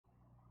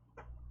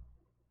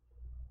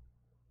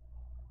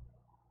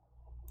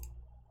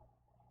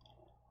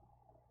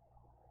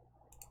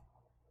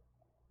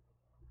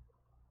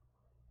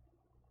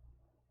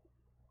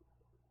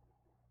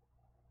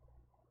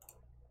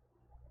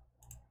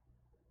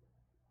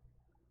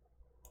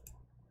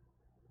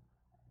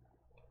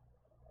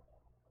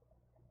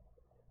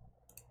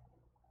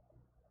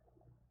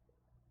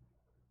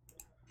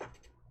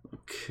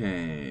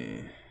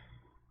Okay.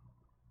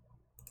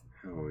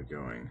 How are we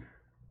going?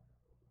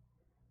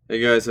 Hey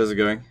guys, how's it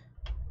going?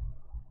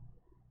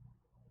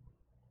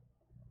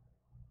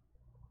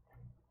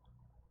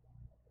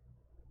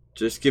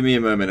 Just give me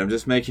a moment. I'm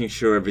just making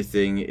sure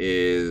everything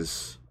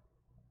is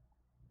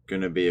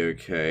gonna be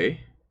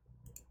okay.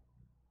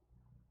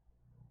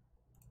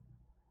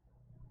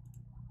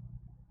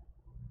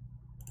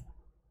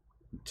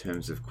 In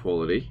terms of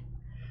quality.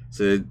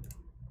 So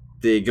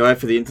the guy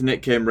for the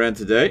internet came around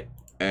today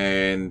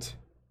and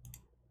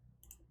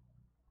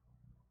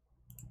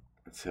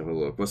let's have a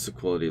look. What's the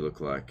quality look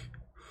like?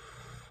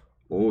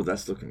 Oh,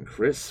 that's looking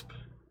crisp.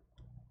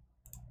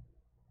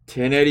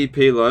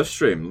 1080p live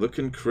stream,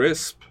 looking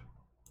crisp.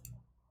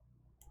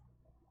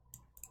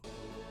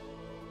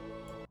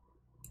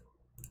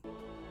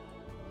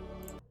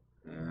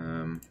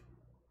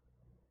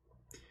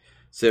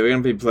 So we're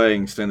going to be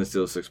playing Stainless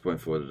Steel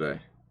 6.4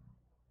 today.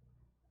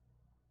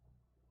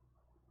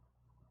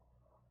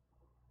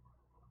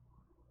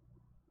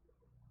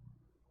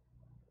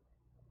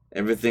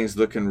 Everything's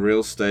looking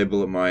real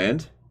stable at my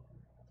end.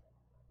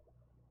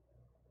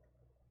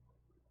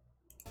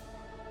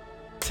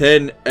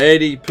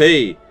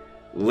 1080p.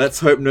 Let's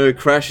hope no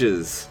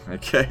crashes.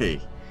 Okay.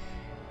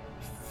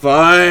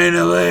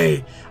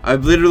 Finally!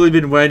 I've literally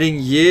been waiting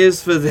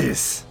years for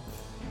this.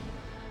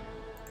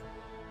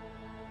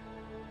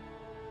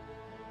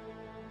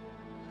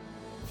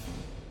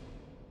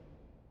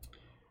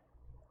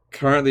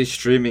 Currently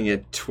streaming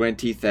at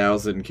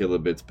 20,000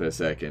 kilobits per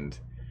second.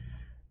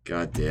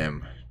 God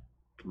damn.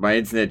 My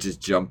internet just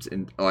jumped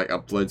in, like,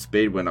 upload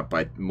speed went up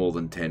by more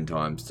than 10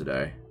 times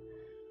today.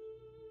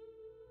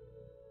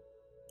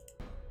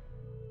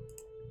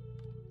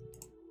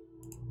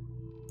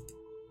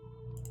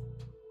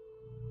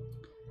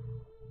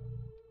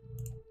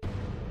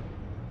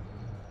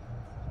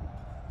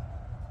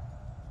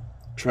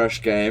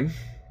 Trash game.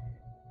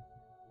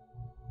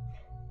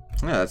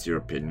 Yeah, that's your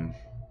opinion.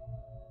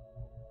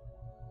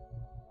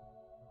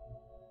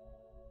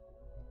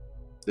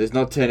 There's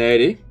not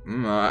 1080.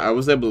 I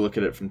was able to look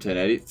at it from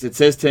 1080. It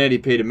says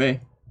 1080p to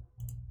me.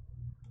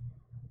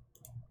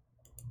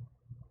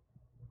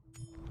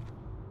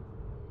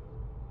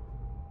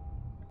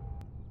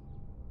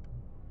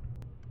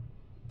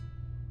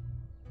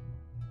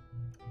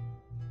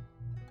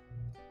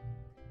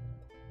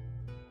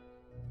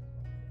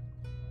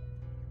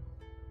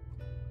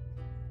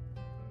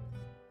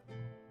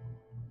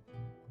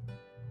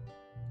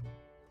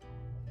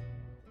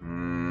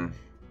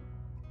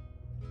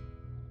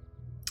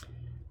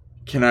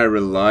 Can I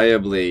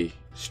reliably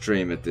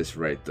stream at this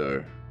rate,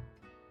 though?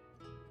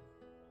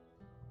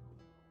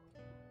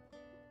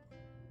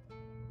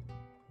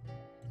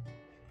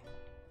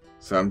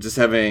 So I'm just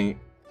having...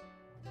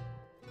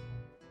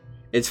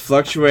 It's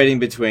fluctuating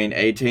between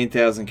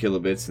 18,000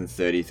 kilobits and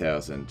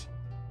 30,000.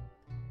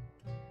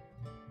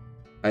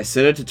 I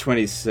set it to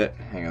 27...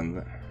 Hang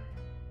on.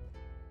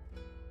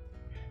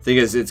 Thing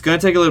is, it's going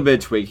to take a little bit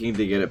of tweaking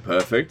to get it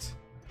perfect.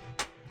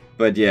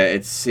 But yeah,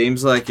 it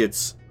seems like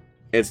it's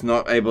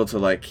not able to,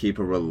 like, keep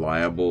a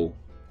reliable...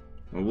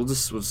 Well, we'll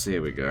see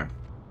how we go.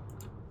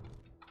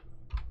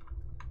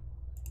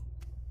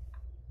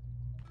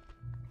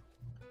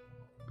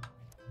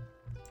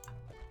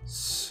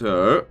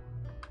 So,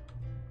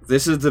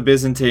 this is the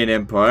Byzantine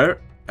Empire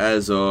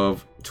as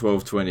of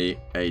 1220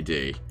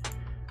 AD.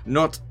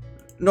 Not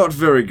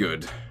very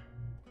good.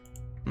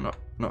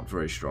 Not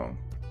very strong.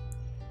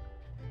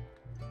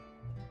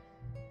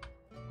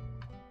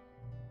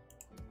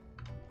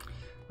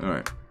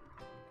 Alright.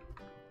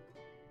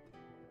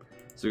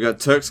 So we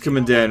got Turks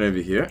coming down over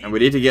here, and we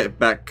need to get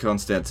back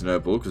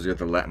Constantinople because we got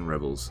the Latin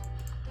rebels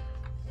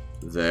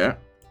there.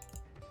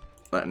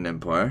 Latin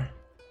Empire.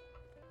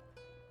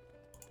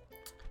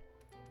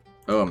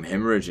 Oh, I'm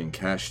hemorrhaging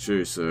cash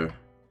too, so...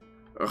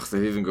 Ugh,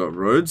 they've even got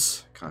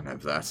roads? Can't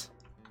have that.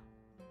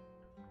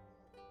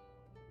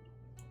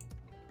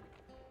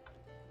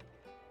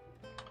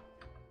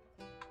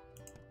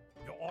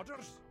 Your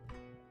orders?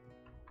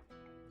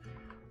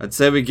 I'd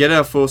say we get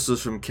our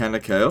forces from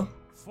Canacale.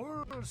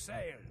 Full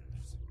sails.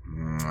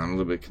 I'm a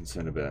little bit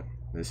concerned about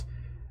this.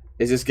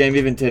 Is this game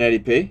even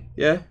 1080p?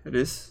 Yeah, it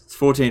is. It's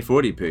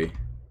 1440p.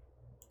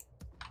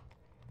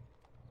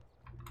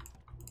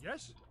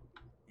 Yes,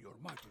 Your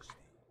Majesty.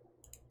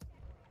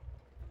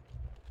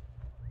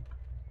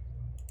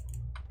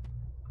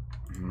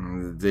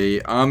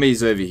 The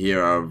armies over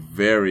here are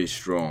very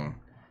strong.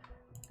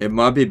 It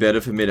might be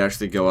better for me to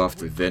actually go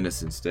after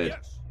Venice instead.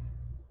 Yes.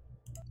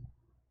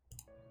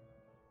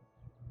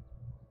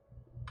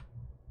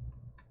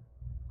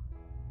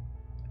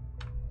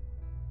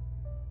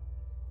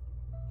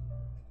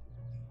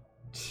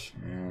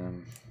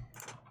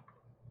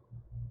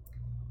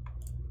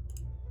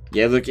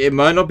 Yeah, look, it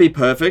might not be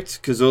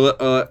perfect, because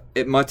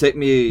it might take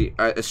me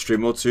a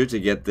stream or two to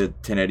get the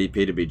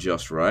 1080p to be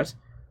just right,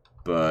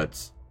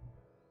 but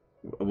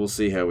we'll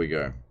see how we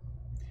go.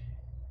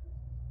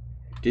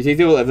 Do you think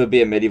there will ever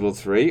be a Medieval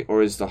 3,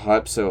 or is the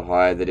hype so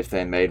high that if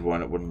they made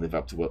one, it wouldn't live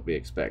up to what we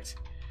expect?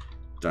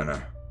 Don't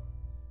know.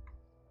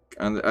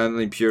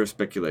 only pure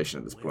speculation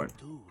at this point.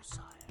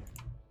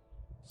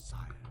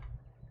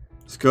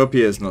 Skopje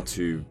is not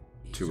too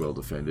well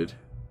defended.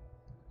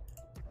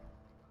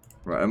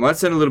 Right, I might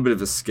send a little bit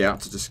of a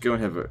scout to just go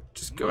and have a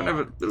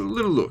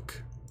little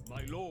look.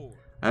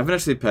 I haven't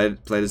actually played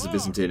as the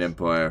Byzantine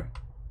Empire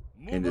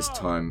in this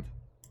time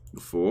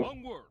before.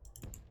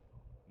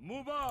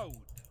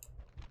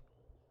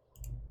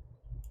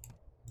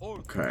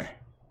 Okay.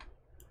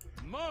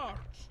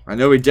 I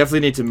know we definitely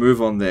need to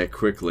move on there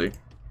quickly.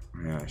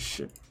 Ah,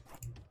 shit.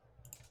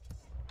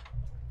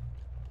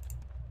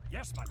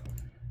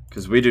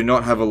 Because we do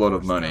not have a lot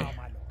of money.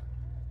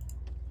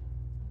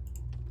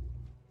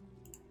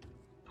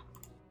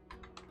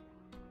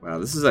 Wow,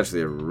 this is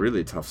actually a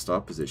really tough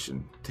start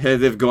position.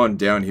 They've gone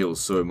downhill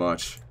so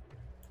much.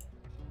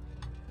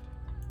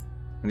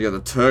 And you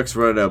got the Turks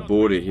right at our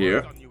border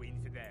here.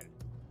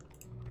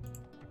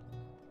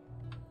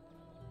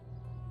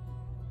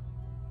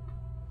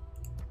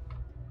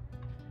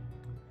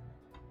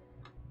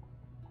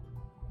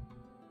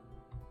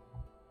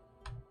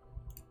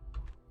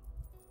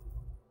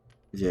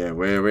 Yeah,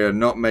 we are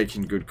not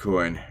making good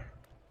coin.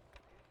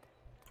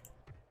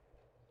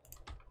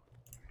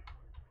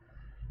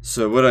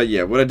 So what I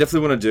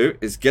definitely want to do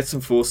is get some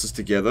forces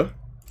together,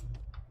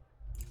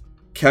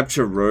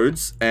 capture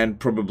Rhodes and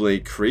probably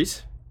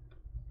Crete,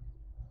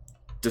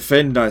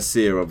 defend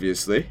Nicaea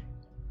obviously.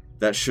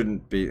 That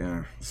shouldn't be,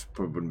 this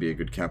probably wouldn't be a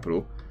good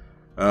capital.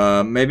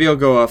 Maybe I'll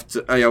go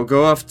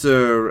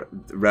after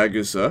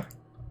Ragusa,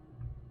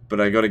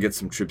 but I got to get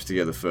some troops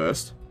together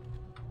first.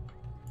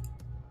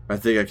 I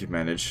think I can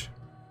manage.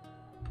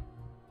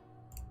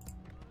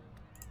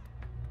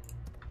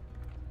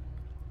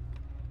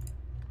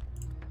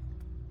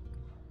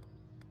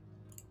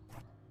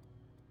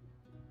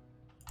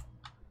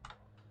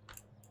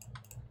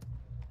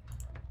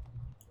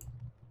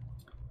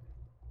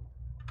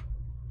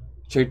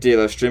 Check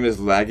LIVESTREAM is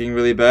lagging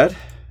really bad.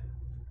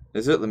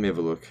 Is it? Let me have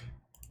a look.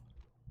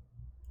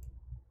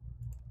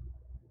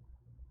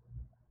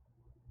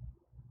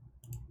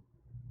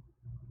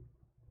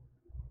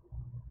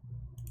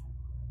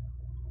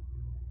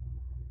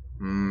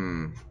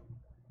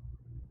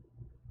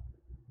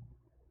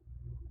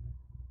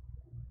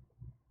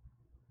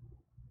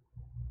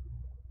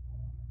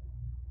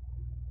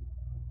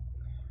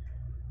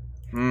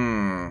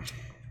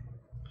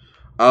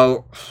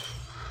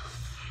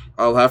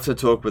 I'll have to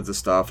talk with the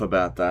staff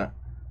about that.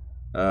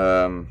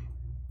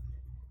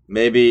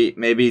 Maybe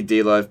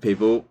DLive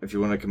people, if you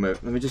want to come over.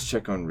 Let me just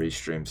check on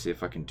Restream, see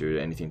if I can do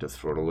anything to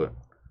throttle it.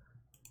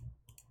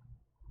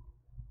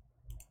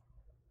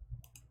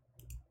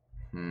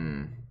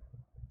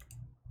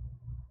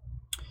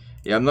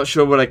 Yeah, I'm not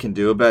sure what I can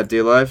do about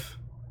DLive.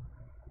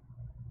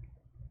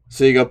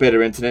 So you got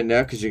better internet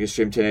now because you can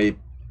stream 1080.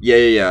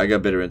 Yeah, I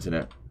got better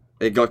internet.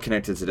 It got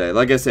connected today.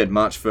 Like I said,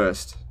 March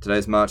 1st.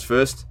 Today's March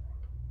 1st.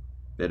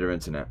 Better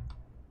internet.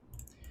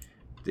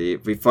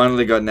 We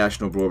finally got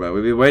national broadband.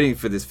 We've been waiting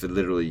for this for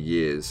literally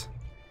years.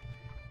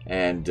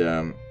 And,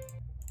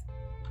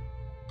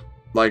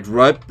 like,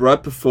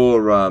 right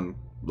before,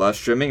 live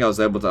streaming, I was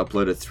able to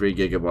upload a 3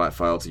 GB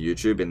file to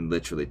YouTube in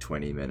literally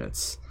 20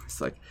 minutes.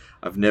 It's like,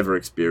 I've never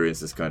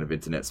experienced this kind of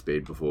internet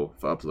speed before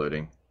for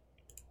uploading.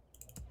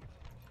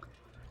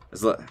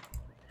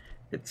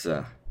 It's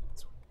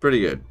pretty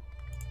good.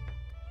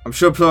 I'm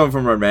sure someone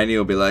from Romania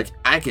will be like,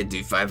 I can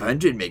do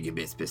 500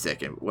 megabits per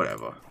second,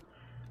 whatever.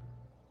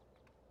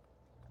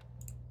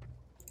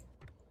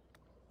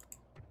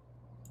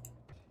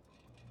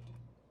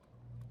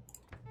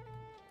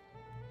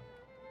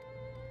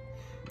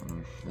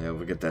 Yeah,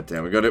 we'll get that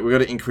down. We got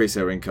to increase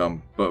our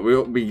income, but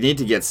we need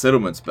to get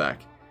settlements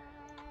back.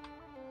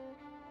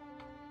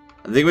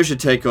 I think we should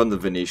take on the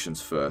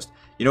Venetians first.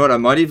 You know what? I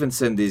might even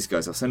send these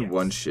guys. I'll send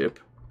one ship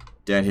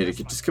down here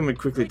to just come and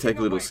quickly take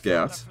a little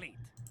scout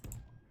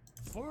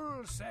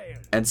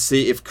and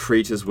see if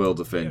Crete is well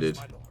defended.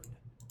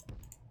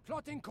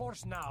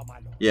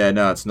 Yeah,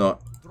 no, it's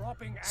not.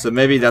 So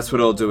maybe that's what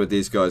I'll do with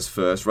these guys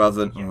first,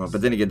 rather than. Oh, but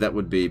then again, that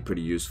would be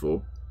pretty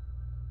useful.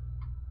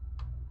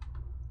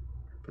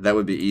 But that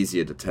would be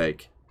easier to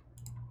take.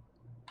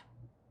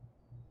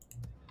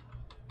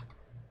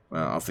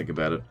 Well, I'll think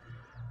about it.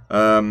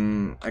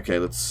 Okay,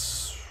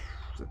 let's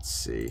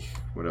see.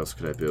 What else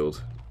could I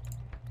build?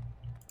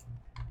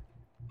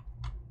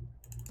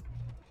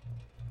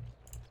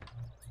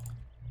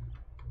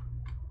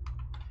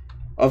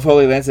 Of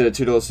Holy Lance at a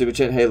 $2 super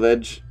chat. Hey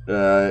Ledge,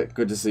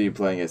 good to see you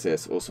playing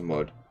SS. Awesome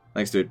mod.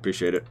 Thanks, dude.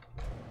 Appreciate it.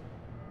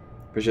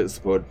 Appreciate the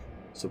support.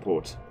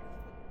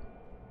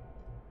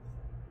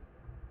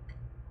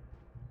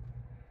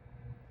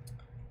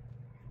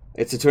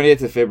 It's the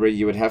 28th of February.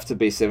 You would have to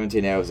be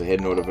 17 hours ahead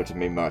in order for it to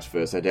be March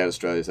 1st. I doubt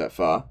Australia's that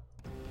far.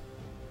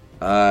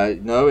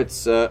 No,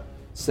 it's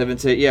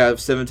 17. Yeah,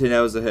 17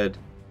 hours ahead.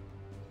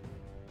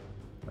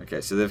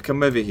 Okay, so they've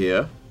come over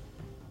here.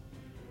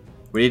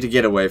 We need to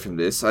get away from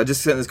this. I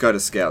just sent this guy to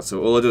scout,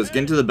 so all I do is get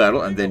into the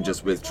battle and then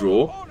just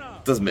withdraw.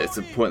 Doesn't matter, it's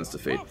a pointless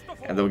defeat.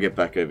 And then we'll get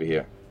back over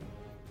here.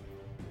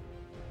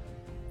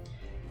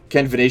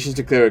 Can Venetians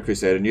declare a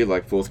crusade anew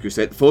like 4th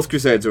Crusade? The 4th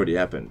Crusade's already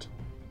happened.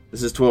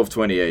 This is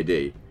 1220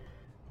 AD.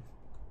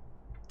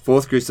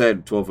 4th Crusade,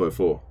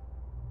 1204.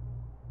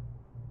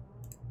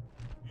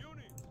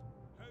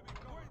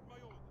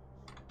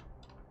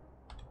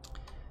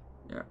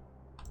 Yeah.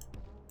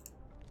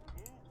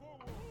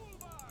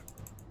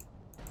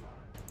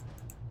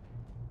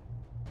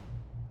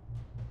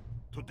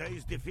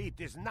 Today's defeat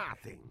is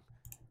nothing.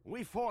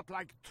 We fought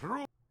like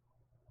true.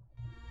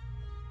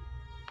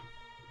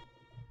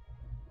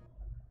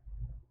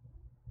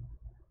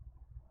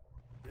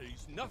 There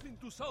is nothing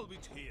to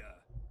salvage here.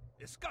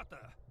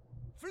 Scatter!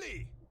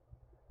 Flee!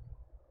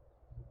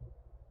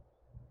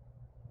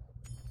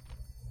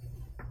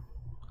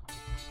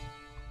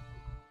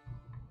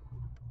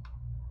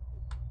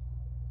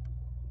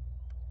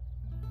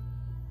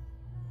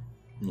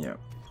 Yeah.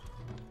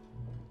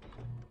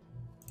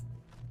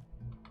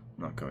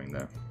 Not going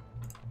there.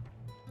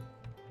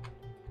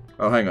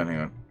 Oh, hang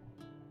on.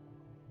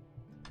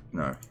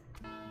 No.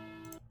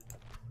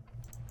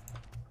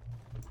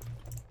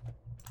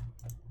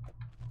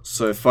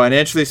 So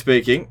financially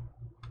speaking,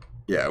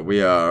 yeah,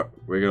 we're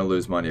gonna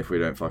lose money if we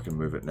don't fucking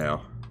move it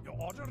now. Your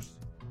orders?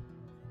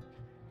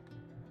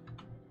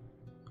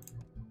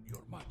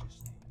 Your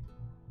Majesty.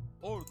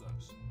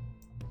 Orders.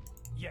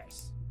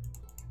 Yes.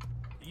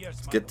 Yes,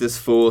 Let's my get this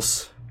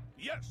force.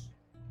 Yes.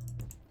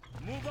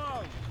 Move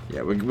on.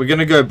 Yeah, we're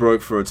gonna go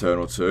broke for a turn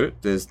or two.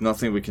 There's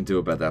nothing we can do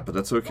about that, but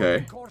that's okay.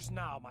 Of course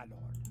now, my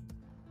lord.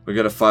 We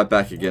gotta fight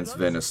back against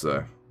Venice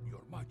though. Your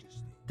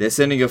Majesty. They're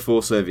sending a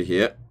force over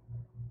here.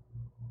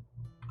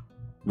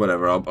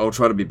 Whatever, I'll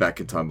try to be back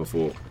in time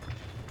before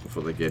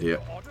they get here.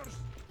 Your orders?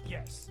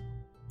 Yes.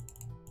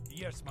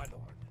 Yes, my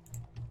lord.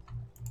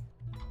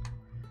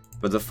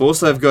 But the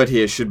force I've got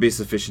here should be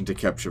sufficient to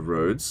capture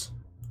Rhodes.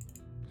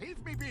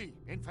 Leave me be,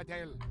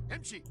 infidel.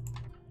 Empty.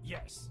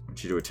 Yes. I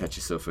want you to attach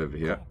yourself over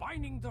here.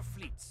 Combining the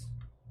fleets.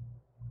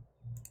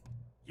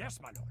 Yes,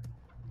 my lord.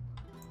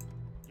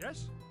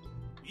 Yes?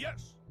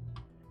 Yes.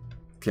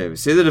 Okay, we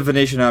see that a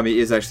Venetian army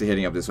is actually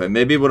heading up this way.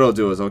 Maybe what I'll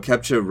do is I'll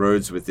capture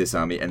Rhodes with this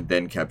army and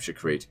then capture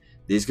Crete.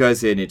 These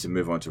guys here need to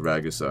move on to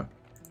Ragusa.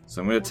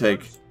 So I'm going to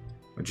take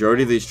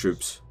majority of these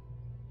troops,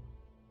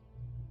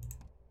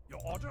 Your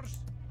orders?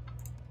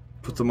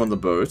 put them on the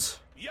boat,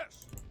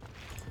 Yes.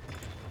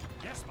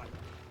 Yes, my lord.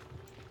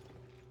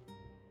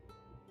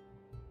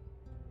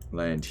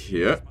 land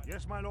here.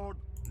 Yes, my lord.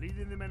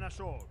 Leading the men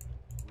ashore.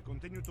 We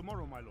continue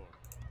tomorrow, my lord.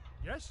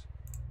 Yes?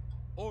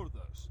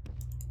 Orders.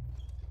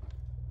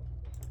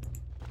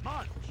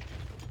 March!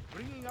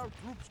 Bringing our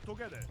troops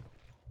together.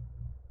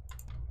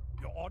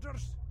 Your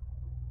orders?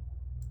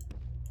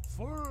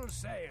 Full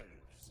sails.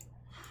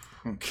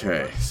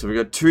 Okay, so we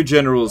got 2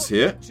 generals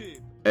here.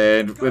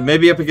 And we're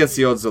maybe up against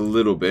the odds a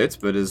little bit,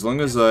 but as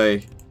long as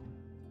I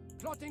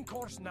Plotting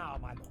course now,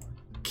 my lord.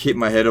 keep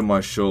my head on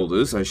my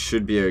shoulders, I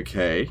should be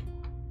okay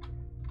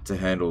to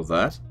handle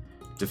that.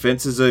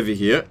 Defenses over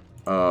here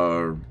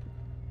are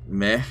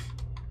meh.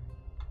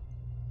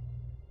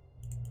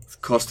 It's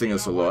costing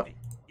us a lot.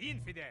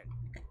 Infidel.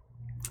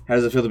 How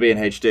does it feel to be in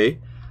HD?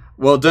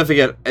 Well, don't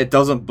forget, it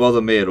doesn't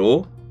bother me at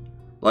all.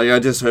 Like, I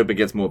just hope it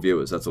gets more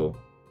viewers, that's all.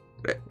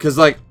 Because,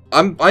 like,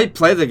 I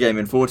play the game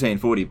in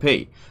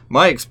 1440p.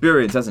 My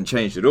experience hasn't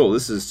changed at all.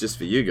 This is just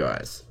for you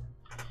guys.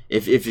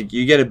 If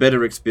you get a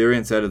better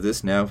experience out of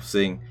this now,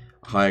 seeing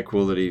higher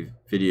quality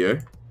video,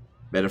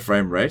 better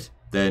frame rate,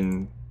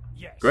 then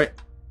Yes. great.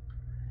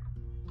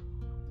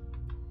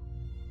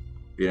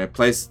 You know,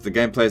 the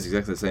game plays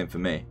exactly the same for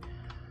me.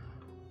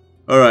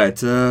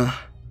 Alright, Alright,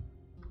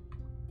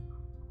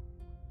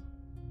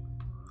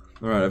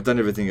 I've done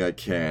everything I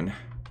can.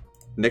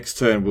 Next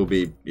turn we'll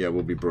be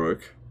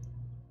broke.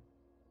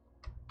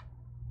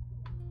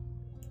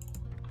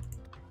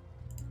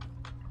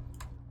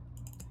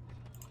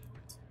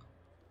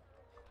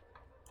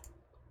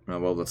 Oh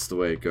well, that's the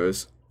way it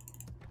goes.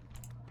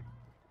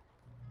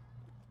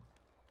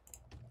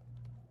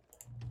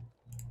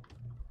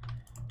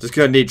 Just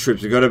gonna need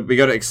troops. We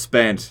gotta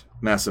expand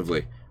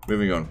massively.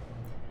 Moving on.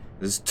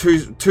 This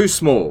is too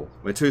small.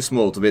 We're too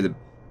small to be the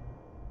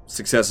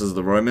successors of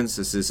the Romans.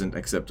 This isn't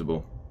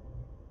acceptable.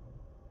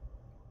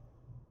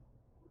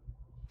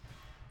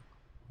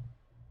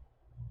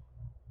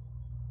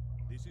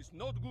 This is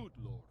not good,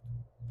 Lord.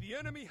 The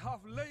enemy have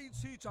laid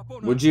siege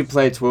upon Would us. you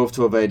play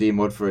 1212 AD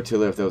mod for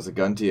Attila if there was a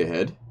gun to your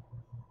head?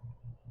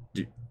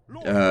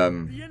 Lord,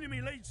 the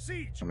enemy laid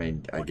siege. I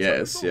mean, I What shall we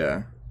guess, do?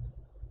 yeah.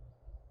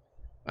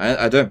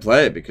 I don't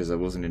play it because I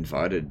wasn't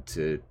invited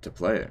to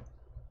play it,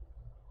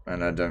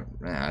 and I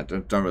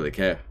don't really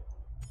care.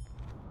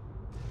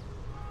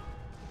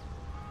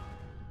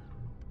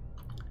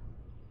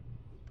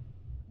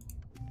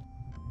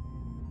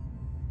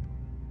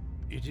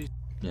 It is.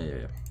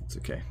 Yeah. It's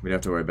okay. We don't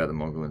have to worry about the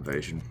Mongol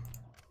invasion.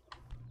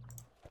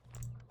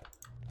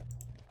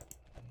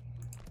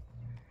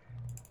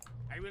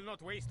 I will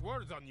not waste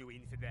words on you,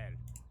 infidel.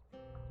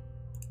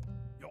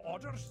 Your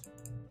orders?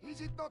 Is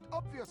it not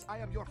obvious I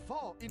am your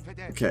foe,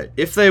 infidel? Okay,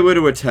 if they were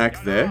to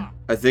attack there,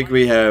 I think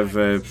we have,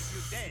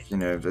 you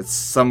know, it's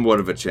somewhat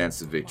of a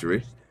chance of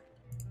victory.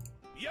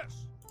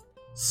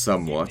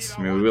 somewhat.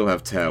 I mean, we will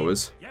have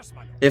towers. Yes,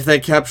 my lord. If they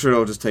capture it,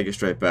 I'll just take it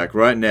straight back.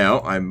 Right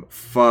now, I'm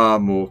far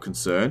more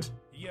concerned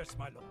Yes,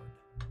 my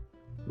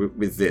lord.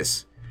 with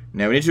this.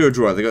 Now, we need to do a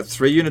draw. They've got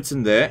 3 units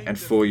in there and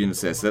 4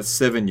 units there. So that's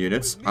 7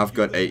 units. I've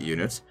got 8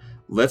 units.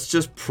 Let's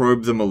just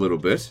probe them a little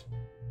bit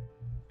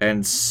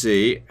and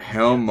see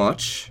how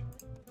much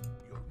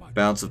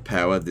bounce of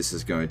power this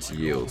is going to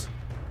yield.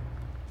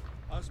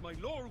 As my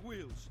lord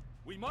wills,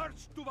 we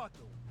march to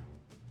battle.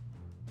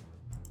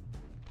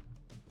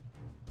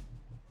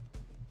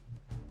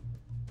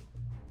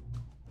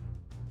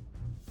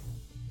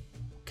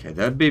 Okay,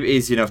 that'd be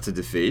easy enough to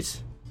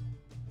defeat.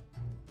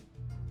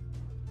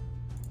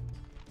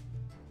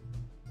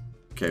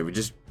 Okay, we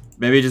just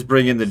maybe just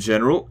bring in the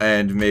general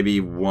and maybe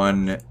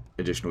 1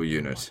 additional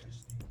unit.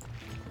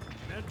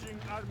 Marching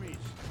armies.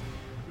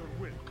 Your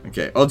will.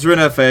 Okay, odds are in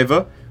our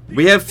favor.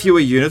 We have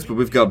fewer units, but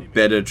we've got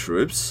better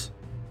troops.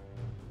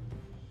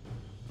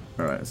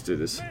 Alright, let's do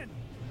this. Men,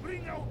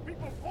 bring our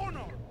people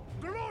honor,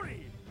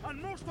 glory,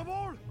 and most of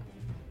all,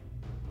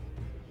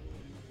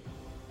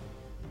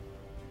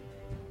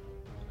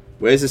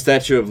 Where's the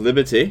Statue of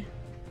Liberty?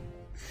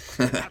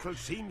 Battle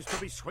seems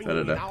to be swinging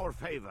in know. our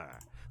favor.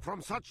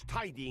 From such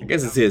tidings, I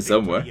guess it's does here victory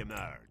somewhere.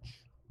 emerge.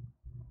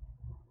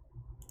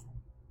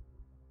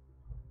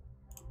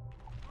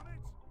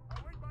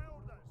 await my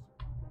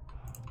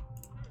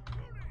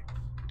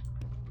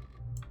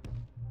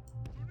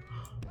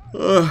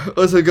orders.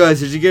 Also guys,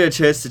 did you get a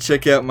chance to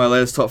check out my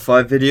latest top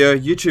 5 video?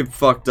 YouTube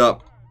fucked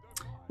up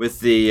with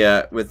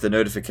the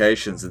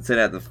notifications and sent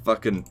out the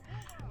fucking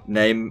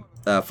name,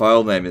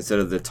 file name instead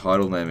of the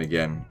title name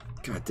again.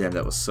 God damn,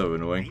 that was so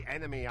annoying. The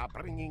enemy are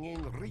bringing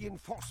in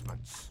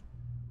reinforcements.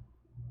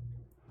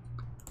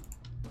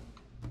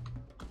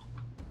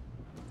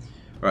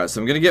 Alright,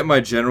 so I'm gonna get my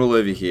general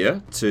over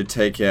here to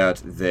take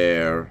out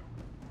their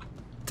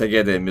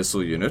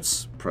missile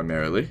units,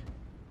 primarily.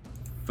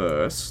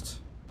 First.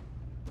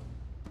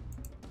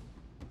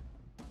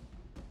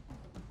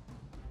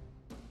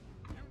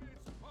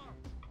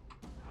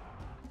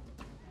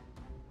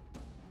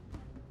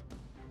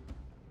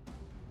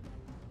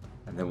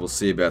 And then we'll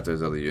see about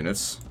those other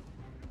units.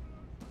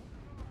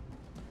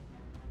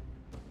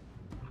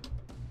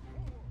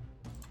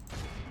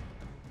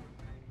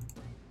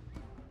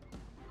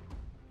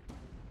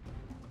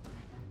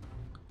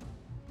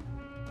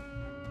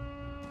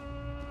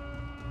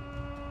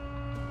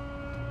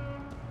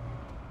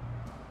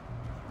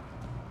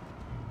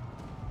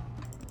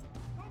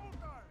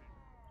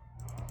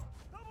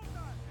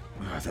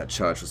 Oh, that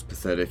charge was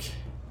pathetic.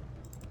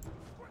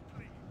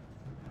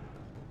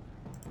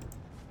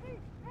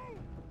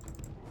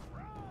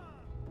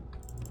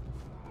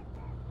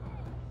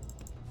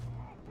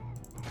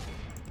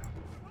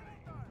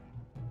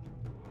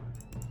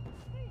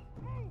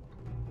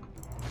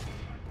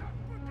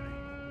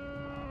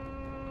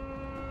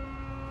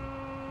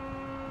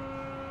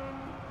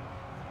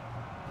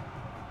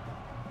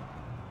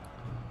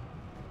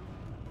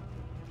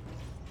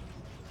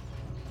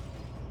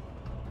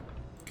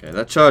 Okay,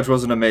 that charge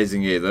wasn't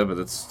amazing either, but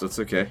that's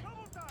okay.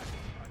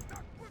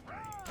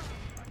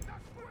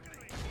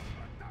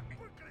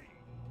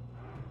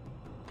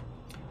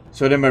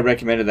 So then I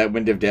recommended that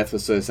Wind of Death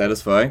was so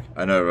satisfying.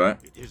 I know, right?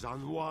 It is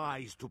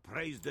unwise to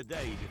praise the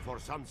day before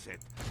sunset,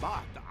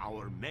 but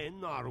our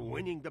men are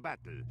winning the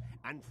battle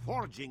and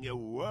forging a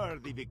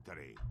worthy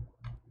victory.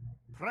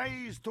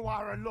 Praise to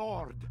our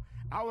Lord!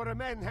 Our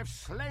men have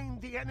slain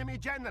the enemy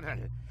general.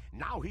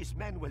 Now his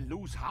men will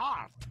lose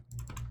heart.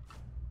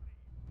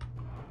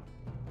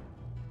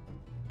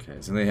 Okay,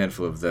 there's only a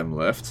handful of them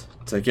left.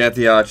 Take out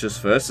the archers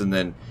first, and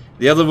then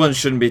the other ones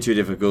shouldn't be too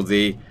difficult.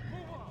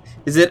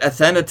 Is it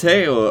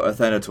Athanate or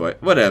Athanatoi?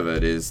 Whatever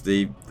it is,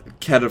 the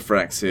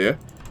cataphracts here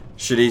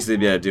should easily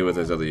be able to deal with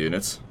those other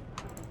units.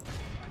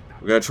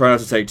 We're going to try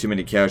not to take too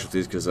many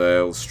casualties because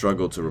I'll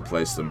struggle to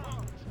replace them.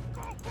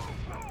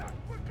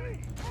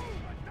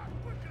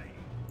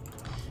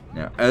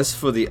 Now, as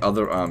for the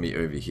other army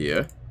over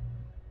here,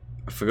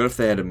 I forgot if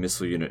they had a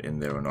missile unit in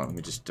there or not. Let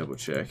me just double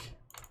check.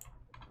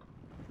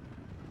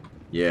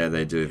 Yeah,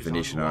 they do.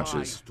 Venetian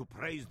archers. To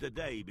praise the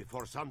day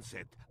before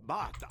sunset,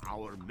 but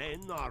our men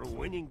are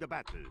winning the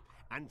battle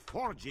and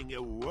forging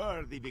a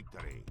worthy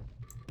victory.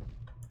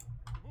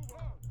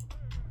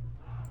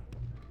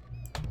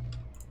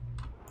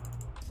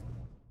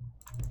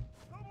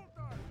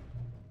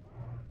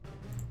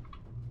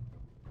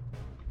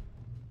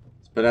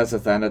 But that's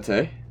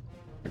Athanate.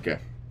 Okay.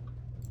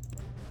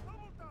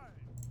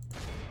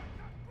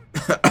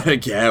 I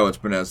don't care how it's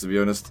pronounced, to be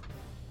honest.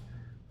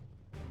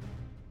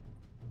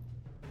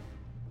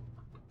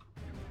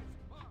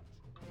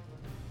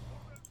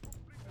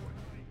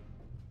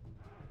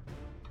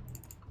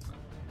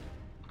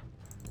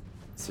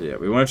 So yeah,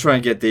 we want to try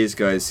and get these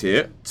guys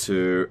here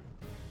to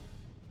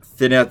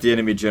thin out the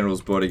enemy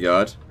general's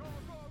bodyguard.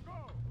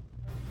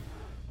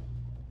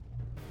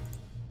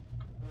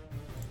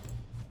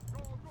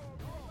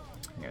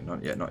 Yeah,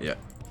 not yet, not yet.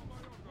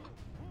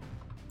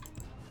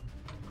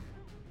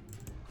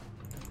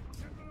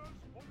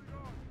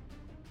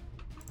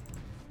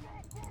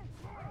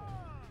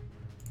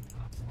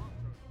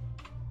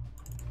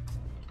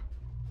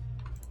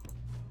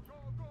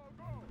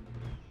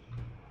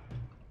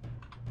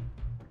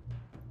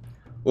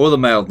 Or the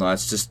mailed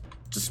knights. Just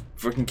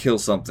fucking kill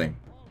something.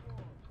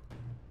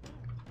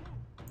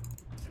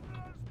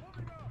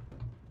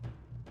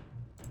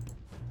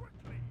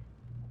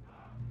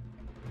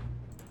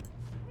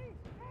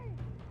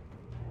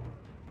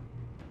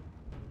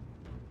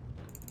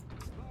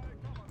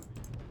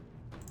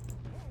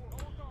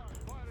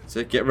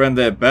 So get around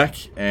their back,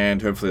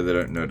 and hopefully they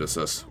don't notice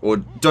us, or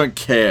don't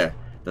care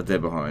that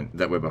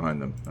we're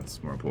behind them.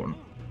 That's more important.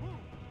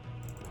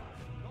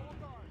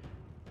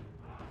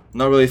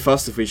 Not really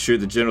fussed if we shoot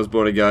the general's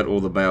bodyguard or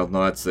the mailed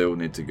knights. They all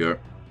need to go.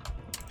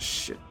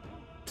 Shit,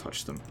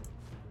 touch them.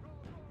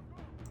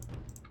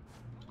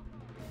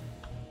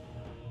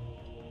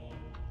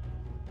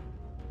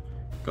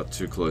 Got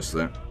too close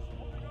there.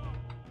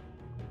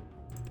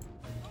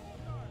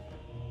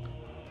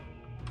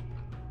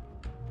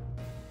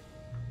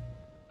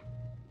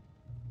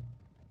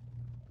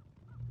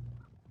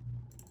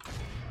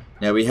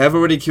 Now, we have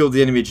already killed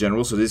the enemy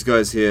general, so these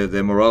guys here,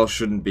 their morale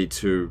shouldn't be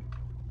too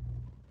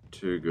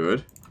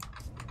good.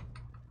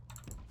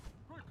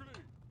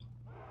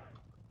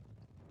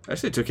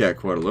 Actually took out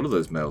quite a lot of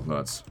those mailed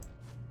knights.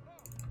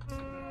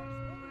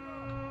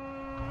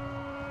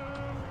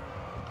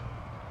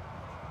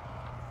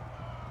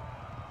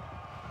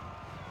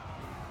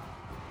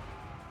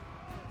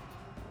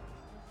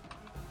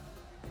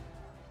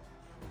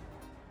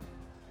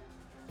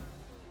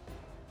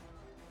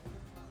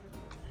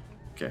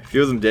 Okay, a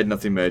few of them dead,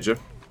 nothing major.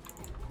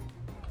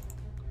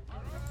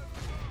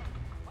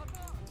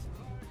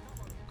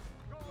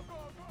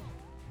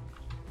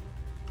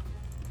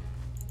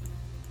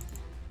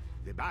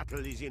 The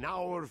battle is in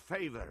our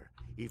favor.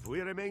 If we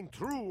remain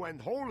true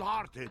and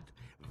wholehearted,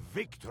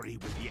 victory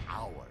will be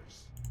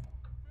ours.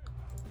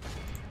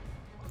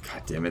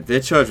 God damn it,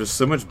 their charge was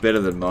so much better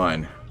than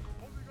mine.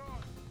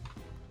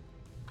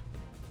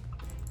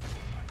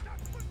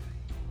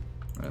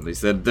 At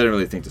least they didn't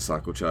really think to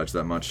cycle charge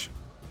that much.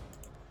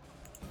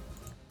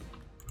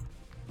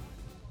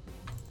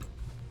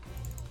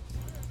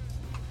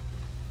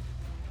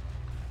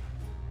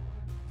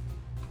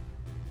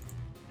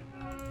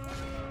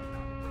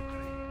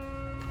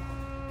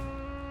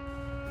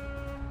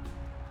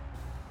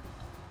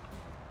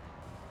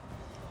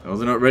 Oh,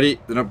 they're not ready.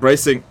 They're not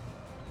bracing.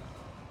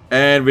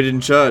 And we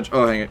didn't charge.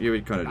 Oh, hang on. Yeah,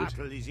 we kind of did.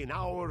 Battle is in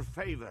our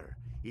favor.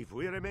 If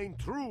we remain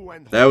true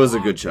and that was a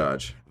good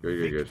charge.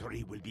 Good.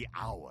 Victory will be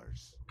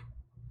ours.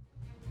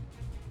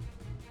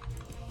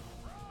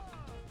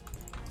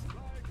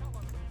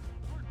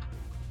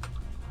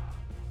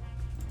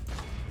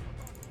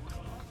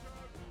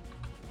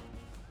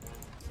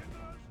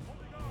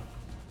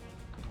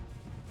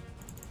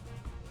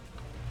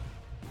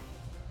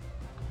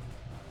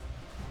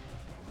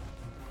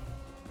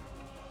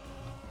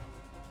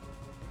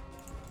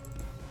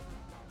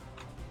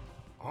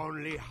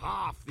 Only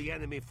half the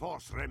enemy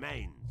force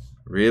remains.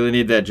 Really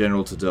need that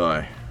general to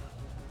die.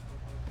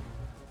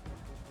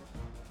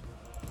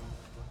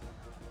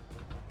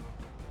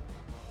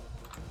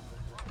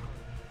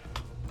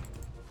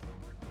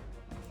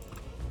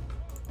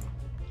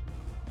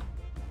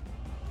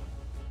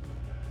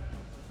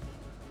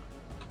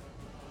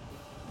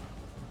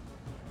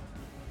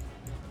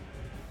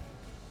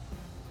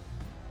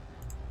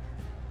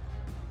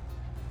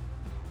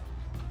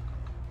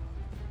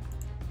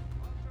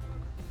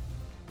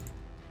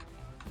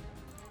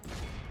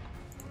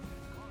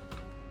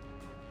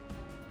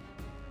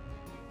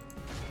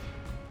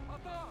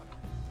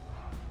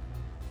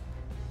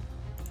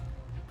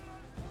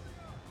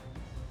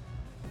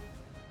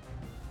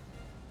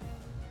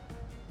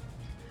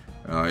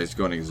 Oh, he's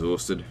gone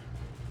exhausted.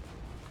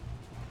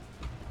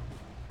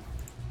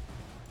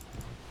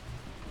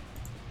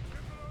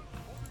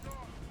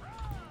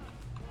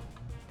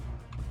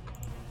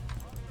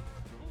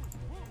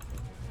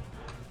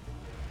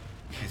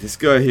 Okay, this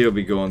guy here will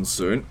be gone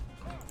soon.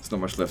 There's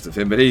not much left of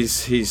him, but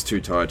he's too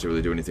tired to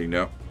really do anything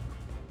now.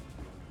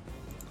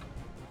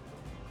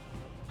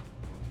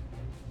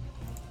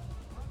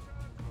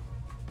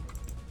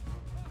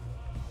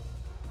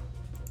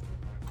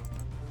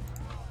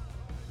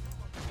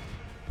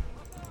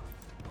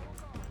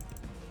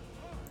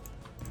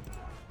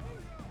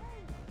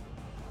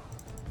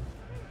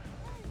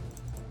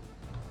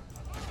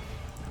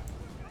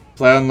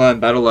 Play online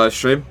battle live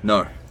stream?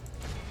 No.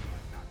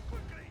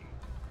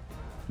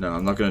 No,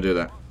 I'm not going to do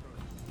that.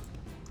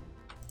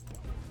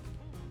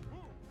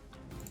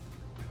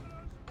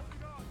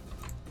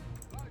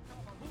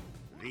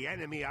 The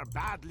enemy are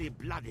badly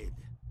blooded.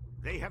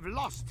 They have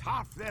lost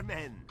half their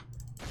men.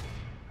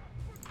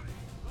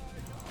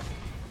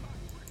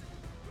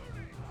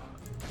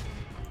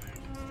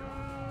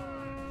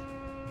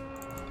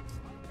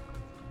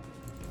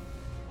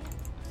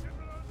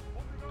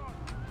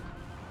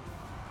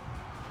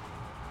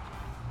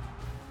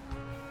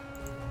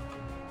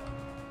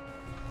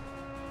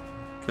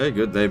 Okay,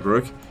 good, they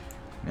broke.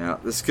 Now,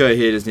 this guy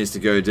here just needs to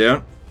go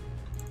down,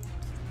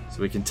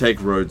 so we can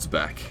take roads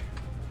back.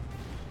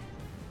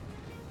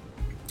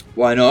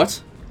 Why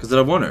not? Because I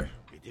don't want to.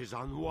 It is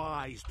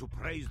unwise to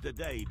praise the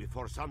day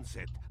before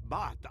sunset,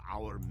 but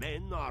our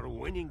men are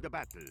winning the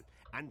battle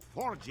and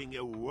forging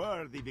a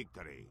worthy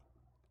victory.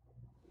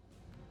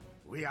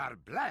 We are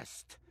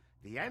blessed.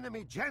 The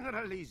enemy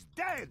general is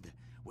dead.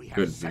 We have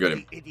Good, sent we got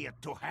him. the idiot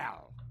to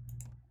hell.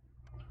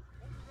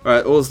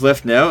 Alright, all's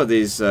left now are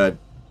these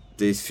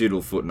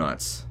feudal foot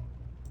knights.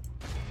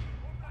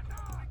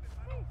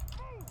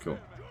 Cool.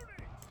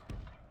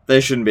 They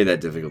shouldn't be that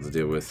difficult to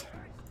deal with.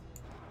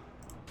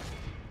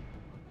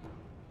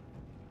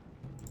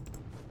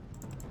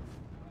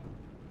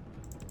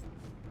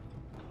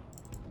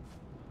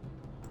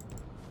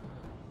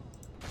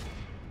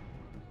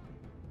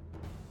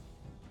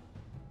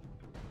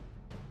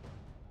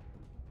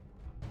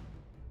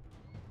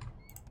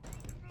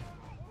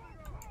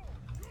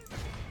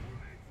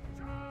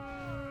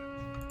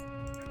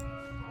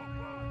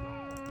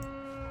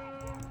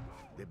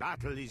 The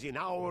battle is in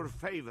our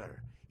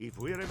favor. If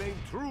we remain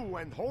true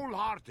and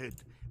wholehearted,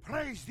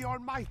 praise the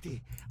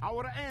Almighty.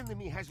 Our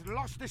enemy has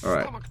lost the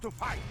stomach to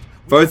fight.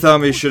 Both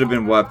armies should have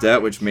been wiped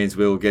out, which means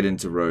we'll get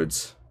into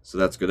Rhodes. So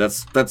that's good.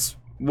 That's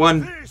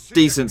one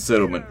decent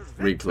settlement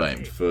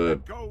reclaimed for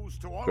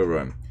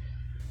Rome.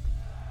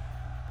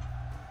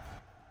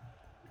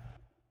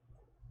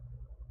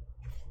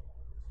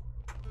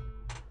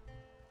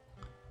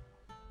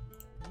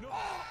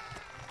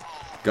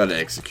 Gotta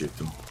execute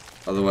them.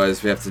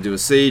 Otherwise we have to do a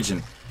siege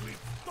and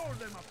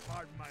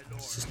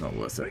it's just not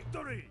worth it.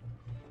 Victory!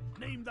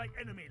 Name thy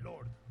enemy,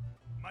 Lord.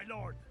 My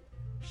lord,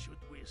 should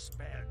we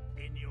spare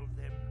any of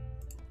them?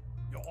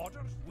 Your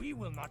orders? We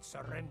will not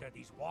surrender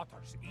these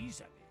waters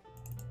easily.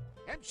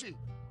 Emshi,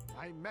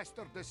 my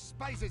master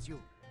despises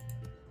you.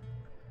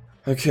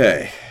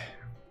 Okay.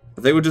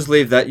 I think we'll just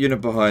leave that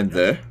unit behind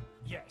there.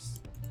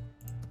 Yes.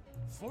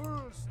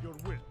 First, your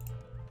will.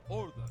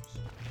 Orders.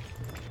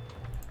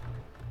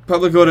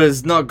 Public order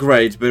is not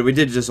great, but we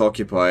did just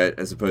occupy it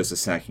as opposed to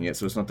sacking it,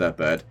 so it's not that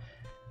bad.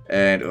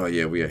 And, oh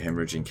yeah, we are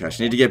hemorrhaging cash.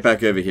 Need to get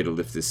back over here to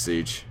lift this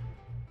siege.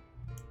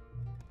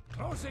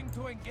 Closing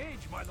to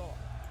engage, my lord.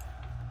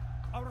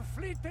 Our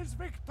fleet is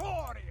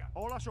victorious.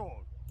 All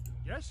ashore.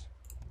 Yes?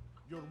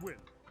 Your will.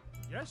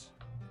 Yes?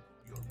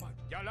 Your might.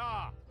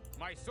 Yalla!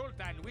 My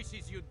sultan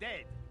wishes you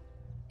dead.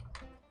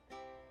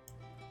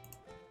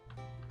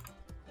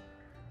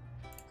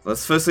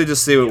 Let's firstly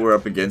just see what we're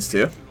up against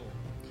here.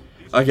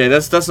 Okay,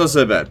 that's not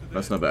so bad.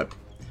 That's not bad.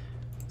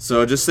 So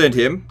I'll just send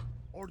him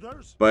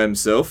Orders? by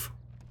himself.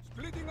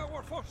 Splitting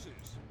our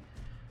forces.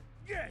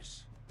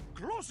 Yes.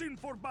 Closing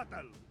for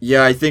battle.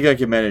 Yeah, I think I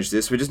can manage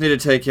this. We just need to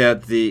take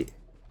out the...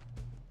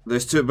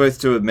 There's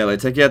both two with melee.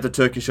 Take out the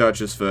Turkish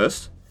archers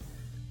first.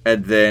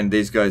 And then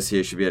these guys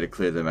here should be able to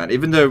clear them out.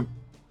 Even though...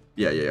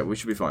 Yeah, we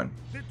should be fine.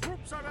 The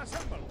troops are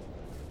assembled.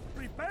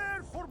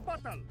 Prepare for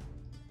battle.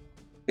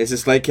 Is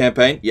this late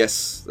campaign?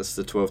 Yes, that's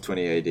the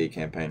 1220 AD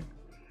campaign.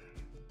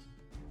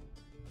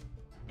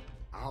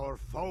 Our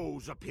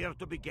foes appear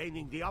to be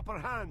gaining the upper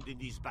hand in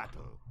this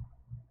battle.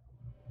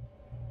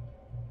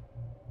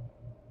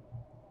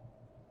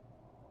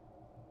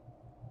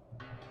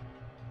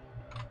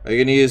 Are you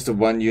going to use the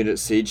 1-unit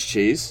siege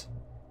cheese?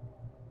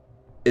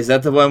 Is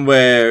that the one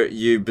where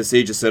you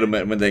besiege a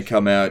settlement and when they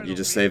come out, you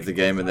just save the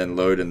game and then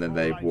load and then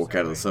they walk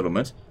out of the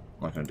settlement?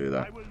 I'm not going to do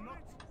that.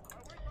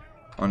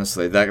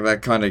 Honestly,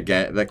 that kind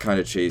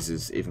of cheese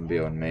is even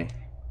beyond me.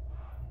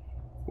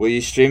 Will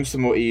you stream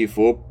some more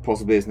EU4,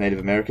 possibly as Native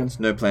Americans?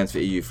 No plans for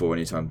EU4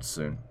 anytime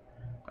soon.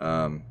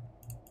 I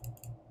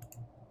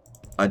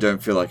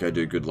don't feel like I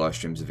do good live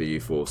streams of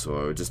EU4,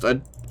 so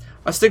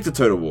I stick to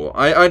Total War.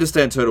 I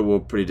understand Total War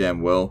pretty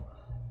damn well.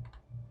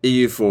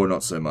 EU4,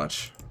 not so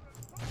much.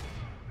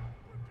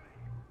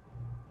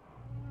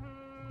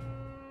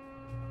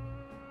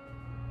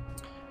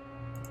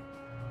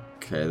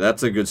 Okay,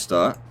 that's a good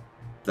start.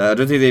 I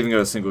don't think they even got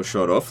a single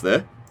shot off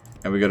there.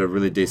 And we got a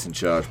really decent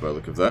charge by the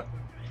look of that.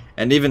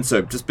 And even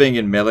so, just being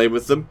in melee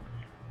with them,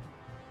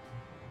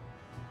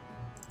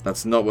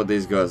 that's not what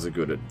these guys are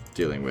good at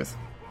dealing with.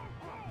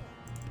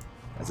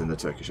 As in the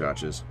Turkish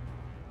archers.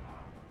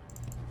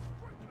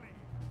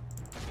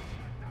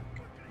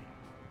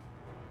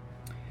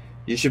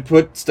 You should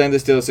put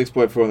Stainless Steel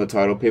 6.4 on the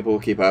title. People will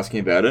keep asking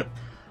about it.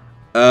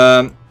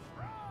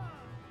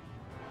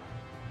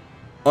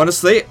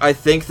 Honestly, I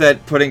think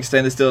that putting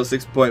Stainless Steel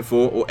 6.4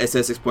 or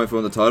ss6.4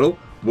 on the title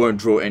won't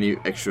draw any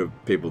extra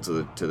people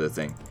to the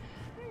thing.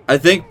 I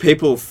think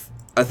people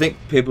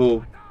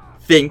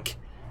think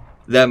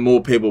that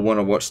more people want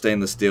to watch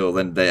Stainless Steel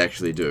than they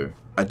actually do.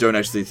 I don't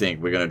actually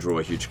think we're going to draw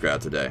a huge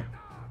crowd today.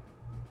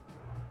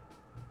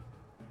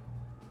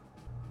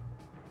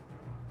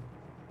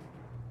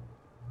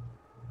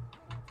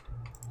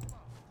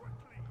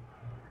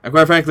 And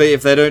quite frankly,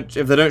 if they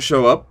don't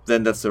show up,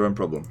 then that's their own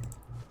problem.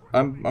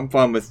 I'm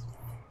fine with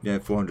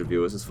 400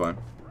 viewers. It's fine.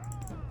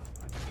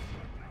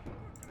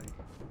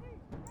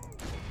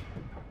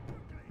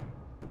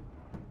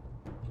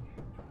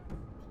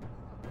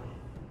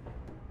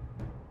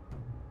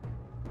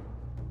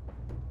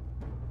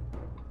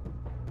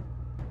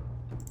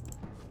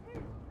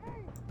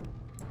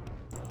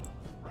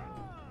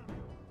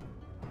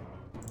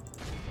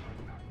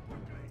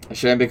 A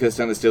shame because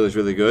Stainless Steel is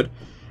really good.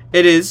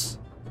 It is.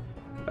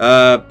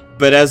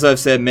 But as I've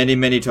said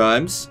many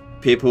times,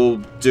 people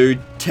do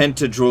tend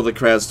to draw the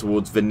crowds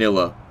towards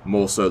vanilla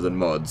more so than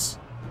mods.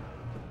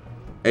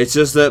 It's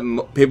just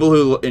that people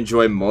who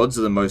enjoy mods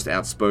are the most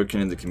outspoken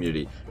in the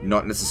community,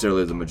 not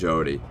necessarily the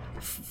majority,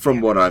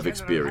 from what I've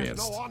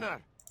experienced. No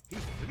honor. He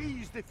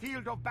flees the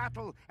field of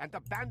battle and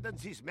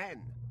abandons his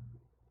men.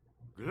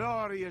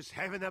 Glorious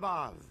heaven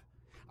above!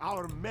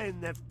 Our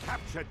men have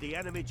captured the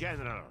enemy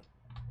general.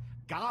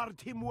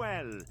 Guard him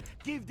well,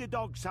 give the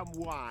dog some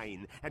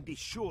wine, and be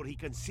sure he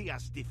can see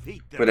us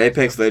defeat the... But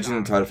Apex Legend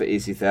entitled for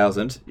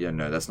EC1000? Yeah,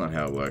 no, that's not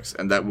how it works,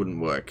 and that wouldn't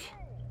work.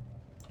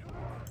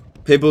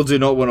 People do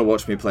not want to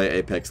watch me play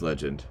Apex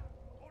Legend.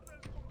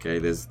 Okay,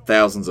 there's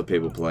thousands of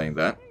people playing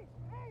that.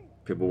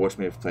 People watch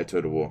me play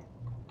Total War.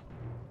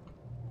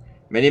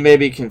 Many may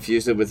be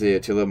confused with the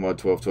Attila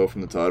mod 1212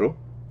 from the title.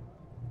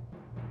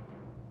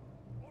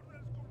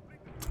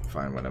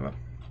 Fine, whatever.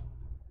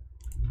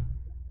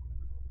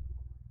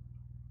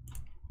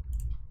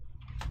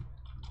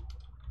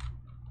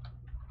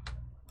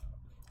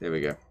 There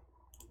we go.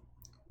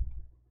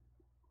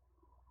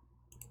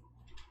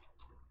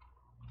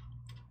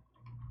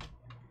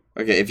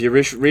 Okay, if you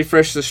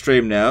refresh the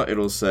stream now,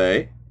 it'll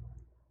say...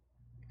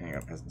 Hang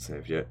on, it hasn't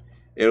saved yet.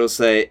 It'll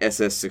say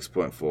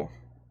ss6.4.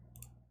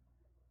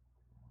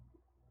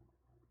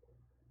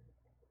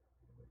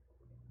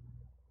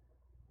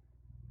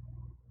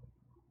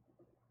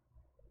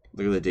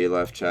 Look at the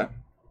D-Live chat.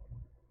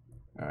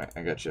 Alright,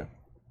 I got you.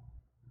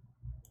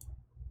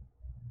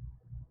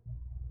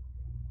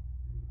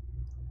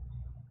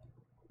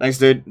 Thanks,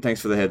 dude.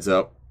 Thanks for the heads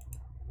up.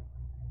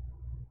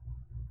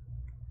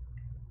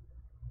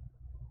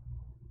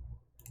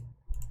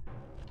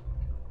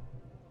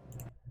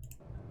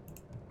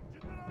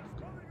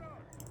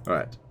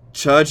 Alright.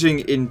 Charging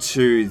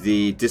into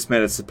the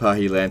dismounted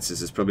Sipahi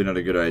Lancers is probably not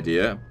a good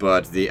idea,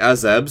 but the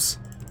Azabs,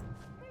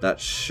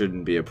 that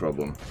shouldn't be a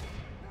problem.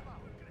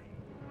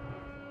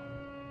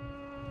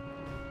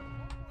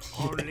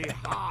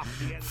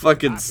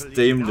 Fucking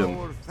steamed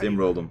him.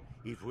 Steamrolled him.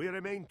 If we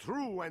remain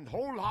true and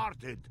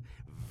wholehearted,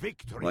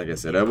 victory. Like I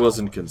said, I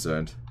wasn't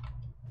concerned.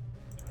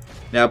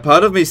 Now,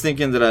 part of me's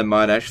thinking that I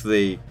might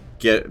actually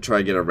try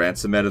and get a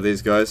ransom out of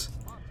these guys,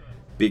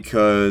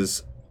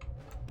 because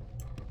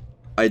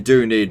I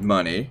do need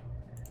money,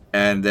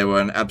 and they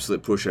were an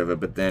absolute pushover.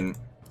 But then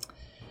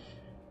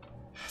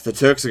the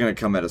Turks are going to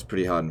come at us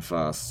pretty hard and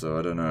fast, so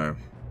I don't know.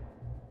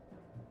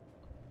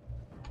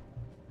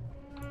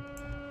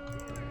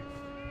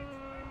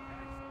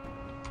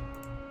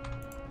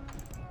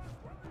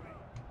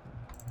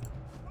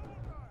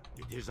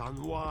 It is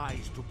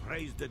unwise to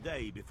praise the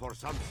day before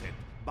sunset,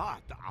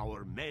 but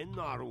our men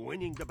are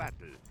winning the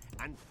battle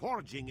and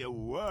forging a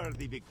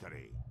worthy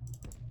victory.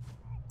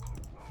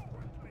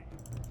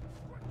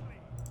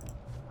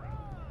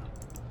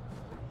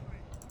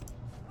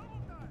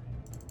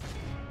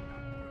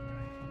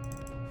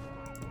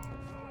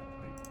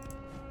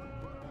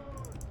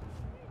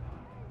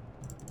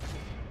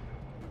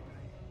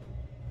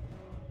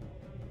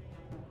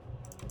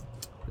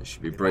 They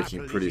should be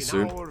breaking pretty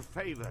soon. In our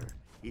favor.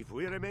 If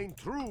we remain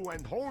true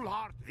and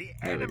wholehearted, the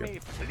enemy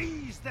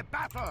flees the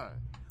battle.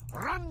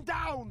 Run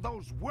down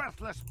those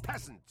worthless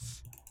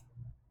peasants.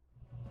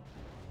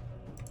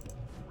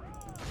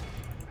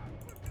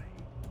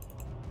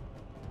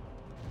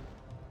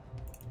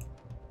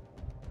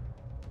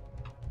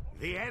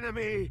 The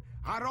enemy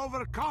are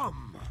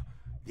overcome.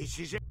 This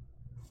is it.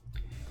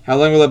 How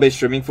long will I be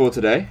streaming for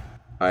today?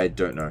 I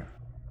don't know.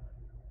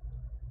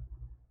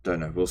 Don't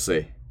know. We'll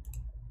see.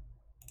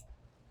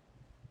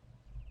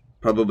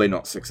 Probably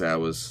not 6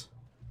 hours.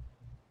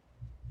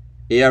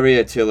 ERE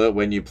Attila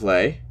when you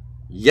play.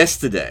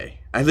 Yesterday.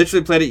 I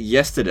literally played it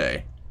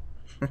yesterday.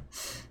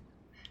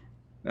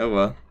 Oh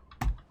well.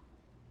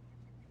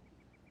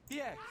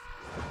 Yes.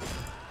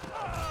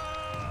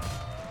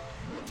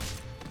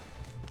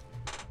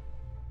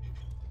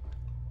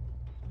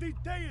 The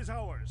day is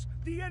ours.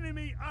 The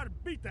enemy are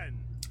beaten.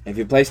 If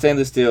you play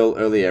stainless steel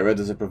early era,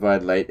 does it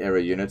provide late era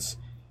units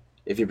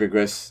if you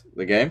progress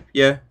the game?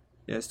 Yeah.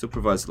 Yeah, it still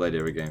provides late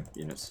era game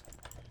units.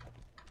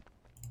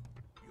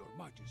 Your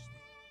Majesty.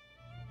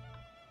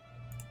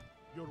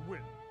 Your will.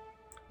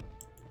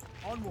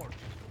 Onward.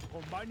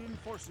 Combining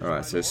forces.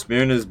 Alright, so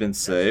Smyrna's been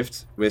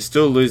saved. We're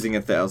still losing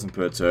 1,000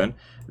 per turn.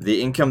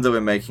 The income that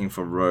we're making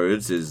from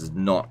roads is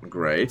not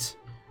great.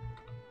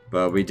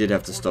 But we did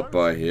have to stop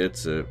by here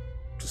to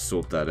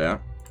sort that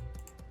out.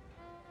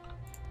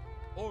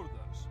 Orders.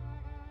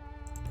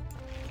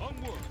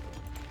 Onward.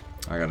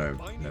 I got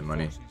no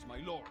money. Forces, my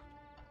lord.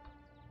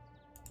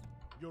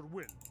 Your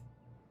will.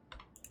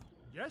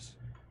 Yes?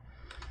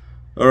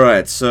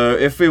 Alright, so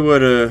if we were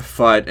to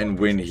fight and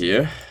win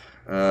here,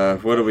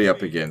 what are we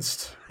up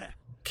against?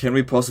 Can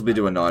we possibly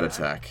do a night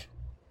attack?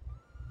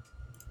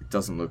 It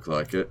doesn't look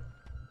like it.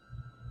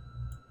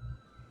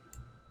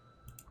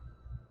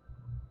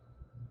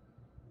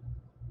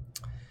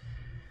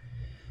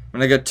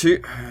 When I got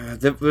two,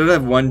 they don't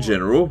have one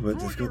general, but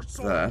they've got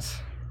that.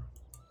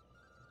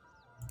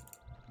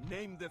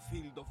 Name the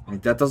field of I mean,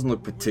 that doesn't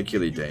look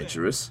particularly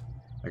dangerous.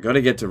 I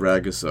gotta get to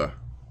Ragusa.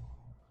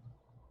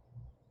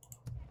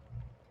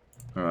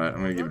 Alright,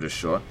 I'm gonna give it a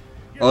shot.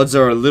 Odds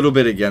are a little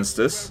bit against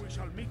us.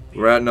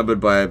 We're outnumbered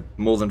by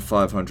more than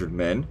 500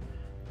 men.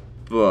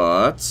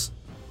 But...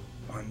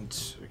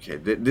 okay,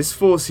 this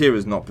force here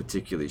is not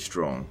particularly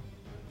strong.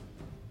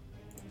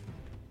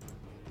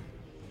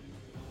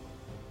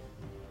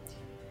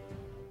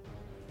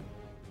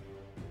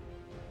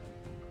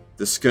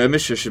 The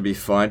skirmisher should be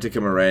fine to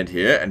come around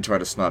here and try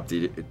to snipe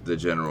the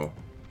general.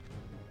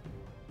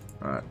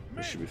 Alright,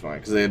 this should be fine,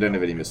 because they don't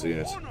have any missile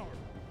units.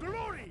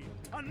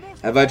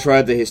 Have I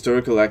tried the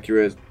historical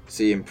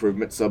accuracy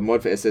improvement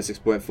submod for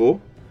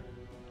ss6.4?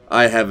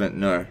 I haven't,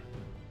 no.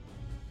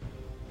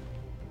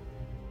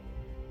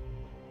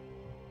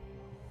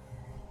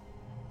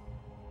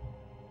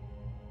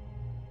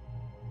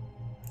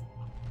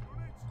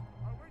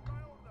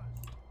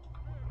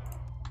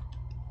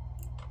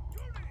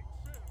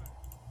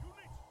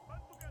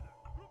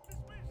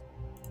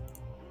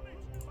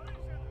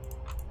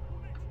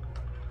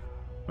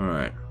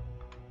 Alright.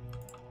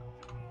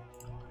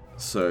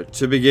 So,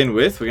 to begin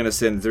with, we're going to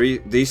send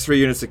these three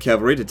units of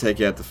cavalry to take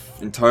out the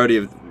entirety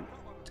of...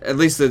 at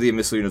least the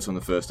missile units on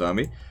the first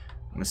army.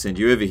 I'm going to send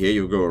you over here,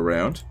 you'll go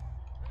around.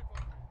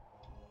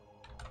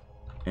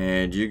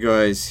 And you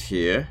guys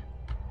here.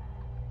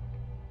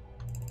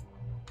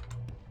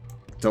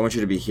 Don't want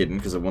you to be hidden,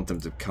 because I want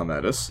them to come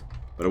at us.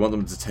 But I want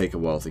them to take a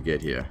while to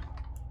get here.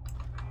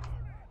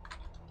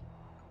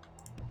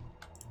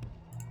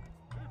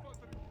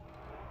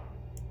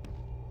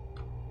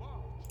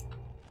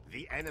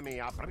 The enemy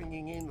are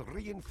bringing in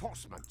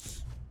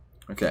reinforcements.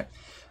 Okay,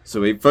 so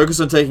we focus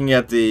on taking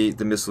out the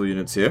missile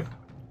units here.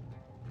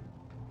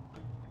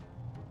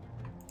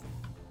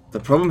 The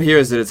problem here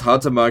is that it's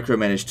hard to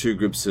micromanage two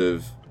groups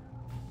of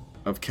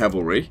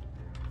cavalry.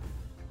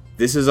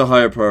 This is a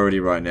higher priority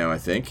right now, I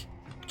think.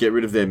 Get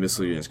rid of their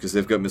missile units, because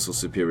they've got missile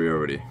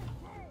superiority.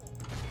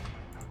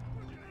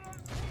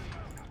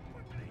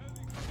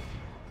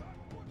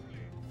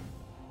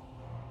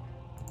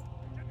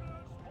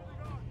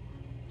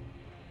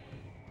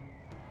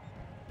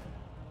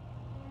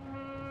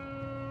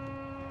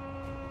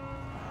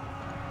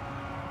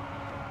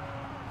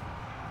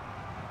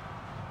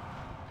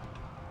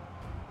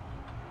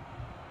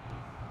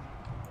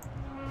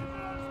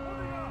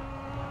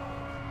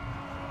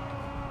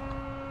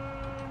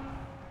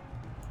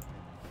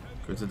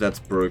 Good that that's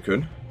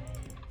broken.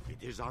 It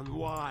is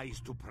unwise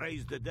to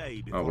praise the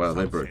day before Oh wow,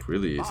 they sunset, broke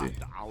really easy.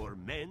 but our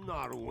men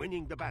are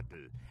winning the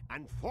battle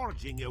and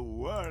forging a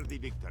worthy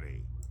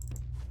victory.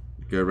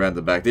 Go around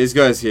the back. These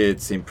guys here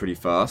seem pretty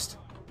fast.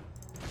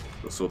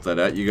 We'll sort that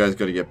out. You guys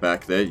got to get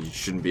back there. You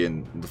shouldn't be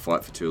in the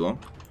fight for too long.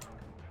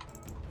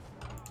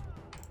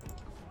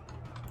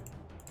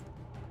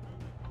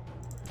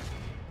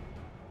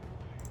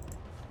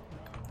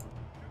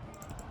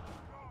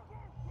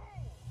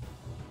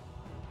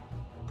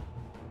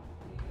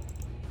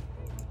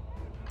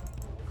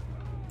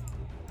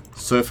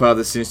 So far,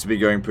 this seems to be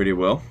going pretty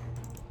well.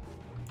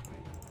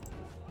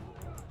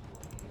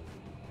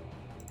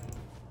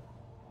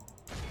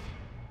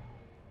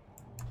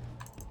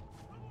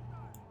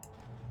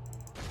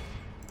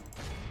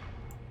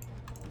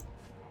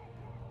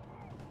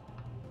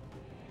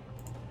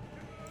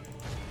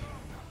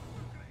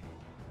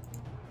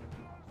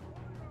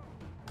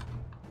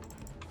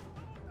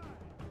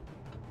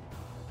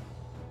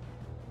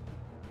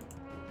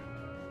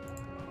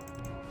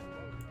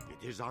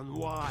 It is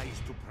unwise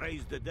to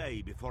praise the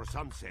day before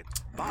sunset,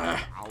 but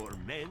our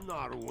men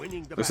are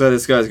winning the Looks battle. like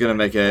this guy's gonna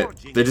make a...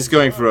 They're just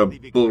going for a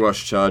bull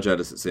rush charge at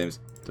us, it seems.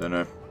 Don't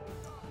know.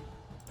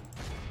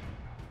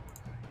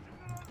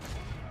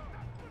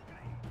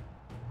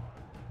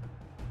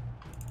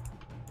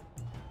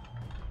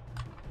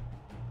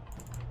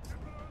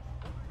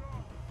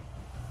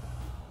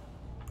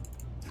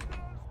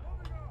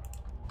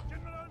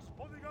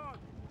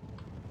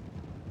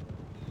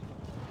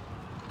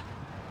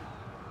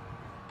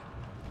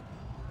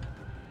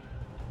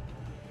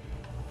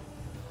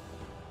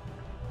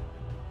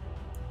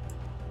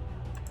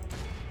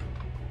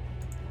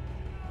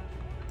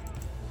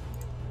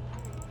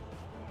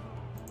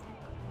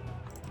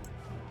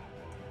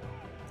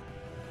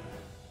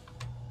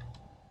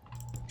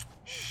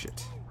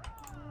 Shit.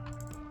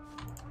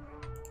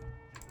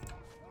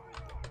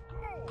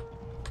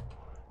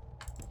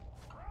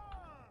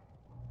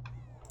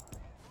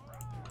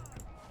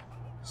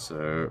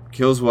 So,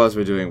 kills wise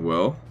we're doing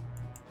well.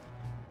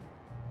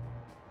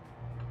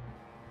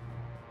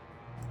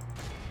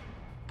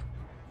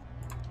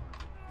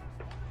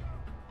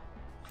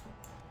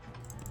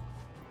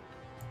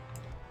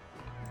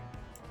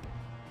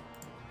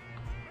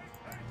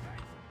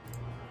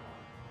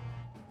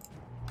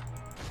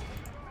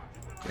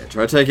 Yeah,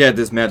 try to take out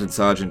this mounted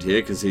sergeant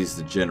here, because he's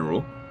the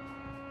general.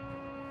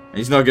 And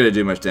he's not going to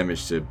do much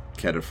damage to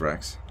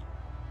cataphracts.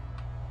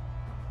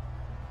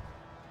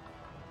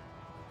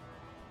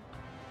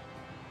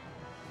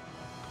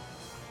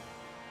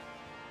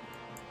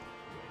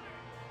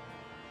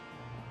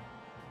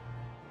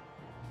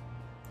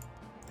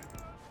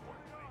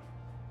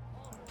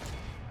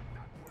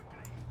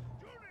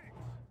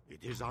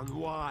 It is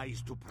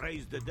unwise to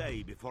praise the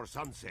day before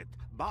sunset,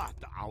 but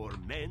our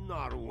men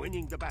are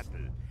winning the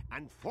battle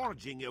and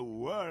forging a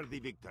worthy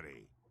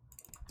victory.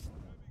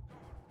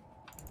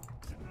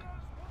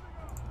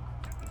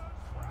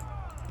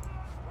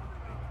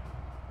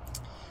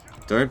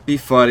 Don't be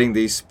fighting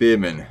these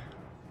spearmen.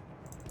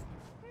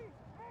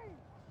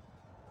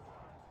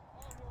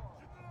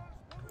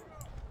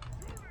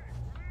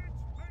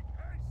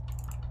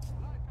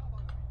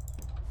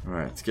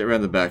 Alright, let's get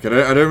around the back. I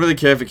don't really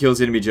care if it kills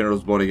the enemy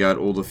general's bodyguard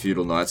or the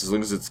feudal knights, as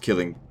long as it's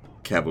killing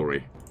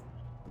cavalry.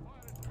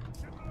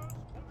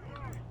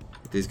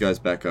 Get these guys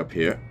back up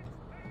here.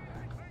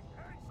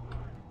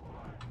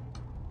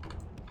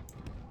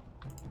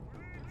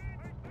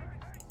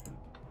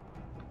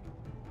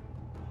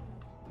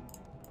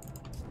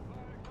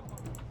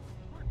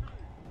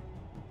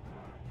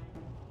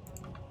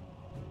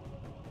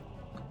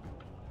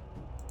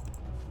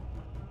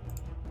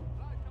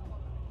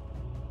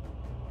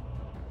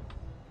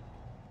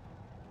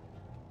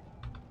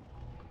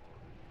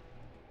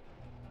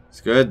 It's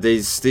good.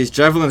 These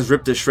javelins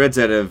rip the shreds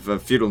out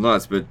of feudal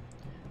knights, but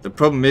the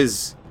problem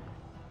is,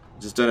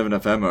 just don't have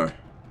enough ammo.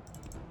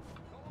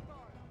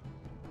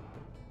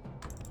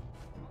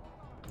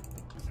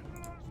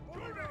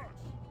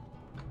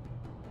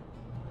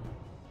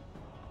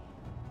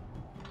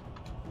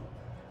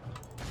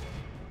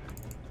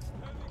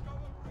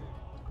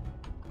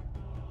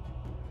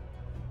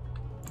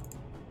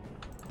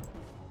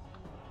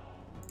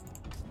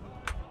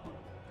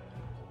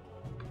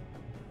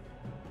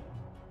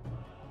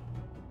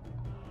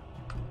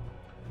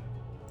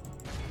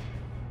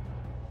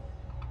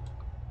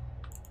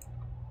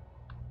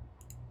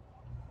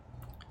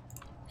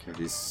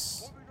 Okay,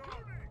 these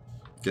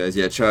guys,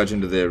 yeah, charge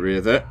into their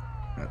rear there.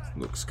 That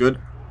looks good.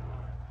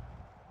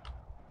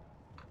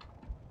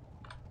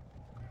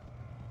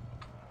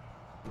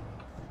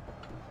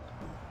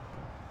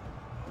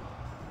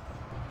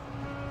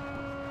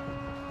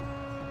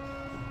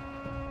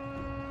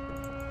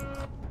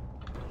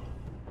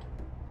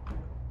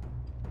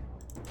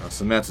 Oh,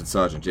 some mounted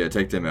sergeant, yeah,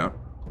 take them out.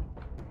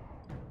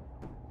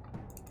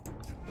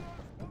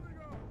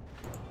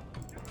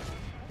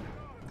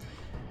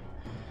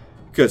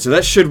 Good, so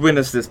that should win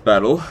us this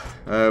battle.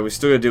 We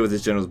still gotta deal with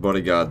this general's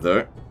bodyguard,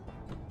 though.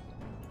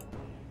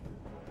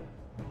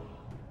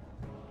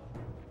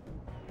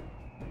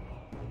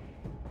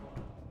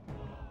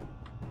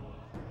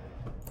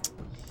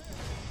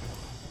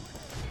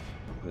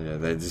 Yeah,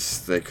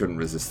 they couldn't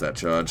resist that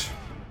charge.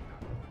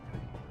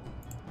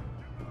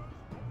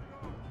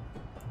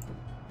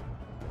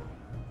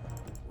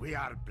 We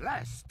are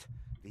blessed.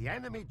 The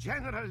enemy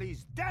general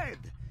is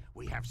dead.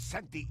 We have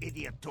sent the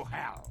idiot to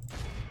hell.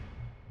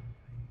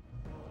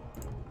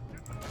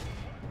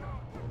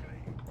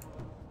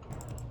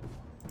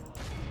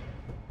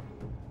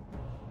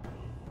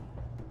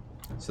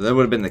 So that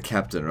would have been the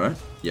captain, right?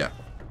 Yeah.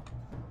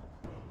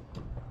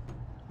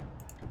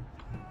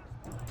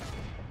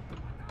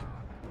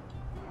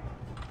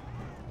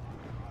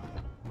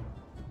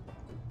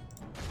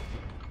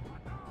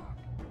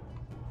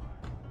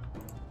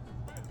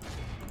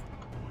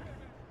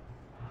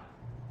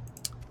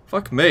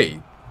 Fuck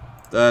me.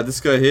 This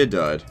guy here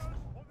died.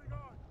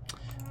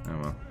 Oh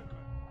well.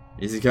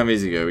 Easy come,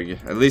 easy go.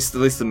 At least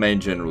the main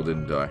general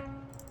didn't die.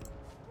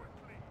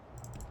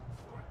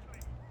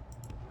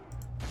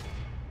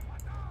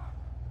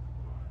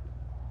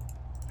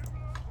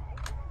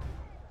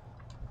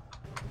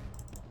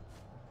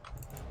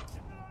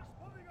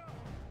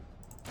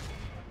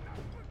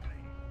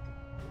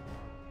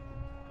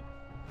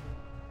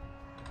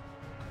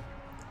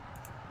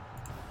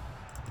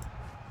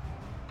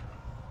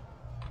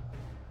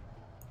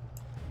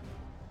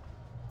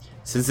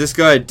 Since this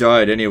guy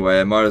died anyway,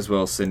 I might as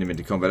well send him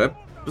into combat.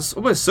 I was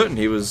almost certain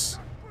he was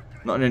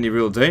not in any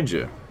real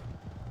danger.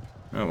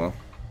 Oh well.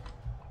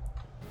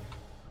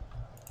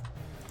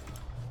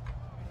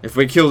 If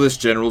we kill this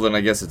general, then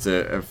I guess it's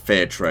a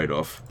fair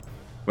trade-off.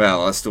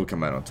 Well, I still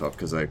come out on top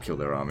because I killed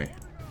their army.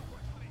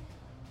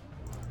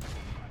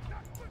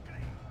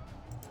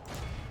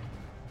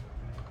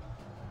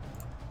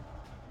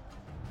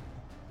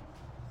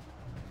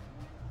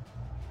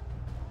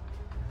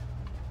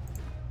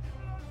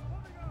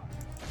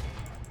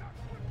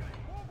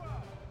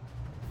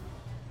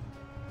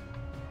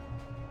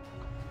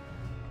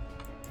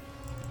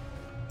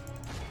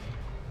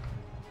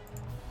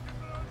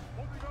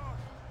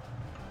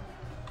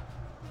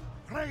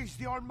 Praise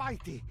the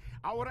Almighty!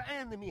 Our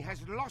enemy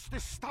has lost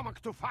his stomach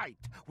to fight.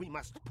 We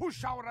must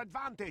push our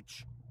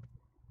advantage.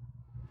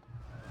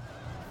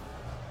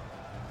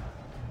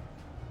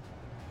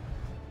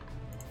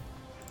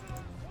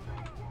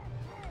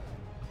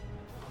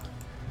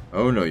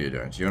 Oh no you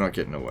don't. You're not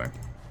getting away.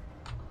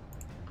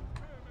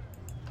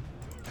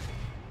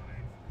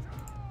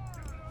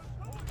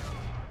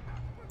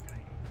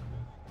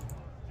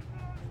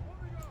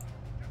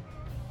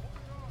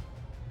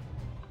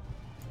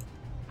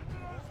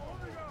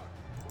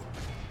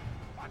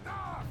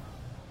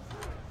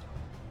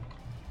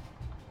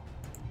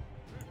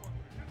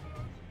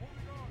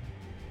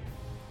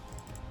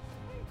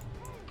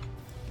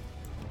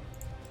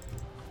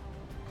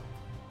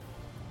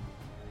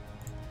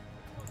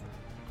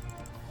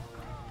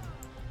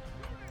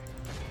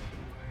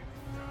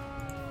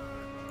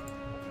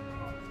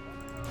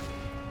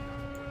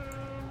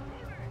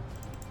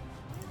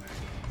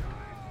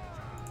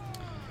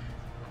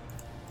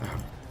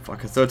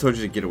 Fuck, I thought I told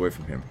you to get away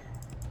from him.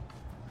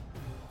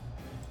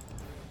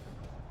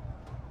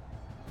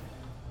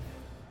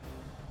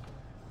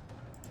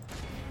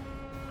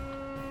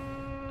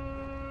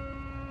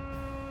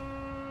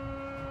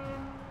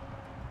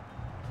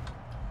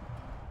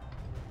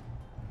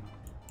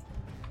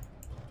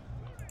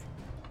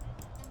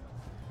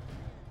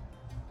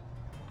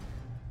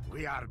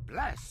 We are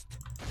blessed.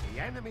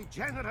 The enemy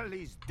general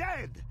is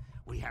dead.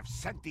 We have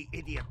sent the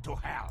idiot to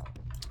hell.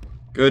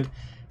 Good.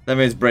 That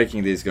means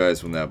breaking these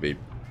guys will now be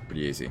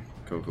pretty easy.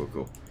 Cool, cool,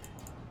 cool.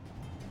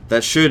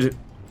 That should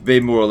be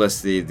more or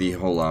less the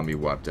whole army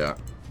wiped out.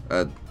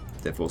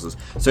 Their forces.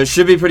 So it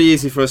should be pretty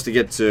easy for us to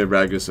get to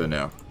Ragusa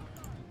now.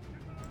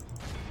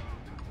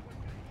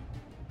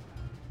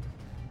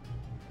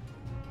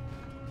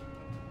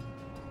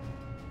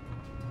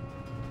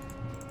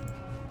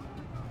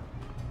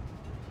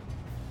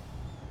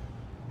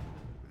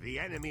 The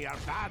enemy are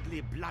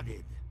badly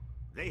blooded.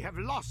 They have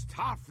lost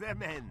half their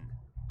men.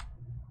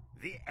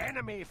 The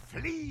enemy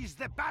flees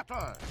the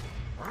battle.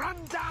 Run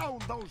down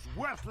those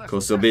worthless... Of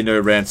course, there'll be no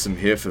ransom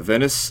here for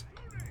Venice.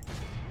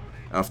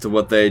 After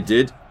what they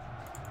did.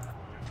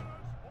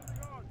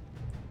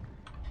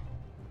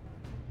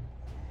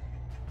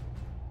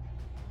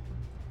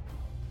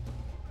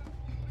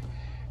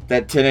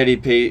 That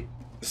 1080p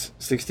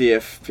 60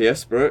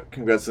 FPS, bro.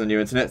 Congrats on the new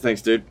internet.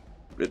 Thanks, dude.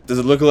 Does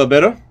it look a lot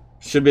better?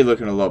 Should be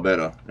looking a lot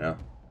better now.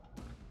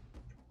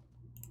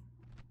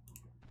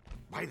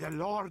 By the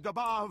Lord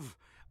above.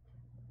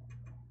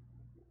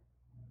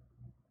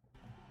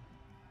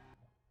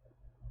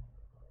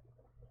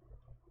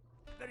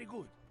 Very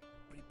good.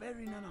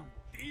 Preparing an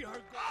army.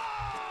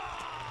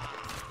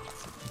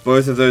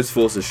 Both of those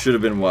forces should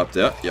have been wiped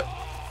out. Yep.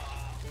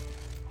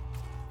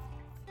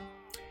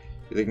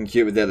 You're looking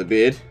cute without the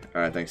beard.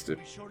 Alright, thanks, dude.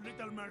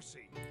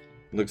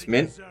 Looks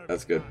mint.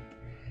 That's good.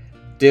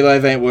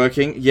 D-Live ain't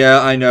working. Yeah,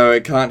 I know.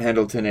 It can't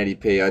handle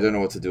 1080p. I don't know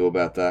what to do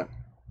about that.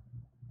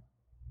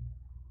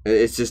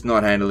 It's just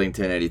not handling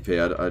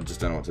 1080p. I just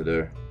don't know what to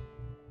do.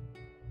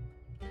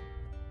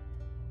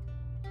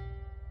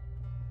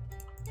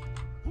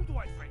 Who do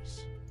I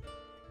face?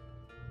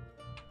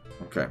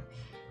 Okay.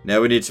 Now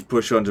we need to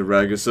push on to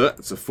Ragusa.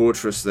 It's a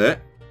fortress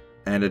there.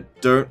 And I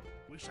don't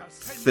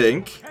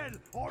think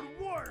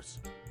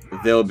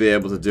they'll be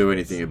able to do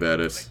anything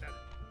about it.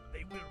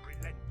 They will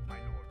relent, my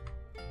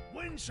lord.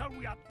 When shall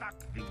we attack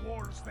the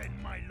walls then,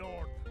 my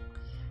lord?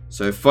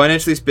 So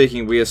financially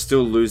speaking, we are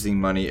still losing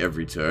money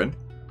every turn.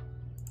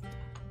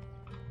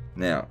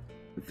 Now,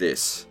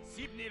 this.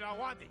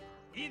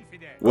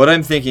 What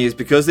I'm thinking is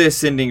because they're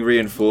sending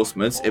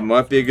reinforcements, it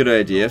might be a good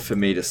idea for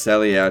me to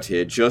sally out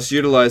here. Just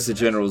utilize the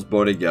general's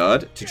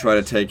bodyguard to try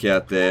to take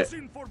out their...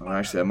 Oh,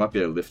 actually, I might be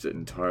able to lift it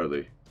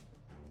entirely.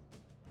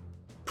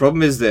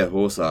 Problem is their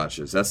horse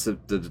archers. That's the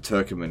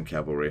Turkoman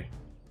cavalry.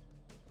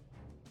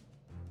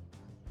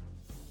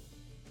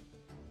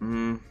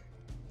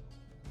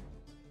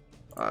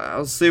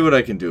 I'll see what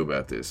I can do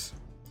about this.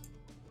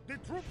 The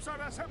troops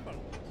are assembled.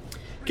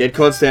 Get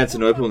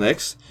Constantinople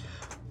next.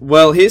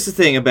 Well, here's the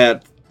thing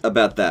about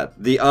that.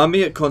 The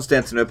army at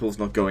Constantinople is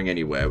not going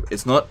anywhere.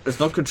 It's not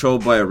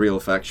controlled by a real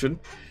faction.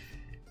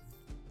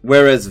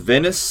 Whereas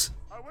Venice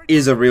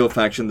is a real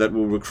faction that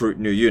will recruit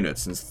new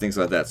units and things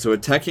like that. So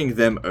attacking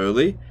them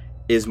early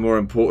is more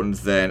important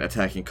than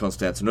attacking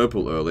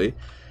Constantinople early.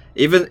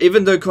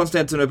 Even though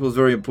Constantinople is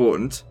very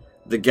important,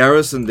 the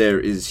garrison there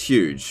is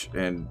huge,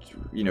 and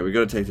you know, we've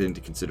got to take that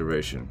into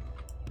consideration.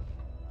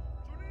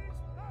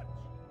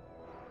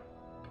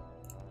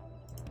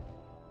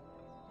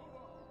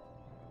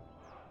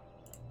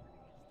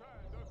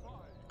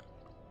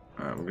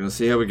 Alright, we're going to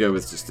see how we go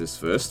with just this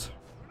first.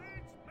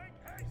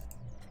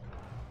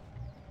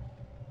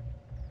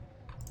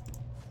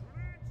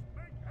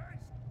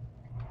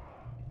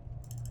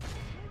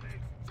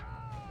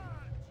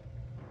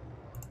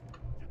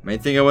 Main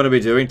thing I want to be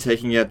doing,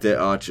 taking out their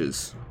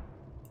archers.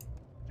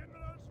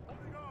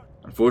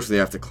 Unfortunately, I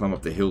have to climb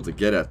up the hill to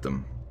get at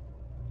them.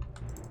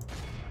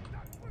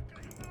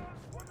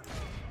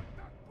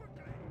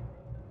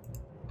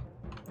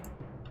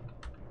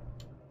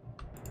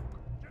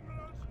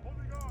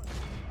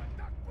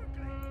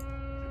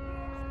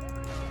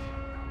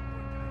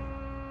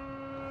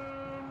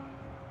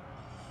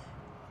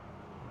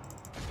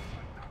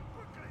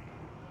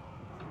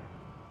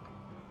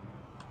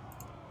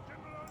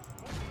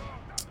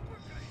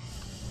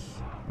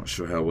 Not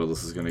sure how well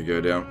this is going to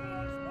go down.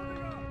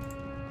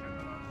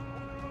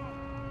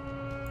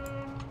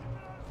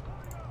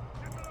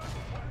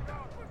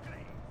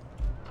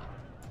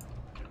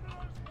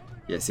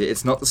 Yeah, see,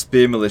 it's not the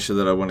spear militia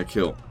that I want to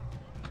kill.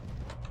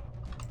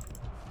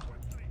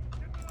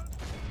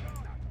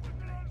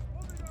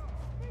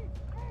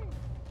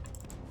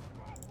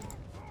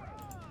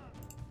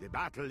 The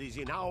battle is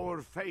in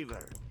our favor.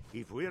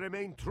 If we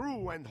remain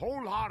true and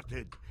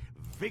wholehearted,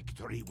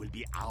 victory will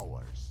be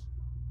ours.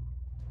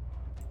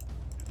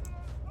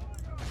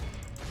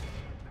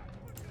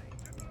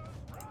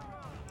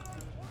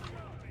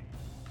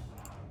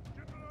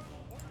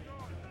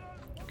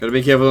 Gotta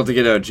be careful not to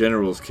get our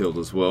generals killed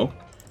as well.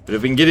 But But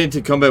if we can get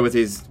into combat with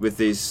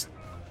these,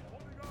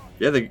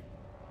 yeah, they.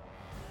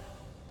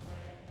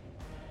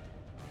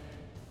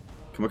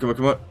 Come on, come on,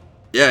 come on.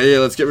 Yeah,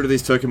 let's get rid of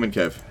these Turkoman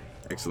Cav.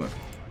 Excellent.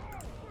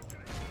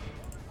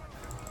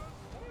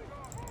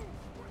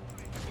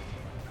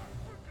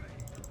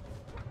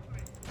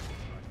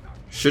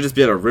 Should just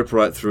be able to rip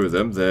right through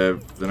them. They're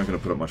not going to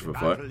put up much of a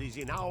fight. Battle is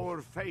in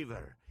our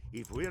favor.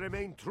 If we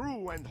remain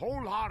true and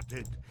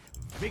wholehearted,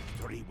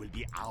 victory will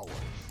be ours.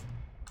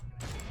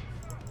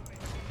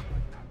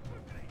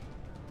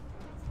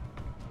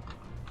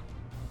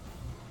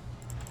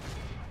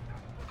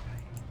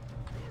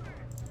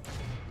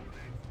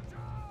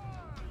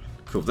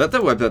 Cool.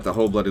 That wiped out the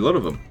whole bloody lot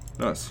of them.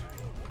 Nice.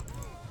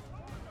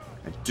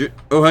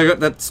 Oh, I got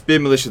that spear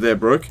militia there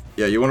broke.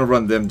 Yeah, you want to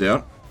run them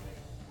down.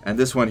 And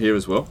this one here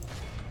as well.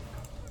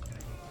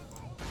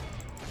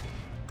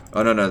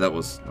 Oh, no, that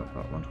was not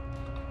that one.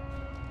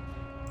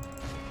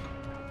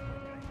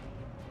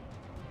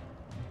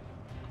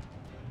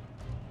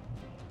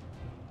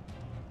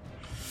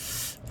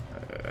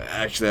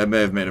 Actually, I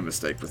may have made a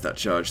mistake with that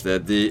charge there.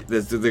 They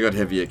got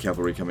heavier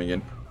cavalry coming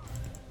in.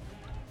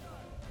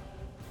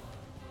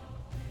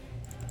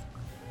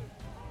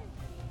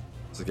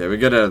 It's okay, we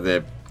got out of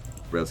there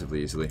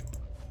relatively easily.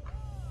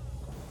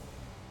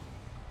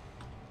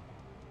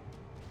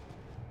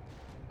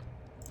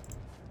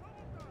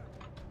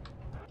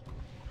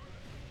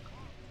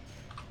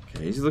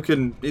 Okay, he's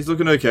looking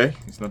okay.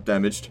 He's not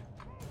damaged.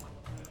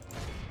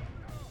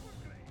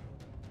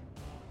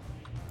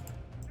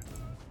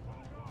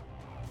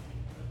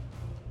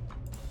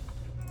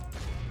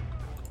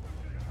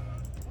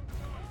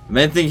 The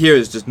main thing here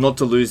is just not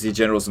to lose the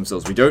generals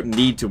themselves. We don't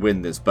need to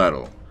win this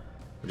battle.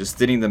 We're just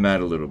thinning them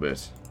out a little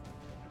bit.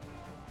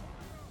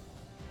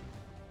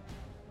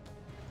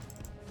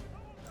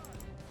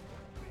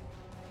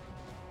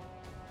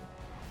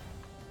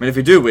 I mean, if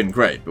we do win,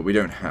 great, but we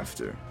don't have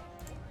to.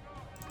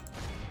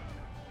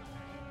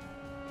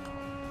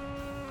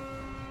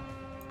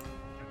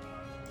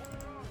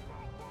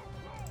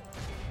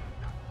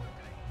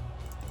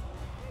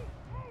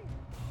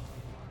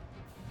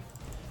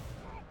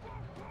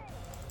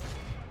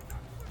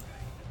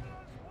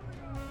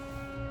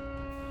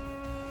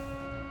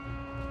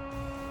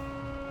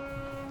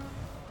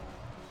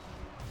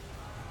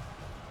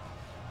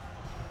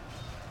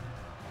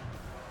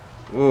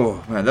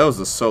 Oh, man, that was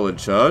a solid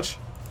charge.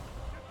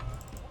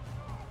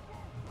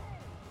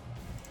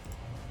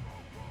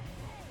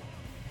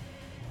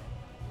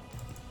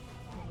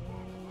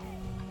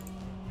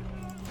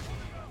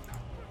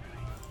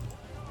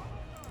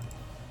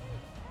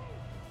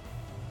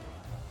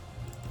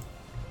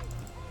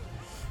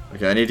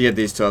 Okay, I need to get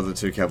these other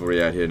two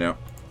cavalry out here now.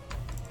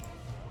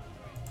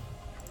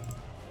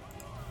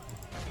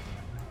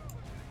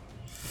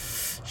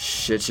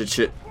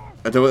 Shit.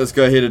 I don't want this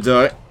guy here to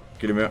die.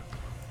 Get him out.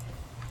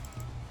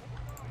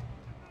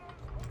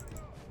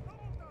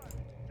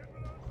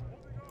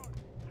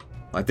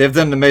 Like, they've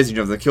done an amazing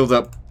job. They killed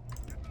up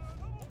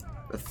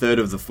a third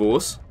of the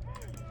force.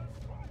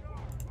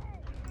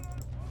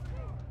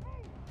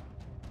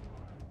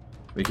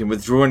 We can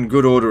withdraw in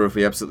good order if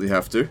we absolutely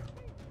have to.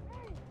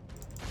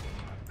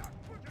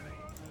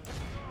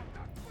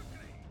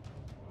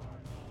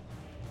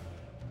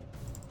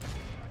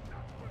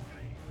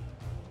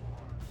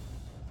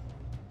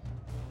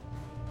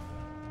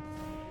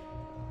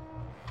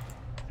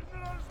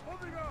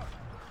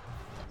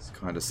 It's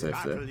kind of safe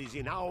there. The battle is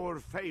in our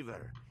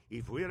favor.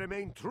 If we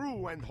remain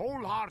true and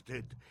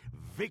wholehearted,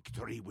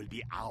 victory will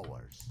be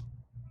ours.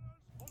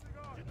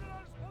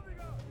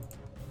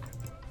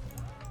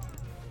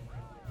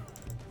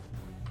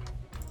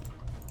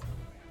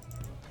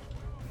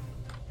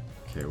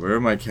 Okay, where are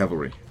my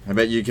cavalry? How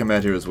about you come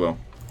out here as well?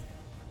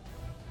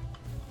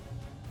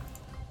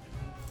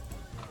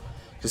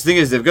 The thing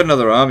is, they've got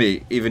another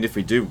army, even if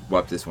we do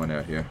wipe this one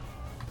out here.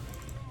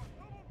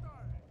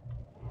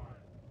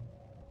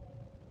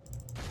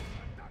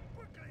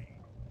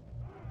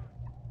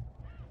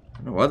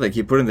 I don't know why they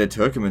keep putting their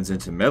Turkomans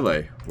into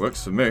melee.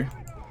 Works for me.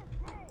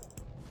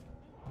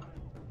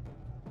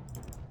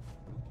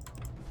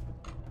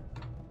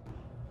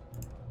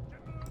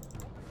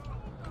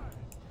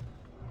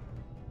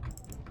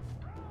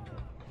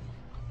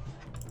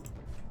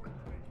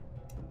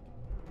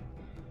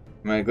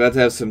 Man, glad to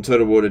have some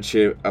total water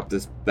cheer up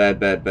this bad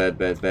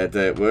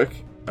day at work.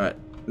 Alright,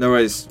 no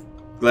worries.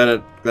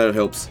 Glad it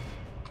helps.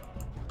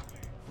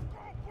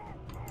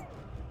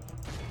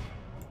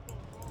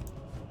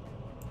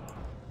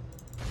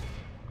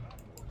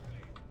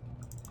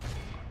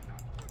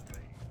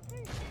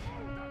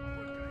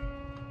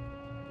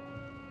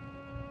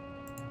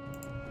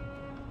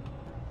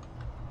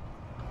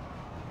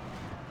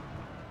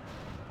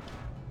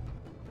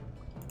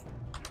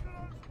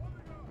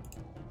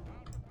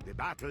 The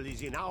battle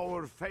is in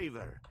our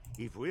favor.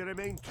 If we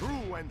remain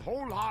true and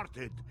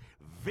wholehearted,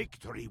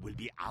 victory will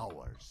be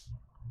ours.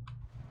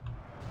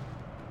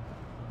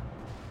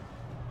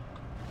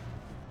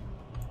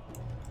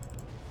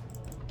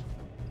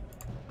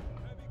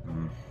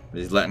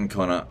 These Latin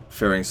con aren't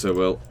faring so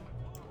well.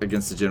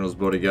 against the general's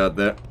bodyguard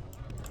there.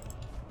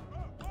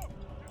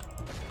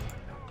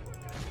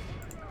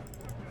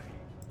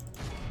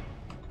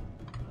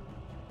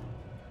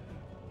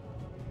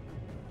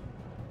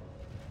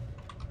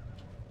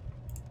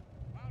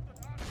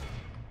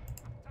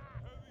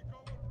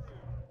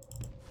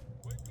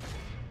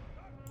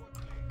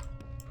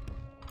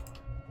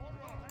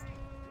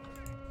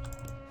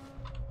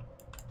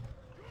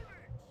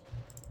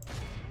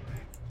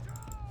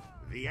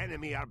 The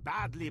enemy are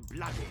badly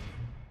blooded.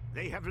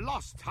 They have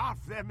lost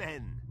half their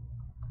men.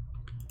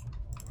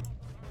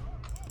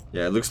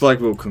 Yeah, it looks like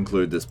we'll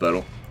conclude this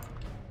battle.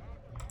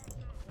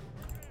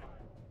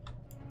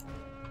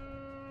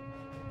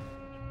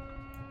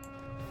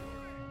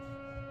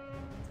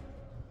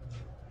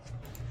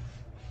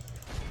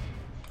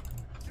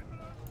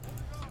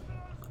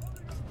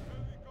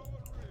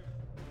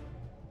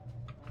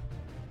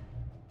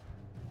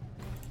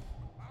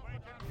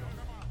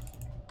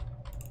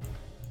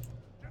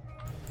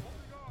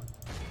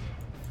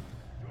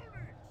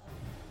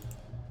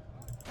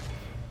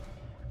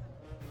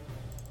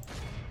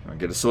 I'll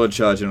get a sword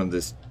charge in on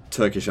this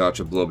Turkish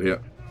archer blob here.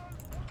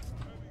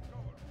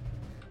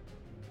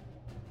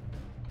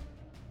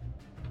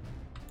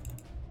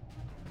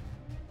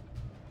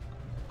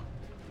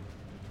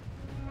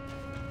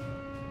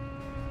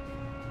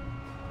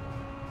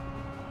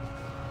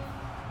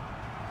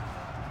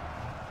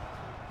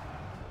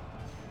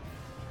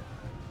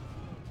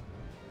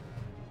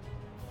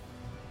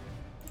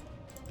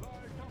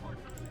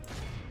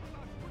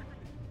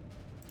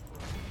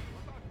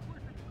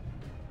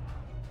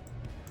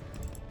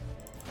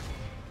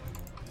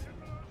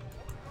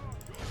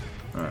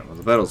 Alright, well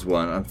the battle's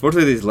won.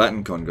 Unfortunately these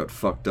Latin con got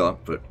fucked up,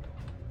 but...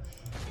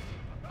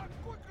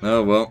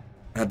 oh well.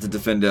 Had to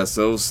defend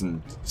ourselves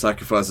and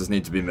sacrifices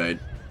need to be made.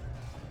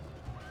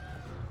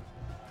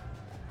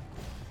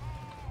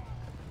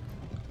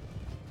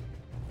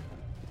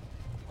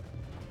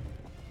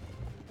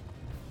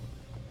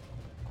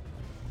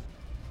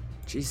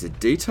 Jeez, the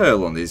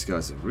detail on these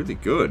guys are really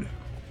good.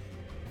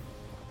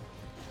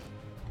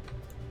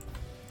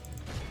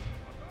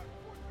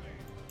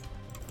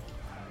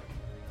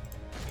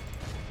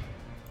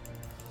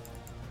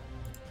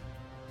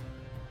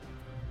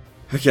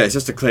 Okay, it's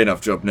just a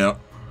clean-up job now.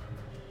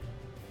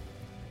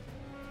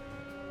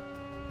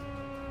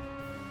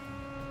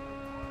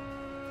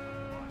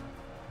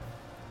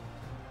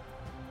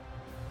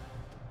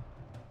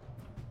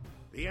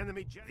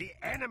 The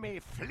enemy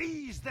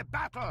flees the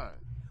battle.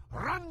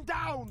 Run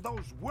down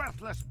those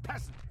worthless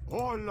peasants.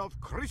 All of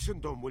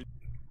Christendom will...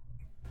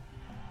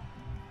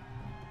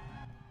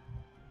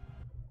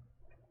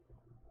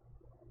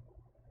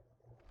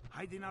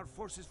 Hiding our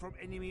forces from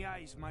enemy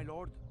eyes, my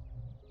lord.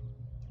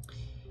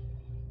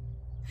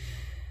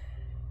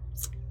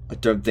 I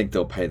don't think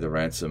they'll pay the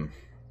ransom.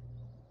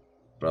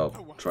 But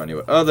I'll try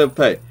anyway. Oh, they'll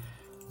pay.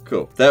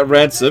 Cool. That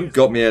ransom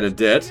got me out of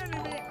debt.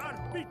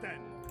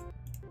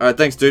 Alright,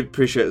 thanks dude.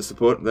 Appreciate the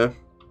support there.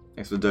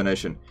 Thanks for the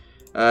donation.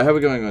 How are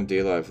we going on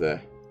DLive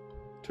there?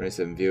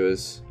 27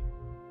 viewers.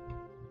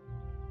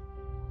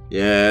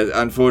 Yeah,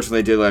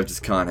 unfortunately DLive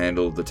just can't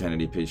handle the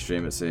 1080p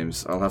stream it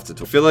seems. I'll have to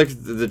talk. I feel like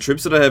the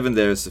troops that I have in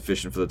there is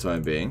sufficient for the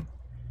time being.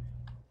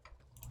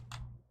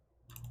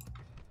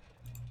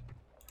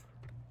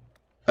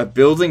 A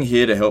building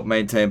here to help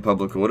maintain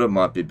public order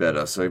might be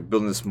better, so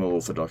building a small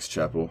Orthodox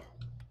chapel.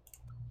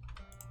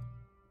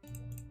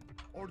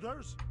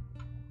 Orders?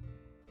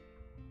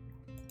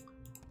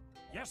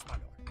 Yes, my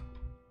lord.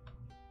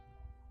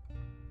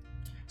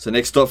 So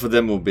next stop for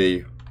them will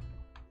be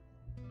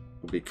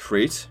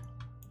Crete.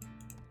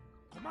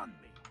 Command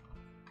me.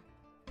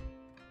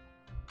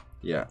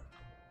 Yeah.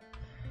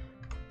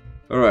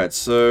 Alright,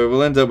 so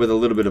we'll end up with a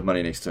little bit of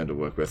money next turn to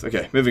work with.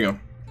 Okay, moving on.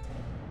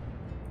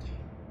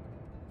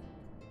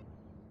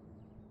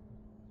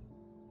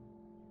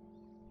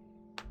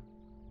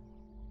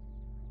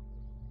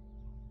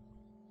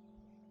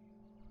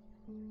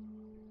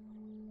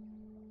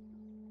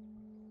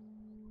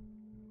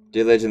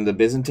 Dear Legend, the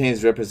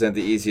Byzantines represent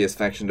the easiest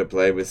faction to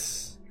play with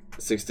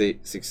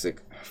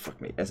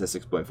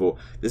ss6.4.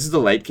 This is the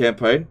late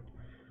campaign.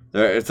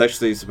 It's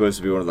actually supposed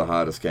to be one of the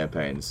hardest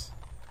campaigns.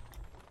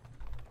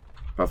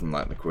 Apart from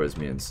like the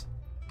Khwarezmians.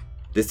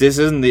 This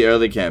isn't the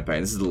early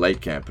campaign, this is the late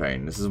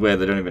campaign. This is where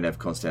they don't even have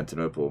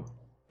Constantinople.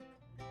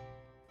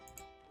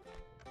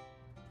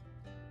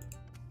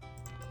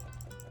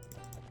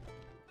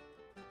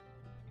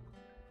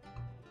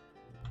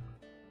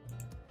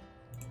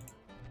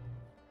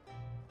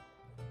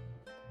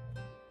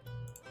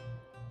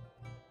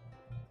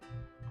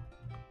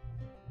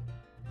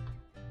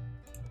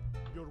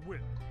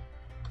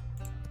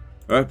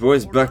 Alright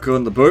boys, back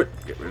on the boat.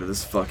 Get rid of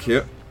this fuck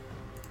here.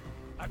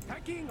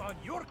 Attacking on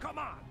your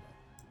command.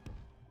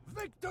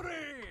 Victory!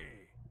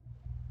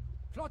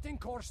 Plotting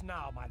course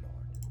now, my lord.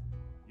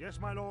 Yes,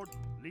 my lord.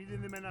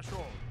 Leading the men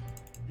ashore.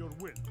 Your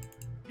will.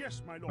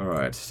 Yes, my lord.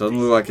 Alright, doesn't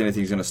look like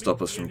anything's going to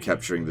stop us from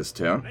capturing this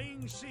town.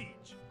 Laying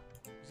siege.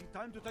 Is it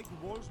time to take the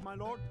walls, my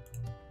lord?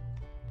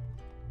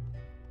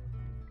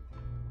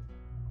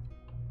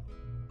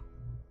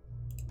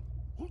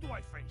 Who do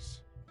I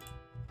face?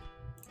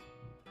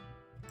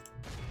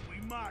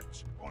 We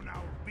march on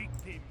our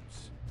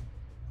victims.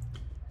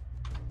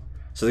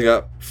 So they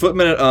got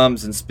footmen at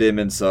arms and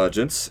spearmen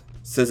sergeants.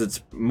 Says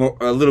it's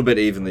a little bit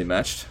evenly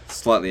matched,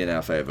 slightly in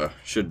our favor.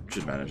 Should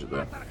manage it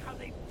though. No matter how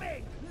they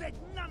beg, let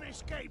none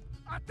escape.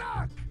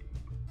 Attack!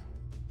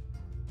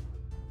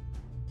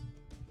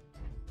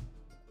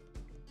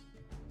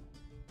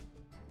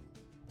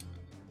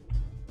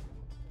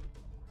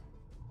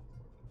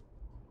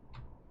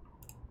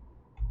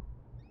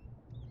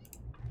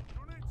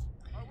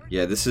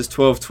 Yeah, this is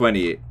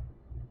 1220.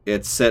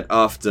 It's set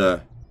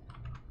after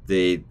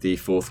the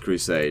Fourth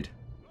Crusade.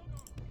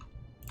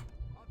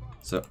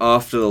 So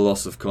after the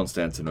loss of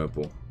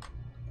Constantinople.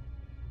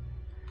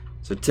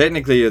 So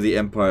technically you're the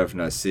Empire of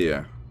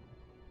Nicaea.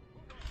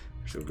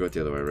 Actually, we'll go it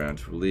the other way around.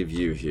 We'll leave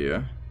you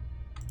here.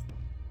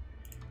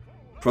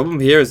 Problem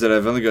here is that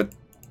I've only got...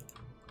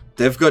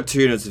 They've got 2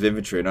 units of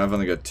infantry and I've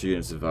only got 2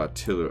 units of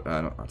artillery.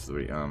 Not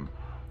artillery, Okay,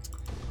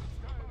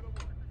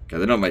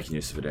 they're not making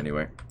use of it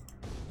anyway.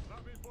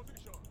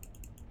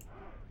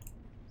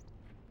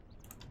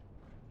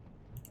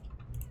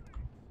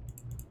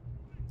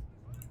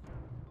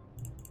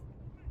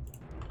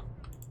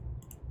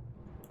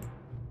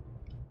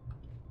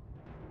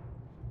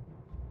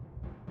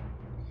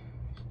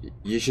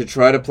 You should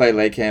try to play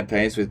late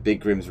campaigns with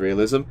Big Grim's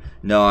realism.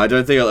 No, I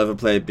don't think I'll ever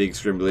play Big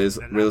Grim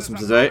realism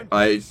today.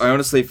 I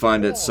honestly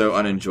find it so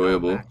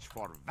unenjoyable.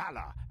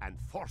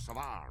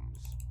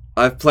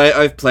 I've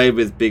played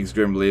with Big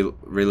Grim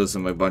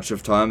realism a bunch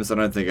of times. I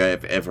don't think I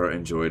have ever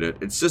enjoyed it.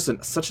 It's just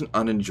such an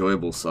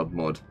unenjoyable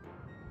submod.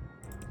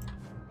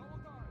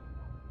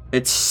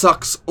 It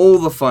sucks all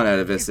the fun out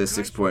of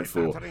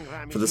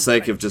ss6.4 for the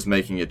sake of just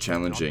making it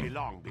challenging.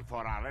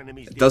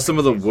 It does some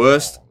of the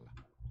worst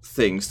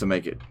things to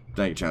make it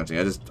challenging.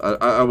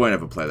 I won't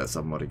ever play that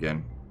submod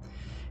again.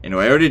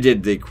 Anyway, I already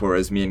did the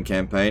Khwarezmian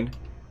campaign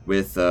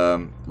with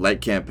late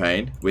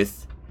campaign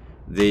with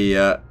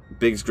the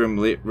Big Grim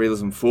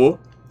Realism 4.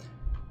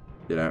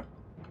 You know,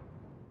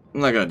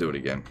 I'm not gonna do it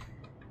again.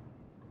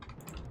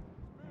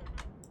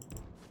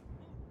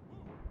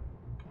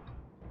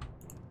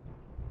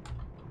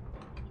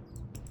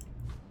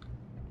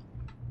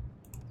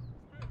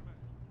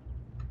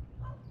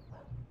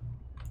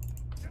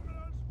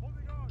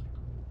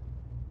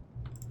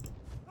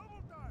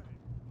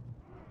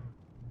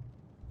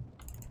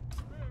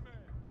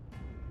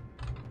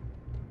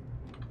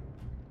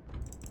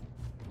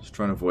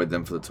 Trying to avoid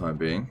them for the time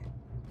being.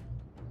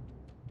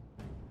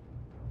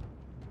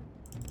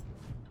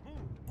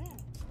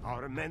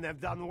 Our men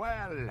have done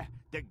well.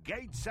 The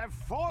gates have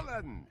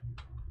fallen.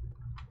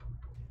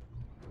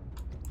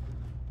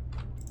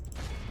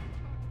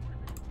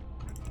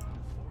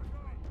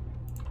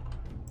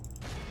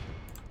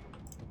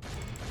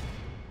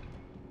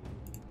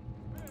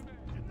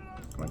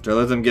 Come on, don't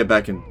let them get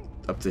back in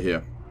up to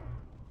here.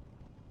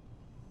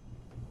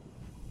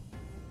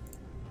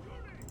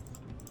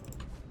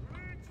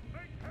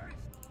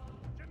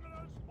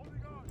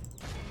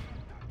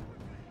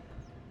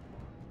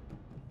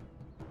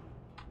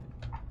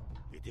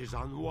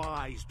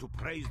 Unwise to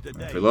praise the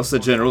day. If we lost the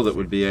general, that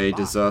would be a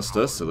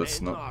disaster, so let's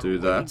not do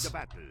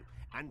that.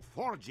 And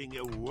forging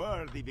a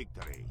worthy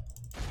victory.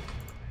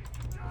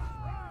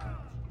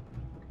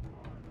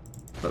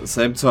 But at the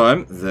same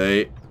time,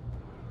 they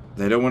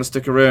don't want to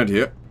stick around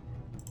here.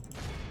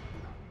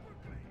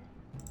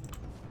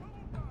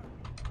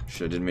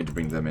 Shit, I didn't mean to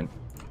bring them in.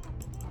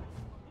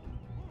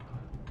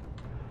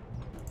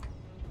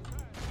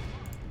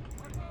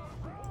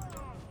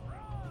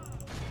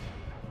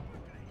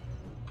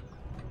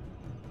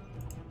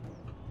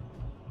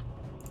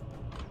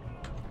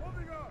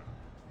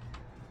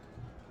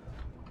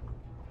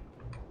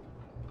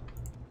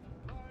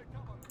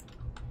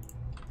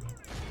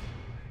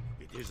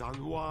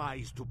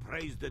 Unwise to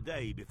praise the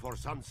day before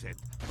sunset,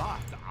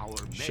 but our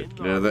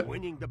men are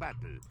winning the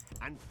battle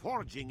and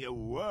forging a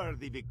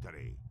worthy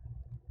victory.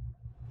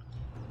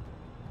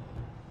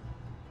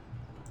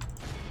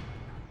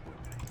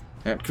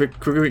 Yeah,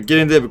 quickly get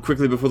in there, but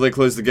quickly before they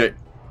close the gate.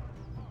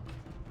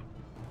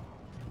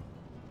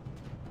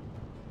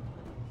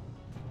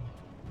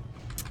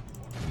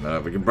 No,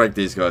 we can break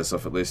these guys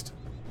off at least.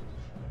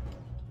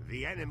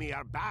 The enemy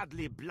are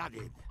badly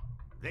blooded.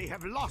 They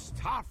have lost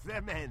half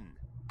their men.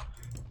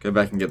 Go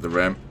back and get the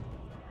ramp.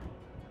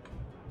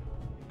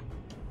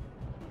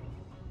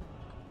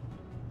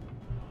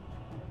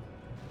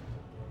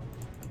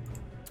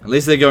 At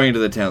least they're going into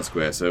the town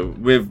square, so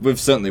we've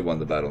certainly won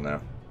the battle now.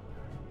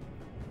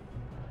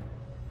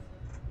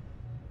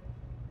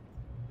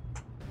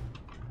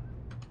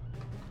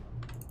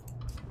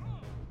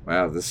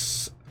 Wow,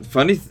 this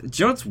funny. Do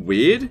you know what's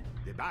weird?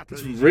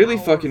 It's really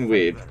fucking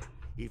weird.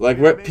 Like,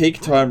 we're at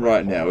peak time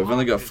right now. We've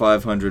only got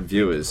 500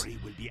 viewers.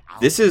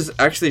 This is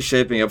actually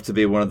shaping up to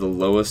be one of the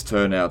lowest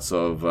turnouts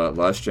of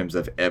live streams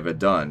I've ever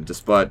done,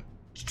 despite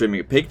streaming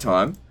at peak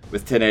time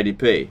with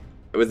 1080p,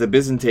 with the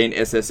Byzantine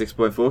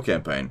ss6.4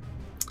 campaign.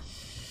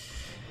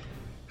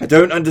 I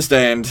don't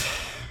understand.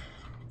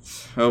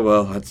 Oh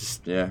well, I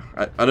just, yeah.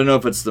 I don't know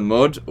if it's the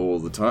mod all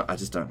the time. I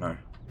just don't know.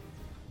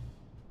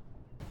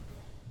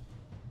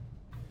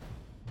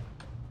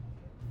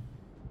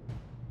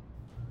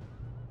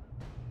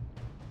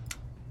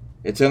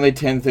 It's only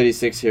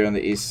 10:36 here on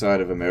the east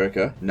side of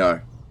America.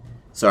 No.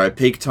 Sorry,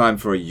 peak time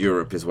for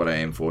Europe is what I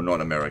aim for,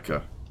 not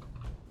America.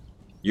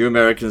 You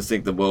Americans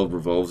think the world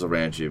revolves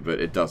around you,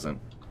 but it doesn't.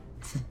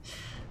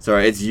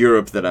 Sorry, it's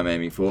Europe that I'm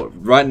aiming for.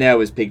 Right now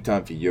is peak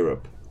time for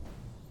Europe.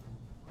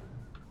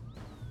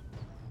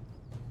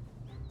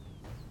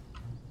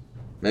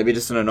 Maybe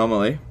just an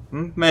anomaly.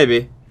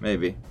 Maybe.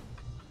 Maybe.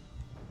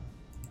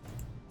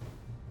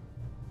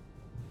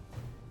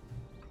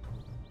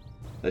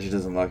 That she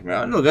doesn't like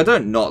America. Look, I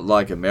don't not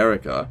like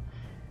America.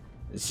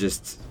 It's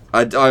just...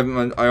 I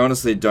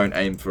honestly don't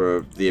aim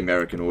for the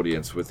American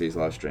audience with these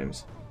live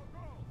streams.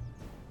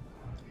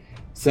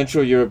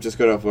 Central Europe just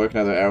got off work,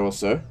 another hour or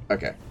so.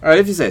 Okay. Alright,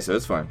 if you say so,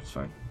 it's fine. It's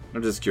fine.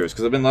 I'm just curious,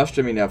 because I've been live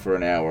streaming now for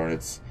an hour, and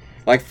it's...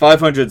 Like,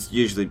 500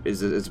 usually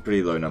is a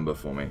pretty low number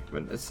for me,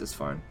 but it's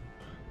fine.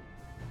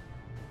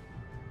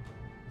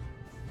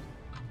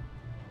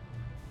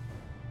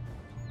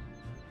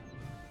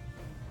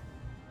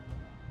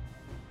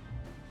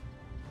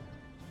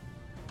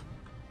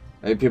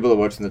 Maybe people are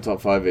watching the top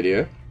 5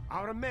 video.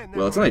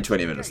 Well, it's only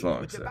 20 minutes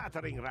long, so...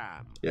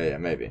 Yeah,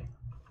 maybe.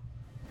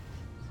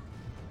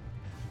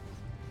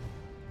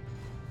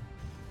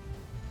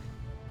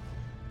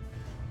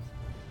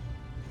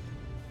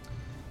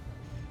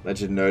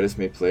 Legend, notice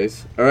me,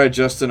 please. Alright,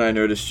 Justin, I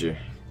noticed you.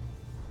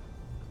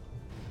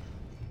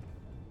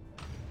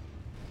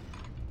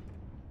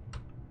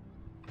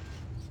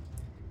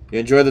 You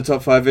enjoyed the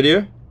top 5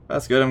 video?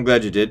 That's good, I'm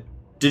glad you did.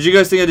 Did you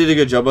guys think I did a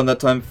good job on that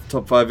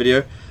top 5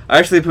 video? I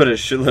actually put a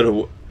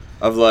shitload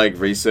of like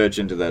research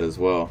into that as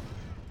well.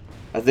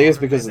 I think it's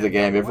because of the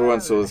game.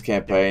 Everyone saw this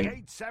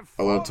campaign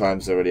a lot of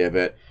times already, I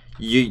bet.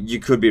 You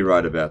could be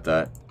right about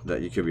that.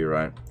 You could be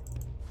right.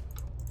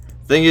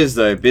 Thing is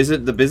though,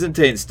 the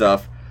Byzantine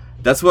stuff,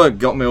 that's what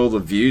got me all the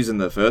views in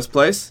the first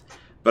place.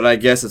 But I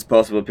guess it's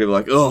possible people are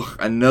like, oh,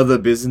 another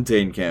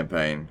Byzantine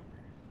campaign.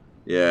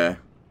 Yeah.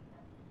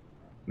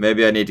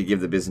 Maybe I need to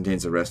give the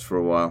Byzantines a rest for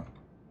a while.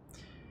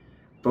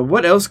 But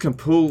what else can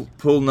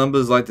pull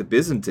numbers like the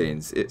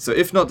Byzantines? So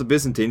if not the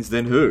Byzantines,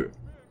 then who?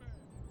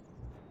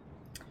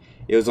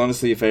 It was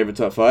honestly your favorite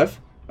top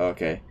 5?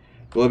 Okay.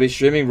 Will I be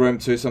streaming Rome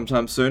 2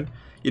 sometime soon?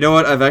 You know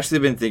what? I've actually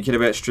been thinking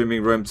about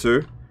streaming Rome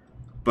 2.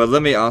 But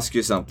let me ask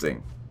you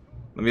something.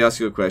 Let me ask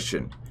you a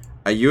question.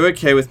 Are you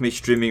okay with me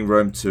streaming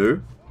Rome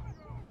 2?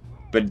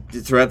 But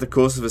throughout the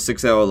course of a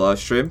 6-hour live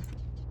stream?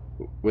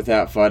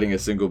 Without fighting a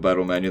single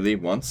battle manually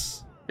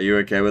once? Are you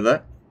okay with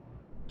that?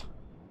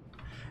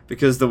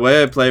 Because the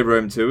way I play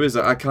Rome 2 is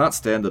I can't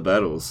stand the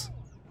battles.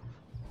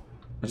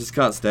 I just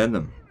can't stand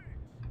them.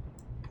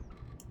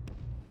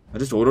 I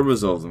just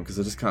auto-resolve them because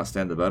I just can't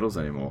stand the battles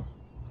anymore.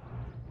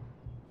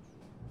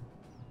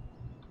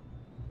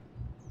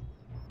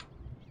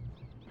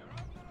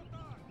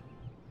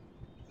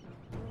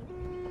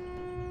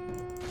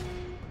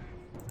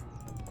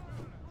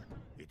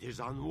 It is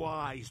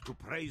unwise to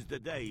praise the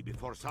day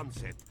before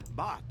sunset,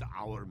 but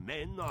our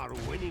men are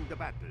winning the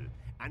battle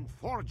and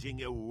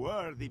forging a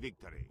worthy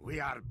victory.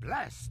 We are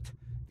blessed.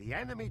 The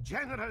enemy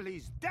general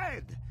is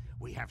dead.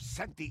 We have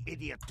sent the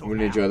idiot to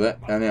Wouldn't enjoy that.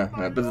 I know.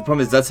 But the problem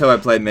is that's how I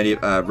play many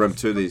Rome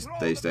 2 these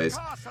days.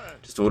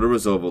 Just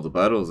auto-resolve all the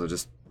battles. I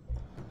just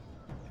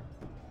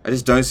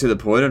don't see the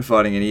point in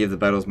fighting any of the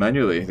battles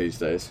manually these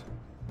days.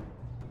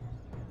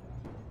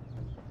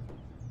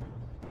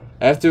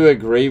 I have to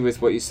agree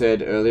with what you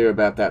said earlier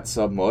about that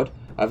sub-mod.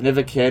 I've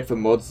never cared for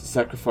mods that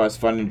sacrifice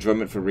fun and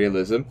enjoyment for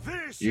realism,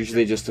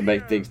 usually just to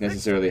make things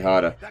necessarily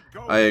harder.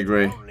 I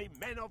agree.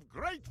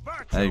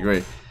 I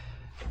agree.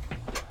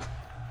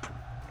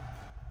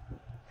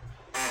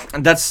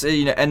 And that's,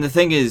 you know, and the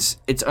thing is,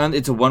 it's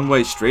a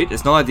one-way street.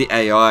 It's not like the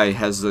AI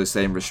has those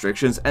same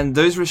restrictions, and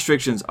those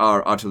restrictions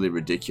are utterly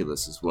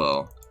ridiculous as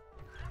well.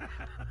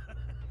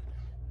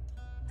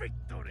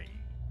 Victory!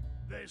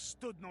 They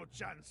stood no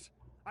chance.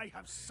 I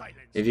have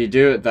silenced. If you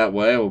do it that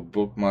way, I'll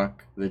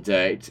bookmark the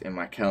date in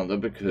my calendar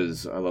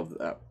because I love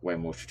that way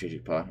more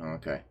strategic part. Oh,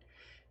 okay.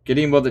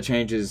 Getting a mod that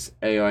changes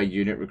AI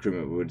unit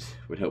recruitment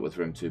would help with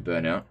Rome 2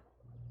 burnout.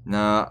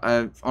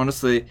 Nah,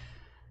 honestly,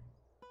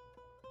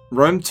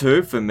 Rome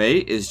 2 for me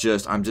is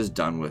just, I'm just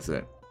done with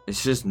it.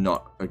 It's just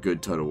not a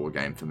good Total War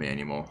game for me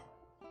anymore.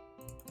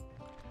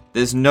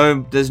 There's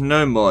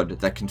no mod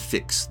that can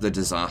fix the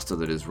disaster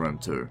that is Rome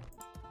 2.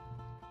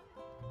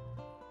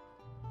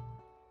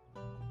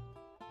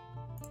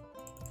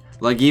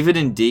 Like, even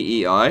in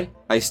DEI,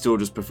 I still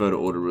just prefer to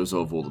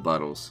auto-resolve all the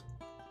battles.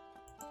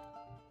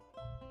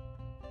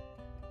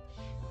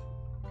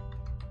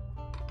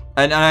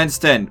 And I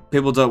understand,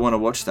 people don't want to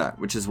watch that,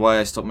 which is why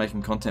I stopped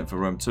making content for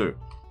Rome 2.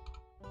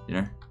 You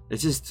know,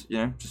 it's just, you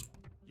know,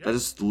 I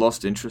just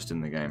lost interest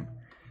in the game.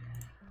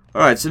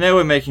 Alright, so now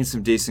we're making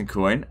some decent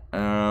coin.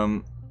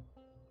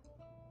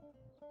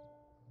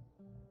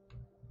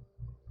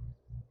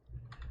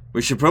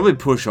 We should probably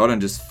push on and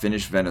just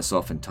finish Venice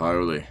off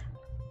entirely.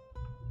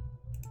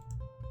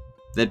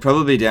 They'd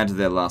probably be down to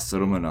their last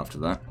settlement after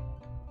that.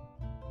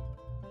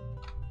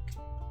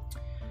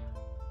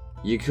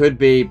 You could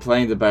be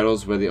playing the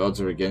battles where the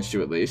odds are against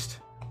you at least.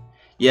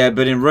 Yeah,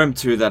 but in Rome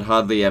 2 that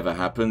hardly ever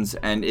happens,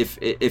 and if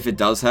it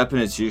does happen,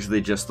 it's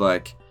usually just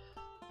like,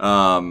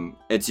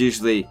 it's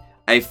usually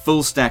a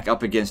full stack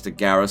up against a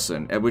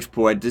garrison, at which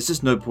point there's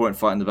just no point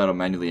fighting the battle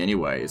manually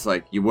anyway. It's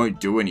like, you won't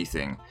do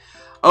anything.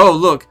 Oh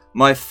look,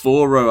 my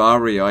 4-row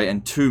arii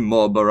and 2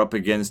 mob are up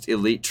against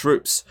elite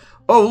troops.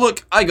 Oh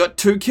look, I got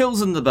 2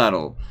 kills in the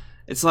battle.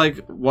 It's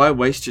like, why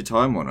waste your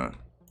time on it?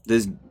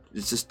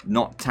 It's just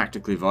not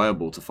tactically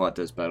viable to fight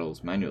those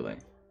battles manually.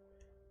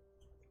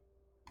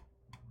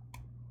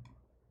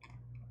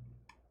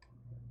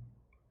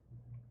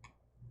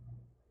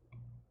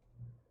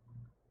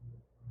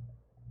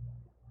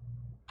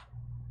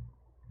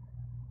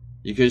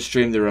 You could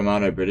stream the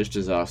Romano-British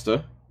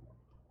disaster.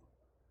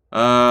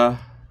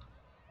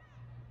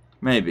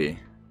 Maybe.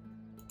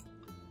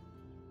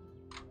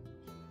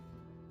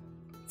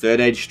 Third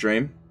Age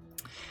stream?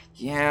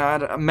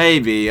 Yeah,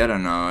 maybe. I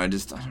don't know. I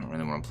don't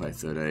really want to play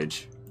Third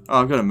Age.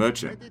 Oh, I've got a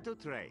merchant. Ready to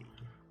trade.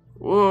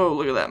 Whoa,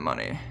 look at that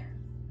money.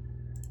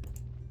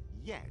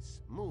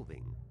 Yes,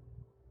 moving.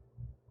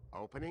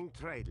 Opening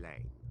trade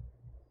lane.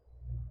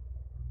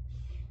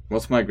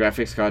 What's my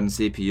graphics card and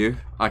CPU?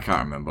 I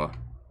can't remember.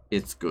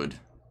 It's good.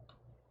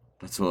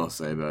 That's all I'll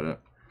say about it.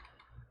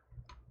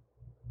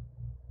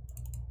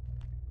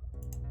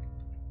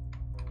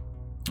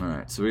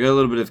 Alright, so we got a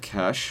little bit of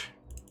cash.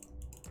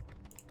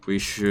 We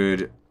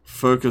should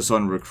focus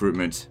on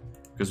recruitment,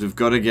 because we've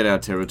got to get our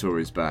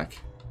territories back.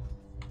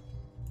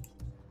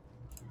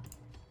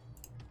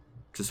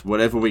 Just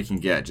whatever we can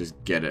get, just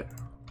get it.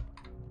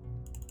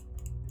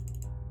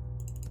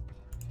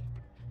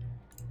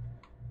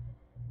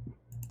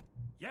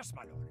 Yes,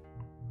 my lord.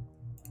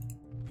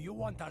 You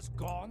want us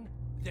gone?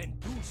 Then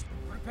do so.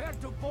 Prepare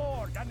to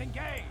board and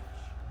engage.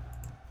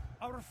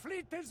 Our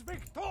fleet is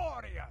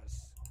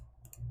victorious.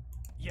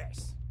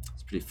 Yes.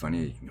 It's pretty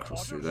funny you can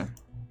cross through there.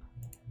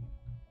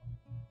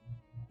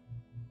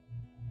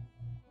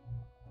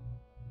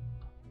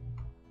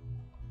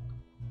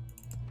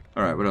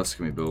 Alright, what else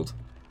can we build?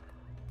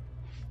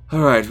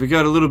 Alright, we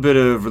got a little bit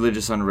of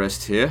religious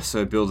unrest here,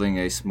 so building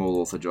a small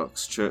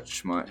Orthodox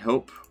church might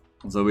help.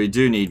 Although we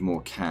do need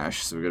more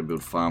cash, so we've got to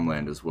build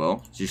farmland as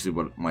well. It's usually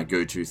what my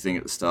go-to thing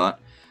at the start.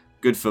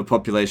 Good for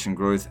population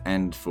growth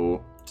and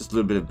for just a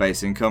little bit of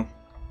base income.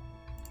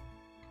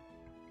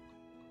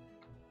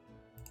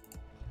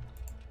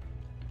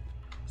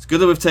 It's good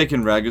that we've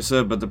taken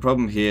Ragusa, but the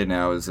problem here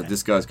now is that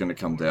this guy's going to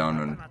come down,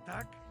 and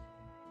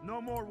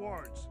no more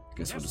words. I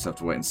guess we'll just have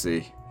to wait and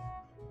see.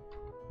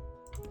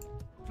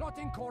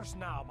 Plotting course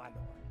now, my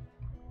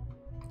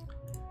lord.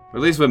 But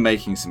at least we're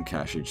making some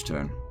cash each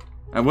turn.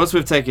 And once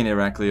we've taken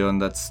Heraklion,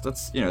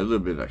 that's you know, a little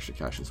bit of extra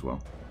cash as well.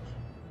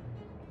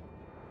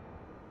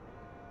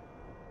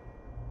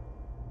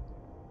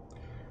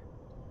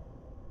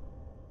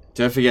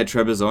 Don't forget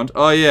Trebizond.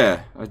 Oh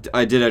yeah,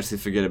 I did actually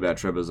forget about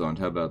Trebizond.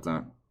 How about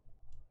that?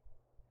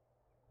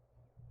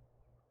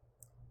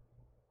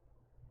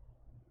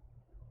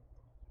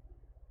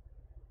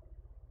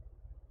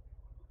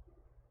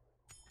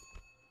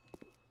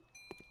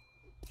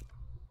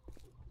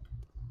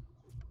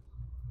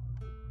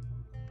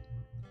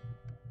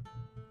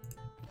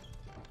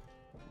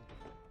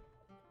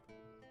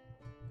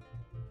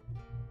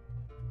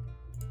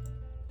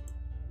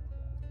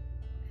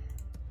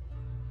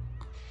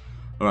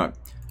 Alright,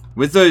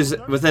 with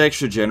that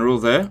extra general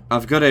there,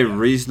 I've got a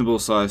reasonable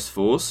sized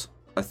force,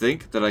 I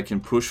think, that I can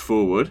push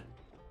forward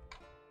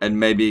and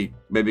maybe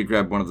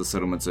grab one of the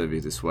settlements over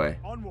this way.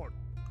 Onward.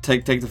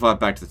 Take the fight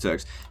back to the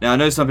Turks. Now I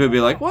know some people will be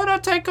like, why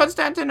not take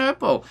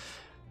Constantinople?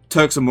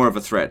 Turks are more of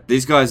a threat.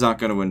 These guys aren't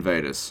going to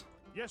invade us.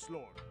 Yes,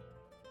 lord.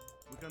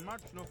 We can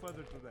march no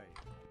further today.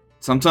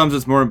 Sometimes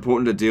it's more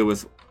important to deal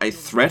with a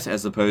threat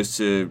as opposed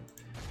to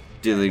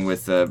dealing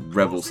with a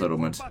rebel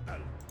settlement.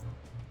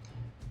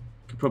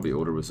 Probably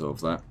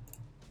auto-resolve that.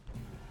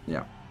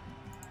 Yeah.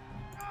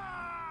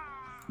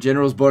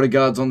 General's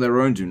bodyguards on their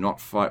own do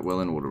not fight well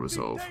in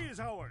auto-resolve. The day is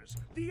ours.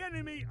 The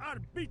enemy are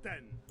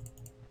beaten.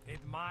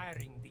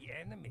 Admiring the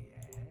enemy,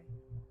 eh?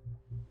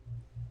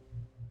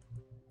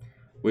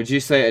 Would you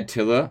say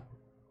Attila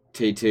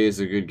TT is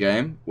a good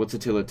game? What's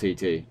Attila TT?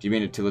 Do you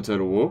mean Attila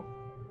Total War?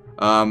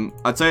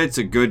 I'd say it's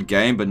a good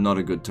game, but not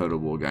a good Total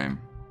War game.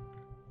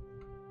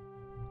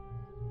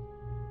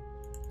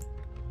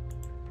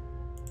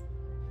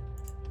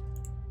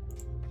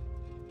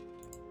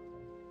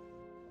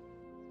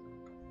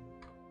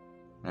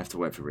 I have to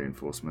wait for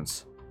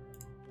reinforcements.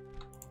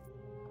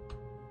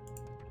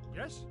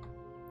 Yes?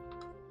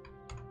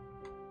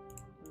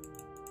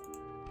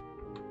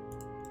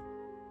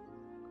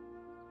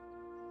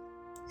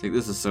 I think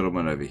there's a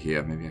settlement over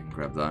here. Maybe I can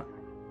grab that.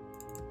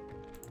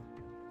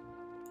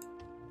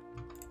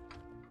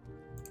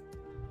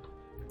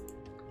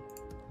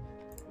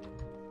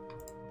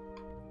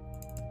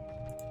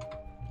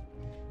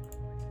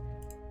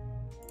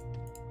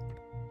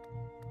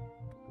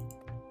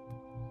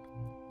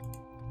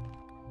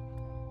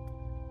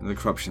 The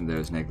corruption there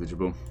is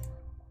negligible.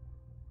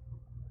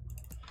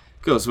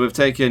 Cool, so we've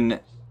taken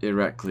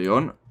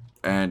Heraklion,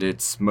 and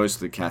it's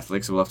mostly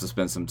Catholic, so we'll have to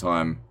spend some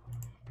time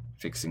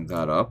fixing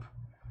that up.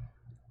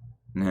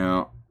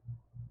 Now,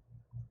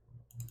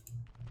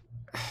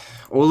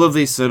 all of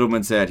these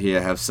settlements out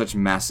here have such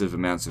massive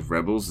amounts of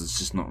rebels, it's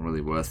just not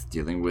really worth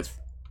dealing with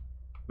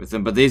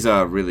them. But these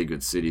are really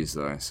good cities,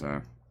 though,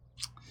 so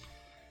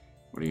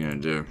what are you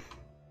going to do?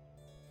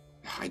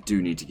 I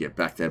do need to get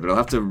back there, but I'll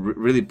have to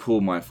really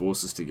pull my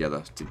forces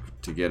together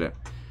to get it.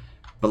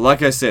 But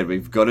like I said,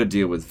 we've got to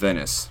deal with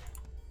Venice.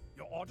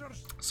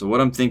 So what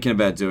I'm thinking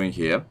about doing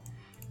here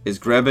is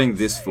grabbing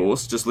this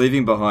force, just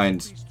leave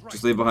behind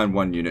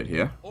one unit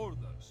here.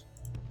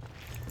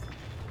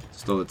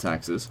 Store the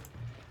taxes.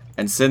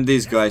 And send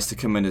these guys to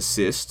come and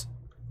assist.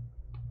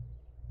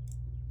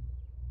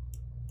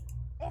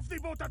 Off the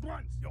boat at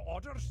once. Your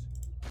orders?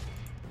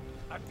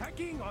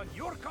 Attacking on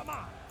your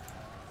command.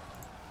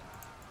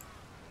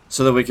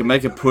 So that we can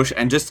make a push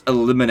and just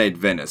eliminate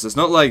Venice. It's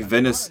not like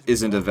Venice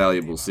isn't a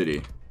valuable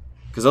city.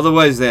 Because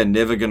otherwise they're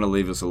never going to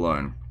leave us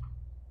alone.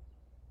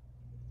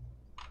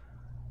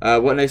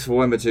 What next for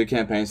Warhammer 2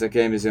 campaigns? That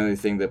game is the only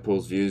thing that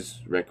pulls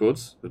views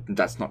records.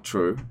 That's not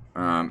true.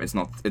 It's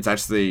not. It's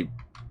actually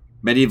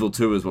Medieval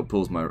 2 is what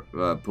pulls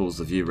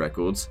the view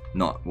records,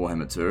 not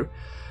Warhammer 2.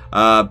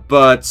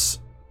 But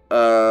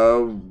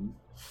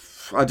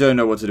I don't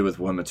know what to do with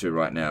Warhammer 2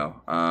 right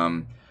now.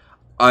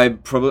 I'm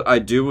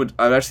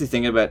actually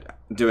thinking about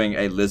doing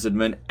a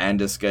Lizardman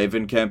and a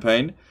Skaven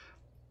campaign,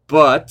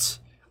 but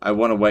I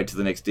want to wait till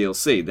the next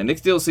DLC. The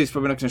next DLC is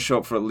probably not going to show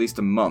up for at least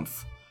a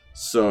month,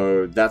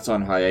 so that's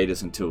on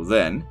hiatus until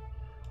then.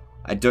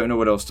 I don't know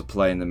what else to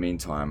play in the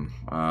meantime.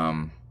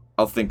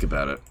 I'll think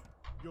about it.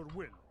 Your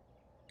will.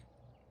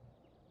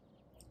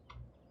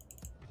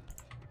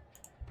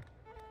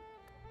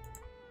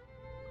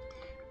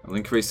 I'll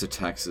increase the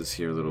taxes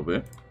here a little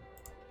bit.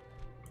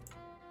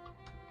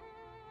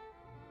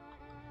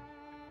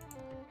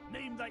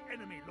 Name thy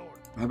enemy, Lord.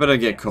 How about I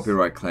get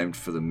copyright claimed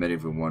for the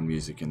Medieval 1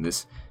 music in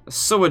this? It's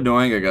so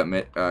annoying I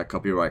got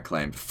copyright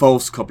claimed.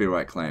 False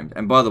copyright claimed.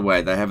 And by the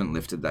way, they haven't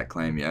lifted that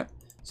claim yet.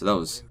 So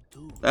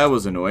that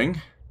was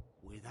annoying.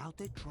 Without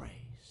a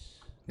trace.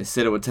 They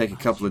said it would take a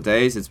couple of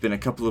days. It's been a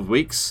couple of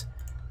weeks.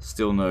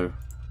 Still no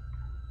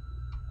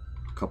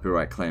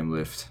copyright claim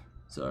lift.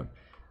 So,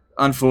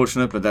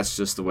 unfortunate, but that's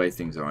just the way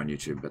things are on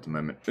YouTube at the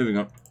moment. Moving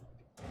on.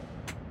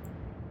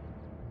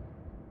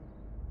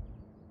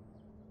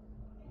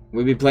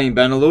 We'll be playing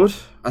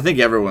Bannerlord. I think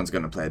everyone's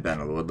going to play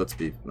Bannerlord.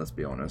 Let's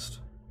be honest.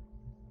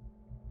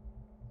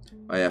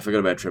 Oh yeah, I forgot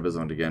about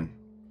Trebizond again.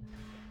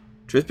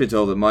 Truth be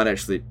told, it might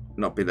actually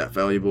not be that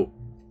valuable.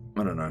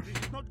 I don't know.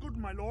 This is not good,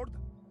 my lord.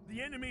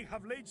 The enemy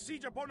have laid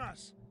siege upon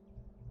us.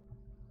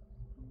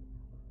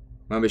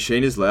 My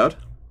machine is loud.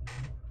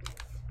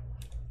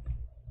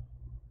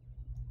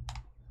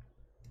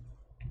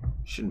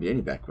 Shouldn't be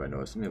any background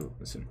noise. Let me have a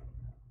listen.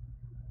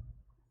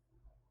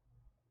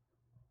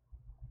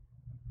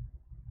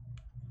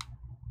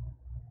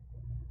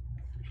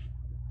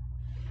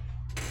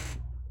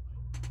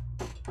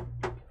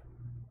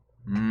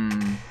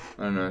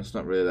 I don't know, it's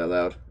not really that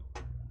loud.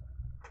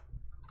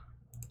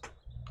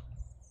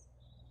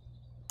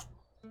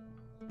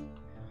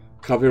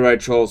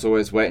 Copyright trolls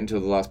always wait until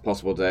the last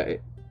possible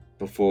day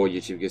before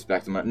YouTube gets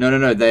back to money. No,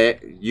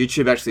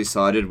 YouTube actually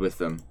sided with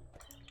them.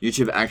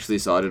 YouTube actually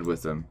sided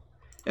with them.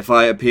 If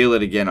I appeal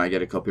it again, I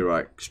get a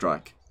copyright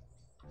strike.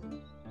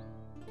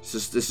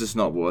 It's just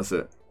not worth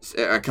it.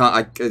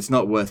 It's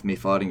not worth me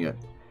fighting it.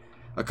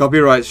 A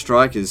copyright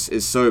strike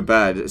is so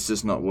bad, it's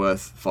just not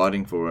worth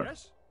fighting for it.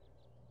 Yes?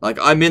 Like,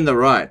 I'm in the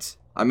right,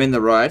 but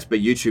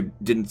YouTube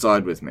didn't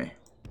side with me.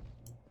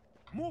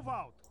 Move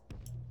out.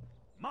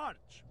 March.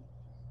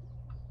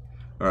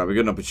 Alright, we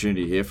got an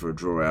opportunity here for a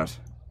draw out.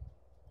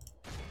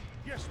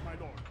 Yes, my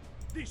lord.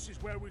 This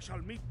is where we shall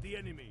meet the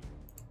enemy.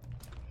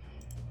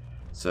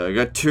 So I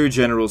got 2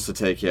 generals to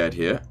take out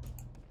here.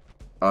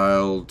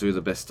 I'll do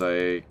the best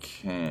I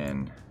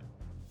can.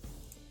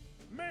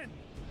 Men,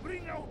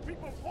 bring out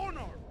people's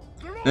honor.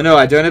 No,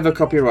 I don't have a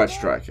copyright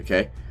strike,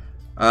 okay?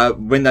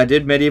 When I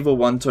did Medieval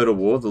 1 Total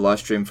War, the live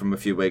stream from a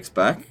few weeks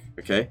back,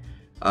 okay?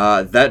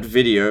 That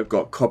video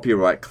got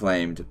copyright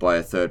claimed by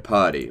a third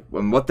party.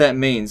 And what that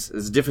means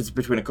is the difference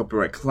between a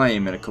copyright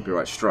claim and a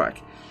copyright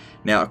strike.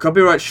 Now, a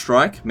copyright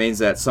strike means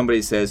that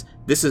somebody says,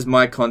 this is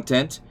my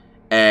content,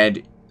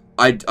 and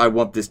I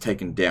want this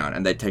taken down,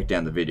 and they take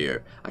down the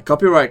video. A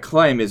copyright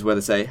claim is where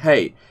they say,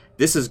 hey,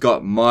 this has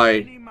got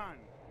my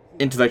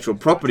intellectual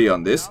property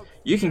on this,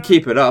 you can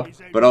keep it up,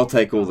 but I'll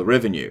take all the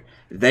revenue.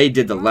 They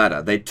did the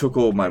latter. They took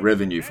all my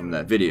revenue from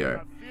that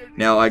video.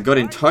 Now, I got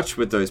in touch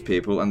with those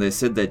people, and they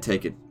said they'd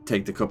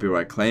take the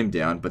copyright claim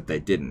down, but they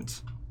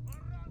didn't.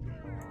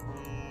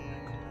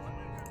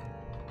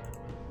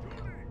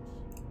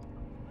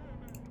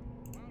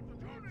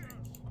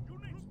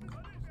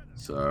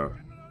 So,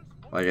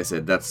 like I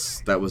said,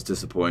 that was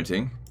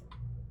disappointing.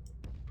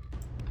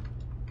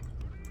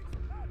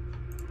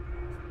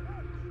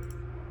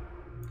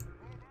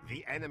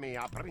 The enemy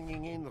are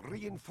bringing in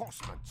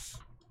reinforcements.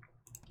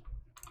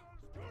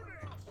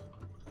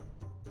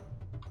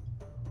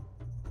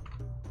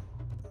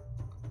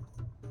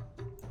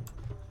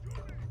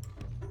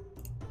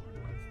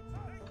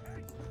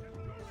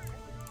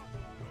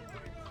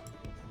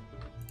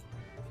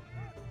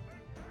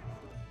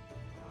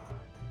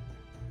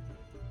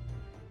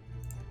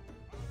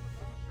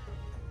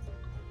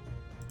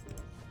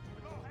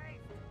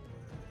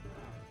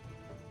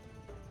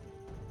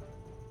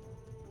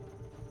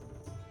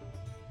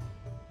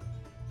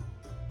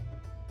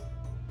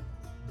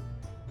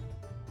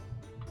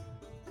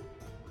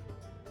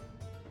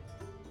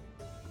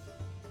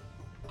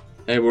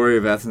 Hey, Warrior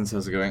of Athens,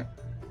 how's it going?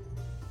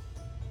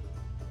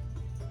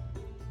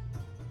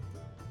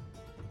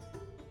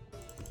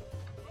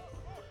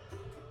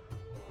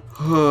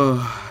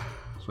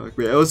 Fuck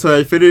me. Also,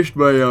 I finished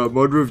my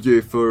mod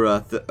review for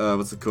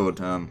what's it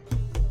called?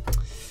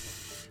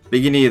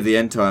 Beginning of the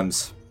End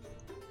Times.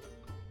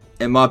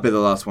 It might be the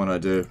last one I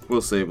do.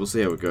 We'll see. We'll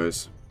see how it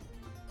goes.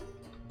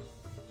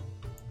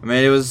 I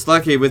mean, it was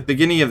lucky with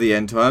Beginning of the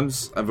End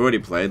Times. I've already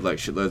played like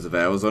shitloads of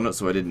hours on it,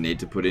 so I didn't need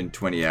to put in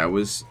 20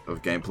 hours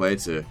of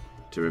gameplay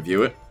to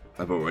review it.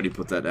 I've already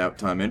put that out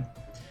time in.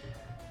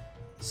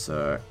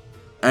 So,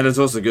 and it's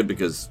also good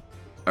because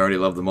I already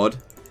love the mod.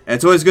 And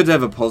it's always good to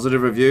have a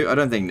positive review. I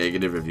don't think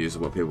negative reviews are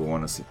what people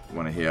want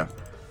to hear,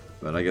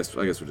 but I guess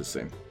we'll just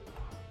see.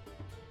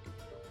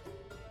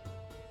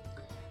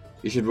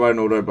 You should write an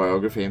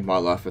autobiography in my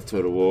life with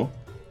Total War.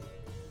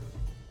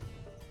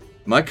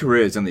 My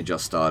career has only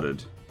just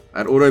started.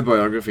 An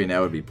autobiography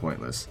now would be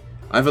pointless.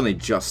 I've only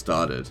just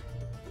started,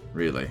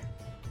 really.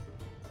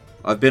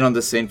 I've been on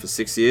this scene for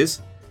 6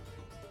 years.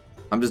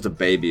 I'm just a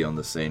baby on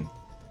the scene.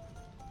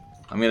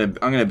 I'm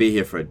gonna be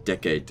here for a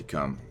decade to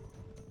come.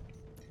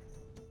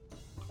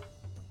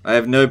 I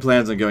have no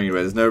plans on going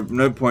anywhere. There's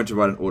no point to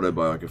write an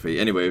autobiography.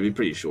 Anyway, it'd be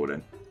pretty short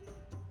in.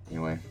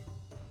 Anyway.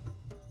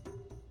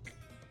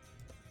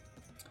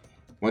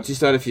 Once you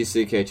start a few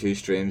CK2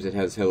 streams, it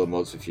has hella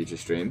mods for future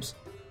streams.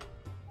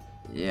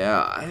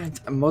 Yeah, I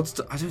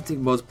don't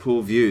think mods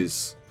pull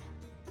views.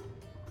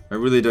 I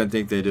really don't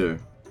think they do.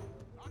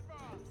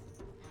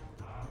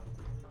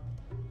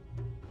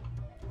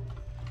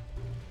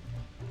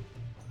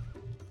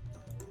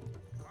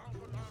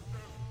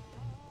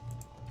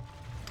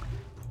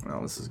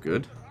 Well, this is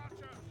good.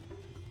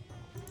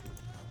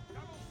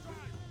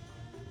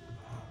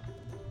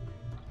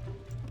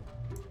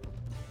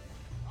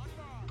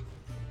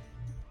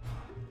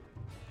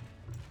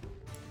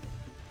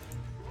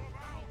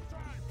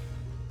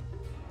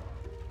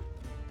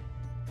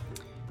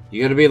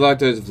 You gotta be like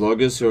those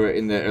vloggers who are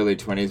in their early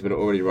 20s but are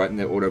already writing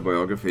their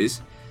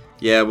autobiographies.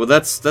 Yeah, well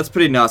that's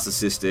pretty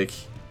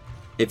narcissistic.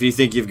 If you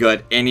think you've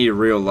got any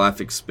real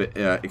life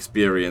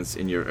experience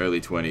in your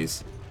early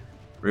 20s.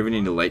 Or even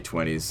in your late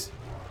 20s.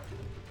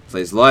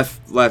 Please,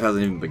 life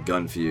hasn't even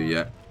begun for you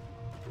yet.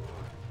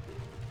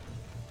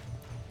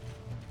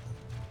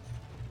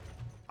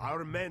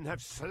 Our men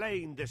have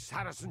slain the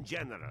Saracen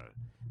general.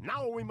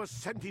 Now we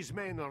must send his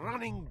men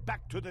running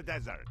back to the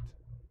desert.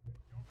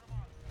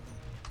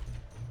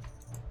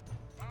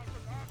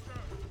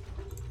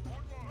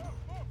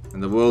 In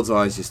the world's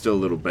eyes, you're still a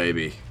little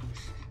baby.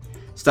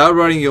 Start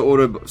writing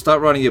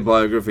your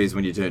biographies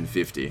when you turn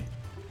 50.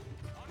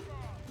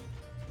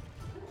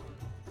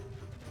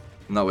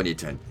 Not when you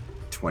turn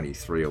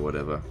 23 or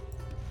whatever.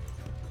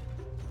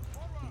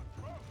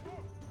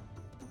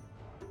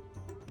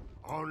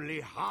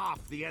 Only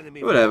half the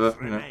enemy Whatever,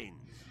 force you know. remains.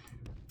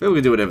 People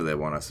can do whatever they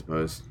want, I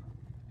suppose.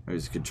 Maybe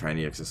it's a good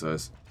training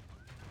exercise.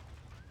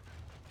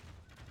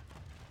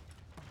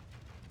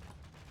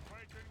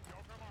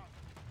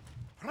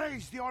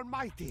 Praise the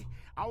Almighty!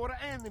 Our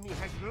enemy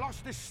has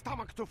lost his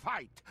stomach to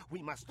fight.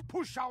 We must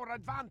push our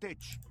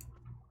advantage.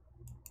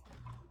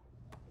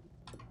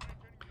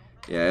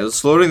 Yeah, it was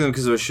slaughtering them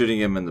because I was shooting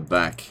him in the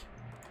back.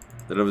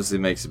 That obviously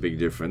makes a big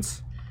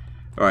difference.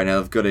 Alright, now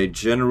I've got a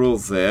general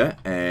there,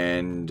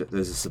 and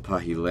there's a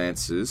Sipahi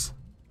Lancers.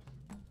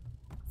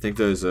 I think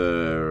those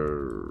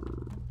are...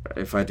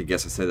 If I had to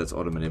guess, I'd say that's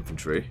Ottoman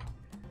infantry.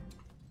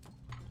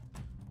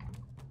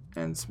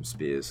 And some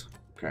spears.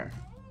 Okay.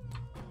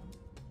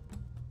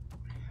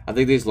 I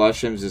think these live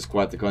streams is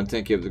quite the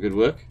content. Keep up the good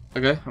work.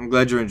 Okay, I'm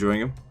glad you're enjoying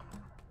them.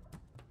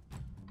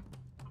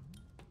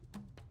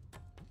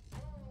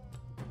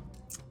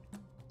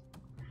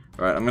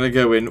 Alright, I'm gonna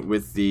go in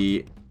with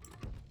the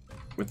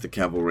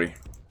cavalry.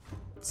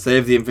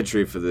 Save the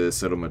infantry for the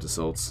settlement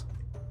assaults.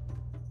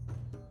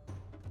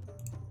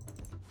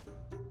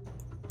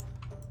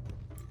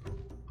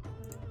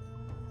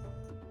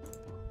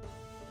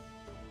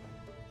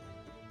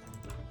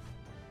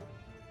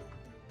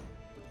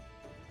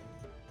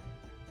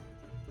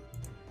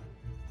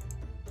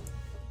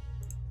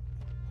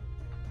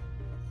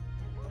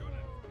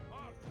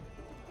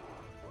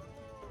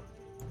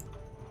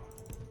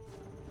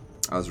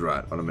 I was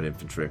right, Ottoman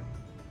infantry.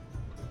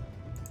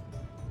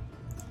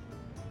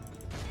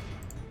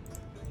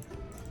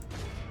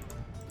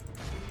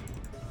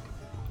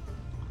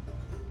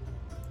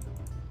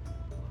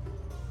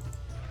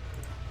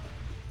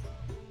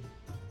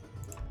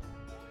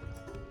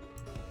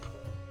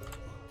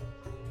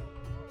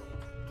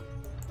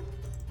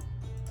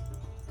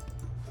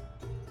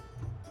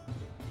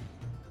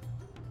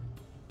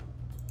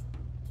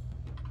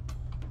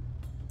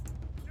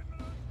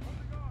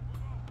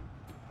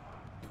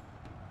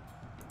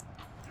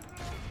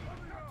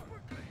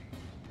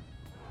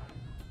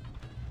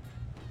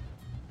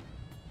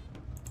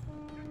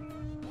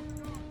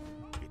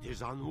 It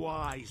is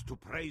unwise to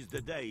praise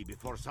the day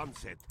before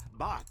sunset,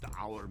 but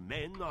our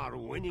men are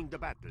winning the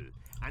battle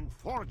and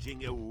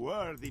forging a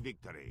worthy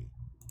victory.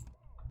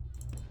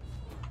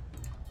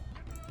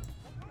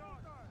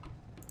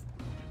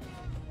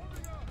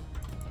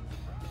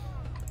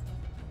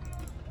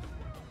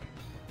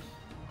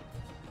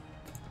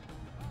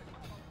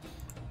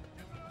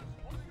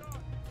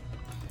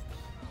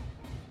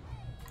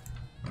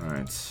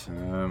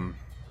 Alright.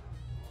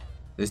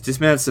 These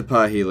dismounted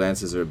Sipahi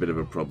Lancers are a bit of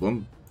a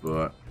problem,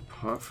 but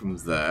apart from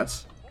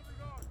that...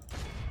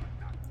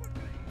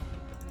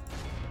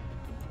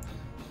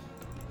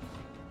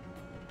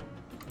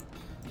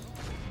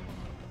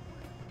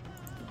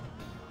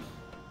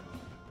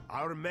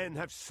 Our men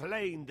have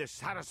slain the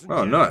Saracen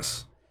Oh, general.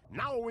 nice.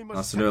 Now we must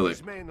Nice and send early.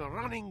 these men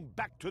running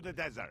back to the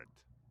desert.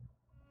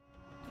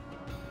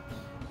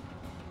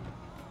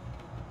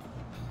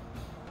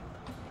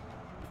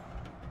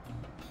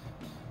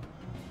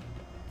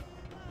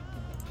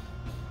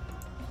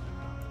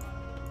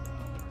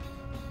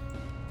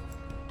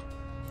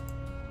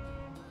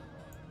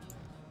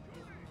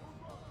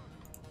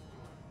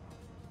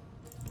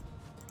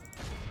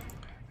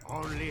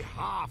 Only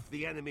half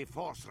the enemy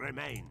force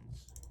remains.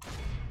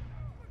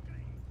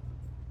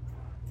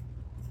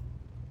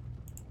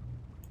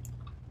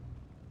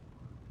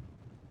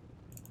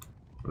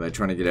 Are they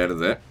trying to get out of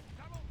there?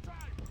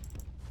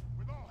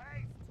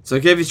 It's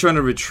okay if he's trying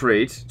to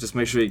retreat. Just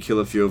make sure you kill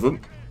a few of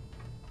them.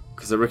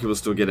 Because I reckon we'll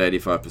still get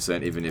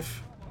 85%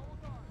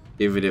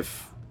 even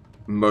if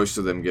most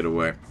of them get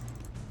away.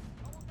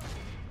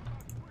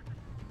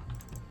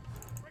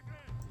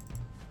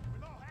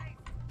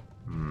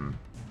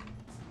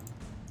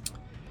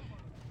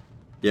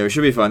 Yeah, we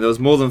should be fine. There was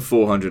more than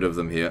 400 of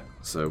them here,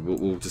 so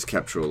we'll just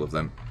capture all of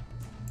them.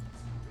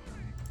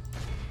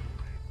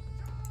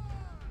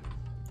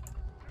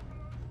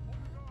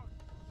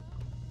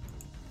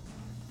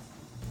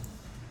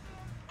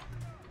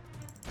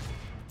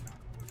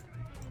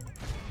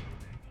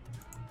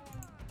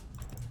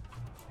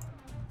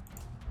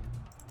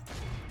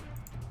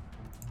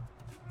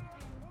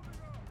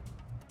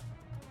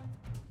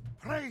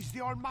 Praise the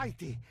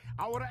Almighty!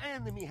 Our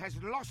enemy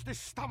has lost his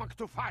stomach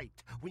to fight.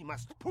 We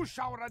must push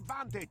our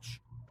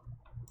advantage.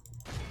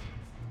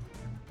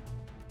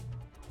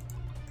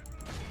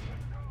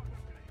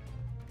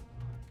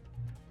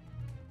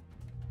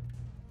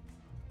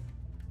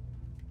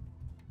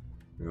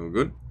 We all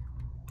good?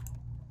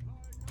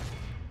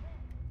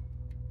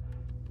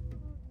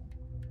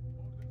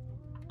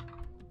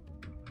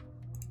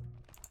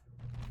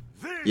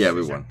 Yeah,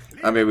 we won.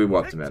 I mean, we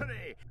wiped them out.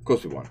 Of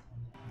course we won.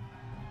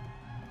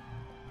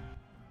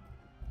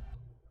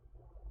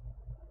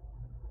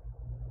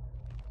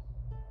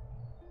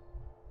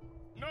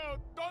 No,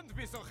 don't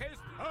be so hasty.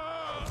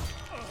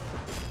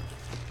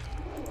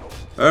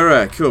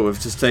 Alright, cool. We've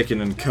just taken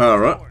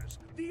Ankara.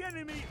 The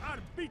enemy are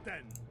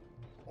beaten.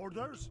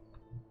 Orders?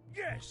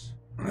 Yes.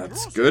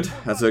 That's good.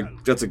 That's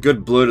a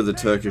good blow to the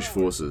Turkish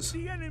forces.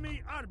 The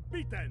enemy are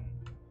beaten.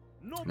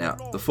 Now,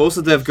 the force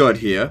that they've got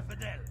here,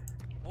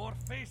 Or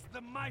face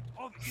the might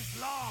of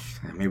Islam.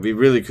 I mean, we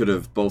really could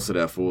have bolstered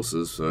our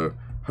forces, so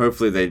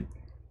hopefully they...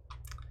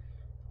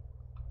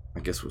 I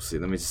guess we'll see.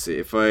 Let me just see.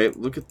 If I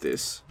look at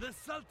this... The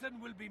Sultan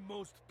will be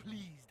most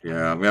pleased.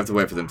 Yeah, we have to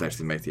wait for them to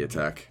actually make the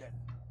attack.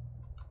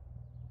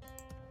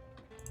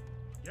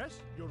 Yes,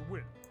 your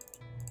will.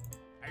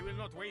 I will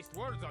not waste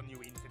words on you,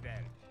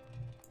 infidel.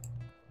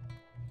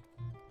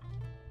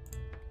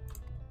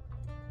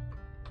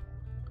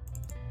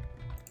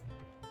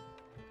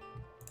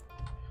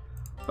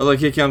 Oh look,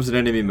 here comes an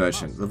enemy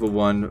merchant. Level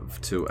 1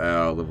 to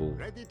our level...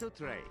 Ready to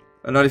trade.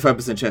 A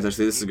 95% chance.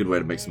 Actually, this is a good way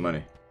to make some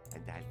money.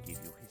 And I'll give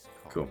you his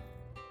call. Cool.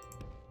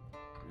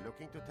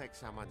 Looking to take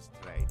someone's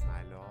trade,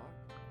 my lord?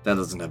 That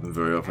doesn't happen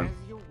very often. As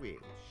you wish.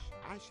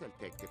 I shall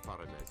take the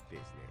foreigner's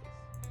business.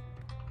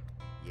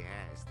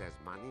 Yes, there's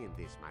money in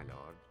this, my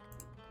lord.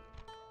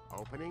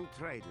 Opening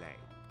trade lane.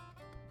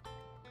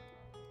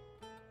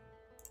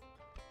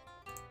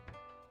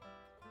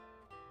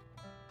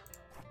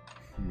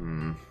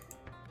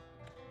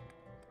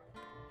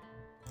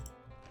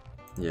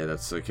 Yeah,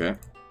 that's okay.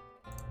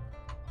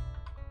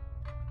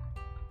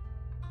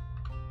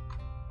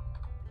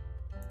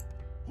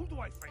 Who do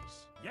I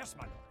face? Yes,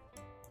 my lord.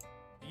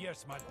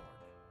 Yes, my lord.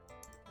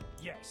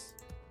 Yes.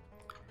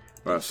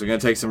 Right, so we're going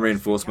to take some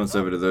reinforcements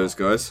over to those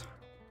guys.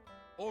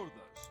 Orders.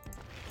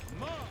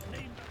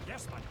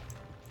 Yes, my lord.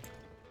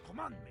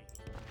 Command me.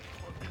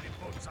 Or to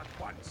the boats at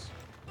once.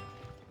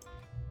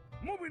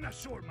 Moving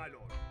ashore, my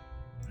lord.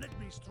 Let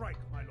me strike,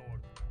 my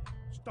lord.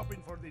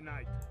 Stopping for the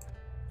night.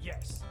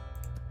 Yes.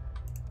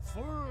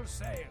 Full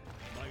sail,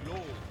 my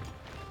lord.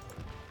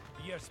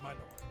 Yes, my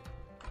lord.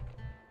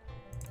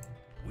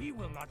 We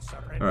will not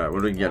surrender. Alright, what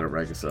do we get at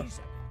Ragasa?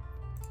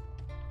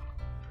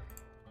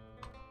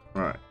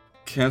 Alright.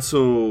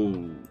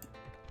 Cancel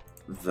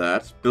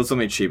that. Build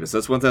something cheaper. So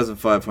that's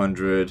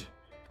 1,500.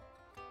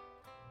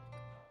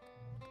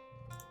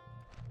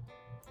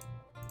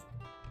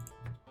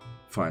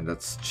 Fine,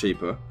 that's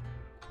cheaper.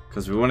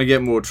 Because we want to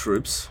get more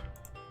troops.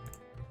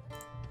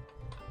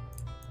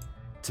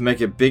 To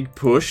make a big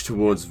push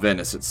towards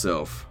Venice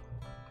itself.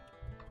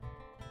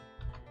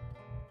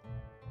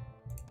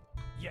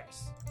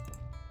 Yes.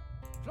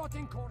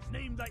 Plotting course,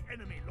 name thy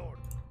enemy, lord.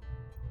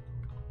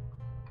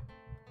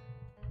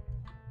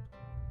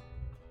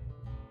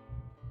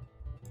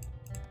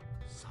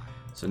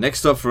 So next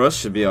stop for us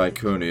should be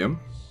Iconium.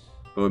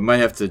 But we might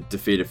have to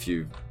defeat a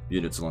few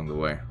units along the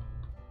way.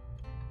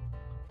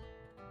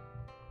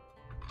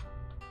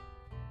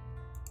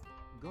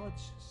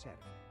 God's servant.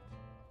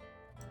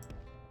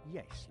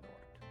 Yes,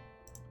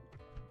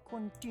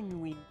 Lord.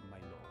 Continuing, my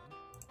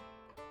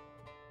Lord.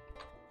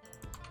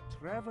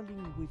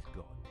 Traveling with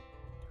God.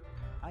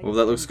 Well,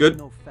 that looks can good.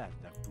 go no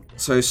further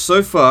today.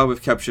 So far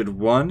we've captured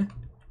 1,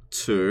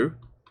 2,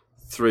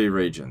 3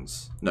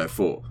 regions. No,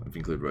 4, if you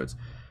include roads.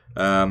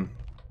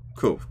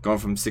 Cool. Gone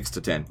from 6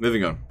 to 10.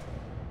 Moving on.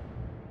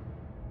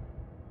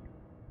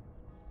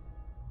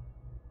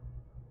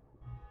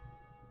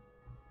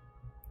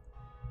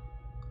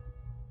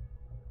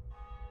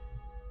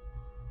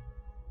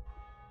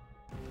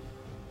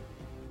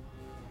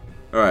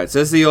 Alright,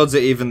 says the odds are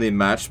evenly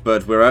matched,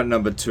 but we're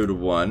outnumbered 2 to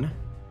 1.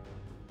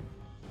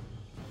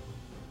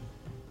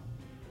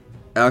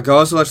 Our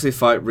guys will actually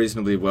fight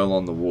reasonably well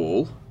on the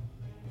wall.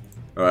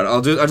 Alright,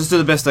 I'll just do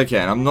the best I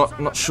can. I'm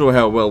not sure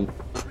how well.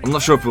 I'm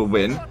not sure if we'll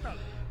win.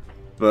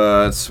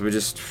 But we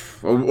just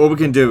all we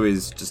can do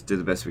is just do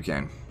the best we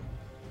can.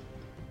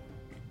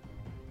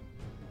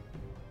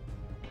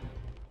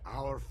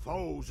 Our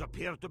foes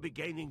appear to be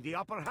gaining the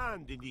upper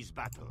hand in this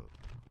battle.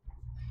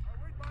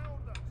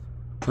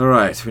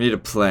 Alright, we need a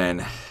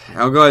plan.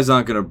 Our guys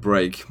aren't going to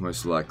break,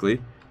 most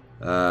likely.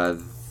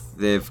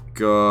 They've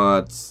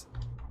got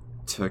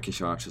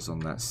Turkish archers on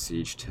that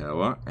siege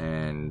tower,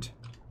 and...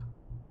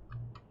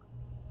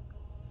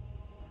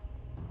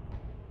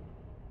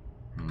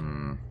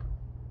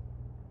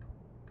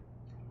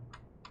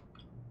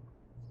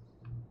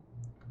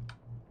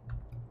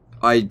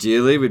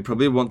 Ideally, we'd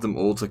probably want them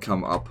all to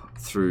come up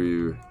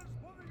through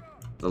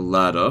the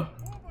ladder.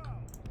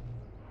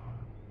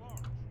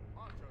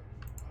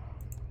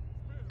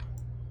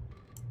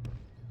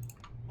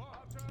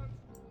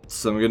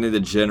 So I'm going to need the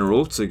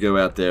general to go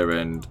out there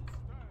and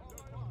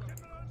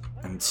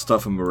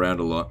stuff them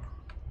around a lot.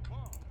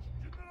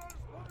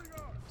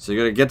 So you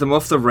got to get them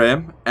off the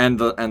ram and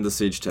the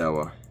siege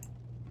tower.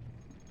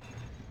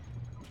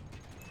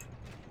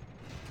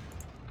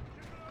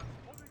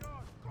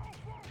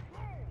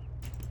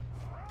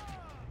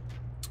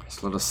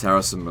 There's a lot of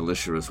Saracen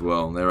militia as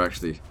well, and they're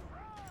actually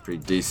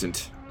pretty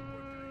decent.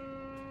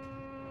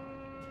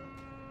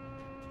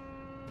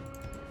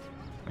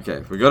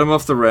 Okay, we got him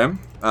off the ram.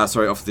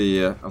 Sorry, off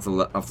the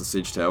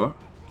siege tower.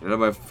 Get out of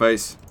my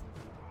face.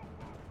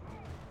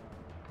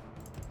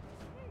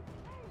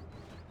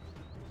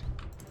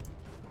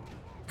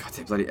 God,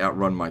 they bloody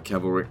outrun my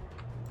cavalry.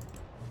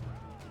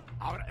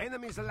 Our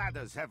enemies'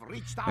 ladders have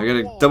reached I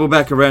gotta double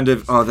back around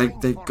it. Oh,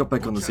 they got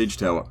back on the siege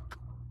tower.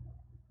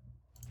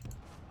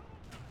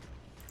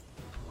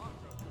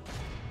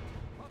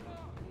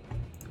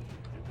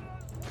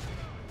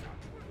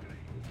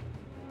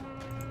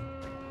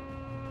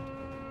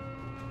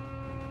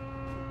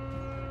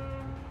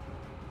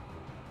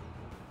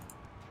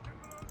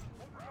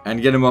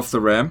 And get him off the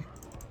ram.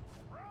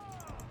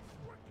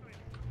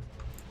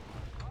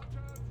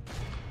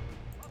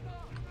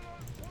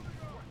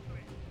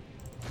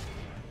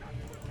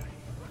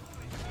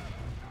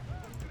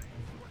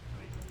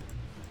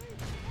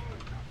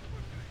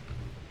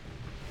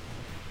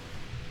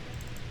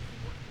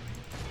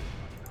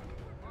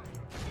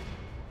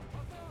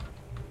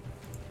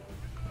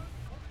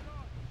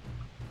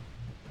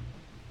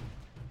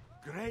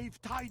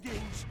 Grave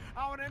tidings!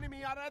 Our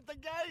enemy are at the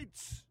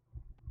gates!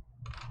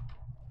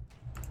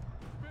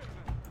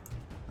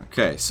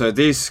 Okay, so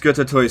these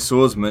Skirtatoi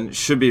swordsmen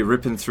should be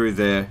ripping through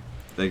their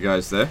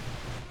guys there.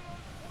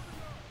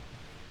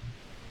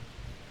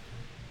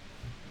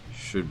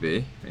 Should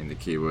be, in the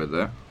keyword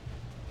there.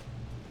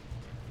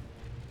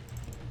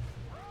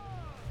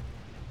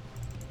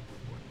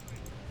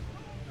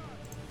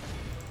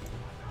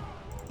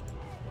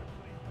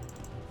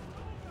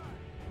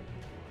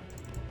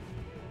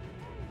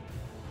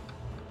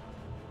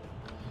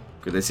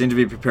 Good, they seem to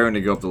be preparing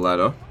to go up the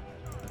ladder.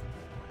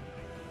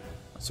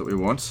 That's what we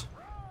want.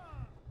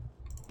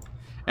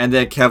 And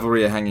their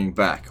cavalry are hanging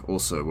back,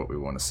 also what we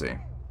want to see.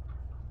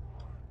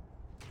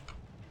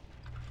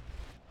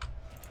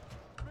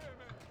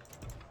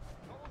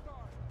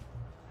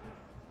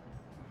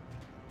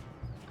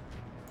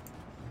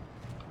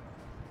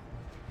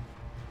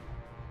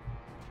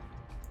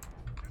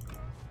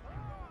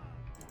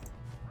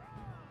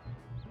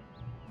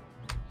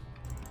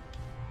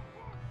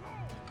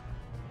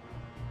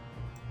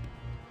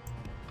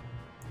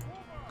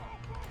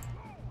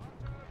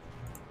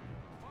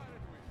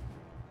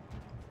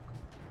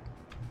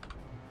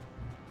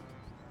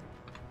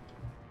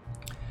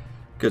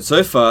 Good,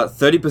 so far,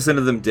 30%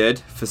 of them dead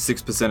for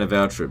 6% of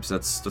our troops.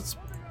 That's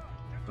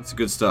a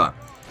good start.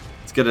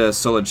 Let's get a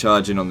solid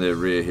charge in on their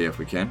rear here if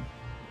we can.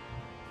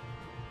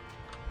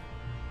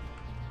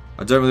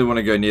 I don't really want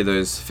to go near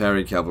those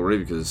Fairy cavalry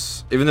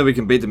because even though we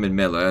can beat them in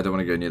melee, I don't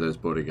want to go near those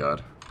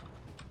bodyguard.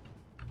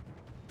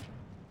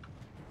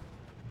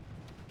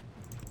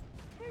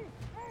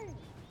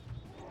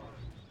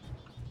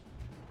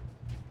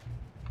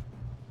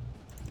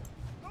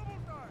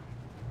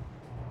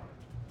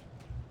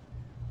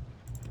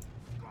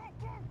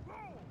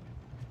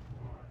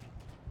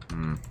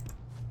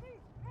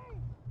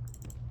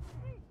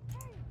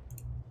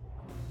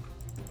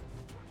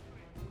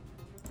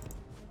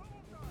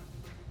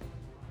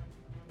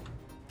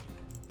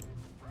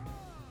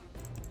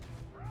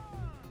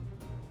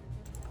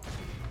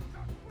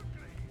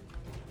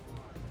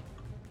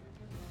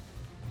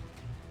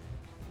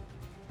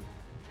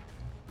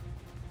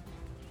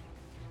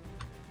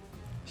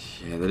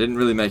 Yeah, they didn't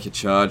really make a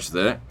charge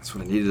there. That's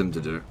what I needed them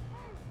to do.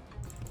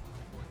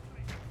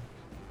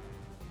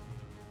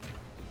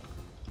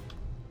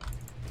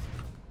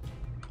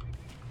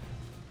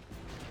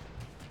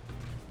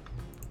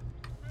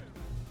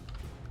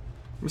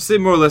 We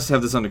seem more or less to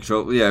have this under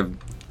control. Yeah,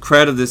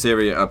 crowded this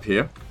area up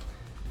here.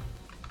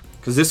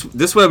 Because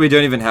this way we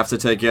don't even have to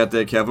take out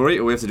their cavalry.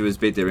 All we have to do is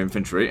beat their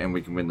infantry and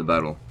we can win the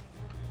battle.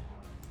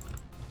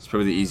 It's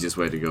probably the easiest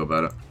way to go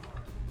about it.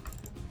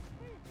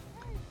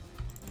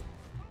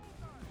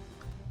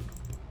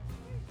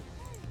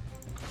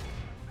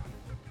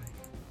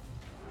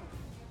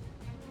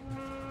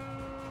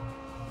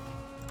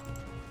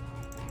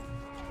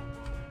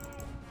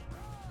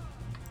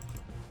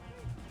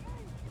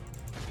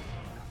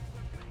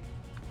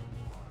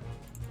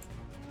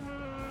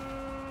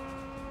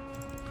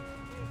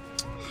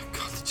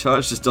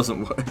 Charge just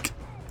doesn't work.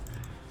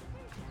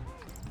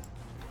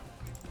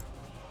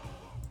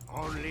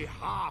 Only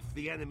half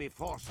the enemy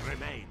force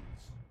remains.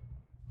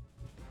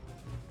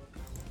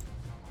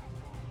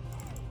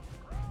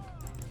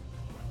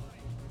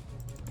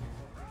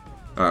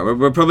 Alright,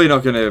 we're probably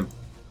not going to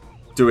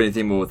do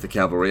anything more with the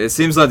cavalry. It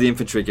seems like the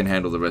infantry can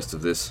handle the rest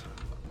of this.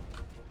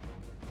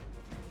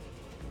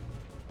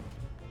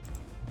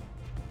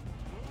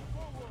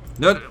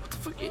 No, what the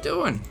fuck are you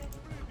doing?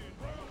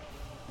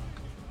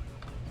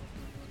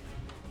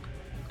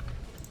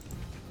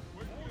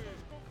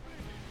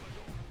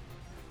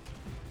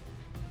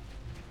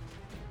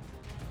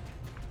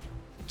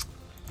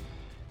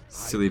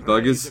 Silly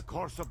buggers. The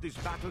course of this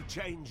battle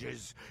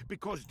changes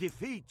because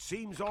defeat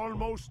seems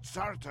almost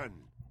certain.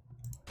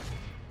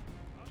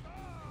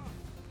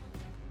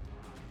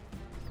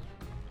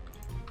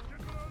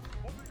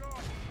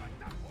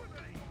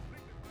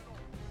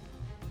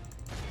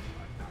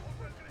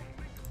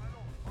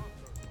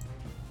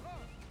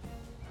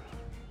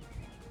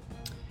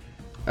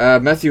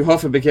 Matthew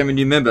Hoffer became a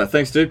new member.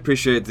 Thanks, dude.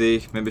 Appreciate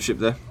the membership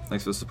there.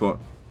 Thanks for the support.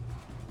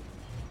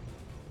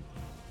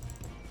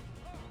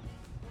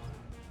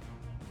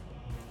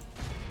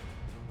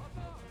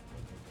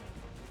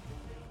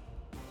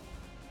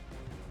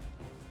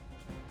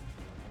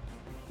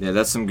 Yeah,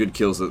 that's some good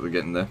kills that we're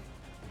getting there.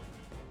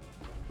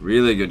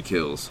 Really good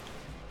kills.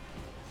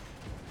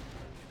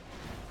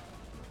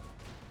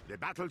 The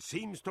battle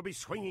seems to be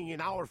swinging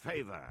in our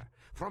favor.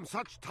 From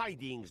such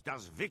tidings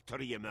does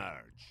victory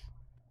emerge.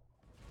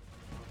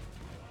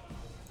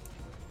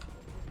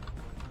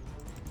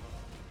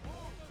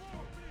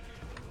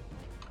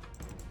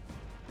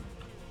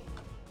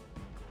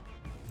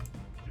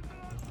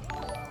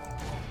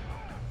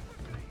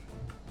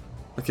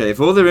 Okay, if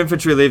all their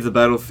infantry leave the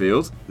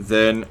battlefield,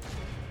 then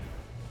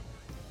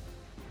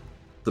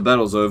the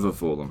battle's over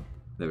for them.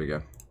 There we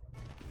go.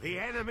 The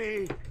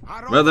enemy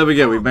are well, there we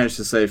go. We've managed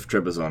to save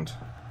Trebizond.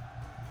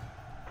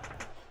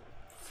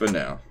 For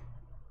now.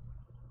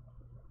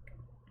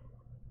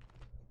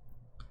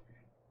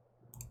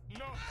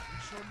 No, we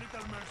show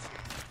little mercy.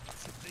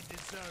 They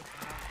deserve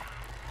none.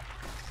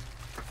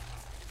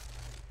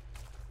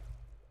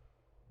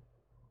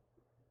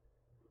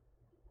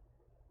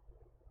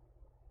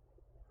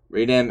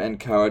 Rename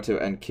Ankara to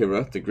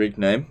Ankira, the Greek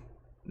name?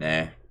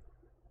 Nah.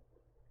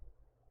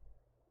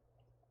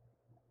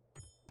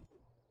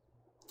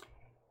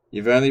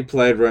 You've only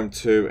played Rome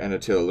 2 and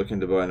Attila, looking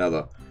to buy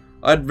another.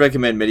 I'd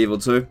recommend Medieval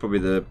 2, probably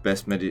the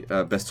best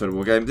best Total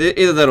War game.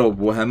 Either that or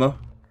Warhammer.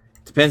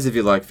 Depends if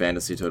you like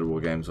fantasy Total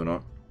War games or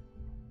not.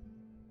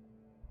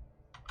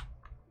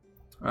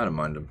 I don't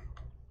mind them.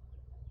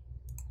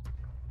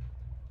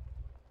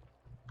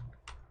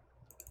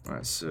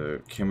 Alright, so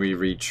can we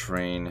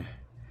retrain?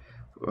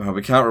 Well,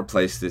 we can't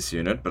replace this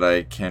unit, but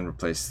I can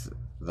replace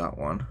that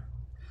one.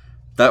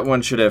 That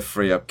one should have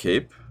free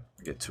upkeep.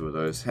 I get 2 of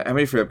those. How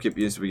many free upkeep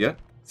units do we get?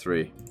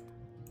 3.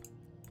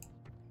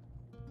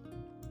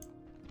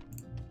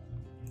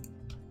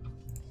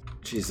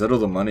 Jeez, is that all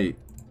the money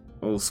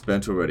all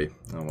spent already?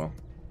 Oh well.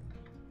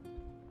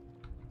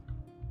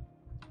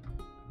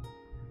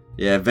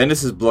 Yeah,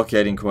 Venice is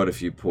blockading quite a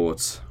few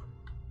ports.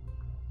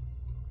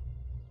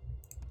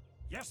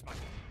 Yes, my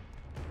lord.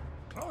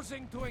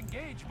 Closing to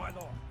engage, my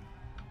lord.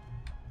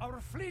 Our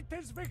fleet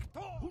is victor.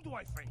 Who do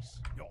I face?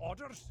 Your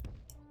orders?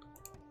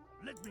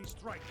 Let me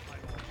strike, my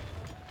lord.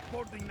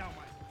 Boarding now, my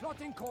lord.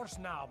 Plotting course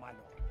now, my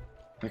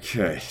lord.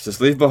 Okay,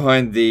 just leave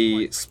behind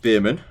the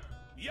spearmen.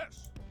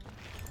 Yes.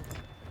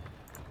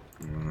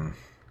 I'm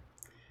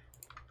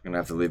gonna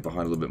have to leave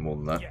behind a little bit more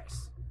than that.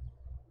 Yes.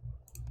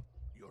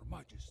 Your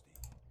Majesty.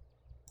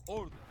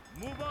 Order.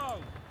 Move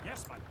out.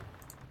 Yes, my lord.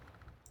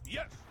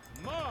 Yes.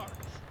 March.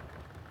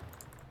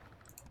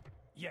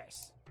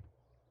 Yes.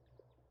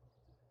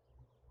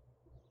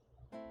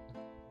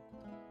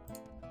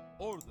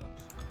 Orders.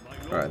 My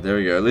lord. Alright, there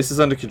we go. At least it's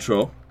under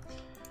control.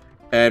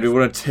 And we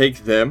want to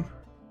take them.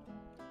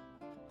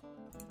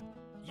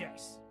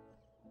 Yes.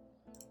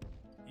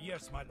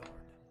 Yes, my lord.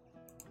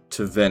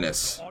 To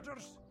Venice.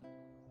 Orders?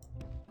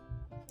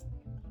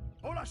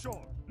 Hold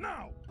ashore,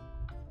 now!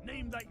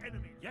 Name thy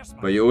enemy. Yes,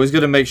 my But you always got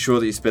to make sure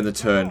that you spend the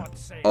turn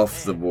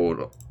off the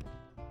water.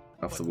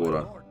 Off the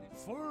water. lord,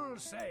 full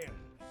sails.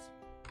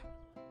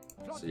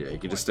 So yeah, you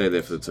can just stay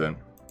there for the turn.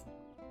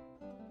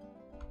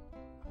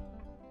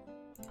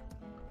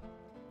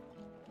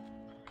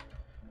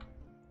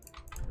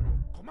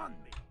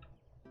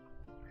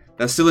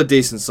 That's still a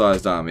decent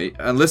sized army.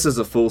 Unless there's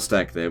a full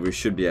stack there, we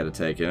should be able to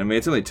take it. I mean,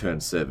 it's only turn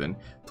 7.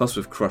 Plus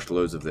we've crushed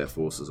loads of their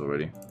forces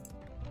already.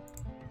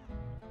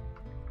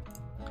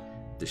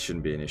 This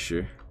shouldn't be an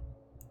issue.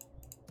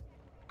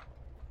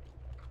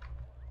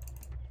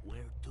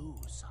 Where to,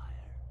 sire?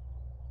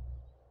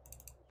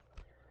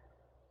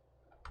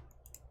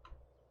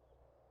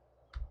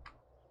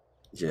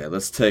 Yeah,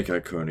 let's take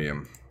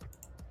Iconium.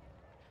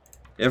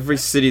 Every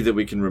city that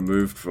we can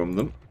remove from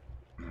them.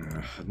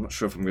 I'm not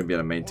sure if I'm going to be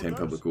able to maintain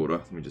public order.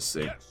 Let me just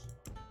see.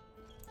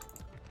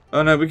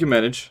 Oh no, we can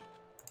manage.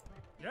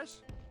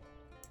 Yes?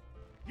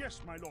 Yes,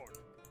 my lord.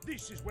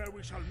 This is where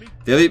we shall meet.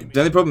 The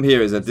only problem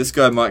here is that this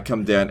guy might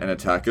come down and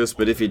attack us,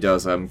 but if he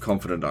does, I'm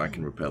confident I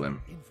can repel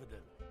him.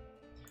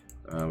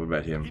 What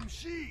about him?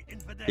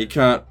 He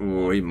can't...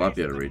 Oh, he might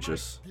be able to reach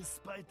us.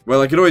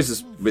 Well, I could always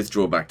just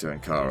withdraw back to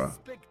Ankara.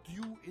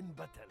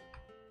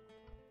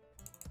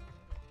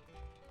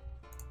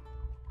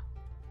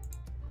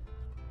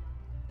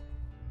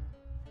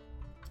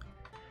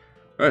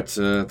 Alright,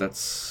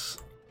 that's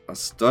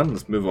us done.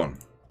 Let's move on.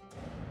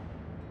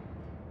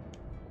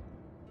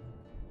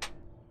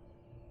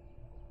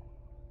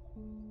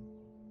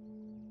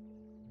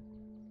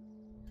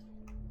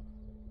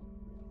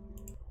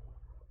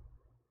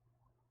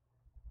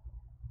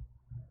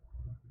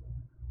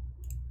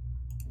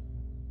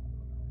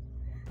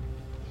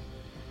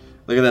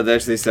 Look at that, they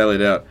actually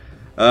sallied out.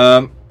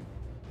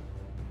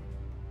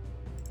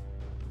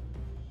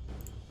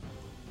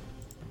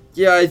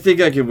 Yeah, I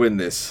think I can win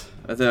this.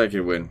 I think I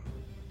can win.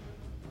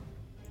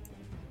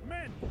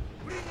 Men,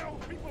 bring our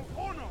people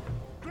honor,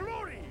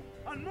 glory,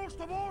 and most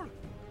of all,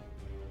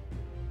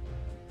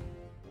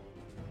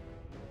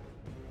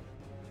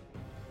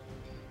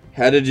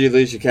 How did you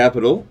lose your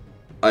capital?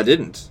 I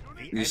didn't.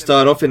 You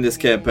start off in this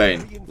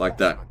campaign like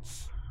that.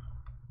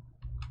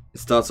 It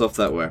starts off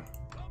that way.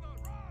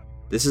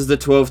 This is the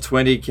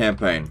 1220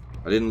 campaign.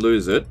 I didn't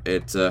lose it.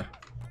 It started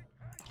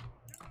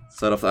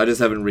off. I just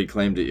haven't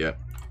reclaimed it yet.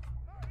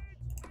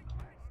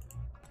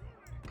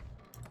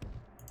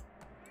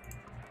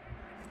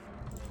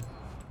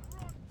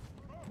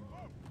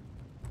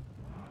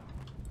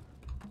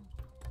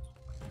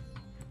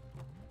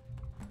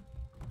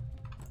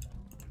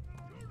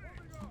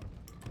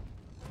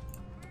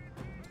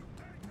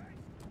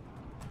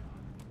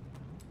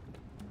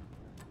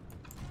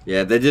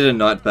 Yeah, they did a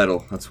night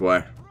battle, that's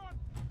why.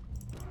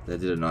 They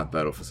did a night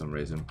battle for some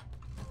reason.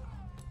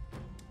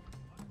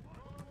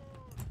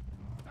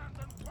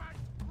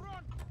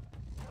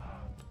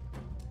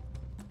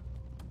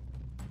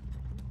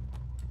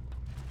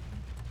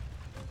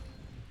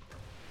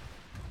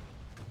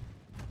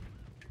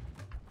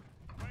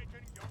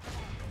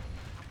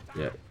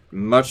 Yeah,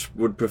 much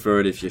would prefer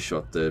it if you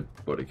shot the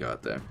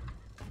bodyguard there.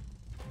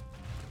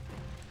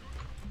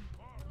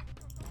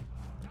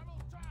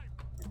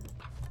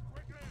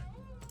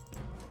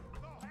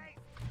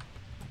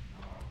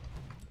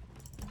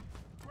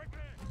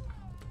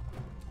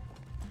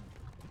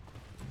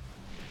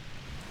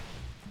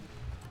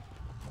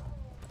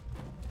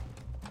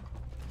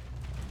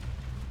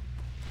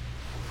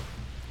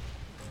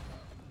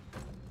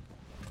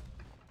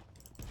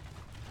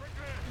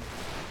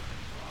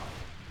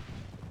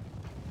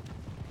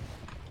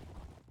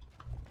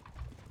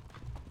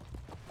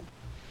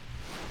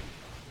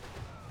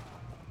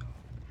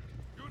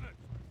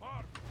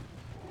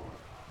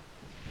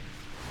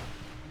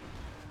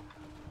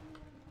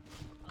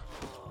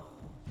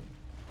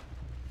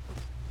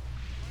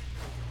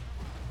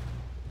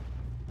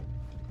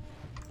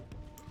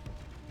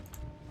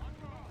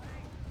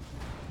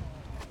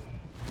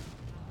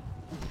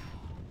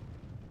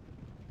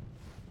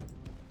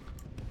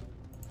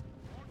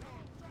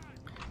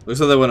 Looks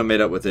like they want to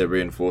meet up with their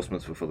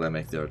reinforcements before they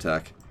make their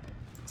attack.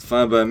 It's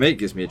fine by me, it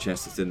gives me a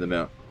chance to thin them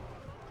out.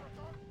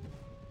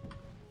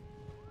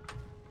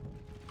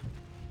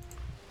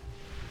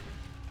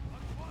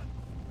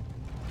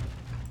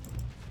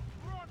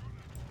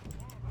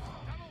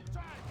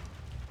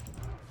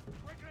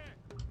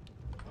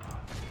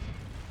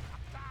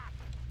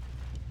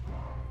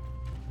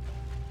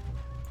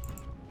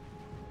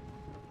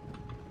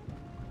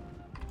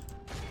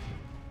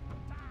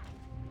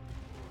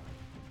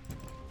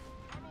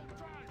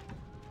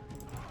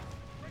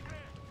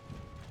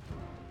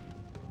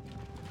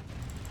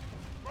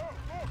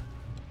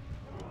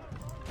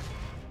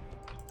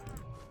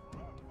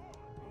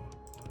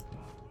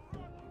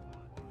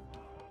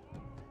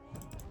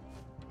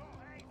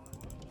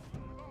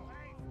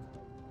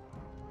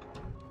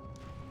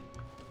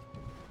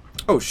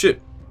 Oh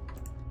shit!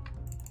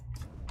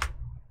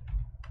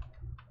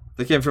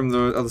 They came from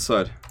the other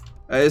side.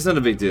 It's not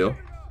a big deal.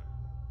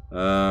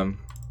 Why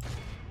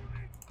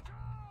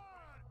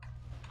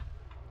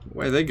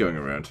are they going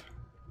around?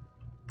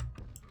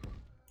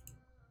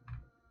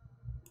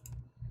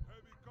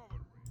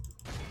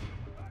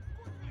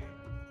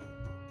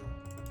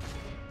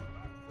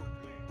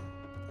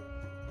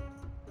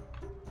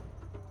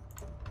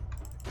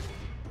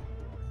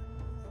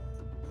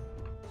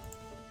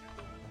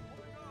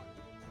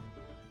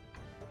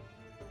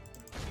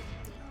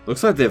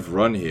 Looks like they've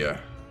run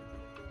here.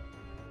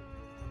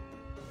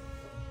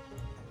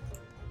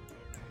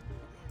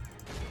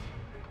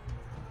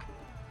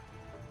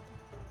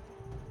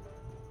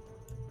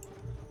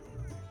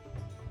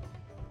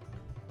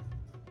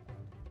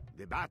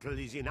 The battle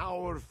is in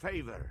our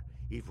favor.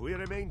 If we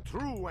remain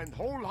true and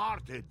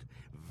wholehearted,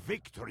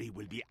 victory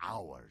will be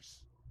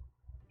ours.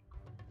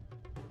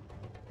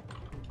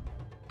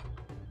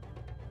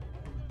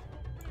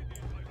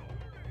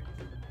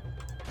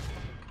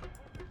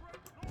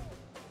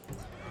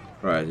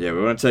 Right, yeah,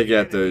 we want to take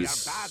out The enemy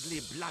those are badly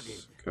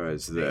blooded.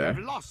 guys They there.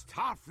 have lost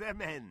half their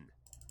men.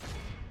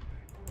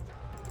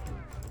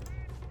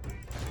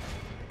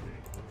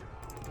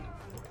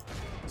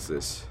 What's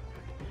this?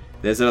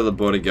 There's another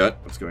bodyguard.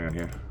 What's going on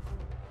here?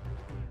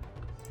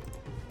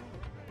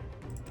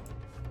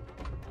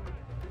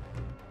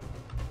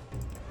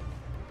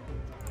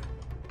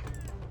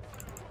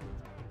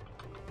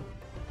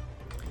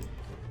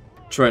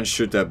 Try and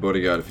shoot that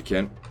bodyguard if you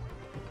can.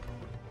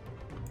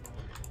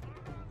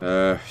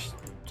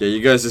 Yeah, you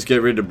guys just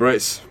get ready to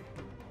brace.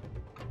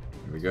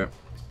 Here we go.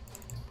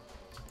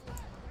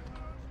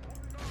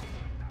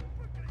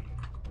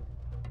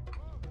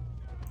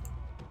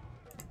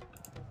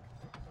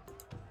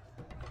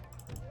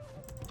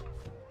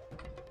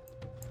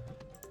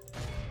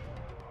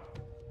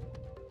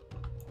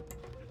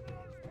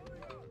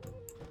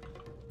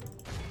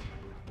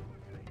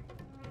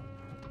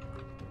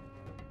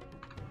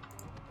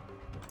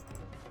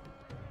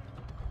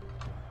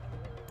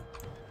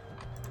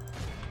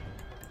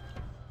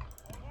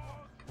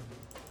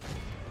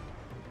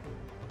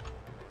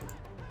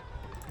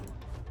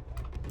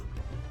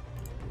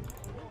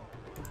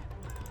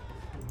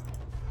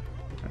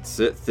 That's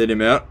it. Thin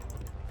him out.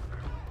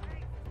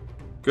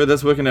 Good.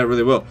 That's working out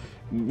really well.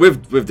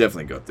 We've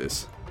definitely got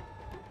this.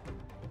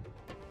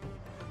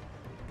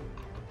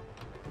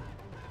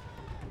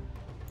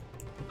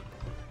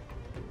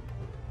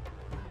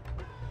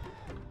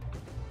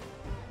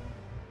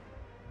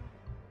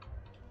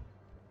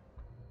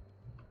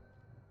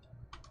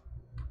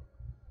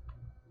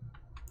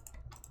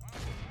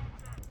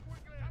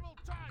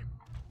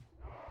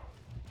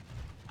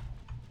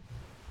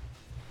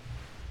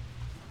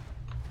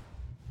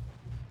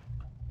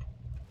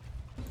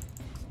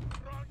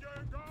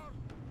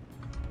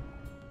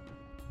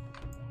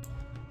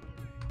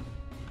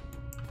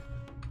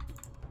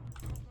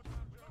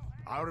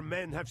 Our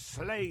men have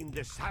slain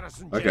the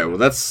Saracen Okay, general. well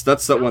that's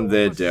that one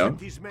there Now down.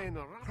 send his men.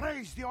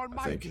 Praise the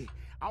Almighty.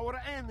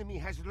 Our enemy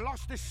has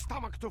lost his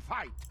stomach to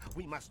fight.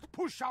 We must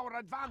push our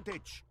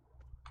advantage.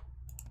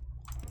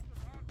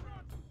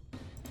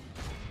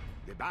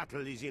 The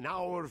battle is in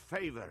our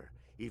favor.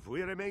 If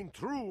we remain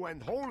true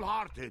and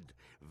wholehearted,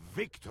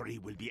 victory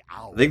will be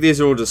ours. I think these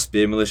are all just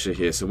spear militia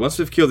here. So once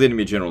we've killed the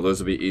enemy general, those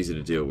will be easy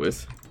to deal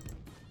with.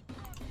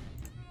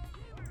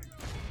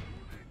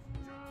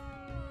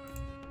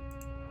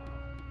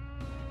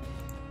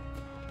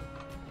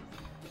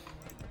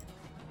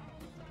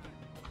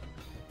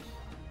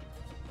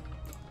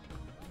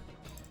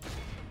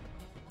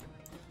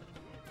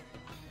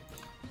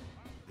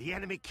 The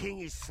enemy king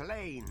is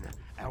slain.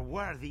 A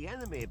worthy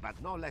enemy,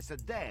 but no less a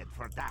dead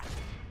for that.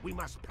 We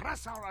must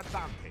press our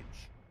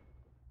advantage.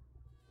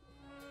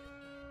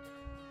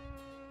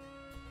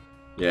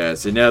 Yeah,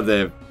 so now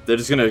they're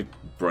just gonna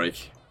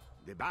break.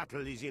 The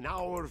battle is in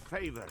our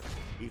favor.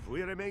 If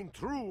we remain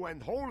true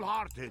and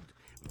wholehearted,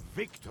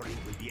 victory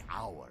will be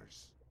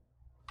ours.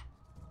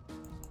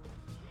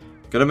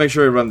 Gotta make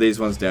sure we run these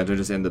ones down to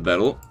just end the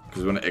battle,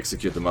 because we want to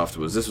execute them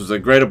afterwards. This was a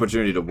great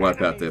opportunity to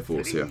wipe out their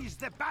force here. Flees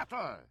the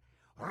battle.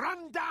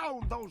 Run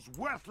down those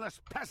worthless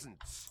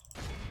peasants.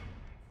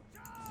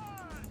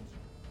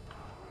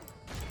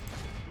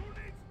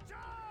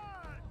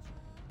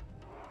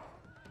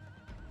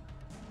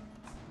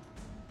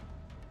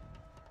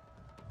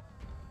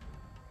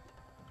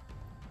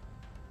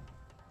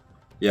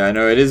 Yeah, I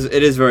know it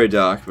is very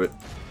dark, but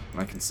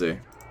I can see.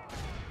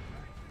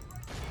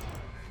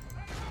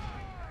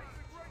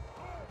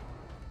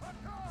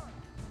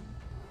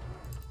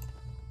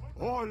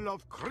 All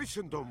of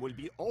Christendom will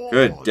be awed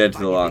Good, dead to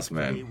by the last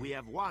victory man. We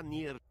have won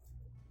here.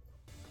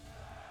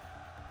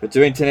 But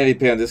doing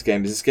 1080p on this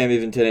game, is this game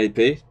even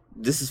 1080p?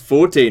 This is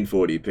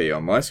 1440p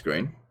on my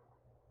screen.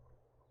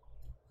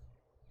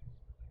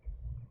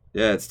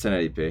 Yeah, it's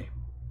 1080p.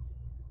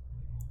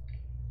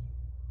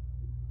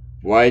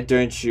 Why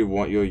don't you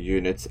want your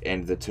units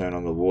end the turn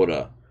on the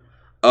water?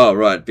 Oh,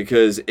 right,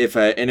 because if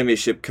an enemy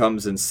ship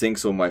comes and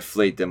sinks all my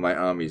fleet, then my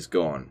army's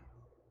gone.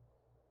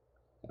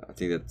 I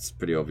think that's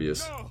pretty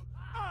obvious. No!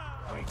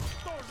 We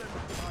tore them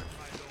apart,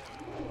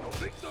 my lord.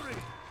 Victory!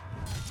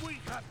 We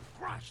have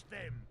crushed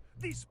them.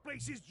 This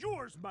place is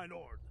yours, my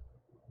lord.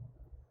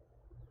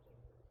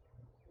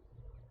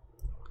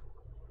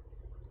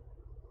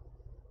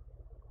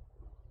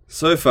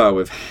 So far,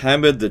 we've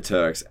hammered the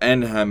Turks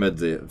and hammered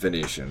the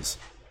Venetians.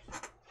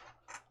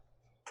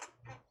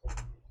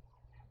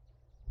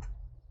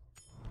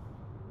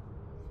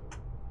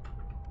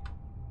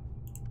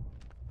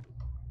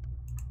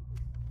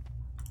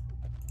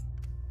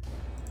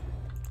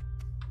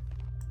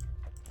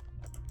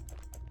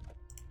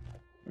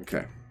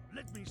 Okay.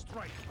 Let me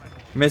strike, my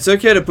lord. I mean, it's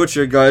okay to put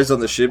your guys on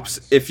the ships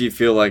if you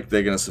feel like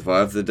they're gonna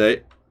survive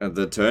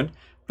the turn,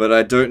 but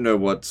I don't know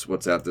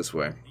what's out this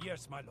way.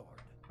 Yes, my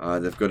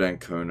lord. They've got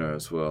Ancona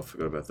as well. I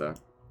forgot about that.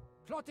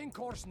 Plotting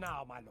course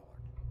now, my lord.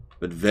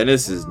 But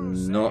Venice is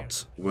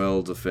not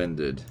well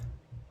defended.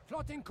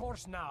 Plotting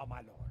course now,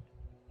 my lord.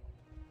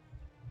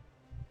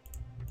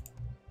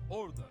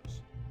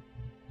 Orders.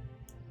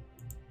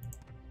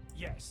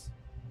 Yes.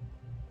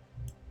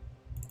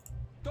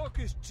 Talk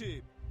is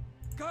cheap.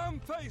 Come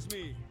face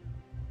me.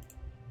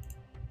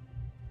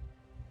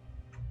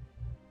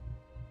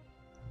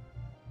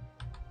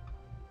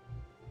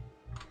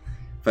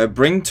 If I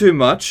bring too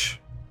much,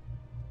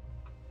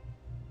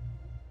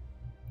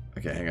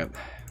 okay, hang on.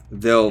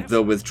 They'll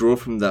withdraw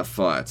from that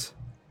fight,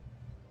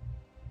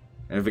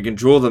 and if we can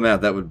draw them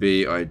out, that would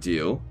be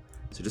ideal.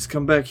 So just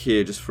come back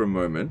here just for a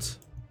moment,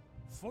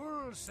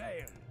 Full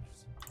sails.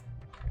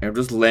 and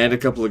just land a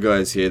couple of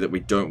guys here that we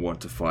don't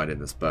want to fight in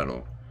this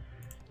battle.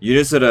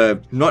 Units that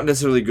are not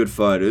necessarily good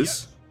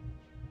fighters,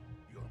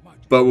 Your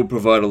Majesty. but will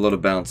provide a lot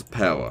of balance of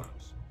power.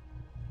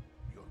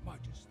 Your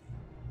Majesty.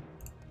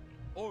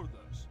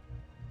 Orders.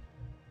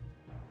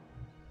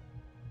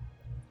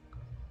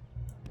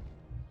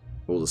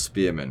 All the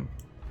spearmen.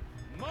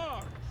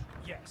 March.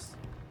 Yes.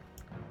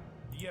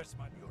 Yes,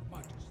 my your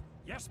Majesty.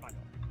 Yes, my lord.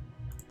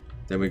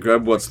 Then we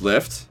grab what's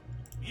left,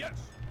 Yes.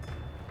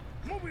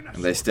 Moving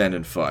and they stand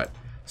and fight.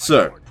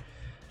 So,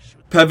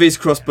 Pavi's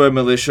crossbow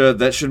militia,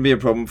 that shouldn't be a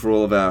problem for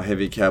all of our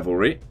heavy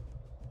cavalry.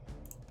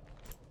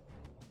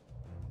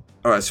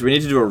 Alright, so we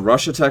need to do a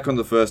rush attack on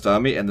the first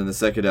army, and then the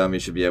second army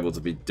should be able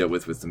to be dealt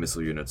with the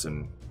missile units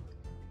and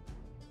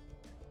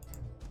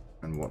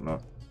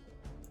whatnot.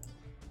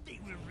 They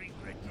will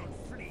regret not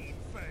fleeing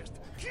first.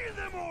 Kill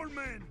them all,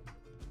 men.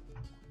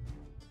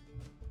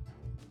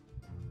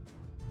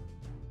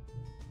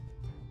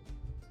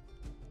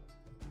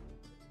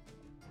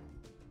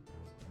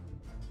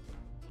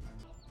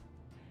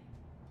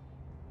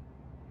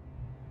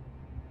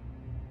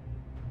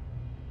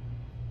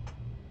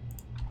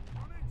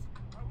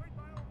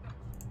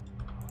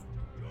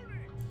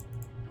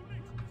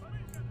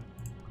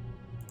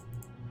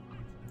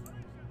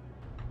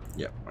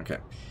 Yep, okay.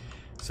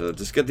 So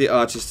just get the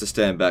archers to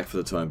stand back for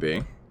the time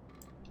being.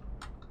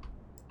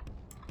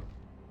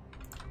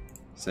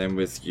 Same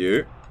with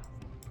you.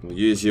 We'll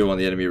use you on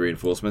the enemy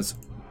reinforcements.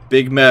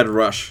 Big mad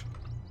rush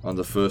on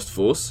the first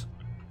force.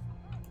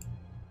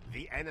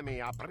 The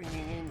enemy are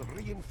bringing in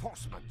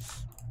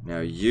reinforcements. Now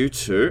you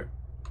two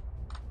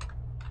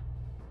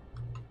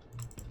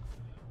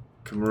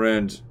come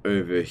around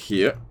over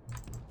here.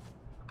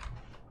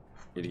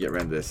 Need to get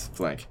around this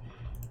flank.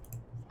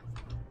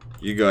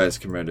 You guys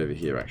come around over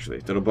here, actually.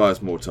 That'll buy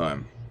us more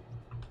time.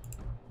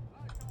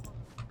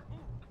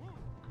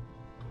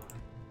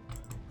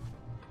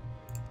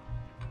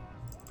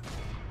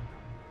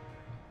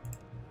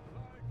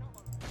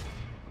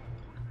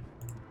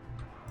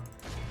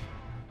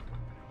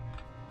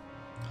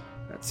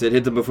 That's it.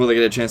 Hit them before they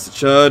get a chance to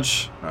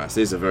charge. Alright, so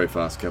these are very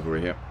fast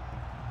cavalry here.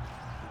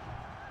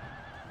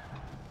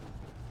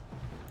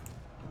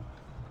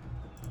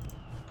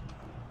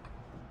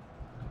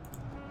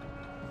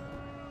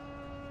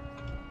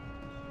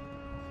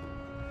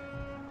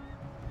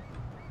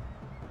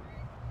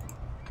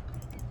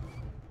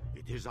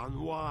 It is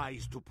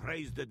unwise to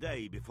praise the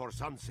day before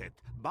sunset,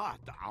 but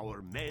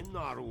our men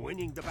are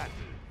winning the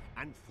battle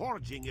and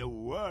forging a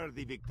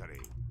worthy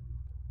victory.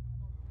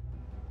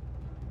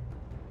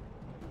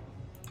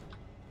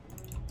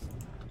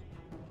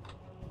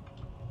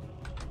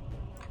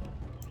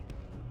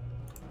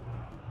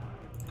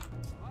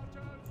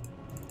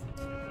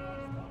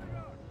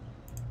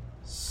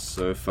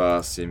 So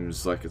far,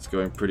 seems like it's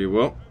going pretty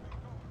well.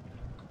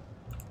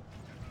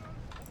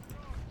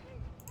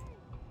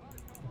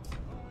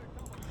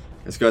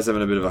 This guy's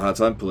having a bit of a hard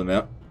time. Pull him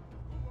out.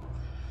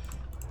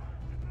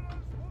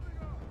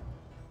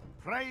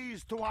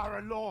 Praise to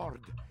our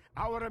Lord!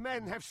 Our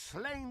men have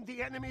slain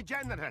the enemy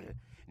general.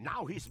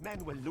 Now his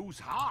men will lose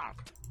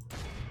heart.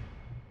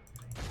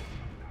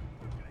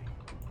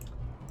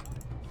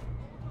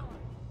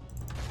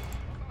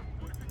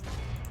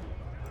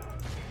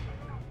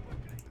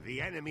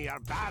 The enemy are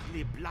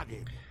badly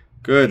blooded.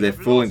 Good, they're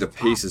falling to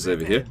pieces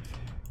over here.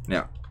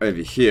 Now,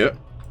 over here.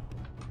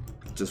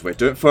 Just wait,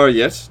 don't fire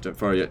yet. Don't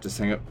fire yet, just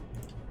hang up.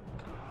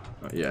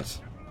 Not yet.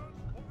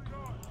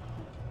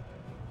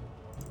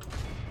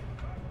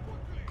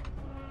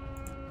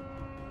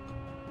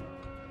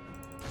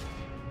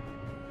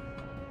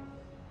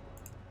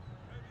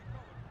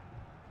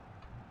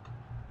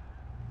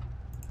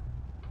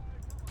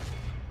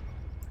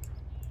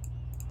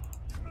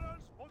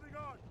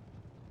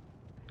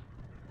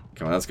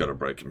 Come on, that's got to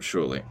break him,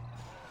 surely.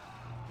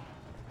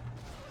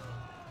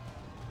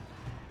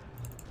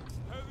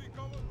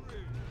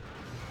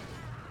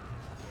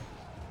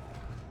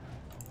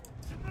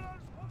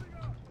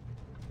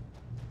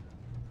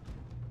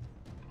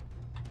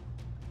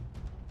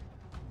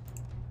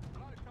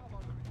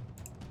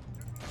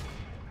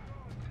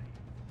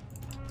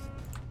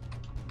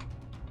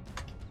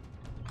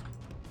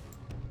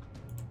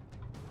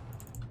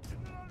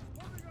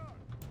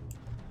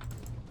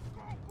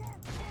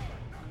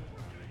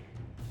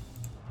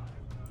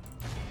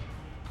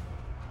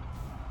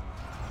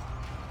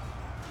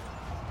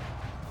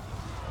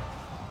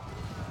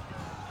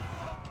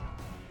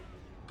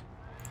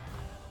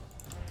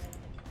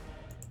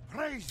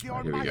 Praise the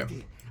Alright, here we go.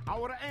 Almighty.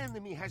 Our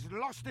enemy has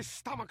lost his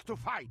stomach to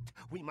fight.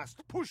 We must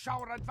push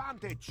our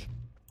advantage.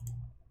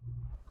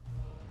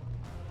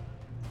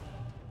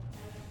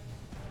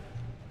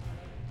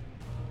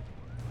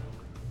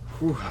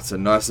 Whew, that's a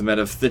nice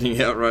amount of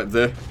thinning out right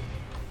there.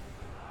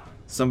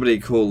 Somebody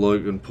call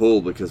Logan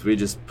Paul because we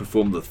just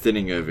performed the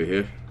thinning over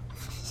here.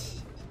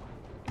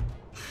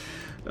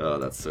 Oh,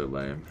 that's so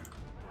lame.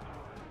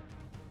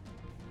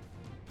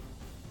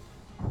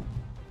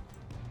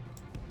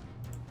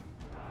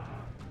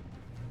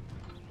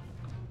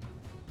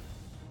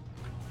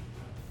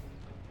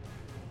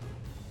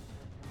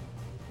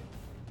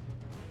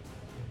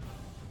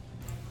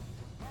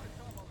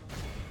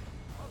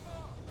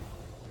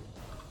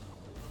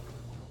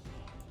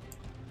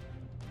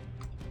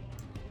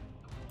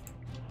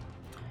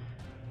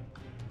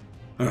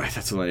 Alright,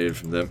 that's all I needed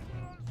from them.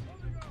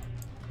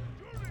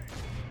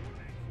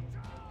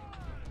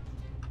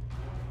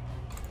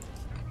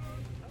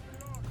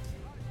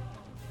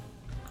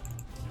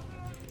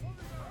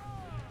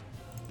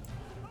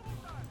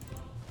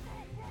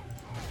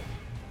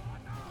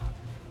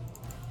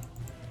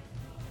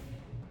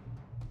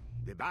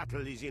 The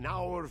battle is in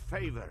our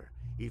favor.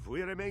 If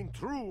we remain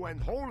true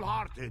and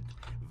wholehearted,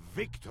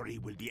 victory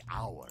will be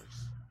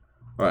ours.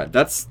 Alright,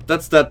 that's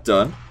that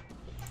done.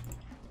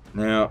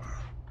 Now,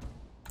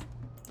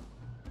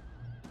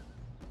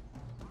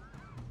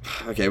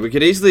 okay, we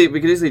could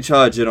easily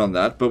charge in on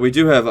that, but we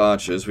do have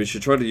archers. We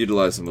should try to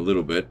utilize them a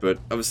little bit, but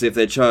obviously if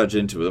they charge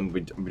into them,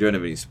 we don't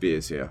have any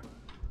spears here.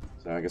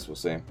 So I guess we'll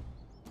see.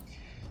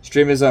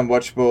 Stream is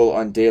unwatchable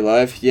on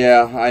DLive.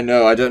 Yeah, I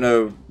know. I don't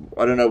know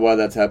why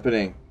that's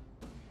happening.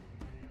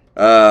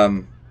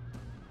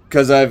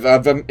 Because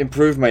I've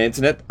improved my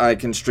internet. I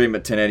can stream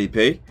at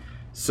 1080p.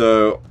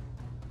 So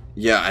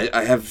yeah,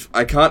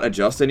 I can't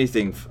adjust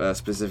anything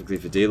specifically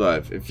for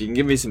DLive. If you can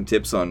give me some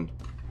tips on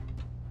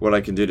what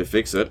I can do to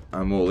fix it,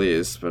 I'm all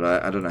ears, but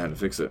I don't know how to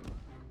fix it.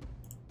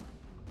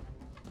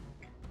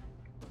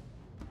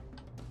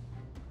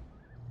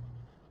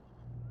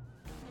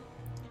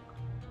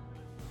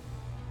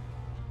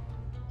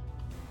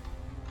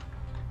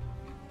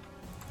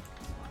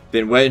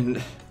 Been waiting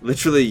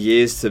literally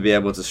years to be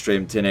able to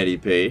stream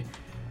 1080p,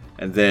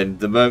 and then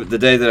the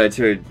day that I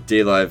turn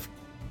DLive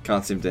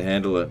can't seem to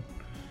handle it.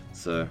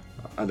 So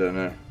I don't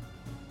know.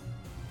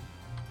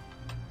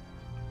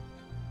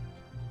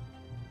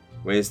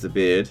 Where's the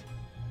beard?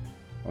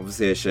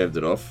 Obviously I shaved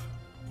it off.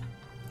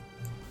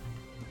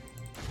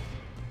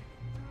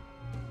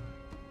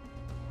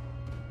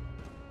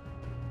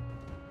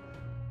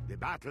 The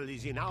battle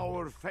is in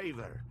our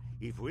favor.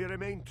 If we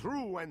remain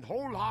true and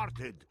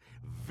wholehearted,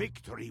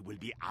 victory will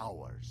be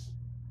ours.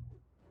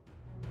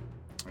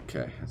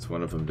 Okay, that's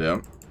one of them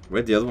down.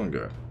 Where'd the other one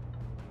go?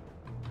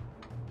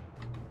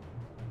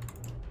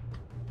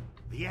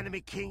 The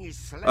enemy king is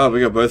slain. Oh, we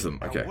got both of them.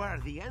 Okay.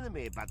 We're the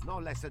enemy, but no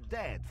less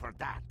dead for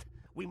that.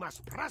 We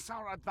must press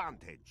our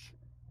advantage.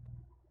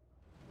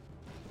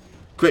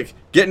 Quick,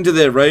 get into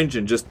their range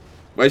and just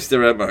waste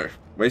their ammo.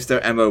 Waste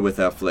their ammo with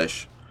our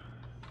flesh.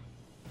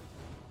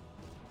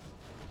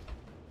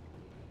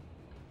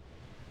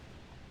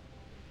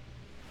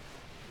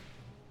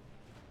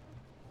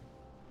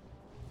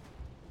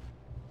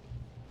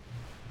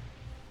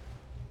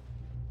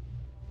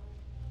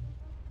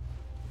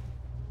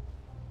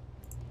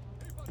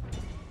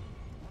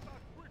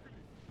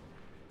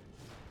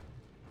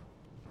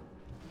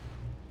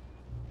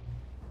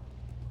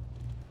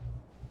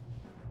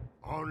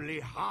 Only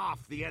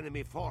half the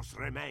enemy force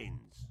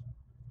remains.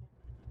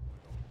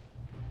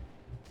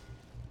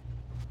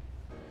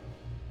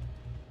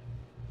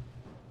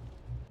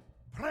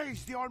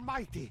 Praise the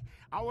Almighty!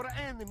 Our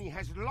enemy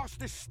has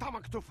lost his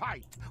stomach to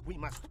fight. We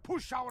must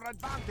push our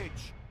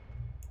advantage.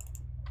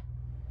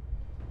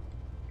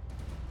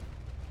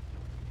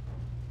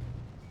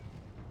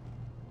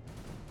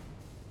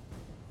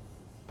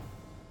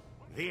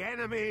 The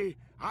enemy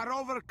are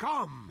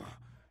overcome.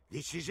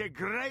 This is a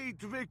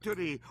great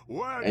victory.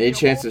 Any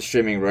chance of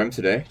streaming Rome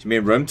today? Do you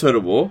mean Rome Total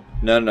War?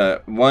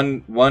 No.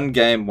 One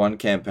game, one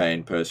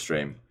campaign per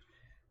stream.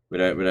 We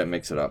don't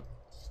mix it up.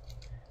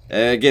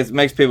 It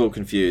makes people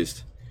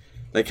confused.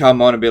 They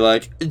come on and be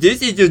like,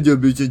 "This is the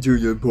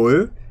Byzantine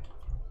Empire."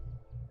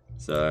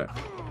 So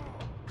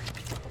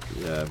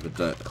yeah, but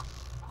that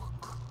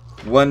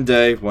one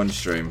day, one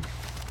stream,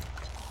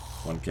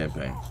 one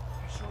campaign.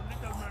 Show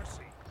little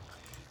mercy.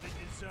 They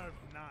deserve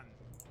none.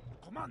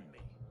 Command me.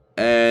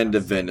 And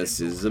Venice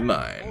is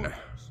mine.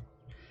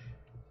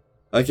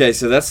 Okay,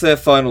 so that's their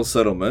final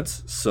settlement.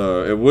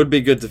 So it would be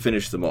good to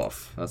finish them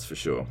off. That's for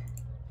sure.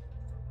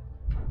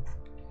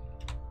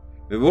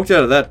 We walked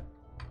out of that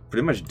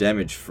pretty much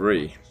damage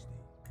free.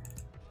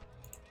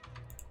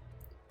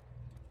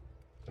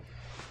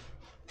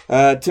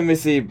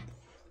 Timothy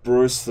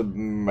Bruce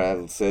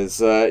says,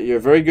 "You're a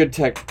very good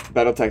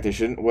battle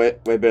tactician, way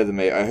better than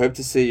me. I hope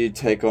to see you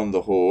take on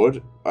the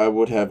Horde. I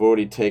would have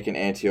already taken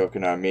Antioch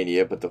and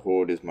Armenia, but the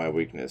Horde is my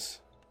weakness."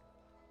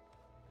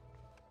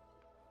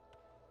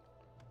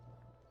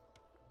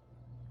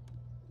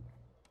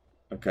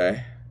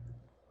 Okay.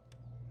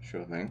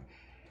 Sure thing.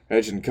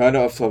 Agent, kind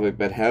of off topic,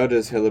 but how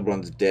does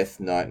Hellebron's Death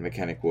Knight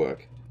mechanic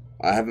work?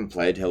 I haven't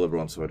played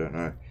Hellebron, so I don't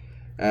know.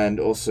 And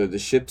also, the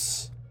ship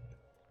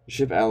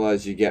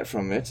allies you get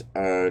from it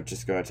are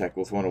just going to attack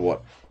with one or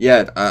what?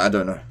 Yeah, I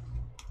don't know.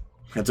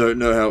 I don't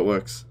know how it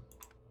works.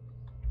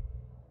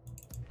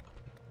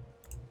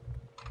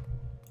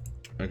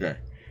 Okay.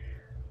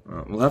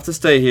 We'll have to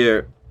stay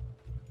here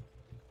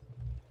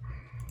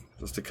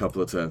just a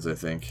couple of turns, I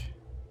think.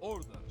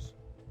 Orders.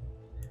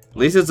 At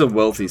least it's a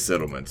wealthy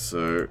settlement,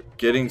 so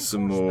getting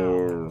some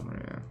more...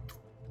 Yeah.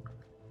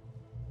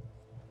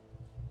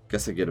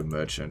 Guess I get a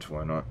merchant,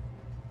 why not?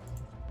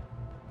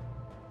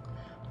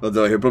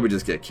 Although he'll probably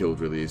just get killed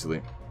really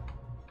easily.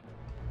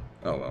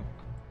 Oh well.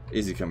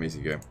 Easy come,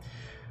 easy go.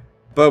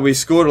 But we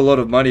scored a lot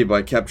of money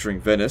by capturing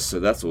Venice, so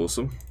that's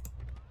awesome.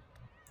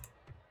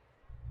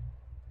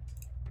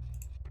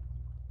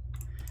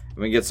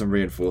 We can get some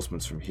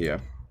reinforcements from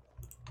here.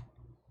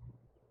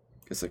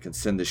 Guess I can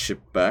send the ship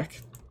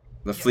back.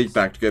 The fleet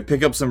back to go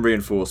pick up some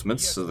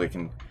reinforcements so they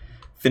can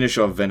finish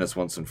off Venice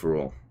once and for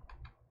all.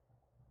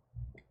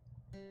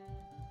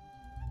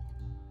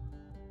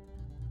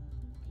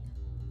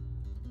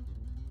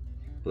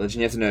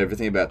 Legend, you have to know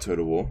everything about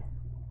Total War.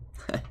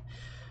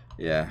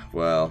 Yeah,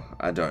 well,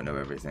 I don't know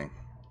everything.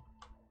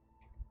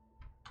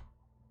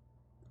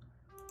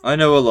 I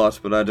know a lot,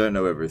 but I don't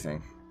know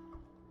everything.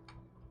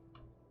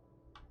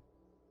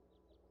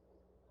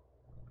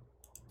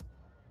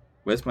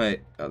 Where's my...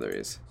 Oh, there he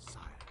is.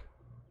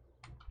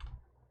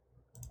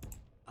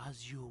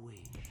 As you wish.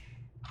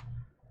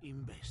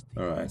 Invest.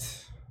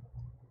 Alright.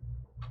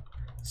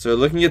 So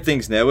looking at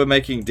things now, we're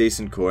making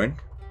decent coin.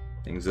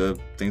 Things are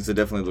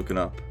definitely looking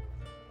up.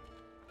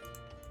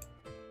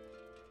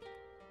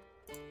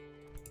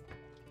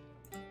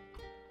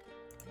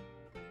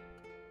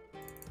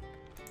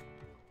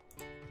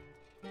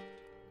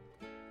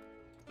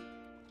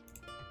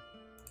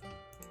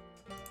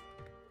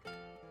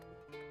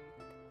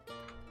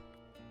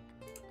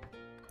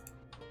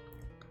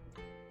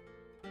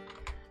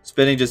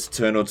 Spending just a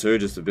turn or two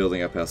just for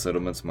building up our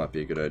settlements might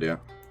be a good idea.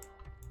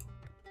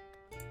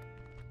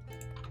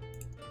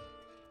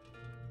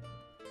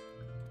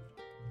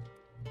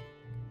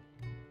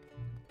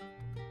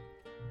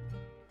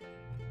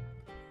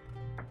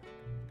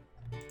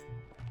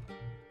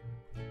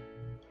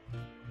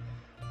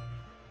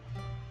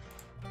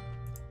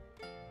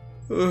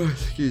 Oh,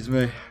 excuse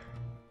me.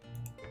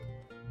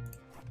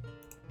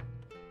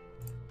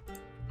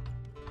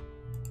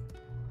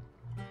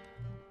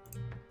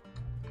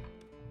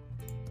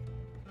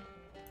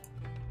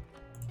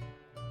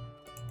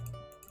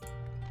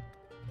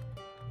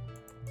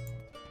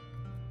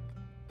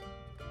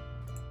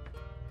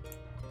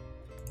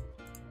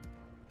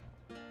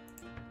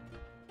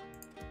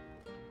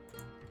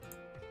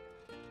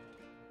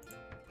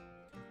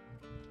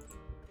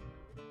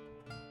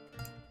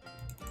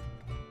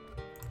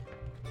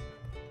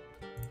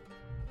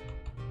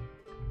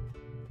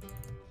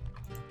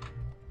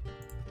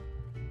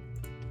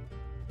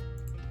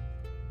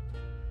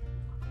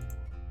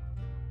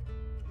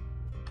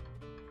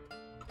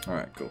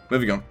 Alright, cool.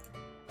 Moving on.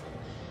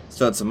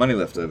 Still had some money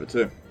left over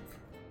too.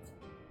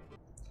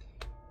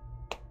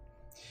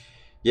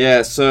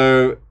 Yeah,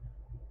 so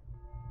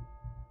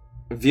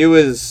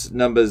viewers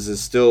numbers are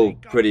still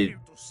pretty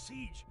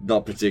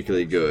not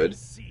particularly good.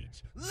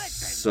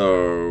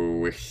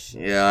 So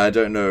yeah, I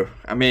don't know.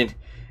 I mean,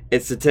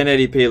 it's a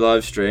 1080p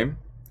live stream,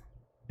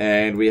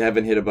 and we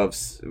haven't hit above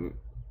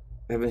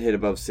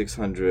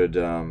 600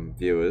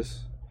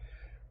 viewers.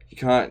 You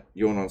can't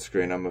yawn on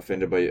screen. I'm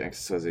offended by you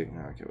exercising.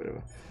 Oh, okay,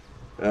 whatever.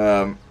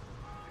 I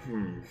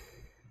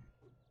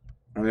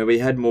mean, we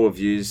had more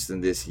views than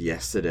this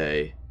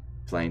yesterday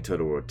playing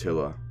Total War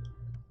Attila.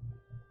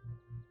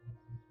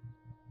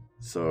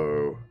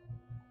 So,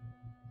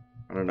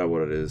 I don't know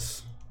what it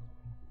is.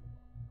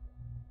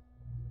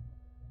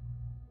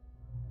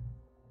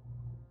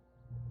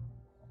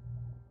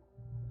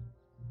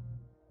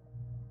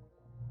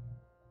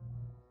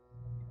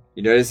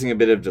 You noticing a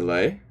bit of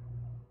delay?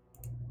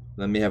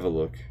 Let me have a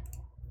look.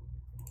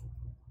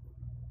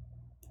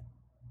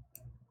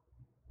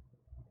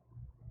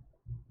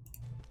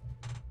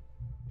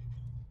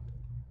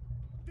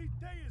 The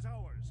day is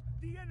ours.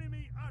 The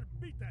enemy are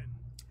beaten.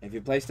 If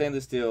you play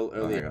stainless steel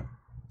earlier,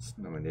 it's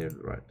nowhere near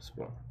the right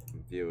spot.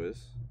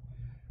 Viewers,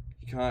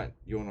 you can't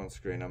yawn on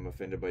screen. I'm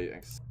offended by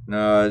you.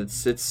 No,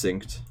 it's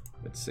synced.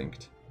 It's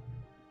synced.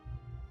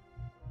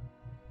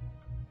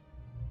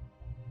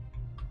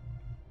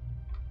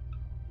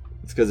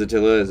 It's because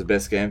Attila is the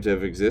best game to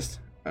ever exist.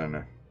 I don't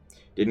know.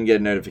 Didn't get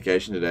a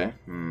notification today.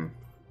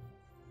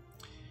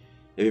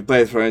 If you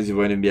play Thrones, you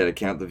won't even be able to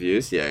count the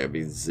views. Yeah, it'll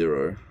be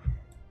 0.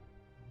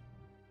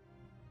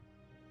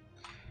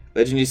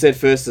 Legend, you said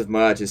 1st of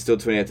March. It's still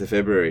 20th of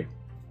February.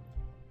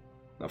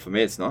 Not for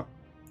me, it's not.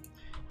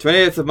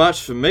 20th of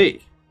March for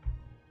me.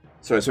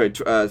 Sorry.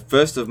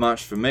 1st of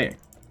March for me.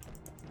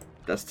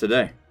 That's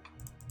today.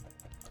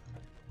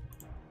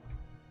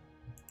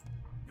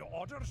 Your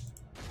orders?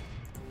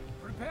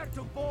 Prepare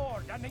to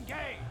board and engage.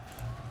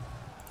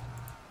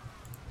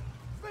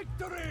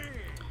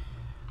 Victory!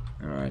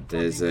 Alright,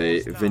 there's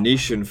a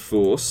Venetian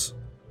force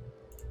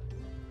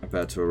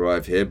about to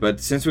arrive here, but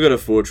since we've got a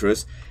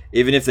fortress,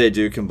 even if they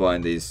do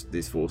combine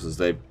these forces,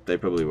 they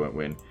probably won't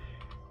win.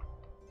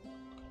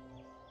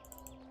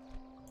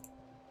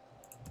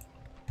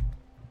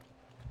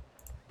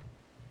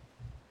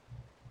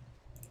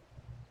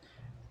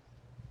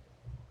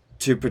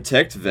 To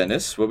protect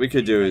Venice, what we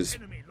could do is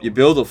you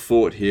build a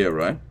fort here,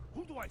 right?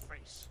 Who do I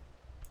face?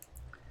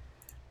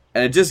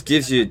 And it just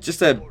gives you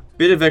just a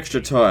bit of extra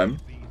time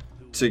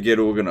to get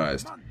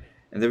organized.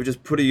 And then we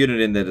just put a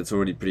unit in there that's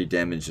already pretty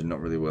damaged and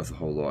not really worth a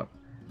whole lot.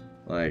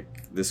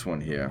 Like this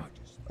one here.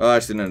 Oh,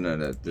 actually,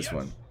 no, this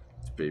one.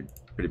 It's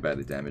pretty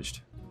badly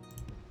damaged.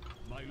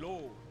 My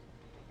lord.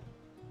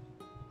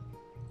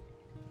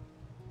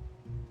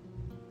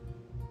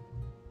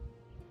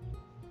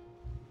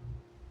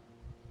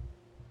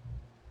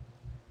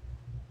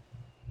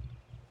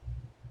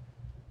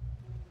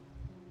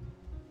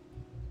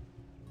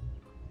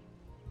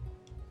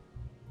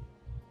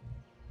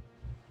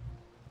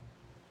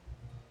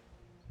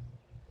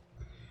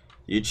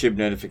 YouTube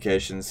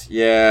notifications.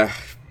 Yeah,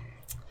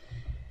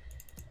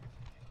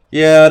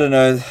 I don't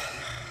know.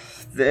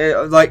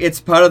 Like, it's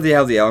part of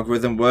how the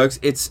algorithm works.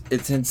 It's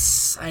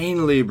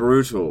insanely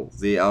brutal,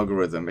 the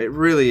algorithm. It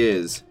really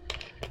is.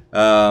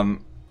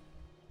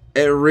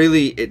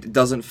 It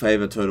doesn't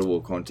favor total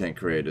war content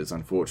creators,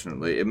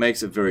 unfortunately. It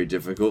makes it very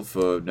difficult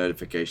for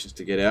notifications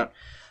to get out.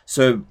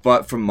 So,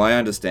 but from my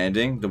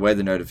understanding, the way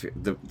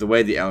the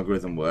way the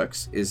algorithm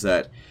works is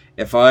that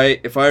if I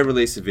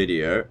release a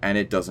video and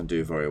it doesn't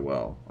do very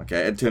well,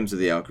 okay, in terms of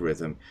the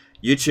algorithm,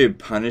 YouTube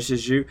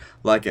punishes you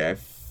like a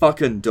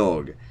fucking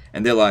dog,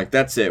 and they're like,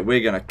 that's it,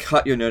 we're gonna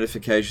cut your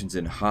notifications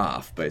in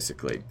half,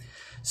 basically.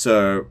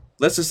 So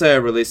let's just say I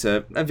release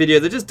a video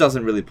that just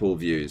doesn't really pull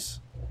views,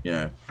 you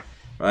know,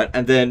 right?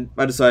 And then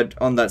I decide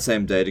on that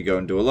same day to go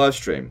and do a live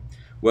stream.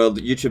 Well,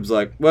 YouTube's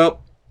like,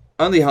 well,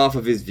 only half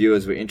of his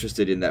viewers were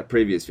interested in that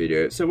previous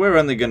video, so we're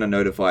only going to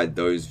notify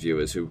those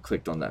viewers who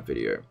clicked on that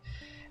video.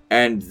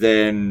 And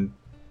then,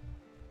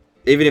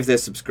 even if they're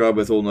subscribed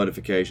with all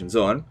notifications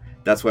on,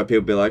 that's why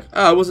people be like,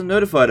 oh, I wasn't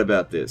notified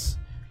about this.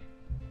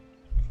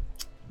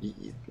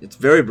 It's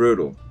very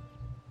brutal.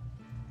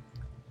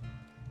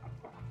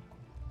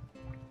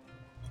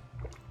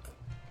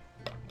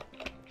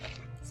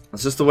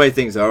 It's just the way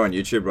things are on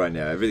YouTube right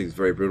now. Everything's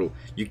very brutal.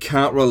 You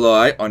can't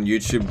rely on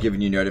YouTube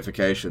giving you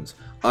notifications.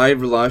 I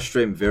live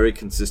stream very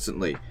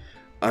consistently.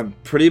 I'm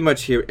pretty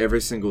much here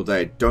every single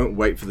day. Don't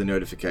wait for the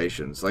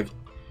notifications. Like,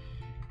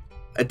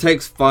 it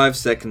takes 5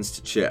 seconds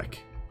to check.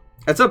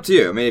 It's up to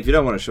you. I mean, if you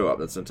don't want to show up,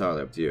 that's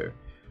entirely up to you.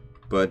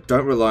 But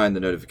don't rely on the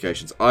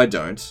notifications. I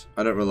don't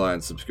rely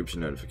on subscription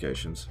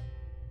notifications.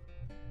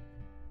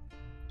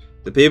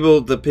 The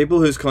people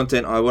whose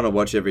content I want to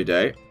watch every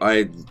day,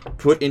 I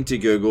put into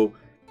Google,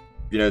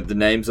 you know, the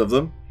names of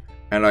them,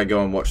 and I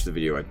go and watch the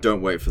video. I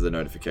don't wait for the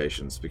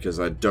notifications because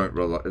they're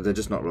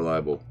just not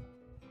reliable.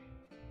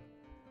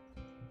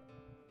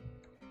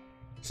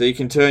 So you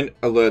can turn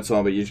alerts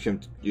on, but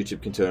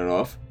YouTube can turn it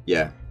off.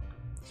 Yeah.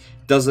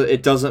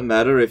 It doesn't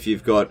matter if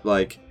you've got,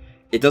 like,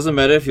 it doesn't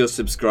matter if you're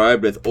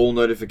subscribed with all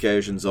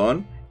notifications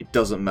on. It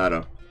doesn't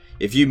matter.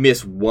 If you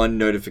miss one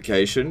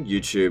notification,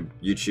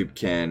 YouTube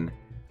can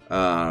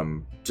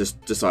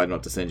just decide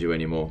not to send you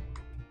anymore.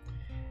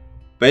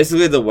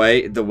 Basically, the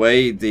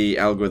way the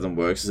algorithm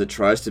works is it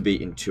tries to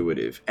be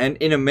intuitive, and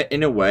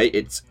in a way,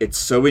 it's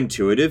so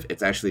intuitive,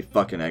 it's actually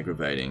fucking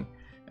aggravating.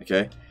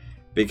 Okay,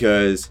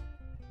 because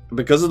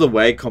of the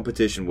way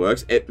competition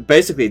works,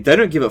 basically they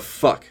don't give a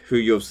fuck who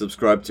you're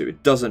subscribed to.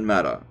 It doesn't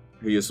matter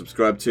who you're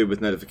subscribed to with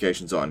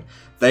notifications on.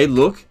 They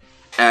look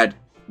at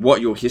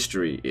what your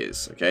history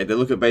is. Okay, they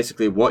look at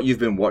basically what you've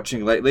been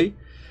watching lately.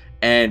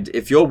 And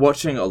if you're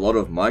watching a lot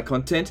of my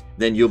content,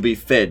 then you'll be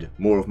fed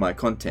more of my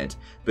content.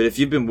 But if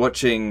you've been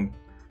watching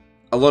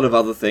a lot of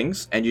other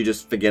things and you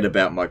just forget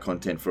about my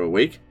content for a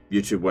week,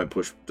 YouTube won't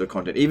push the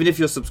content. Even if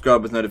you're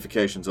subscribed with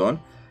notifications on,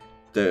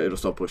 it'll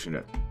stop pushing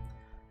it.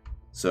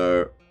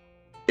 So,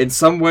 in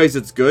some ways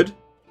it's good.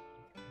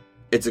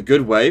 It's a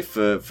good way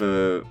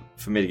for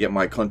me to get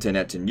my content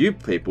out to new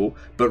people,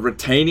 but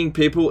retaining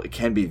people, it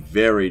can be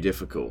very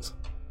difficult.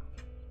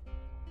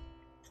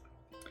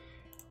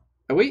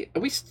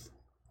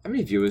 How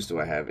many viewers do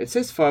I have? It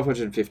says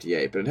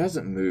 558, but it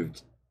hasn't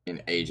moved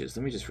in ages.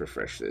 Let me just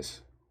refresh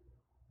this.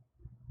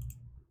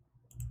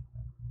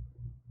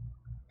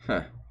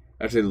 Huh.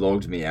 Actually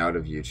logged me out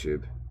of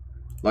YouTube.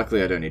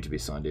 Luckily, I don't need to be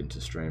signed in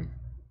to stream.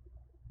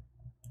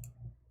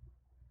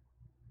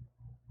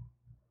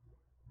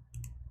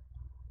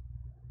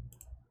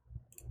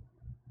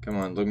 Come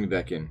on, log me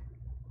back in.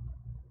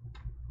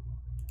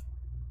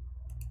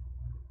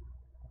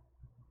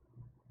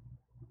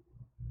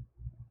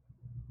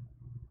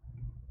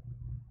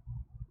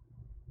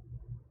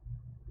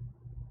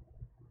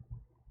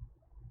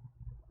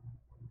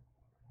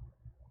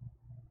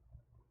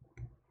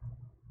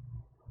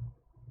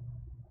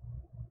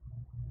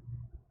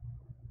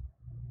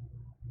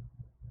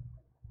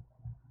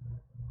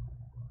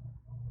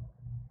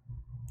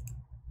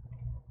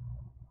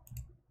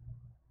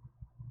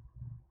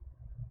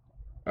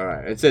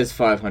 Alright, it says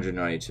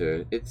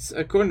 592. It's,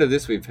 according to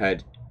this, we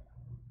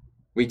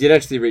did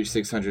actually reach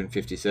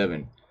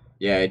 657.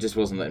 Yeah, it just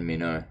wasn't letting me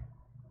know.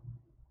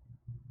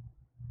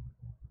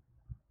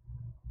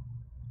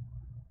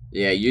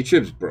 Yeah,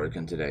 YouTube's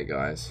broken today,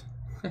 guys.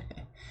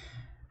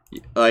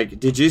 Like,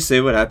 did you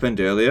see what happened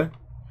earlier?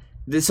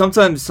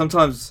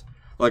 Sometimes,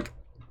 like,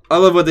 I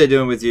love what they're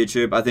doing with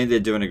YouTube. I think they're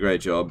doing a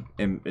great job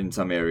in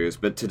some areas.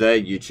 But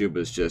today, YouTube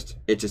was just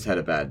had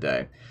a bad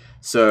day.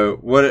 So,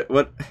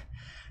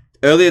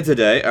 earlier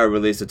today, I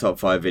released a top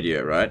 5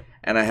 video, right?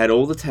 And I had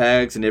all the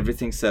tags and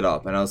everything set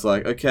up. And I was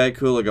like, okay,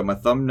 cool, I got my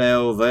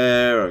thumbnail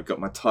there. I've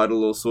got my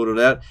title all sorted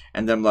out.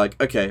 And then I'm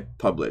like, okay,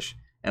 publish.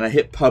 And I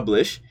hit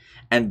publish.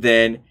 And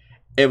then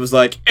it was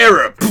like,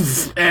 error.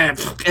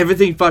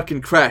 Everything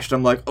fucking crashed.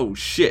 I'm like, oh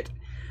shit.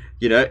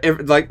 You know,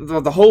 like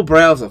the whole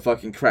browser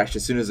fucking crashed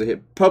as soon as I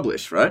hit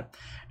publish, right?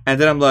 And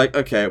then I'm like,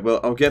 okay,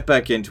 well, I'll get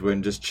back into it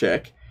and just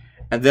check.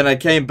 And then I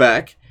came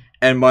back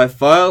and my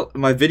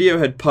video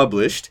had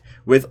published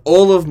with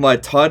all of my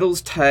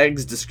titles,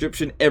 tags,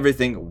 description,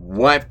 everything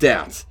wiped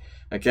out.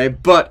 Okay,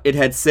 but it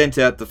had sent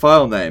out the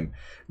file name,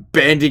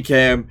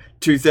 Bandicam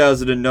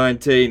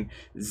 2019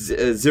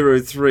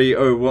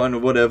 0301 or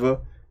whatever.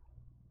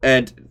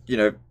 And, you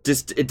know,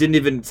 just, it didn't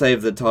even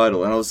save the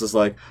title. And I was just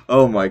like,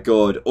 oh my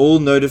god, all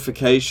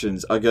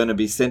notifications are going to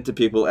be sent to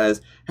people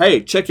as,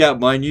 hey, check out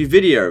my new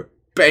video,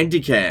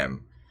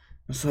 Bandicam.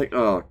 It's like,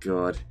 oh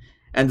god.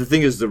 And the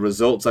thing is, the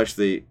results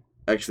actually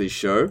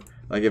show.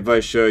 Like, if I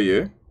show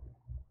you,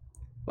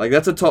 like,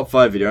 that's a top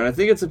 5 video. And I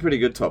think it's a pretty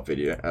good top 5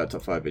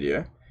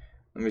 video.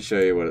 Let me show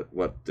you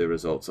what the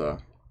results are.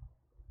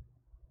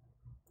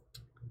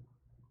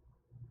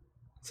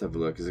 Let's have a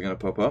look. Is it going to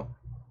pop up?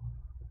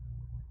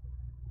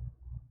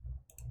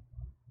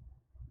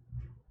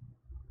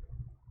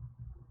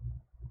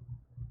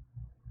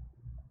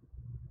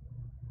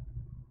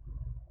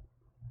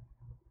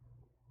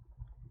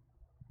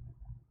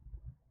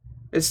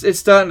 It's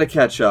starting to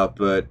catch up,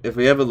 but if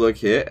we have a look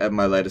here at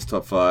my latest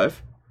top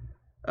 5,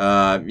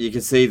 you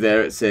can see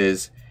there it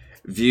says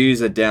views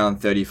are down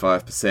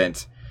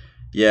 35%.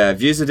 Yeah,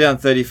 views are down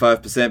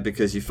 35%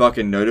 because you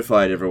fucking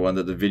notified everyone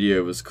that the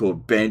video was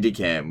called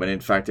Bandicam when in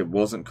fact it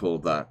wasn't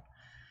called that.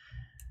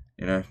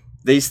 You know,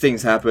 these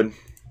things happen.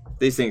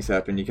 These things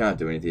happen. You can't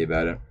do anything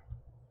about it.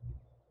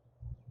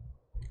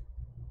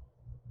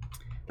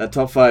 That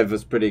top 5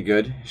 was pretty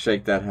good.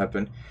 Shake That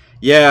happened.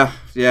 Yeah,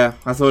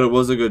 I thought it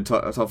was a good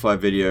top 5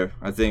 video.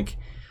 I think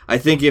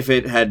if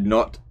it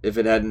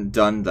hadn't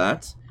done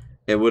that,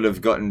 it would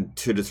have gotten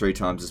 2 to 3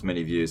 times as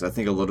many views. I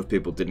think a lot of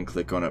people didn't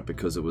click on it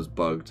because it was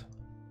bugged.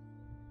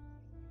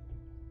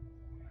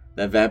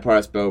 That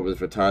vampire spell was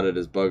retarded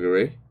as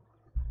buggery.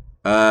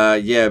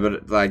 Yeah,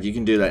 but like you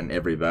can do that in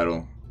every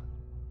battle.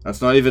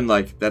 That's not even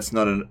like that's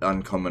not an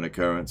uncommon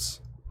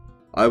occurrence.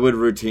 I would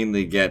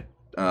routinely get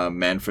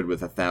Manfred with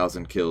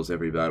 1,000 kills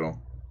every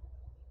battle.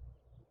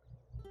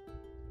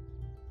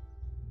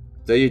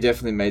 Though you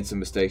definitely made some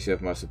mistakes, you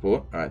have my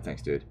support. Alright,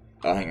 thanks, dude.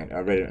 Oh, hang on, I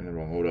read it in the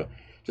wrong order.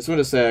 Just want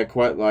to say I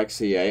quite like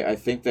CA. I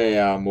think they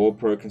are more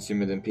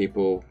pro-consumer than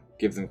people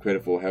give them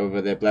credit for.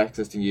 However, their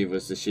blacklisting you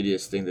was the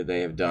shittiest thing that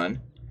they have done.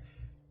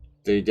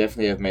 Though you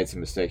definitely have made some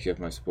mistakes, you have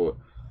my support.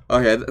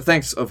 Okay,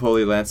 thanks of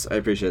Holy Lance. I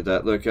appreciate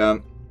that. Look,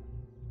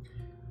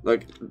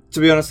 like, to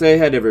be honest, they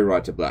had every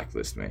right to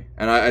blacklist me.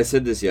 And I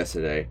said this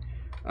yesterday.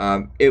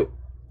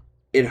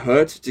 It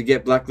hurt to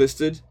get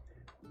blacklisted.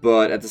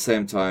 But at the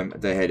same time,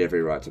 they had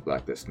every right to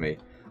blacklist me.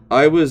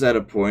 I was at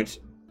a point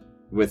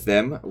with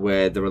them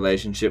where the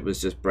relationship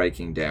was just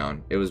breaking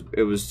down. It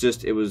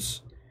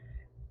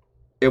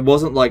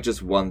wasn't like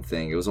just one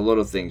thing. It was a lot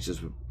of things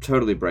just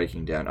totally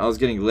breaking down. I was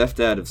getting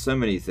left out of so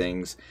many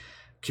things.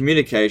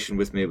 Communication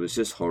with me was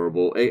just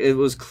horrible. It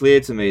was clear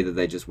to me that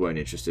they just weren't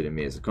interested in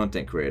me as a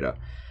content creator.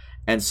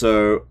 And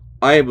so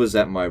I was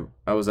at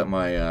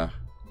the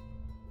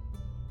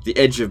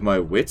edge of my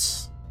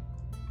wits.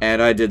 And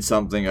I did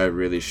something I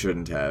really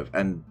shouldn't have.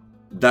 And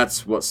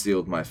that's what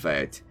sealed my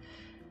fate.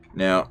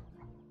 Now,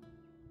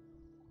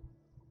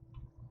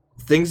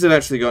 things have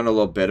actually gotten a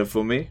lot better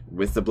for me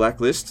with the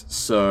blacklist.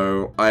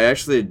 So, I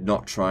actually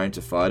not trying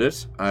to fight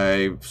it.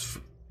 I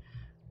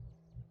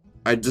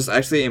just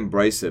actually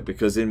embrace it.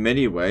 Because in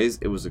many ways,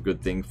 it was a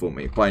good thing for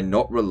me. By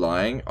not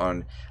relying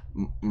on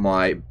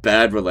my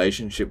bad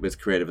relationship with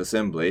Creative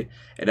Assembly,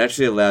 it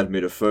actually allowed me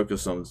to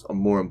focus on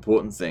more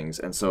important things,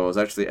 and so I was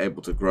actually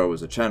able to grow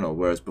as a channel,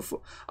 whereas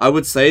before, I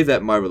would say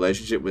that my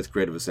relationship with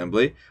Creative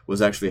Assembly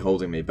was actually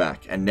holding me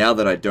back, and now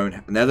that I've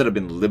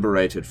been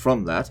liberated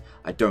from that,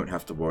 I don't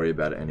have to worry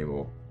about it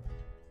anymore.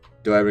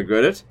 Do I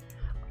regret it?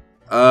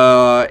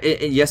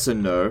 Yes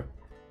and no.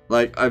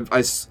 Like,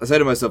 I say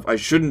to myself, I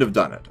shouldn't have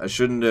done it. I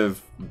shouldn't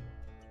have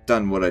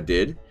done what I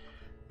did,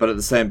 but at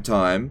the same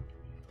time,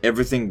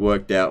 everything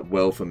worked out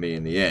well for me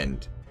in the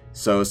end.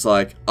 So it's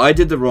like, I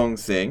did the wrong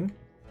thing.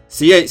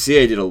 CA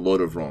did a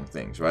lot of wrong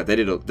things, right?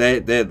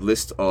 Their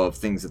list of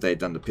things that they'd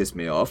done to piss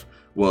me off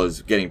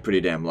was getting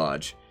pretty damn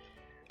large.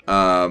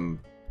 And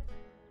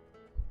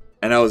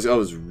I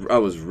was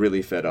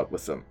really fed up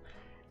with them.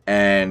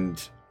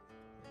 And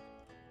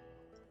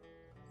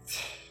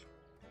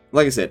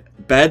like I said,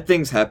 bad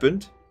things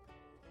happened,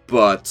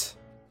 but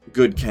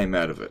good came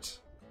out of it.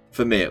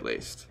 For me, at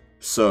least.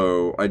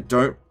 So, I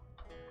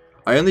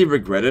only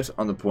regret it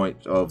on the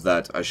point of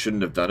that I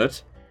shouldn't have done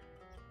it,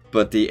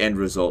 but the end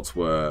results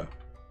were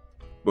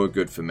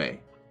good for me.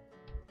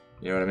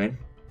 You know what I mean?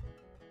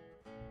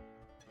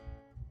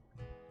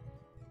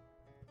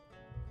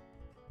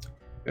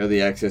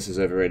 Early access is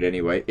overrated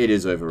anyway. It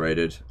is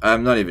overrated.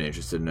 I'm not even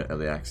interested in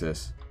early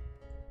access.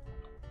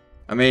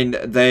 I mean,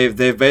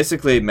 they've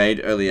basically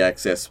made early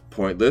access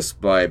pointless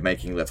by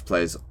making Let's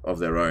Plays of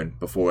their own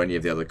before any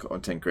of the other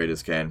content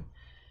creators can.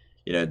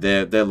 You know,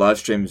 their live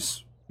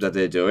streams that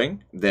they're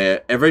doing,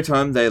 every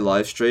time they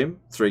live stream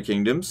Three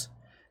Kingdoms,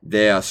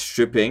 they are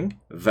stripping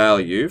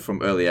value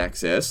from early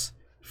access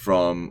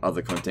from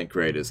other content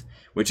creators,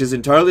 which is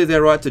entirely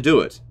their right to do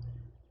it.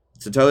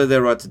 It's entirely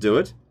their right to do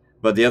it,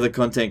 but the other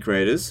content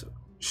creators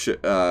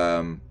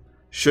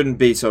shouldn't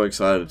be so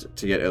excited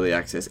to get early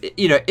access.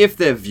 You know, if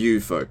they're view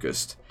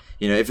focused.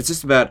 You know, if it's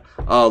just about,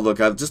 oh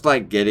look, I just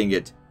like getting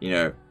it,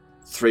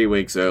 3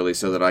 weeks early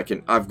so that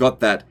I've got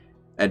that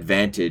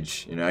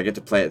advantage. You know, I get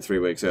to play it 3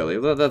 weeks early.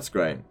 Well, that's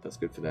great. That's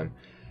good for them.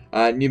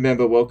 New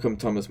member, welcome,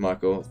 Thomas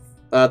Michael.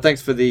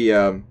 Thanks for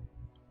the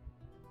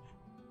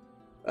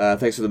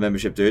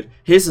membership, dude.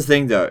 Here's the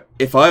thing, though.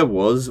 If I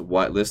was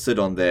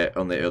whitelisted on their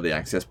early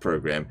access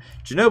program,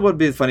 do you know what would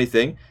be the funny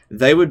thing?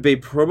 They would be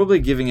probably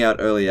giving out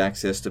early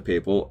access to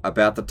people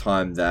about the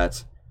time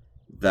that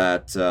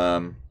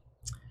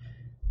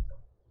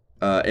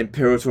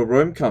Imperator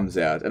Rome comes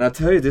out. And I'll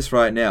tell you this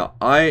right now.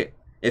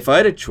 If I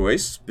had a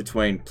choice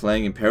between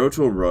playing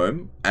Imperator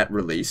Rome at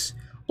release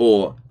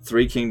or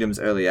Three Kingdoms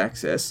early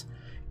access,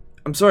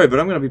 I'm sorry, but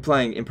I'm going to be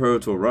playing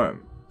Imperator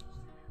Rome.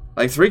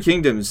 Like, Three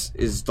Kingdoms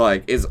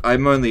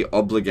I'm only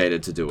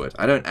obligated to do it.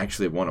 I don't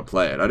actually want to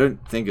play it. I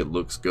don't think it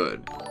looks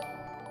good.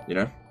 You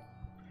know?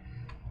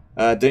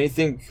 Don't you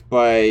think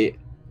by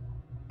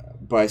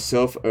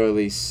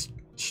self-early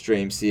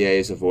stream CA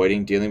is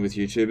avoiding dealing with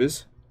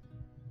YouTubers?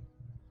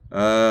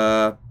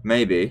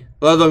 Maybe.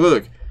 Well,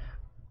 look.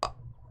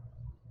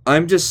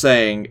 I'm just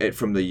saying it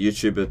from the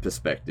YouTuber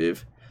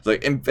perspective.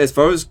 Like, as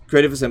far as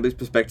Creative Assembly's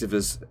perspective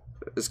is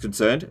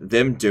concerned,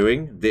 them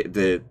doing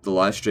the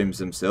live streams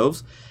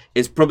themselves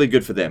is probably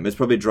good for them. It's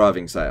probably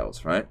driving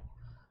sales, right?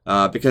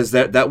 Because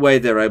that way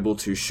they're able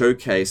to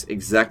showcase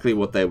exactly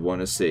what they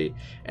want to see,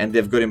 and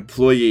they've got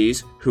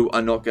employees who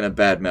are not going to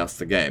badmouth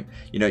the game.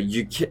 You know,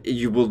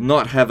 you will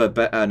not have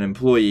an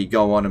employee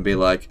go on and be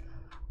like,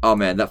 "Oh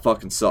man, that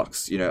fucking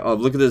sucks." You know, "Oh,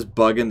 look at this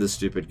bug in this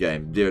stupid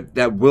game."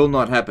 That will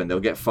not happen. They'll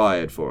get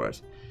fired for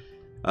it.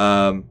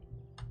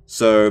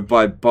 So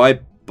by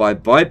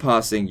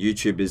bypassing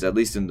YouTubers, at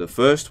least in the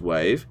first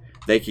wave,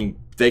 they can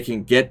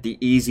get the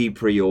easy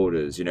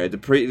pre-orders. You know, the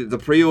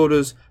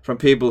pre-orders from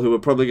people who are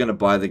probably going to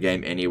buy the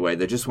game anyway.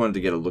 They just wanted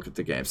to get a look at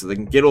the game, so they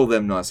can get all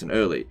them nice and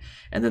early.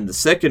 And then the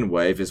second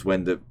wave is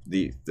when the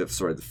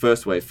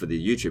first wave for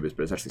the YouTubers,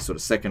 but it's actually sort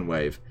of second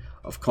wave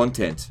of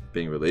content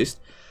being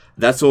released.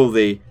 That's all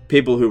the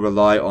people who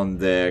rely on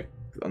their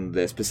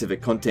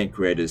specific content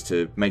creators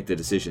to make their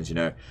decisions. You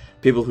know,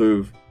 people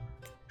who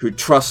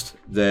trust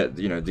the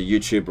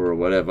YouTuber or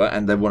whatever,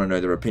 and they want to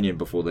know their opinion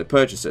before they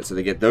purchase it. So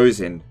they get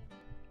those in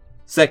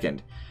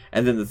second.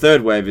 And then the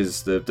third wave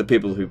is the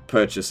people who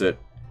purchase it,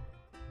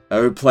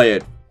 who play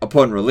it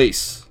upon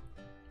release,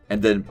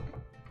 and then,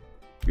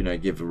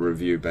 give a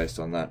review based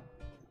on that.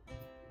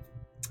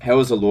 How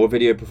is the lore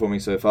video performing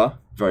so far?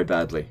 Very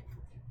badly.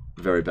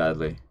 Very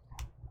badly.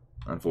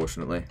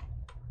 Unfortunately.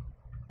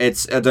 I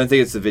don't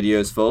think it's the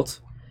video's fault.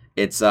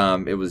 It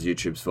was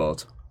YouTube's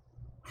fault.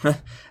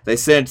 They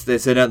sent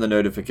out the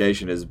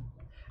notification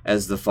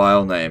as the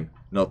file name,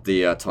 not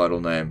the title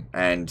name,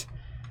 and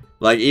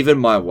like even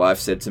my wife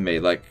said to me,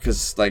 like,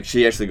 because like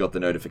she actually got the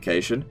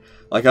notification.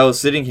 Like I was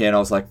sitting here and I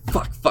was like,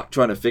 fuck,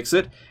 trying to fix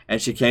it,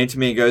 and she came to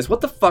me and goes,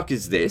 "What the fuck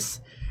is this?"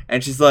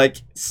 And she's like,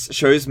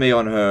 shows me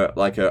on her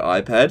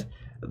iPad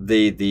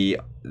the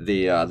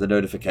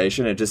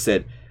notification. It just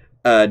said,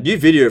 "New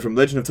video from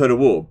Legend of Total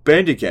War,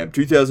 Bandicam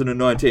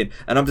 2019,"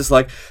 and I'm just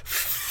like,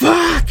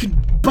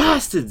 fucking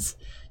bastards.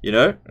 You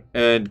know,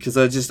 and because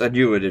I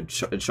knew it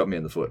shot me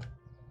in the foot.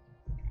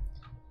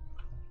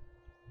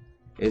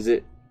 Is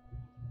it?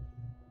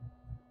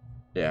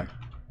 Yeah,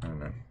 I don't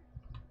know.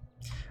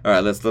 All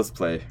right, let's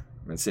play.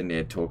 I've been sitting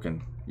here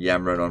talking,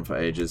 yammering on for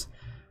ages.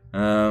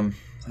 I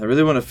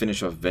really want to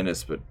finish off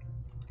Venice, but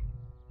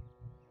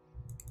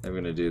I'm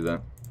gonna do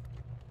that.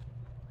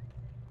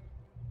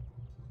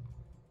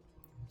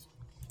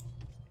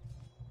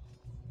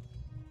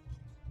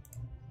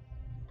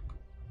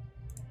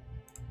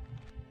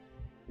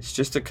 It's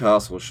just a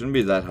castle. Shouldn't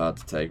be that hard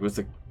to take. With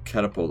a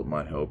catapult, it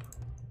might help.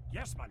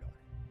 Yes, my lord.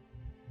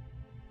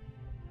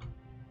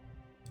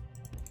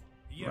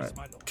 Yes, Right.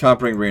 my lord. Can't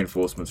bring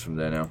reinforcements from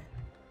there now.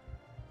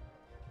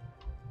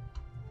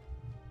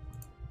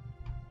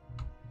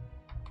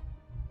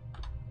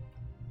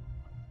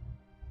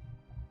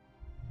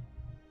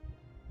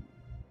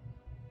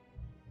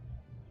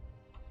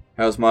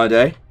 How's my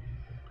day?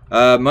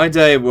 My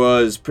day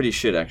was pretty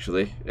shit,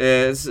 actually.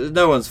 It's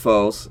no one's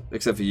fault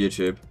except for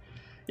YouTube.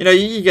 You know,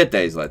 you get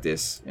days like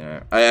this. You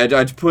know, I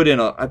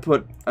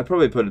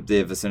probably put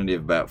the vicinity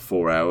of about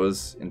 4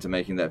 hours into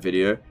making that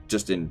video,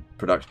 just in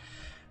production.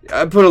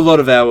 I put a lot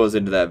of hours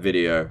into that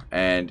video,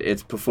 and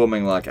it's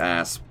performing like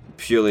ass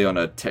purely on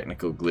a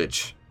technical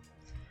glitch,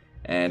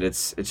 and it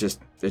just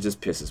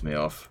pisses me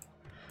off.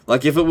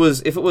 Like if it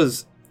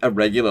was a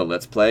regular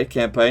Let's Play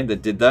campaign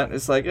that did that,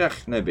 it's like, ugh,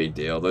 no big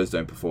deal. Those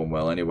don't perform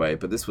well anyway.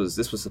 But this was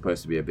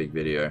supposed to be a big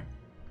video.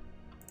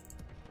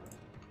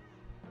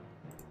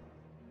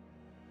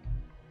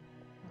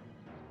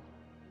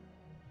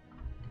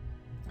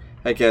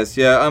 Hey Kez,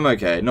 yeah, I'm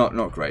okay.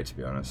 Not great, to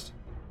be honest.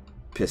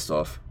 Pissed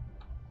off.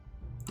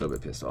 A little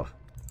bit pissed off.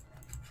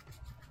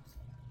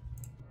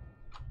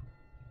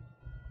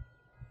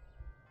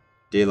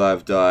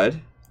 D-Live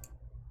died.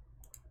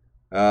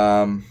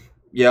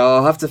 Yeah,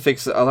 I'll have to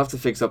fix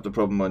up the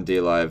problem on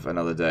D-Live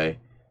another day.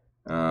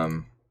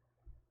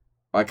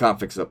 I can't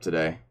fix it up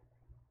today.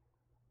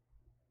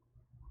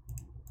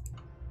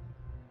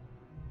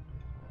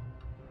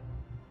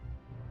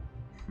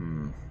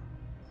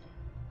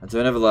 I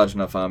don't have a large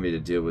enough army to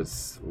deal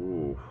with.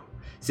 Ooh.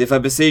 See, if I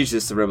besiege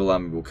this, the rebel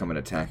army will come and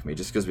attack me.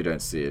 Just because we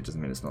don't see it doesn't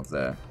mean it's not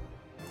there.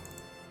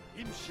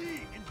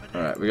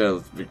 Alright,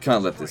 we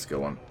can't let this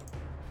go on.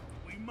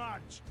 We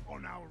march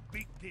on our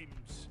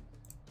victims.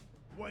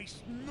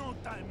 Waste no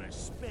time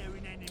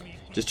sparing enemies.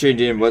 Just tuned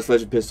in. What's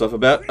Legend pissed off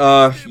about?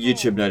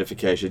 YouTube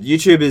notification.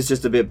 YouTube is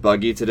just a bit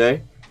buggy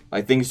today.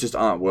 Like, things just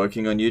aren't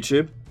working on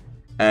YouTube.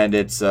 And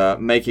it's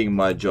making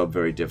my job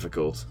very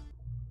difficult.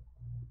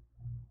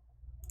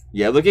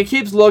 Yeah, look, it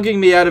keeps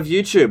logging me out of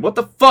YouTube. What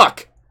the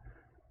fuck?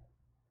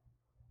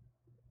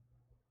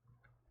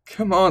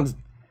 Come on.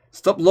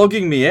 Stop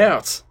logging me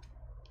out.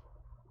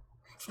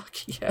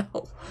 Fucking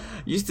hell.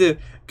 Used to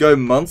go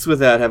months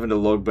without having to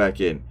log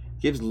back in.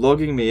 It keeps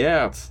logging me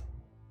out.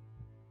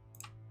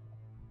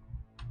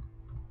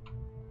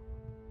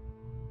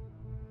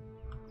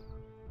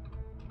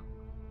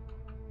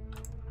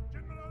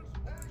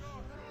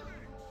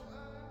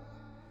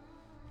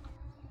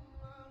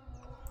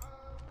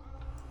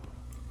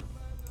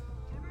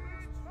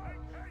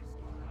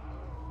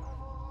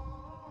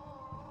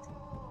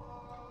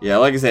 Yeah,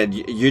 like I said,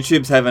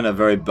 YouTube's having a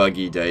very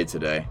buggy day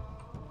today.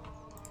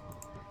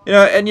 You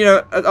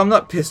know, I'm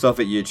not pissed off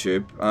at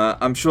YouTube.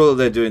 I'm sure that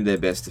they're doing their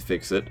best to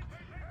fix it.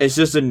 It's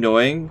just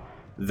annoying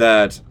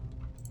that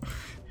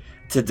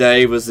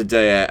today was the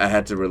day I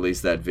had to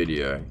release that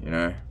video, you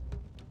know?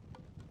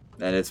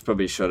 And it's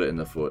probably shot it in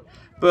the foot.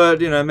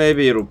 But, you know,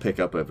 maybe it'll pick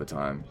up over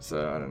time,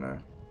 so I don't know.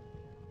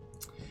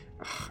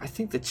 I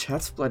think the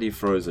chat's bloody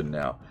frozen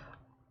now.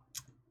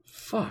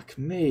 Fuck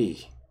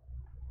me.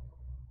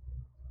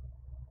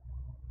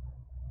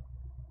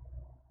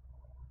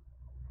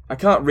 I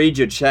can't read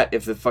your chat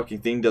if the fucking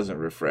thing doesn't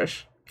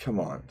refresh. Come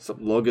on, stop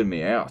logging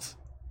me out.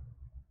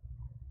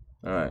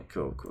 Alright,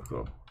 cool.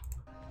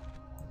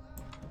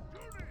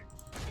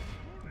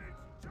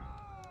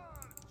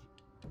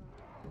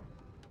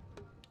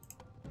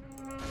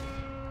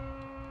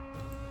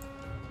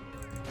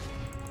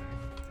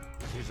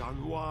 It is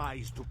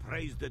unwise to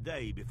praise the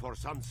day before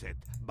sunset,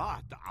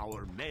 but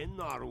our men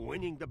are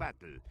winning the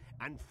battle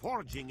and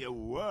forging a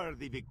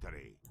worthy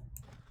victory.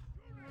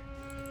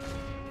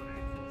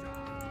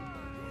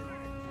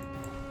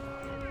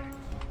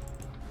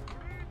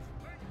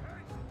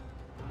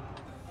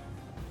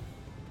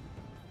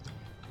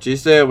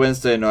 Tuesday or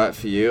Wednesday night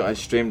for you. I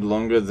streamed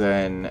longer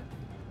than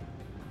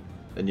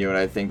you, and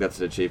I think that's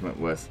an achievement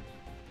worth.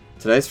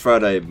 Today's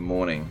Friday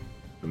morning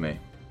for me.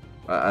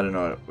 I don't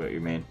know what you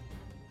mean.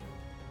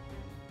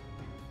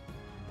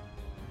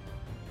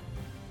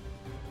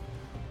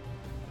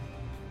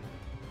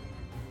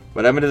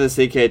 What happened to the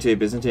CK2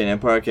 Byzantine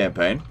Empire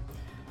campaign?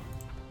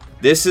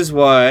 This is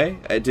why,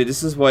 dude.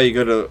 This is why you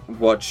gotta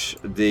watch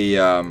the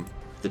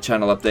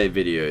channel update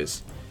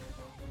videos.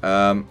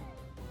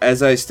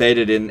 As I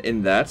stated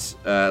in that,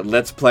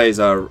 Let's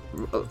Plays are...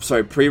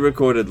 Sorry,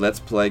 pre-recorded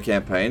Let's Play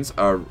campaigns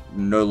are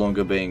no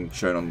longer being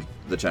shown on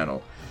the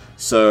channel.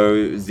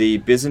 So, the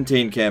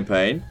Byzantine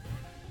campaign,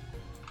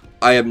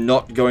 I am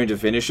not going to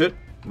finish it,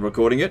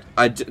 recording it.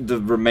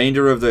 The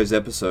remainder of those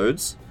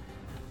episodes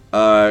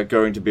are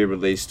going to be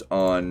released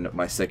on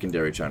my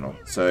secondary channel.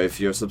 So, if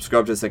you're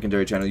subscribed to the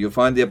secondary channel, you'll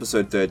find the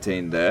episode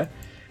 13 there.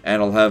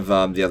 And I'll have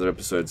the other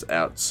episodes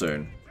out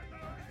soon.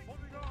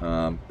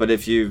 But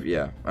if you,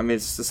 yeah, I mean,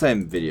 it's the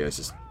same video, it's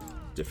just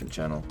different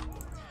channel.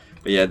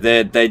 But yeah,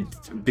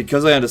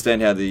 because I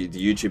understand how the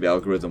YouTube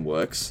algorithm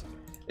works,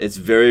 it's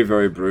very,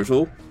 very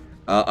brutal.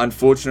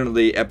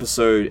 Unfortunately,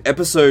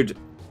 episode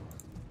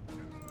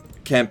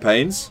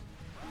campaigns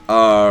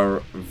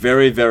are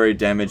very, very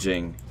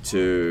damaging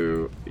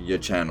to your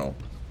channel.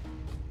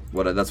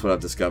 That's what I've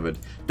discovered.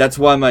 That's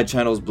why my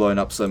channel's blown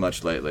up so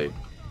much lately,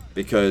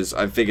 because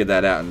I figured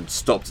that out and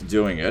stopped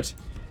doing it.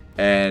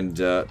 And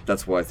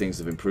that's why things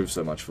have improved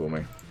so much for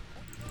me.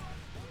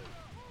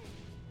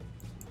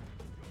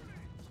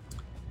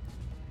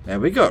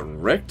 Man, we got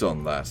wrecked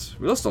on that.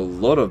 We lost a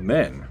lot of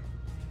men.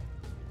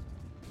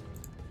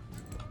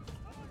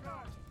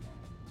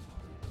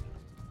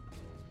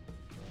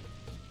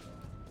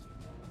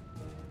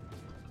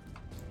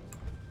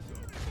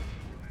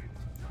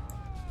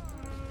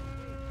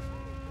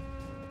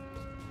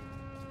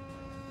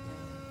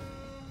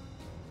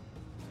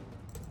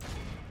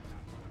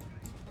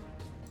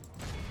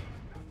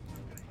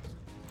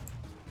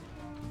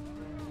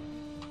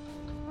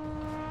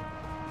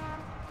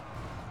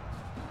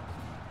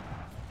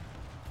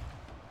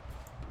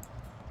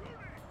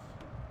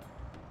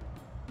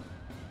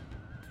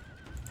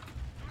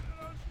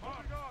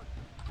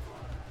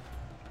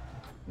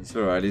 He's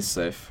alright, he's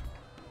safe.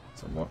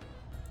 Somewhat.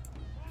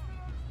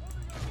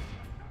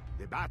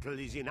 The battle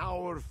is in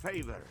our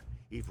favor.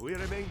 If we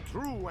remain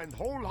true and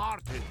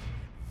wholehearted,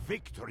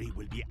 victory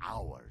will be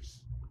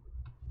ours.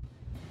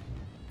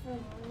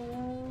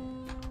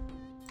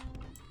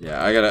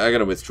 Yeah, I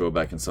gotta withdraw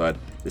back inside.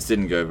 This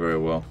didn't go very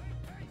well.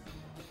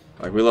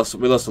 Like we lost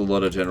a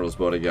lot of General's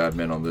bodyguard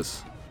men on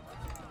this.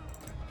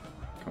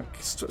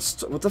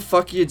 What the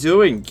fuck are you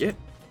doing? Get.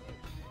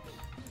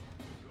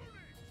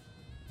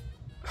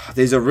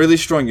 These are really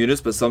strong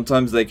units, but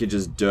sometimes they could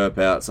just derp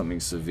out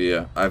something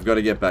severe. I've got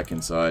to get back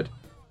inside.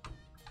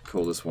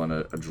 Call this one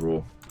a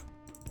draw.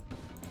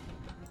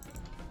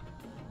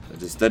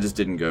 That just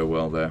didn't go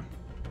well there.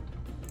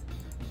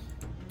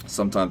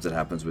 Sometimes it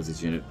happens with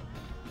this unit.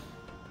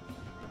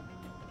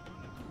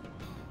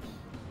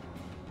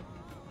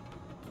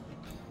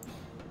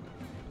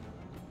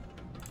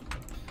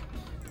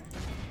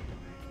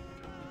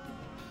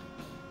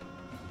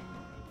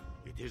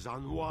 It is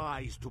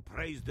unwise to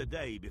praise the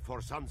day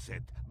before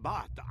sunset,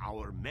 but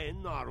our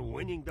men are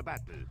winning the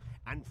battle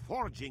and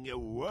forging a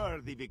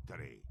worthy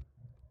victory.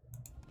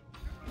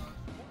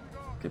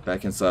 Get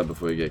back inside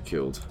before you get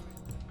killed.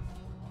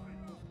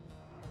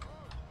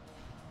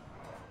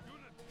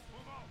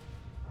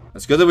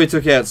 It's good that we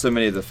took out so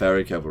many of the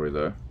Fairy Cavalry,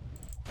 though.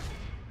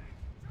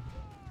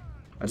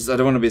 I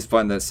don't want to be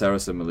fighting that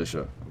Saracen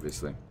militia,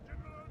 obviously.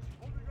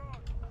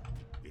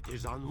 It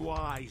is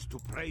unwise to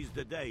praise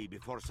the day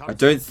before sunset. I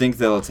don't think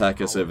they'll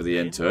attack us over the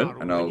end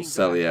turn, and I'll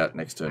sally out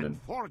next turn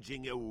and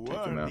forging a take them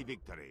out. worthy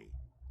victory.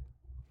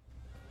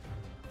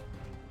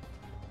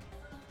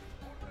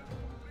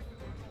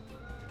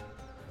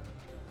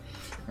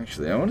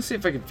 Actually, I want to see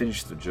if I can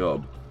finish the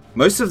job.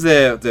 Most of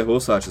their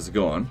horse archers are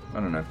gone. I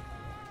don't know.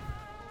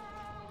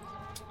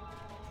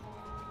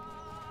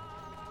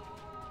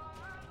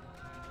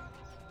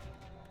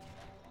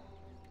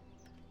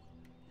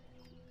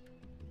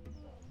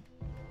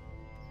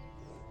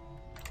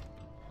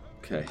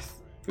 Okay,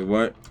 we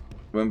won't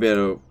be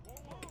able to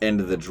end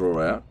the draw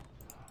out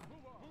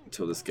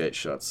until this gate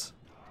shuts.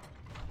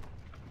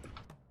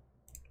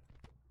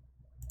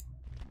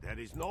 There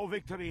is no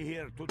victory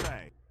here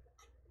today.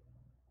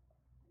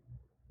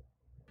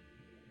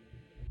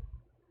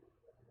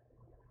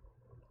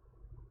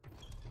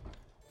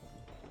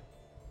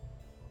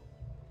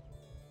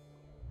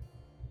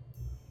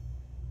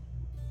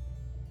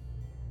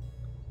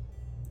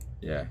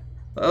 Yeah,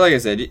 like I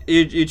said,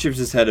 YouTube's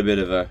just had a bit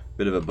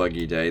of a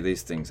buggy day.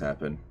 These things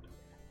happen.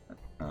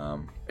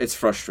 It's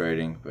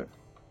frustrating, but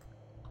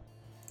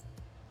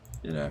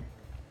you know,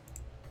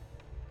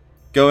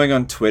 going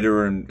on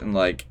Twitter and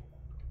like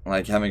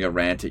having a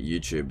rant at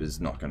YouTube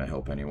is not going to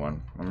help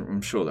anyone.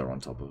 I'm sure they're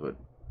on top of it.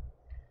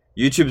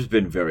 YouTube's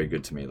been very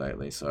good to me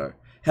lately, so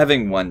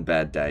having one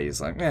bad day is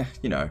like,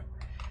 you know,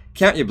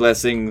 count your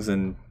blessings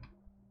and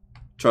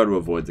try to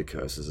avoid the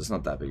curses. It's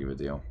not that big of a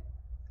deal.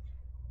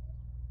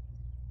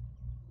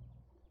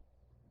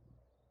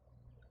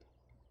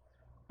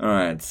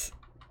 Alright.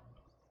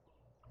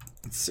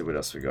 Let's see what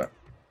else we got.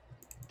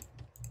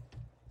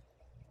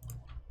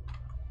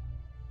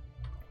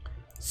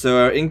 So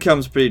our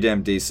income's pretty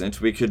damn decent.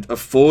 We could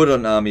afford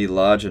an army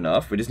large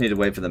enough. We just need to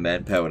wait for the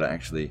manpower to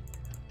actually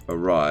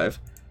arrive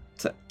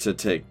to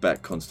take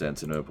back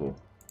Constantinople.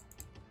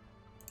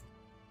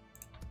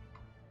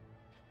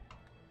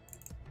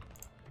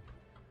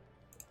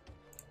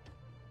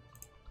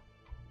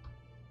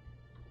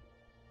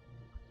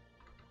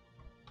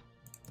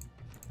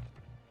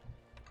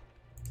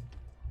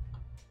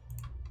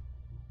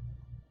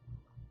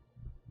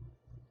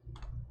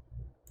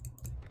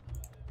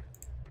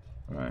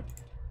 Alright.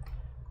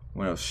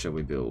 What else shall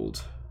we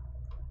build?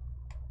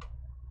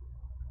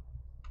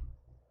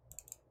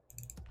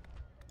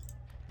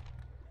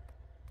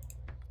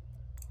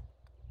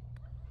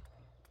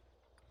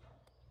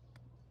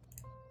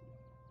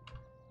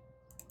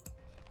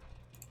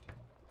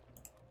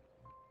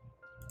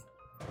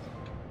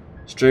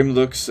 Stream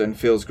looks and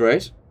feels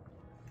great.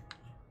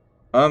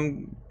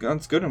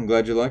 That's good. I'm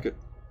glad you like it.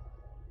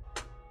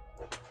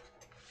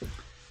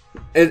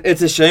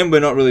 It's a shame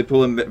we're not really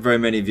pulling very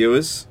many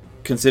viewers,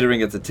 considering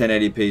it's a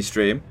 1080p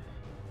stream.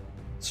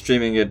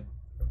 Streaming at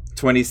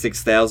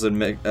 26,000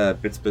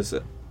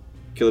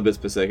 kilobits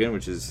per second,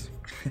 which is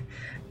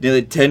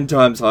nearly 10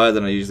 times higher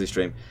than I usually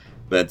stream.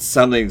 But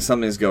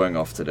something's going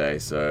off today,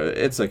 so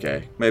it's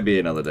okay. Maybe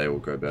another day will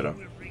go better.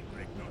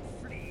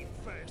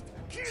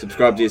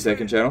 Subscribe to your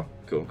second channel?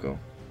 Cool, cool.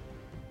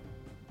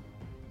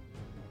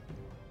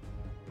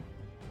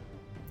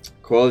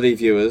 Quality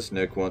viewers,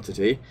 no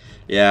quantity.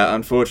 Yeah,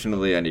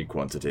 unfortunately I need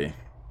quantity.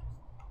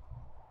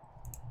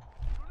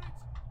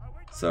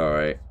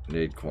 Sorry,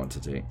 need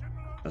quantity.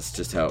 That's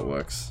just how it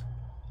works.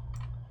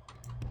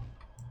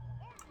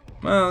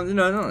 Well, you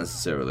know, not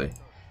necessarily.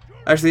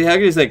 Actually, how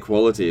can you say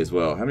quality as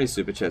well? How many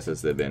super chats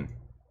has there been?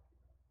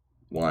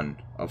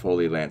 1. Of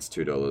Holy Lance,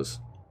 $2.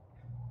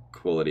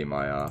 Quality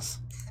my ass.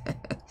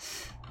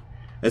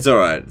 It's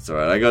alright, it's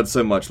alright. I got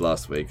so much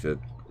last week that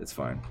it's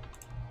fine.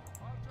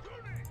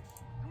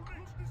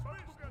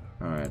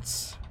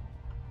 Alright.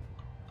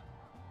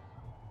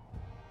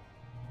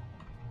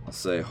 I'll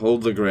say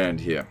hold the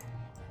ground here.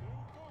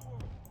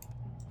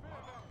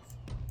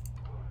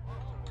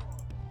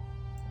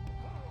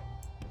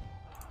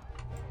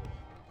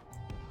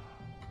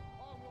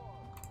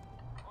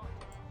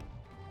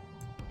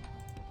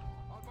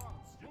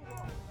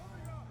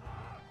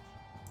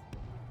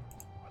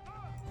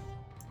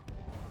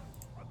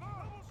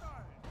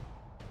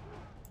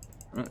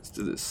 Alright, let's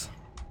do this.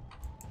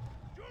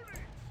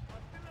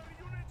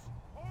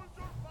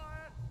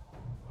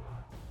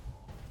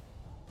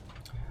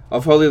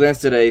 Of Holy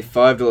Lance did a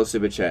 $5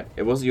 super chat.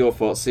 It wasn't your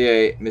fault.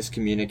 CA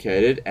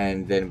miscommunicated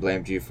and then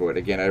blamed you for it.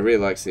 Again, I really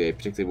like CA,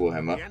 particularly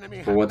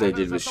Warhammer, for what they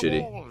did was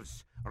shitty.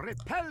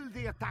 Repel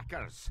the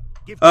attackers.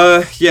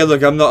 Yeah,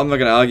 look, I'm not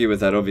gonna argue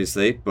with that,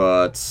 obviously,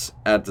 but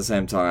at the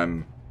same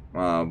time,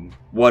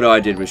 what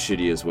I did was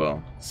shitty as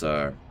well.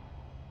 So,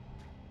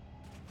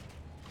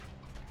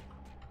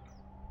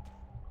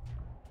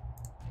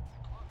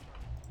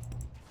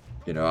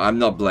 you know, I'm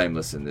not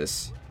blameless in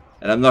this,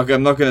 and I'm not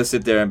gonna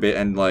sit there and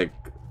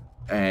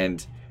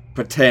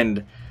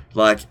pretend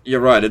like you're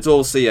right. It's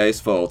all CA's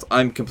fault.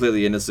 I'm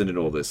completely innocent in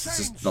all this. It's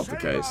just not the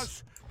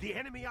case. The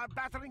enemy are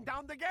battering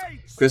down the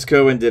gates. Chris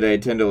Cohen did a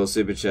 $10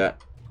 super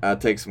chat.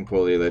 Take some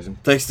quality,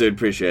 legend. Thanks, dude.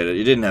 Appreciate it.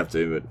 You didn't have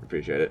to, but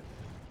appreciate it.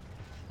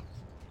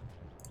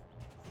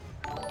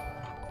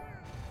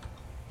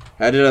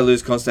 How did I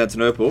lose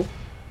Constantinople?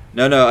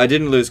 No, I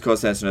didn't lose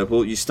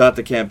Constantinople. You start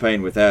the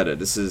campaign without it.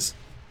 This is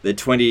the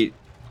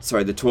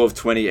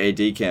 1220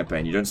 AD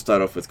campaign. You don't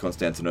start off with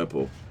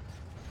Constantinople.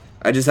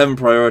 I just haven't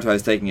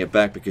prioritized taking it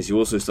back because you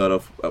also start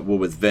off at war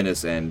with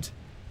Venice and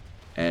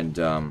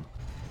the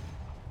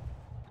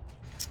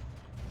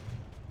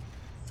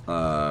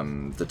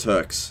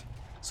Turks.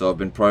 So I've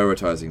been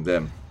prioritizing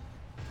them.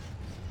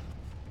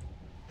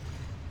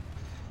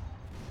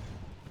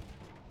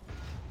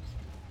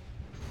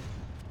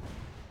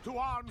 To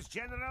arms,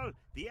 General!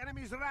 The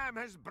enemy's ram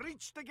has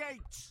breached the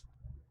gates!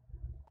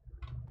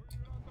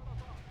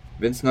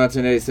 Vince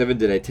 1987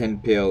 did a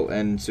 10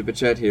 PLN super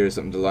chat. Here is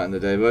something to lighten the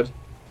day, bud.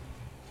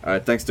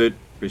 Alright, thanks, dude.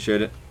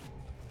 Appreciate it.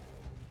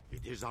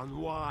 It is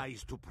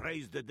unwise to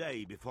praise the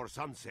day before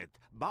sunset,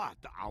 but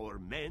our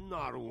men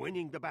are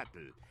winning the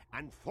battle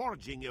and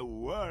forging a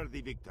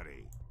worthy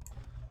victory.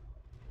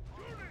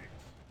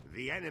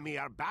 The enemy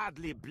are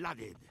badly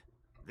blooded.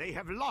 They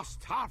have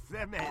lost half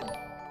their men.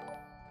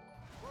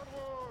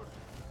 Forward!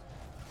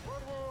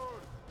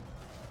 Forward!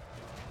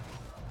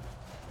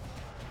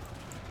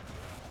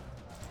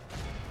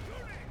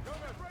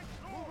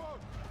 Move on!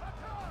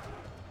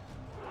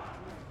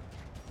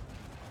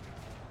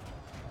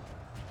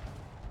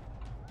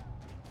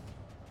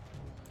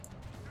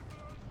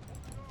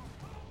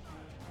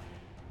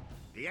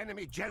 The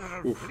enemy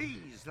general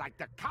flees like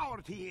the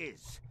coward he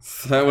is.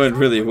 That went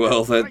really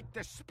well. The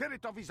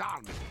spirit of his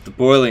army. The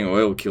boiling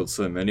oil killed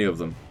so many of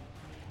them.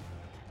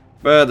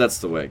 But that's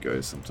the way it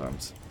goes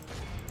sometimes.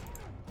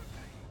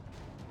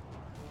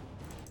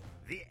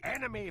 The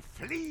enemy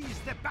flees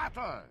the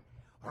battle.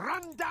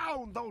 Run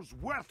down those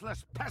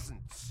worthless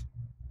peasants.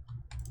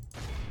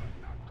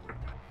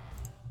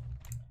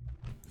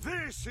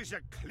 This is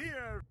a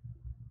clear...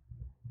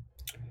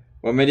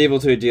 What Medieval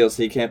 2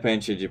 DLC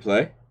campaign should you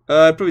play?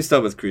 I'd probably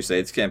start with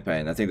Crusades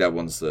campaign. I think that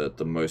one's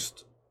the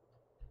most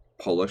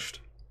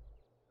polished.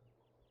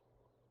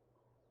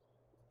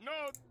 No,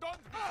 don't.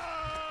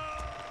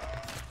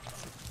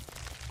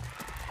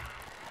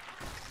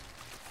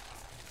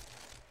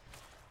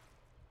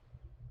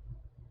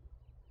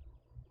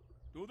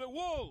 To the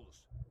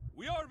walls!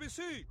 We are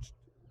besieged!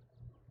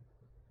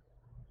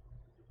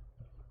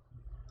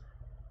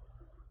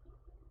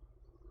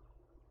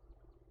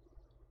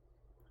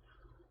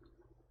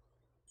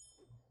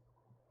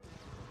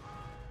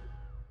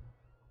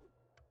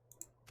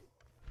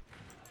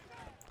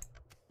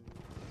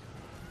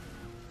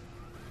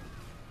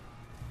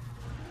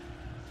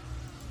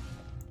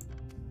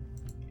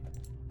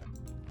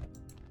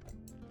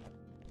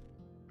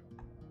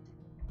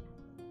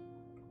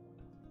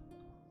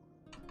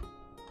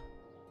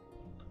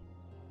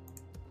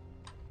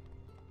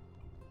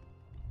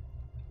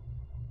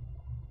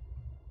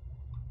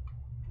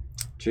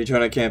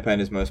 Chicano campaign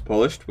is most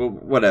polished. Well,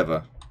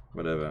 whatever.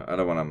 Whatever. I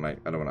don't want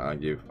to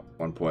argue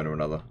one point or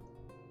another.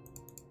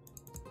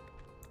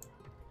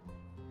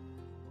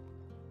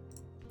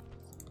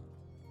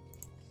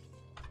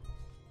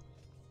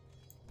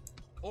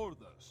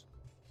 Orders.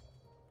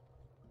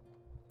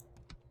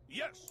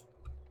 Yes,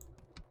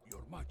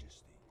 Your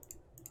Majesty.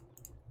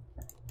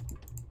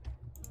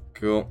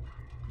 Cool.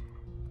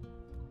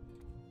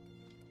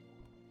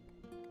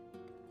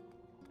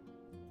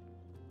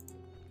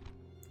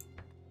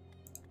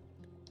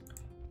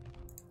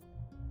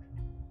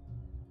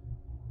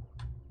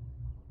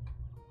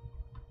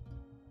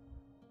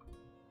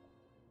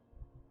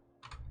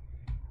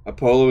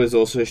 Apollo is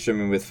also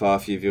streaming with far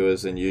fewer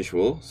viewers than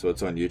usual, so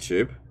it's on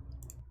YouTube.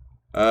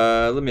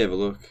 Let me have a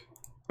look.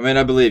 I mean,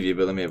 I believe you,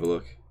 but let me have a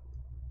look.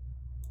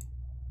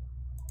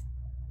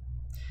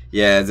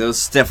 Yeah, there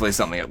was definitely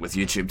something up with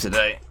YouTube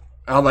today.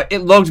 Oh my, it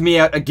logged me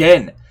out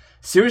again.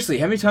 Seriously,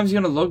 how many times are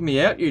you gonna log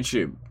me out,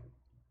 YouTube?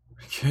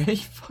 Okay,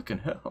 fucking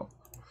hell.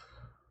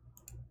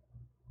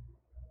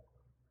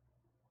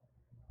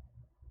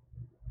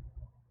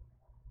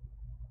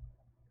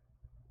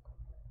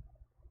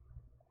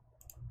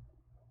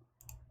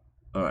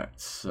 Alright,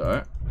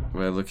 so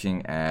we're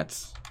looking at.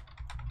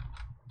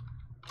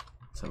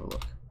 Let's have a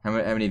look. How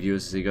many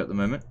viewers has he got at the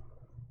moment?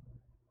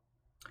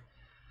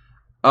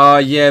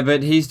 Yeah,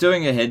 but he's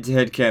doing a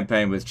head-to-head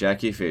campaign with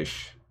Jackie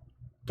Fish.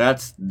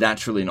 That's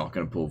naturally not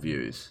going to pull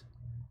views.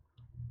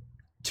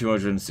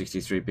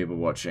 263 people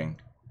watching.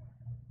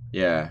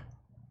 Yeah.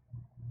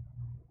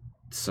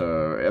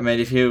 So, I mean,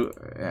 if you...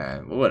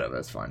 Yeah, well, whatever,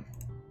 that's fine.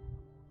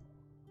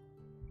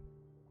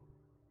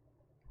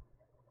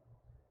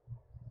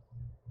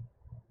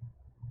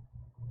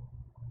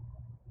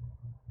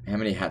 How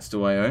many hats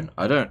do I own?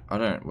 I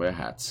don't wear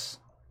hats.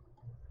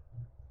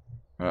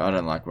 I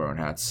don't like wearing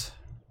hats.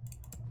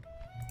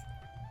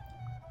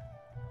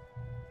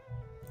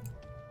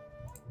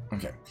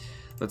 Okay,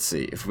 let's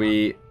see. If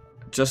we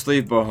just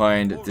leave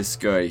behind this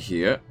guy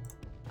here.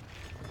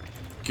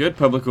 Good,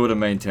 public order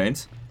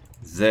maintained.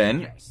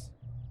 Then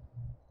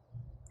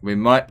we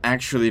might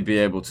actually be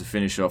able to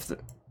finish off the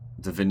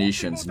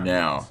Venetians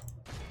now.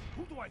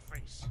 Who do I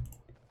face?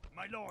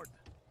 My lord,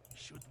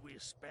 should we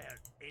spare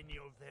any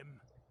of them?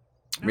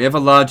 We have a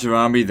larger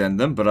army than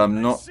them, but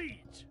I'm not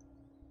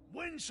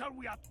When shall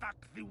we attack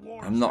the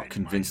war? I'm not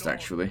convinced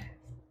actually.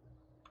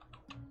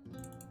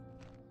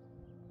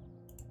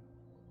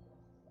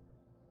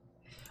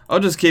 I'll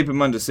just keep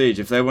them under siege.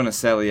 If they want to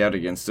sally out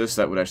against us,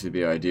 that would actually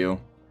be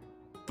ideal.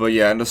 But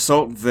yeah, an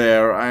assault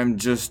there, I'm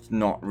just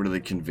not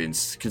really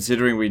convinced,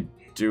 considering we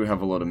do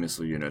have a lot of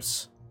missile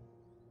units.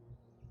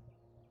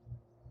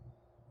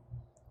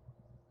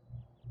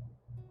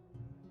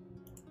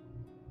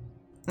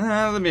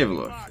 Let me have a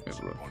look.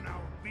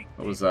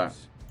 What was that?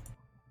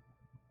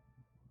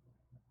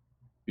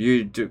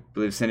 You do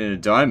believe sending a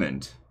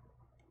diamond?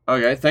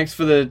 Okay, thanks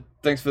for the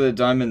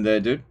diamond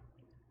there, dude.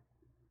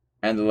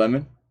 And the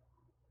lemon.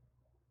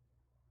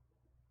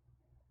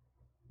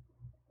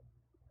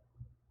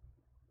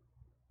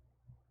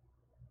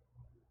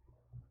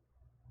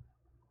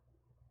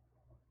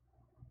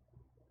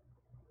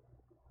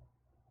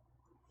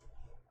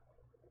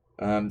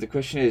 The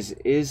question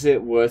is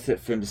it worth it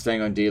for him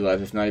staying on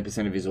DLive if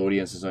 90% of his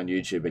audience is on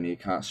YouTube and he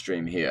can't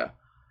stream here?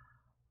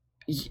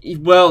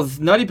 Well,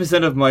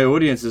 90% of my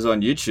audience is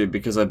on YouTube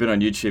because I've been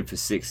on YouTube for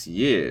 6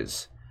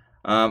 years.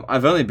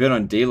 I've only been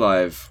on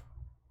DLive,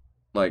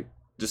 like,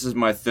 this is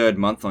my 3rd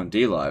month on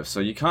DLive, so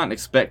you can't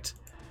expect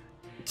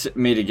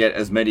me to get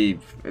as many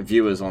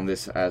viewers on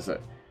this as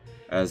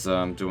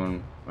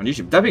doing on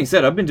YouTube. That being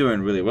said, I've been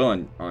doing really well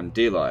on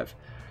DLive.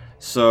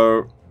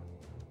 So...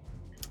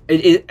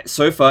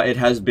 so far, it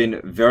has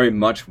been very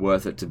much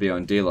worth it to be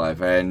on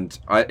DLive, and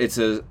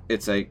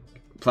it's a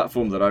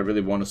platform that I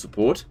really want to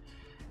support,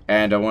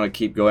 and I want to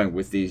keep going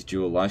with these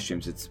dual live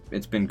streams.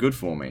 It's been good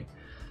for me,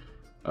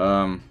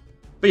 but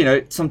you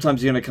know,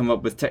 sometimes you're gonna come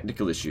up with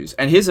technical issues.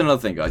 And here's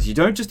another thing, guys: you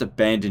don't just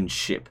abandon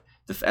ship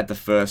at the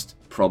first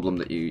problem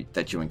that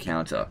you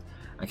encounter.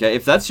 Okay,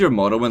 if that's your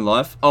motto in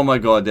life, oh my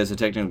god, there's a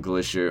technical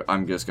issue,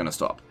 I'm just gonna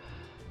stop.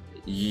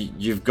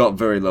 You've got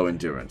very low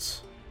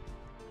endurance.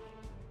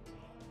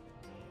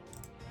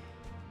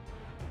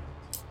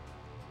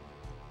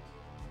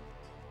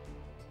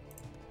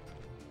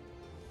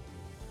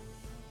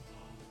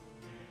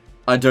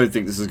 I don't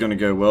think this is going to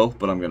go well,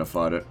 but I'm going to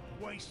fight it.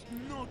 Waste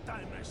no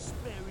time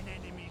sparing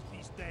enemies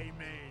this day,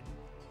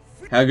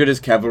 man. How good is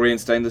cavalry in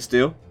stainless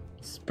steel?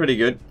 It's pretty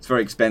good. It's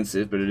very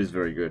expensive, but it is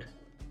very good.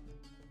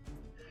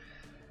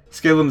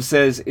 Skillum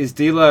says, is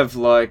DLive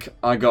like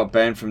I got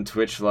banned from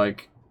Twitch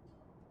like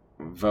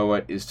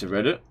Voat is to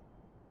Reddit?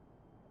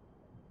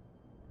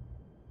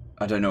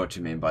 I don't know what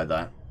you mean by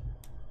that.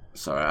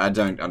 Sorry, I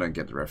don't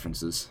get the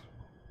references.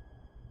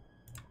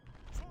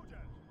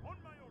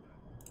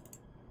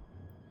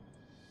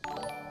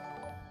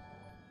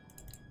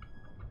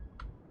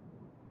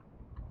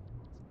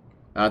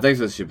 Thanks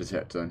for the super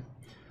chat, Tone.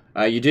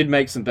 You did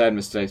make some bad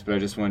mistakes, but I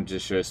just wanted to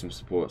show some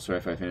support. Sorry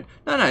if I offended.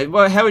 No,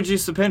 well, how would you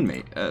suspend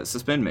me?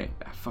 Suspend me?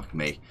 Fuck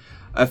me.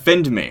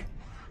 Offend me.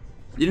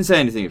 You didn't say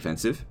anything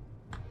offensive.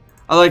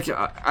 Like,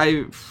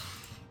 I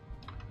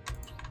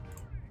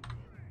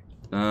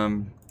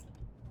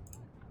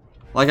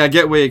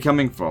get where you're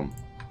coming from.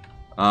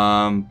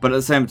 But at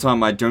the same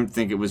time, I don't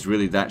think it was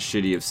really that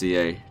shitty of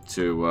CA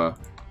to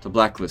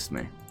blacklist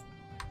me.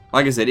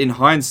 Like I said, in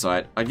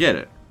hindsight, I get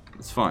it.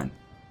 It's fine.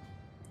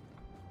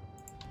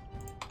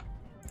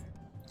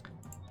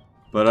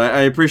 But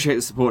I appreciate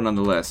the support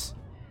nonetheless.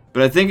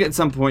 But I think at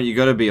some point you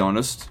got to be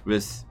honest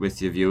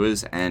with your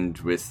viewers and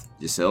with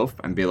yourself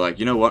and be like,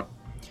 you know what?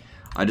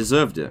 I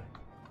deserved it.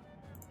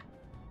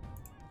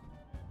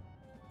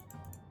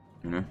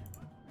 You know?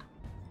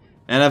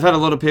 And I've had a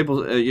lot of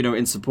people, you know,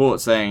 in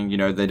support saying, you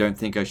know, they don't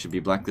think I should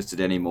be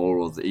blacklisted anymore,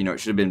 or, you know, it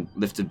should have been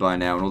lifted by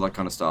now and all that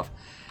kind of stuff.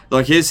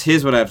 Like,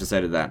 here's what I have to say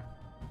to that.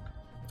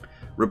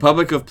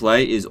 Republic of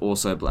Play is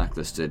also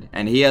blacklisted,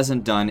 and he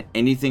hasn't done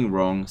anything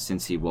wrong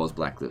since he was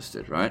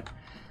blacklisted, right?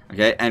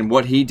 Okay, and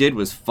what he did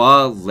was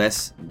far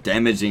less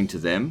damaging to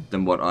them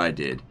than what I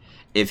did.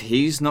 If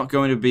he's not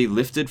going to be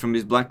lifted from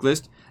his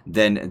blacklist,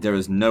 then there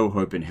is no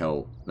hope in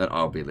hell that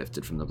I'll be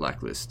lifted from the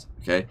blacklist.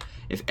 Okay,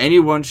 if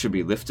anyone should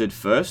be lifted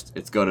first,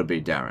 it's got to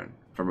be Darren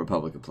from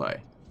Republic of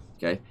Play.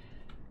 Okay,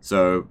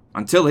 so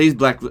until his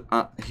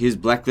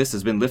blacklist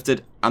has been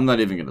lifted, I'm not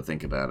even going to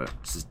think about it.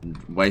 It's just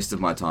a waste of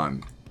my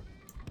time.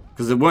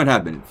 Because it won't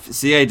happen.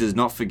 CA does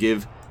not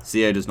forgive,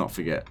 CA does not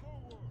forget.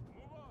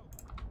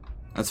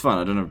 That's fine,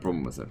 I don't have a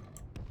problem with it.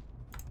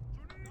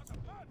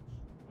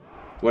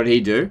 What did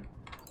he do?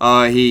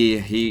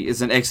 He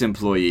is an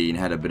ex-employee and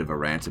had a bit of a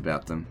rant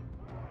about them.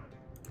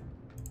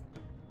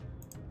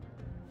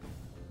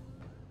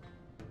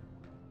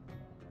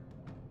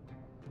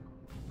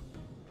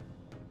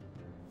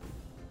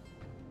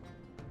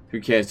 Who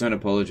cares? Don't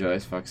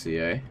apologize. Fuck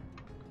CA.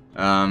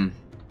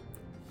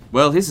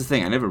 Well, here's the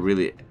thing. I never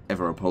really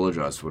ever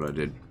apologized for what I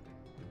did.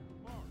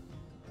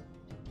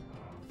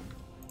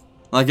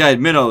 Like, I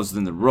admit I was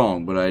in the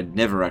wrong, but I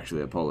never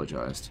actually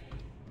apologized.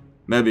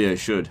 Maybe I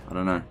should. I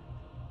don't know.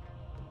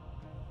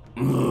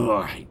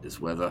 Ugh, I hate this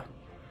weather.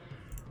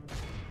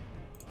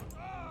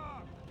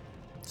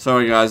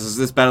 Sorry, guys.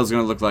 This battle's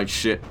gonna look like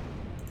shit.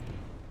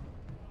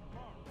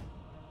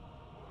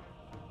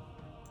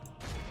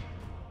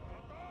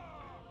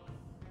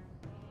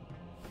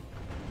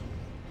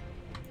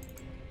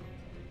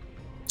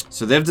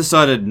 So they've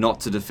decided not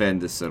to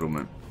defend this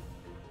settlement.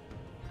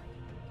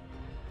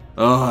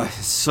 Oh,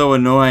 it's so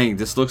annoying.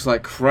 This looks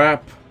like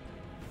crap.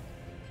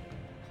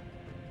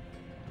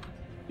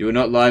 You were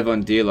not live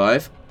on Dear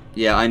Live?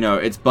 Yeah, I know.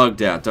 It's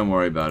bugged out. Don't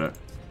worry about it.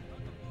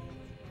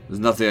 There's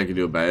nothing I can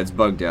do about it. It's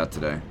bugged out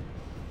today.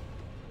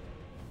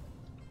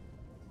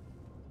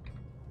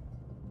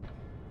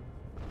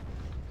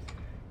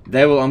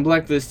 They will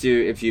unblacklist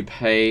you if you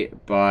pay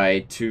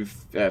by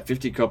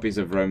 50 copies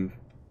of Rome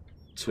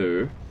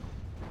 2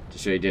 to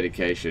show your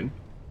dedication.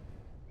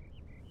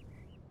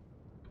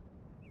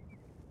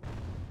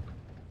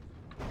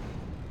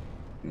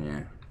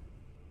 Yeah.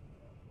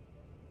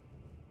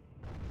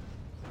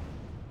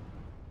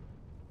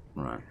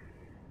 Right.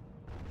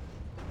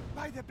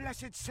 By the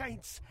blessed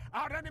saints,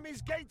 our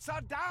enemy's gates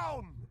are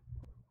down!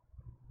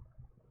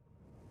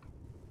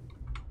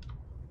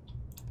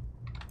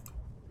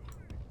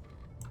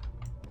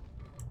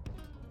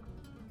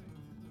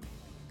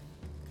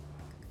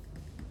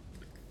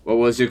 What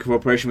was your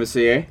cooperation with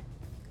CA?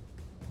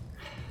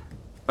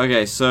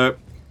 Okay, so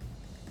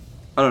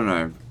I don't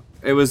know.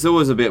 It was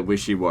always a bit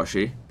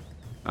wishy-washy.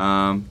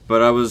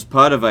 But I was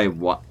part of a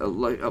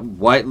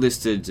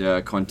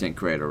whitelisted content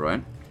creator,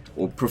 right?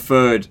 Or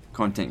preferred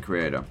content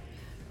creator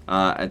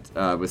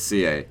with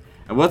CA.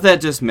 And what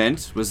that just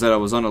meant was that I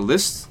was on a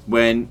list.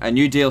 When a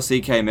new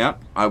DLC came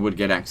out, I would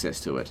get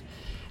access to it.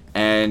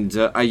 And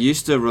I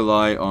used to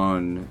rely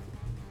on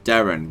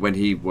Darren when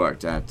he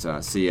worked at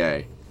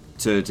CA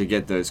to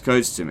get those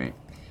codes to me.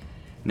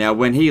 Now,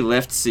 when he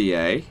left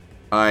CA,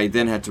 I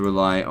then had to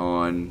rely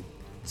on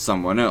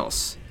someone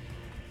else.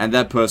 And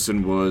that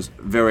person was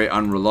very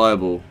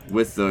unreliable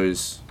with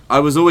those. I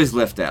was always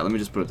left out. Let me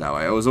just put it that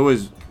way. I was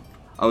always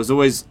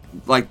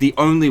like the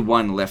only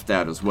one left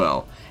out as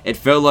well. It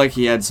felt like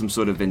he had some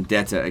sort of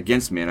vendetta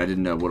against me, and I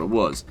didn't know what it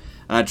was.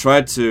 And I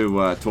tried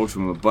to talk to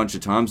him a bunch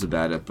of times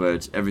about it,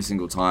 but every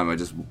single time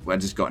I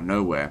just got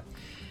nowhere.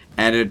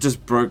 And it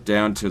just broke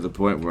down to the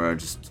point where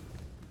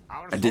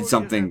I did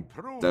something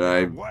that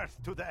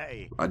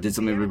I did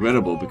something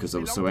regrettable because I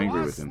was so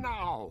angry with him.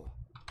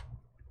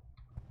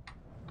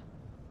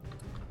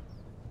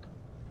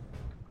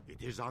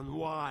 It is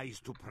unwise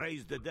to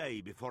praise the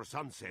day before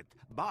sunset,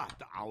 but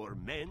our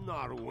men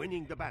are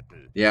winning the battle.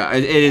 Yeah,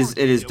 it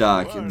is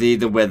dark.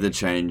 The weather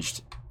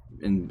changed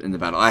in the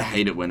battle. I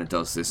hate it when it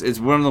does this. It's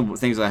one of the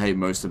things I hate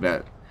most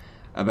about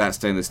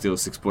Stainless Steel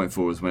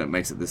 6.4 is when it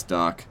makes it this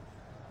dark.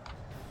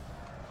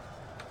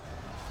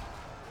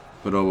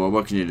 But oh well,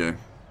 what can you do?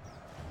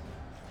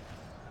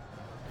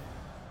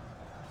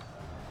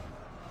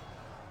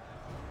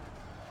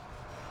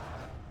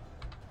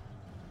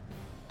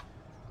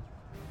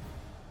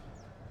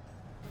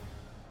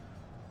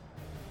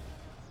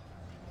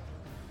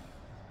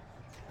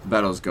 The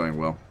battle's going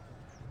well.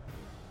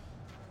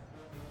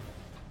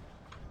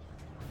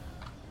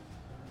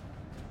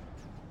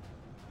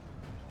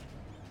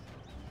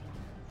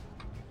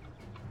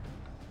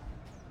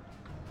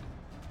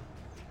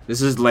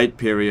 This is late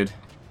period.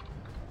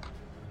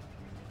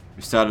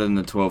 We started in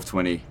the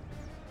 12:20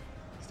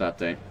 start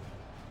date.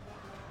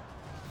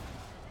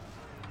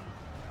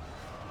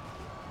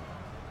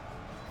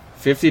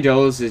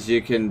 $50 is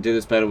you can do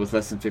this battle with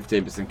less than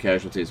 15%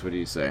 casualties. What do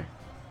you say?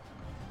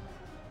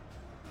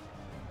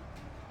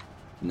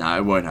 No,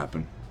 it won't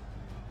happen.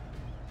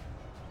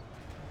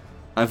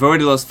 I've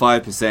already lost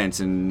 5%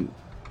 and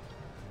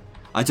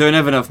I don't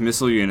have enough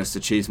missile units to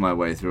cheese my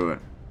way through it.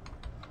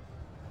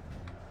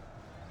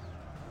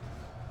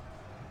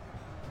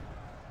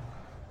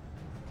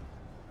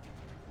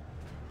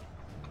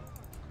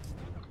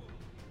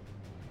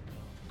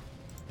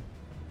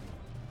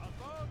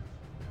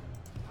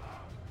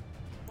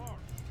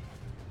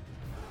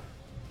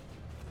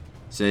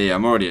 So yeah,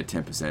 I'm already at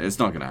 10%. It's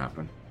not gonna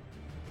happen.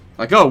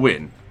 Like, I'll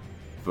win,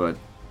 but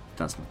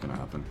that's not gonna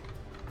happen.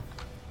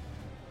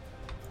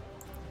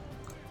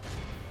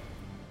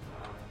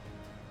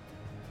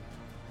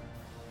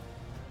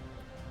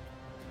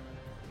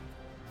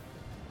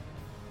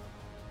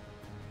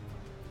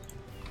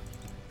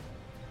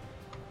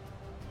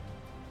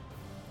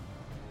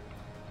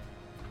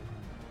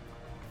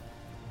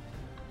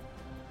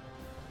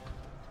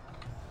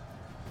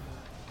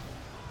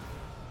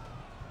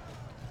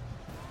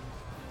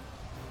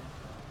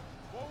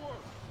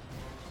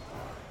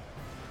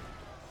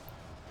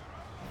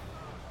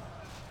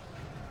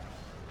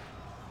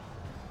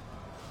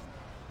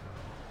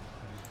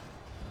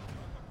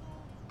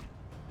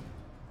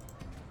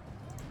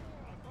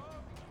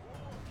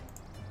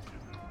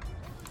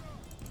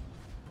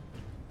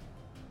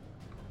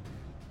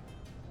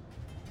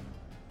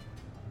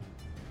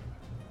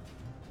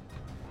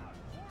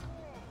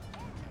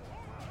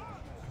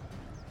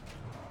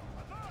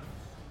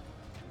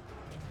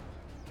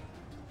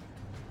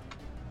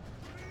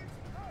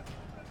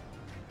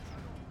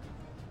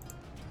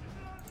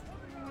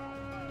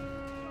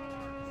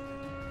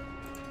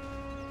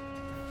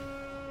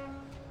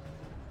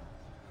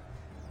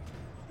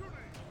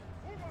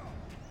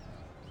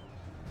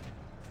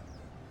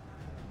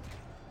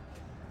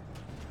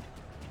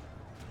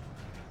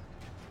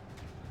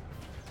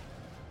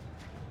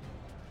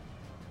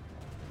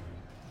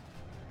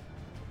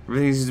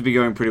 Everything seems to be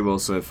going pretty well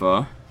so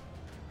far.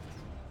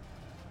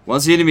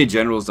 Once the enemy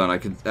general's done, I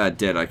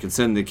can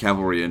send the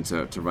cavalry in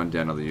to run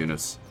down other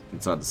units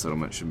inside the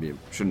settlement.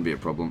 Shouldn't be a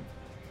problem.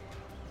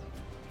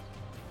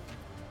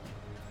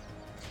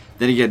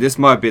 Then again, this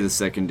might be the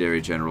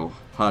secondary general.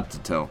 Hard to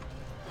tell.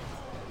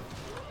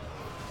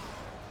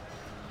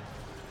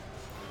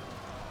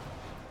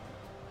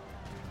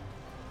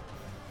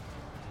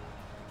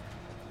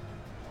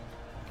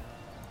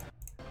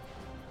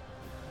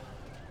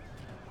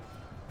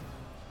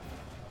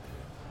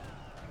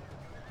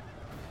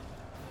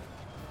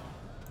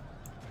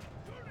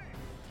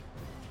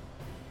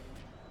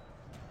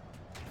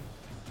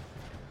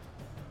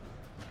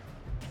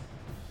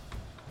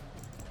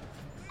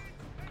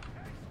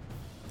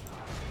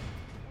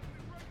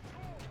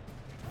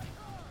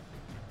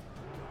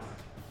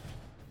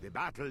 The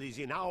battle is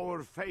in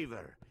our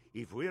favor.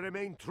 If we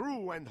remain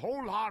true and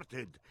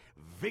wholehearted,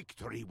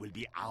 victory will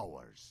be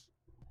ours.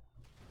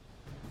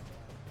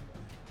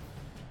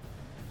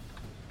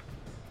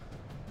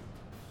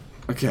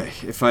 Okay,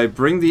 if I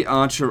bring the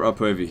archer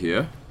up over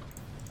here,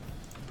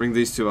 bring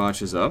these two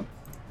archers up,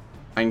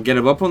 I can get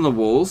them up on the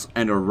walls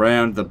and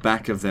around the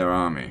back of their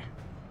army.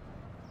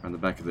 Around the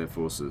back of their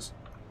forces.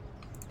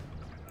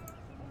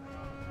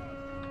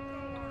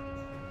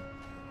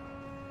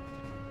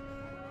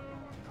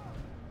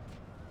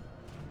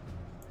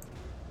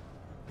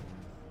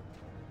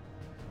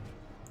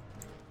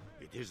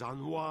 It is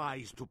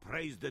unwise to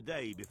praise the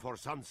day before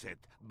sunset,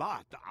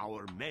 but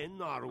our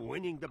men are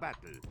winning the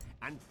battle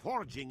and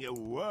forging a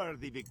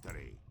worthy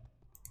victory.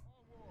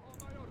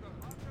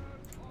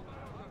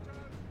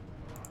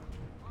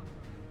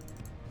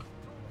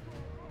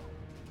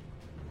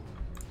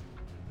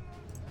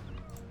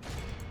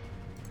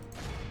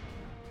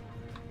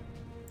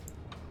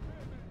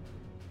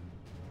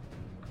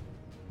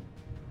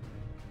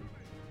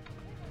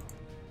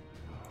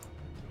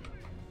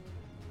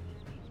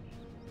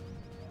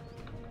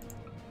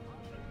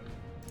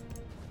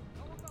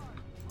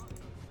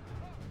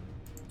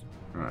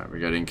 Alright, we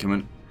got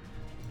incoming.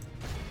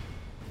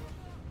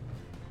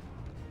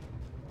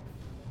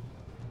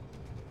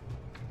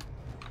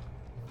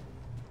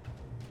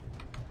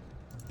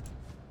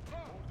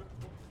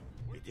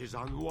 It is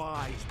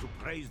unwise to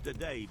praise the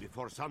day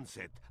before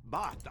sunset,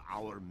 but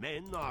our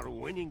men are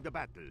winning the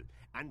battle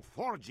and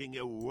forging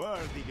a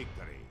worthy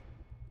victory.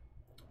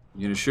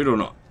 You gonna shoot or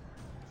not?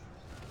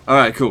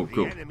 Alright, cool.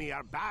 The enemy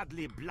are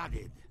badly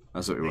blooded.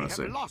 That's what we want to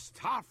see. They have lost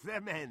half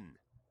their men.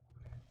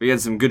 We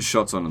had some good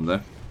shots on them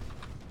there.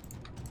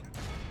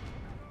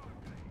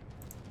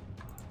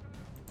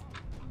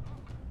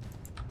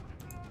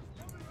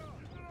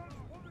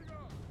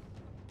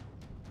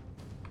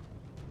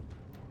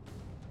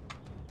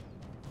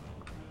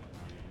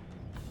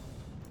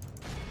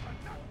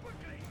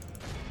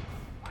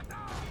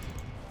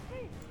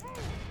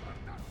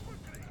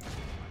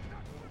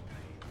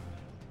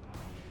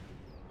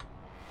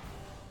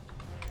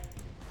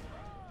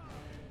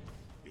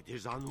 It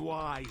is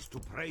unwise to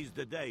praise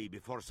the day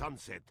before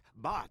sunset,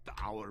 but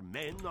our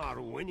men are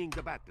winning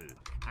the battle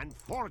and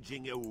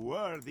forging a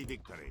worthy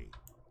victory.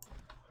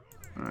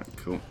 Alright,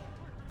 cool.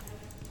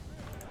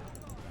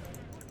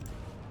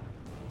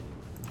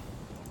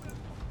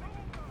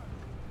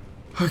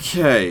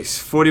 Okay,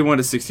 41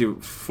 to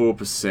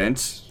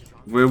 64%.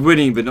 We're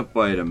winning, but not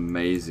by an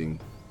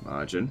amazing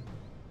margin.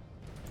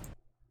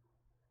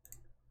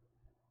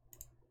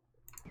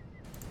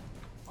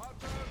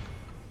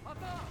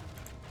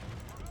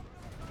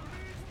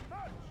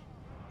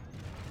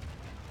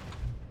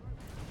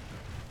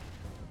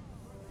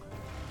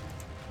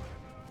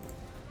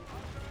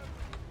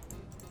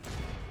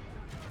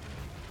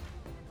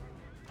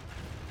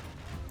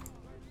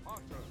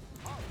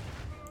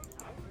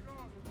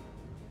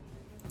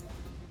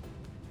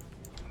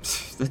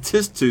 They're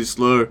just too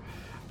slow.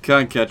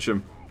 Can't catch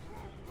them.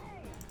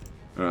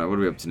 Alright, what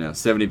are we up to now?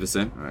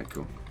 70%? Alright,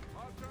 cool.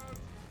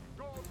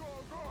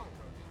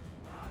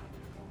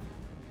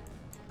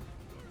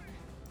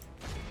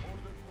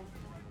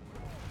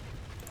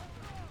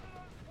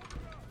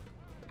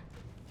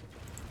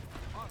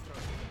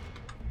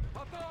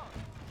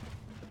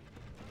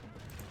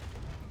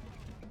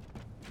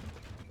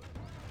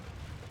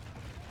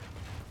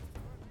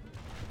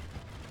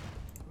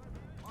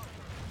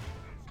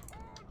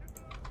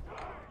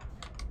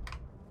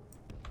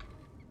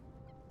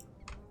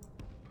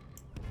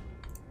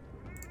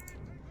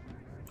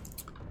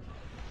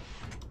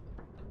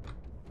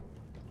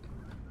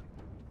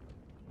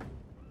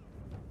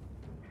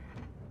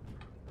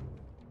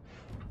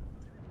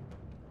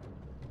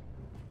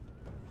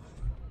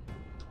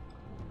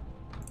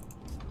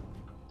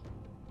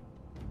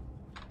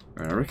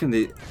 I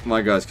reckon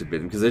my guys could beat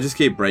them because they just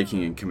keep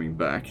breaking and coming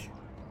back.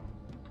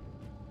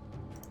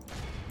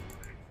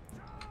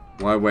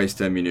 Why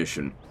waste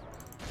ammunition?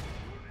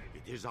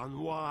 It is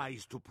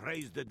unwise to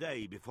praise the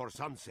day before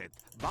sunset,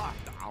 but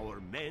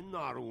our men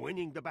are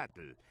winning the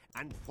battle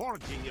and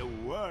forging a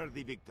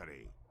worthy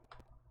victory.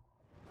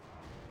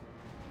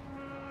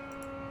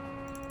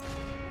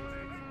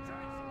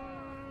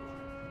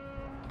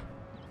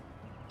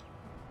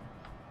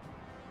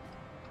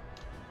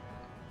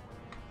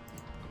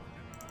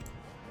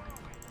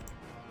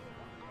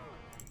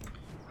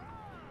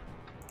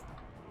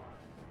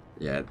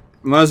 Yeah,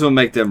 might as well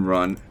make them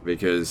run,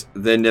 because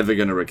they're never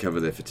going to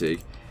recover their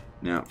fatigue.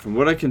 Now, from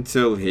what I can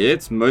tell here,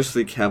 it's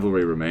mostly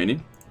cavalry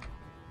remaining.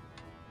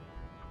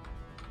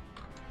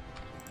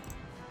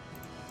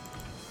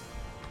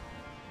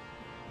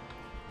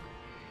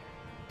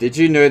 Did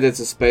you know there's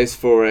a Space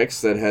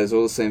 4X that has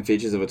all the same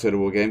features of a Total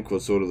War game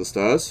called Sword of the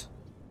Stars?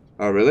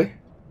 Oh, really?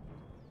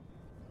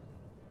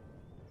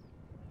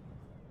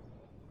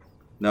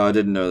 No, I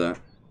didn't know that.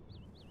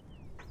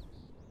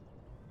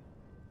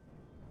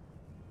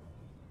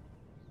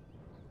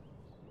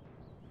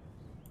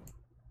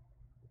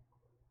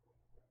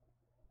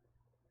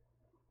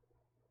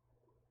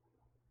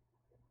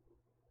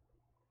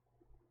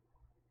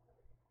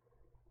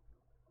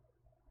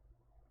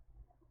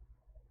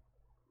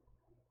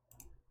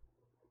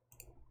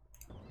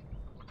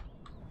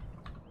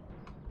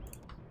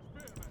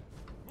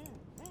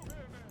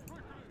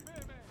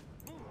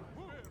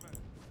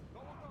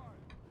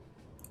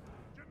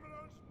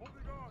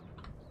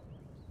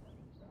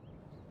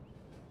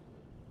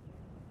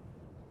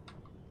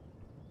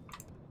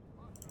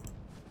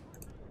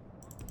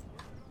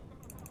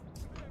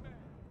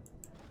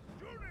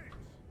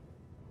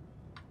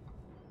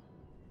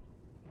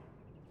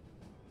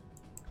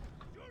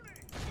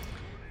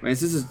 I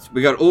mean,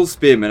 we got all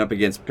spearmen up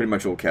against pretty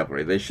much all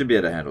cavalry. They should be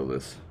able to handle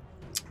this.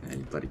 Yeah,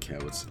 you bloody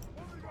cowards.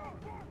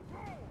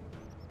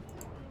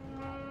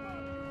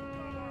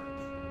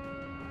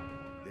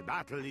 The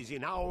battle is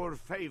in our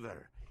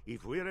favor.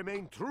 If we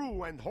remain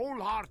true and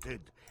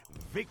wholehearted,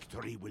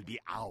 victory will be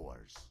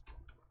ours.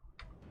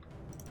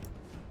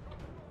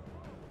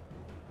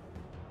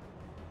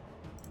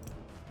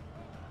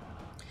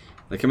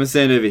 They come and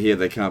stand over here.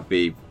 They can't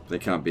be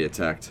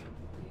attacked.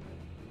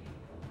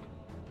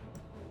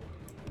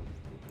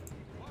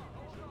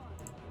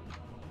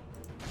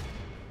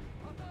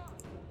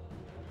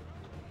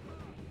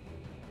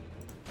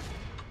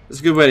 It's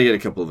a good way to get a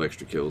couple of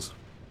extra kills.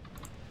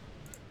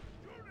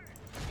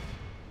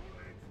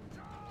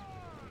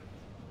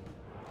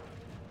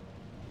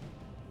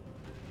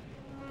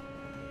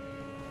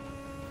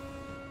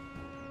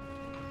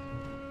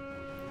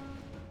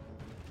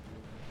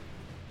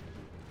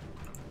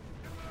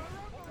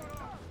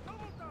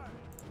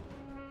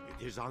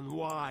 It is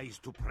unwise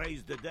to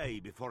praise the day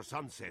before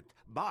sunset,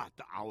 but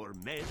our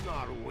men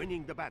are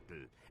winning the battle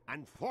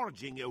and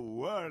forging a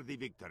worthy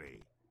victory.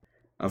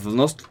 I've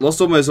lost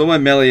almost all my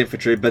melee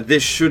infantry, but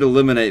this should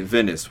eliminate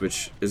Venice,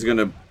 which is going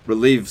to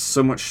relieve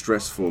so much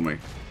stress for me.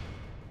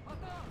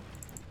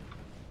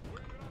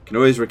 Can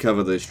always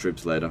recover those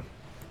troops later.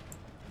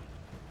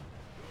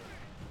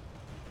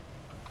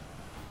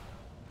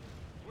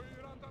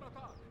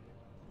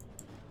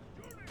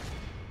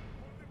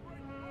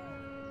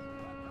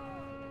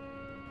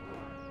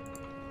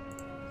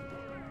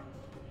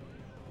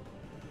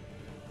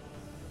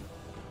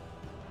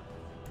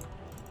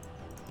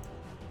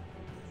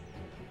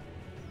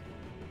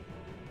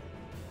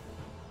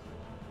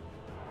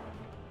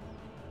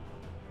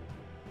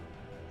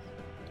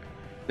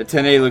 The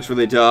 1080 looks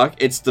really dark.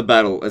 It's the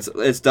battle.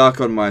 It's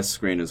dark on my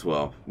screen as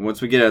well. Once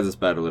we get out of this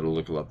battle, it'll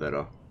look a lot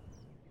better.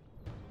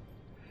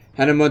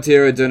 Hannah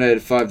Montero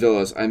donated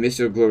 $5. I miss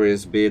your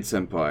glorious beard,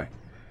 senpai.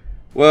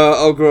 Well,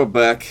 I'll grow it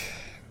back.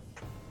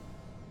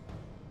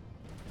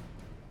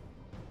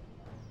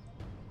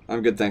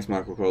 I'm good, thanks,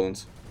 Michael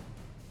Collins.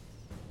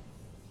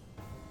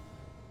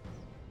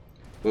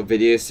 What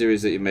video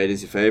series that you made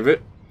is your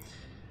favorite?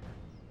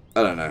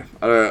 I don't know.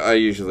 I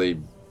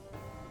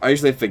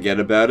usually forget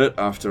about it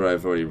after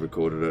I've already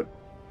recorded it.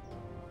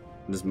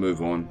 Just move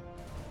on.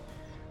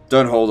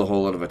 Don't hold a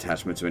whole lot of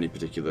attachment to any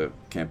particular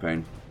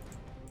campaign.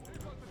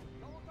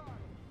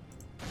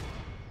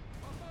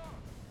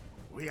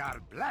 We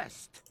are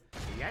blessed.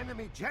 The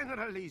enemy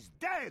general is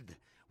dead.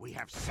 We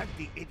have sent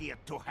the idiot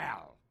to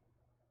hell.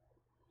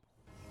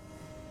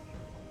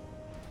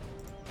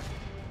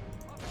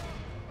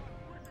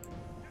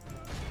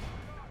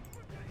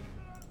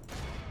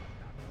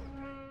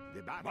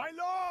 My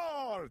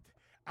lord!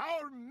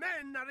 Our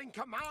men are in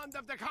command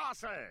of the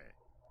castle!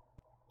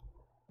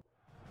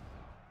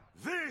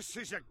 This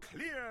is a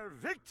clear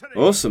victory!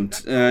 Awesome.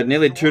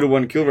 Nearly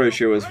 2-to-1 kill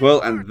ratio as well,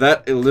 and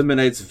that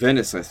eliminates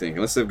Venice, I think.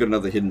 Unless they've got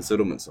another hidden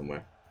settlement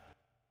somewhere.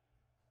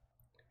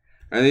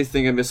 Only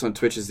thing I miss on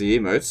Twitch is the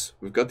emotes.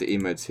 We've got the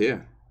emotes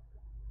here.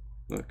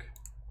 Look.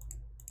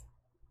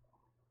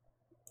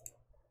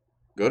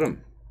 Got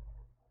them.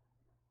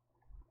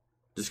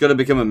 Just got to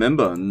become a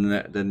member, and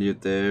then you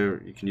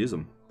can use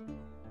them.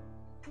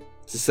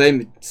 It's the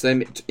same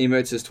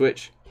emotes as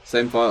Twitch,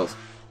 same files.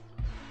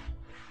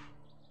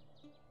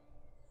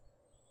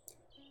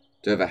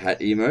 Do I have a hat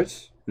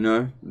emote?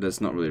 No,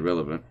 that's not really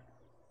relevant.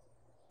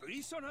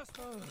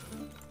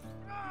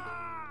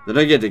 They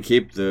don't get to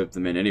keep the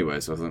men anyway,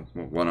 so I thought,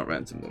 well, why not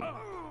ransom them?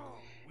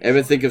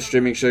 Ever think of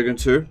streaming Shogun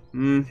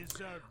 2?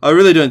 I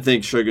really don't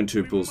think Shogun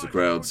 2 pulls the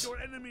crowds.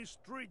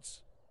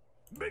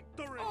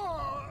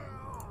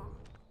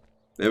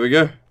 There we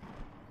go.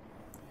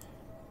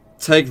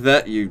 Take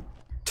that, you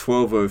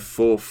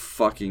 1204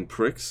 fucking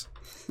pricks.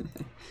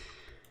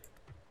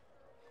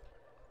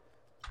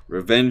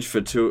 Revenge for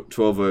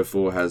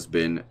 1204 has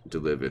been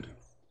delivered.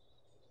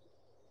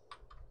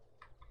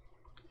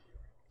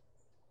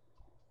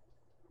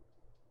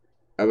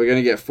 Are we going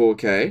to get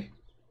 4K?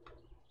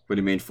 What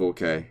do you mean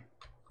 4K?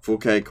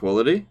 4K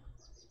quality?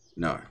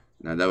 No.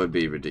 No, that would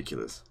be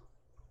ridiculous.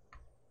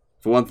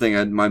 For one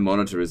thing, my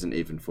monitor isn't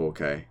even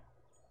 4K.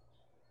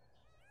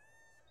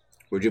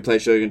 Would you play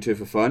Shogun 2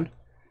 for fun?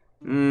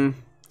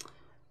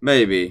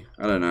 Maybe.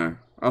 I don't know.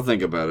 I'll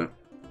think about it.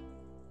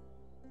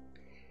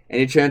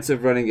 Any chance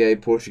of running a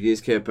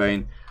Portuguese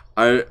campaign?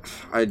 I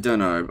don't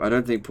know. I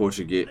don't think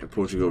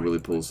Portugal really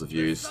pulls the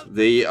views.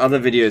 The other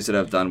videos that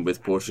I've done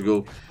with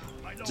Portugal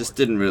just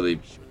didn't really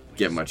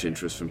get much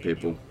interest from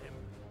people.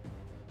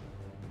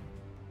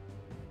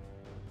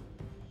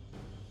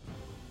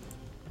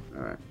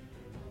 Alright.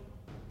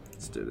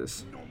 Let's do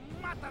this.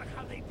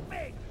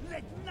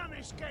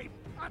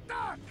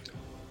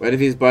 What if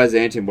he's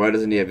Byzantine? Why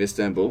doesn't he have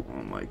Istanbul?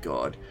 Oh my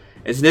god.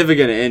 It's never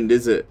going to end,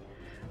 is it?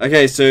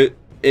 Okay, so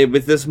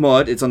with this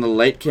mod, it's on the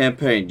late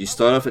campaign. You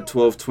start off at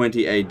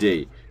 1220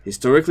 AD.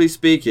 Historically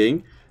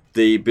speaking,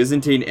 the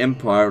Byzantine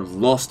Empire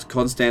lost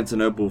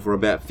Constantinople for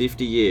about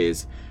 50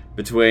 years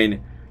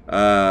between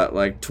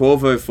like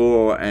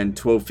 1204 and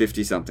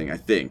 1250 something, I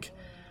think.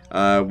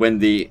 When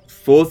the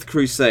Fourth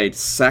Crusade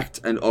sacked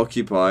and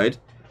occupied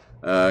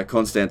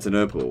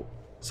Constantinople.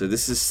 So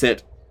this is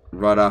set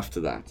right after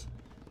that.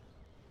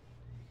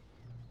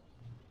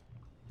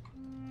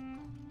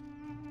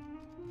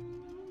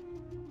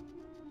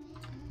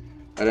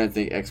 I don't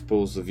think X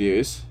pulls the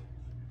views.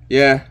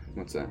 Yeah,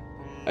 what's that?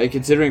 Are you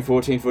considering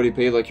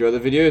 1440p like your other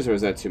videos, or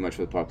is that too much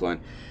for the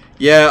pipeline?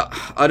 Yeah,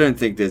 I don't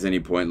think there's any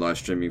point live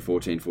streaming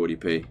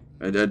 1440p.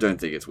 I don't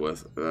think it's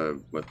worth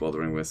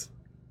bothering with.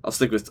 I'll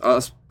stick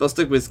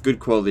with good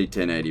quality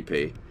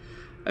 1080p.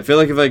 I feel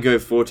like if I go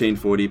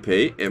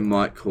 1440p, it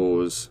might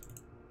cause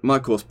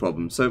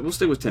problems. So we'll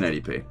stick with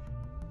 1080p.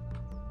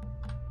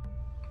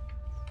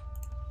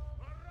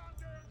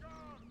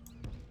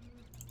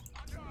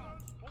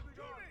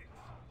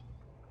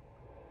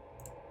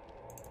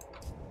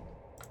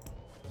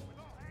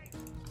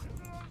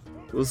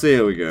 We'll see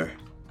how we go.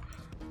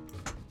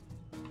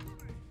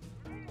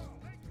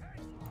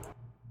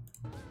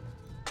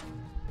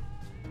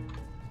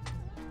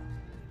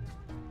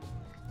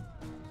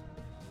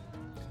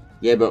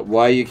 Yeah, but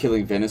why are you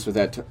killing Venice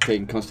without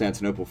taking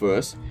Constantinople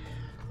first?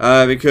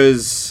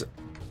 Because...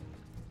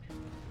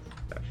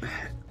 Oh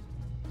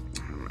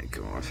my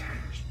god.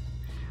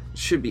 It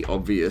should be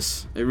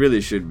obvious. It really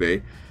should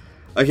be.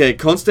 Okay,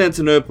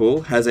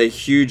 Constantinople has a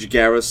huge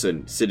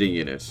garrison sitting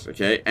in it,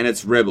 okay? And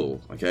it's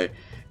rebel, okay?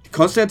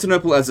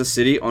 Constantinople as a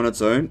city on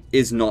its own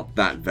is not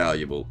that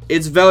valuable.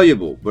 It's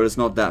valuable, but it's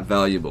not that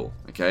valuable,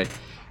 okay?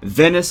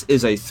 Venice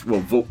is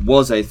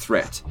was a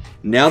threat.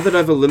 Now that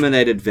I've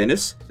eliminated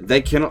Venice,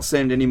 they cannot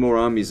send any more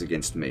armies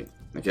against me,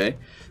 okay?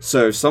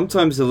 So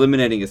sometimes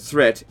eliminating a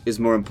threat is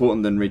more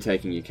important than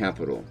retaking your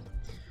capital.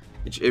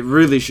 It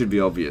really should be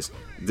obvious.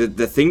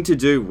 The thing to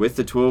do with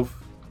the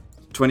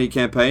 1220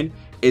 campaign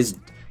is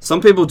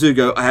some people do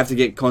go, I have to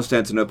get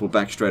Constantinople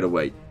back straight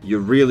away. You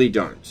really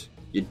don't.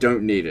 You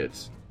don't need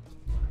it.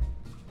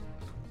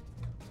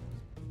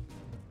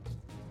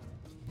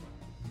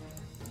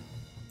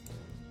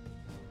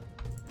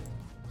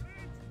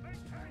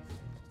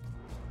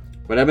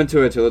 What happened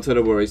to Attila to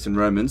the War Eastern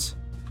Romans?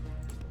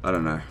 I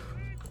don't know.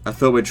 I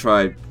thought we'd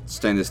try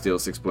Stainless Steel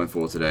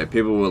 6.4 today.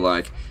 People were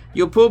like,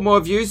 you'll pull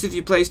more views if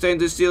you play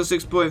Stainless Steel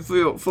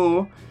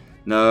 6.4.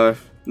 No,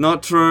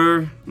 not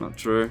true. Not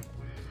true.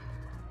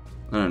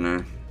 I don't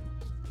know.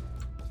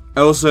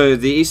 Also,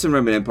 the Eastern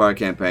Roman Empire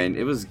campaign,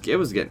 it was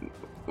getting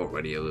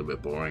already a little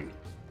bit boring.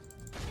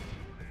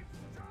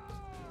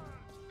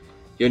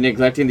 You're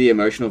neglecting the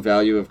emotional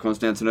value of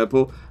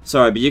Constantinople.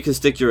 Sorry, but you can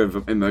stick your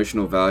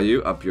emotional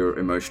value up your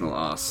emotional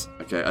ass.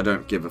 Okay, I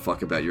don't give a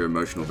fuck about your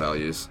emotional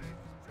values.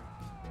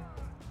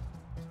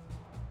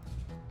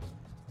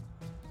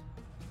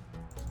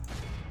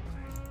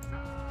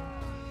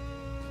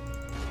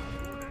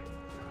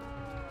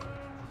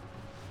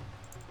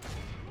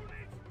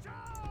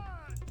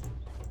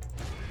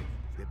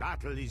 The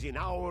battle is in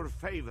our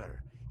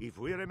favor. If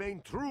we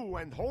remain true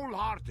and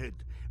wholehearted,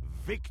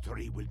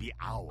 victory will be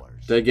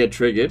ours. They get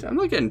triggered. I'm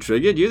not getting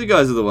triggered. You the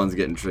guys are the ones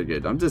getting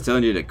triggered. I'm just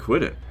telling you to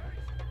quit it.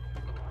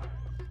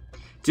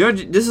 Do you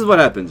know, this is what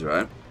happens,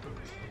 right?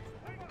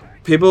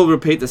 People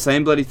repeat the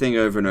same bloody thing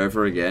over and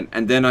over again,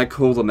 and then I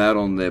call them out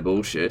on their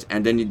bullshit,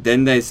 and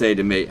then they say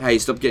to me, hey,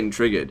 stop getting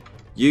triggered.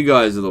 You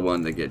guys are the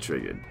one that get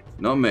triggered,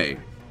 not me.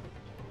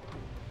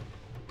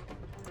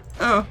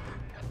 Oh,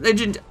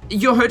 Legend,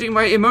 you're hurting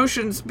my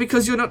emotions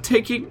because you're not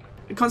taking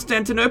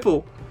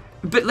Constantinople.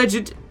 But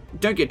Legend,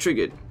 don't get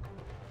triggered.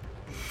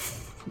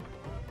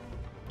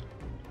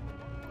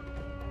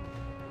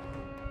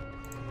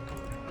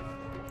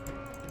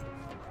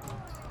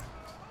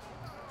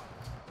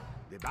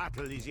 The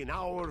battle is in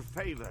our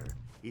favor.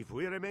 If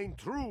we remain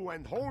true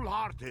and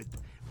wholehearted,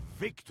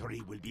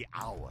 victory will be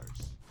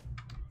ours.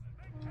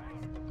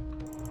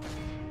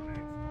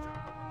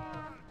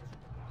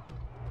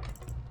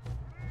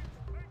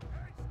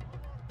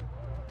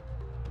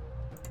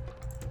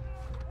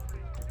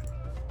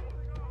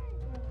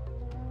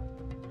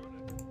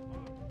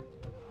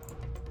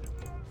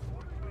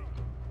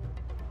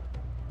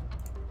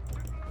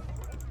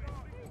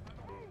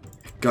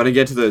 Gotta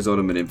get to those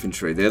Ottoman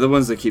infantry. They're the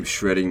ones that keep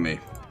shredding me.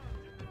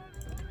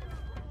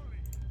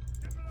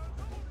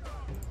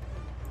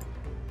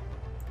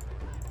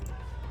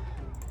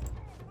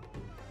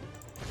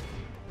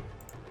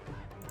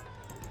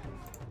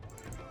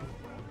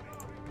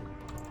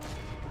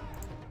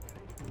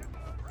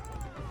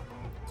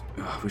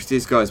 I wish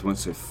these guys weren't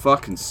so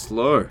fucking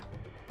slow.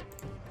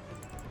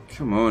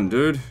 Come on,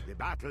 dude. The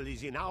battle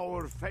is in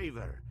our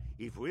favor.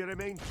 If we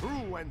remain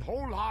true and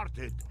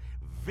wholehearted,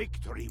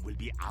 victory will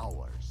be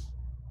ours.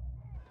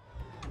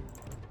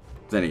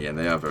 Then again,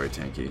 they are very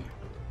tanky.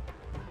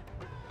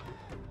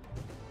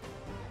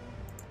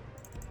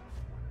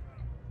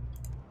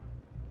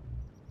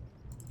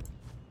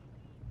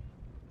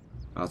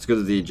 Oh, it's good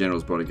that the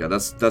general's bodyguard.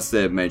 That's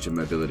their major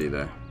mobility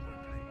there.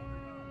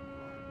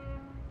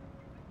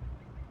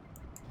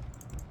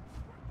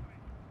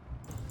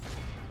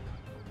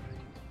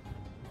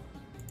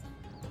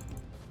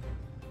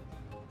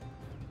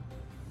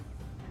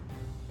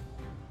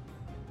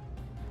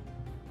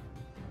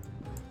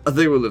 I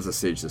think we'll live the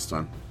siege this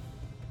time.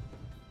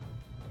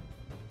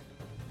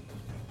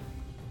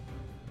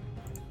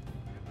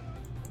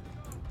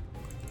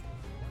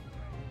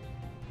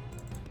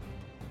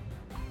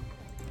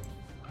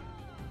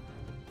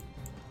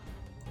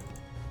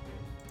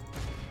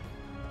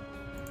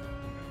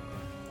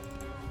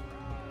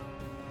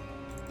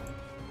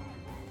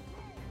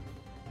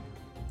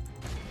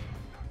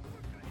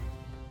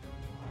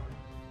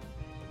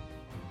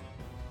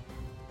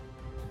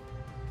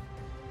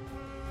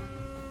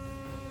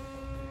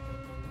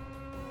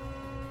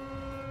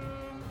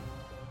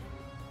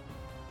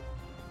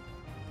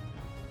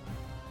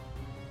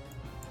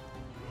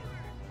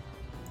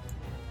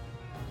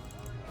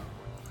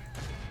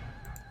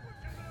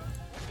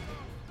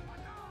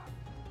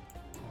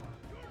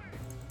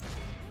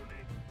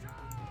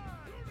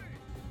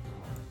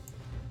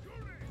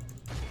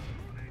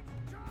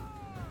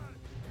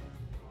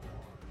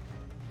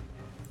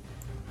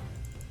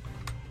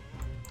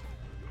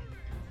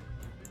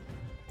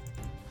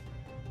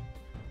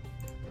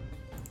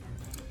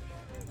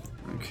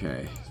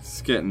 Okay,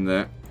 it's getting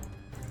there.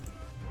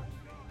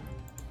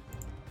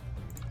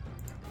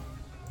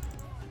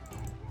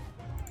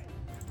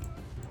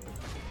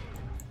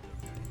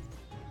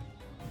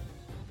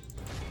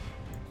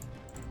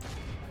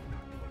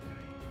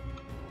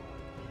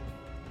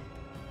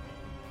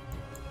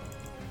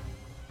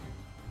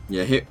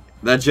 Yeah,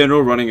 that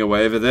general running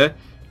away over there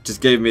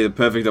just gave me the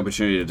perfect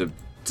opportunity to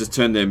just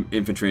turn their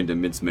infantry into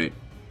mincemeat.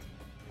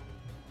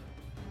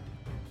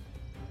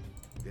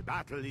 The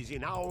battle is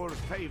in our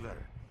favor.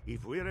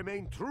 If we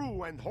remain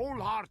true and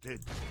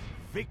wholehearted,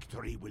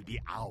 victory will be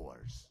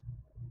ours.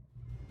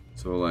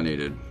 That's all I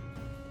needed.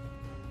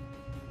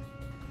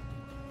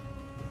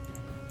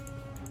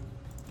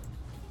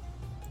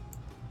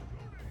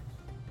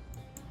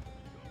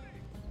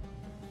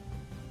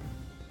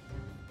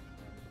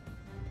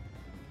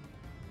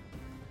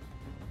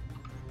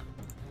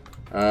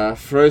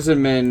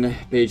 Frozen Men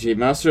BG.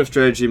 Master of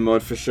Strategy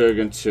mod for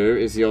Shogun 2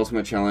 is the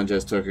ultimate challenge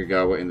as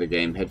Tokugawa in the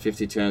game. Had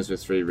 50 turns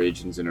with 3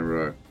 regions in a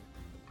row.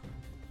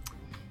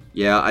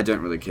 Yeah, I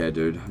don't really care,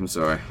 dude. I'm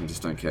sorry. I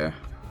just don't care.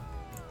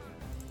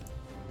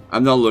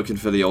 I'm not looking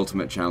for the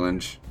ultimate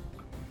challenge.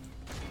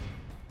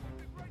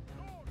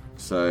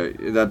 So,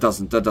 that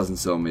doesn't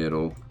sell me at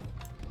all.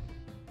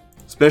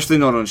 Especially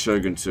not on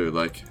Shogun 2.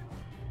 Like,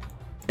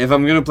 if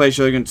I'm gonna play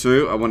Shogun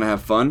 2, I want to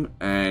have fun,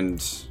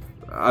 and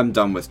I'm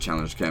done with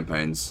challenge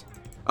campaigns.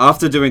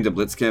 After doing the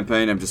Blitz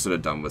campaign, I'm just sort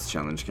of done with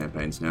challenge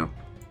campaigns now.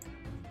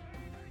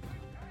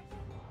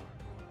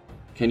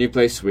 Can you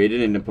play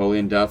Sweden in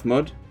Napoleon Darth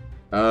mod?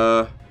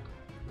 I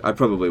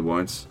probably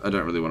won't. I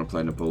don't really want to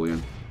play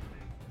Napoleon.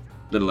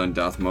 Let alone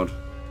Darth mod.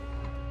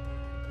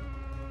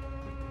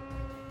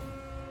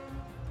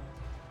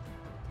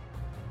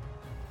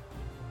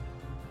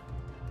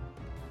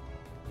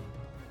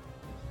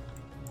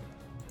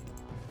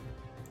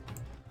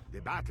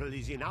 The battle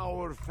is in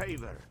our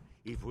favor.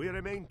 If we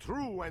remain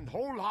true and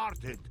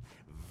wholehearted,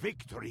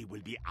 victory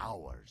will be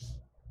ours.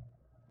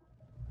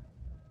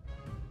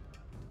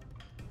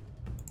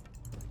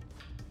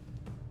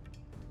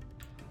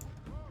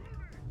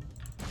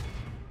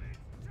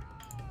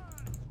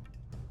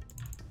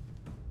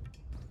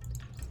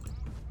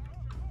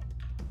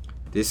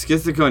 The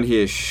Scythicon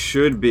here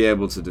should be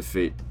able to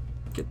defeat...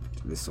 Get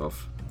this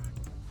off.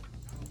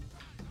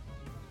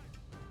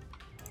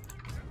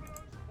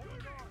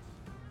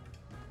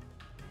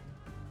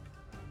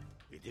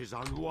 It is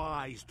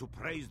unwise to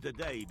praise the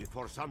day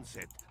before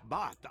sunset,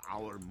 but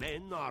our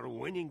men are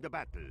winning the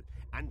battle.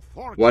 And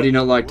why do you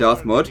not like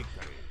Darth mod? Victory.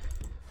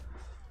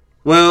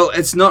 Well,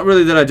 it's not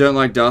really that I don't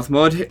like Darth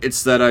mod,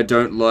 it's that I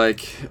don't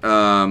like...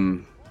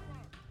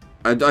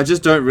 I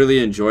just don't really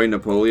enjoy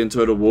Napoleon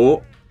Total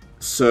War.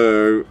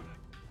 So,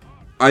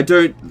 I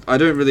don't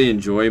really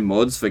enjoy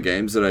mods for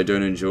games that I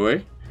don't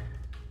enjoy.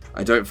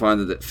 I don't find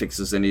that it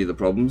fixes any of the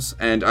problems.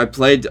 And I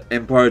played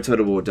Empire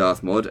Total War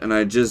Darth mod, and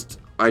I just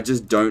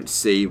don't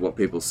see what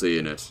people see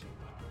in it.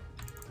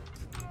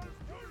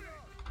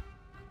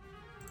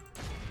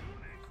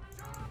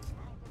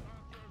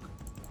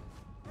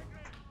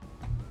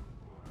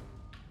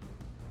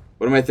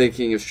 What am I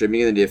thinking of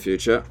streaming in the near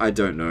future? I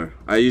don't know.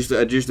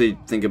 I'd usually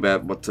think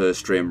about what to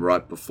stream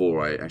right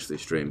before I actually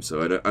stream,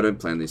 so I don't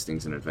plan these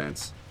things in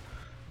advance.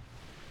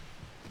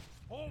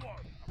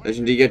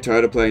 Legend, do you get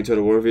tired of playing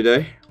Total War every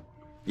day?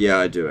 Yeah,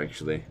 I do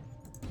actually.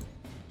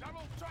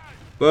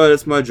 But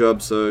it's my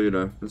job, so you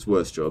know, it's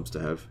worse jobs to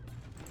have.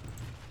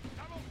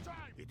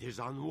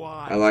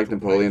 I like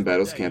Napoleon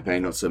Battles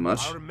campaign not so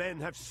much.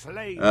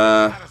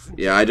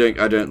 Yeah, I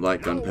don't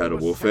like gunpowder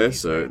warfare,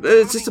 so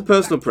it's just a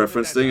personal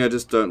preference thing. I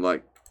just don't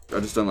like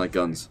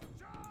guns.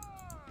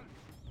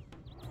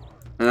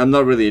 And I'm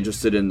not really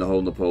interested in the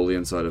whole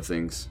Napoleon side of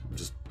things.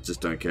 Just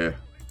don't care.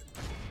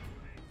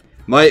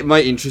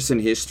 My interest in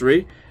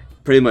history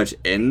pretty much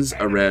ends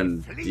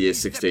around the year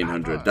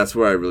 1600. That's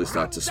where I really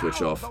start to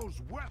switch off.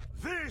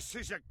 This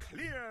is a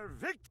clear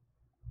victory.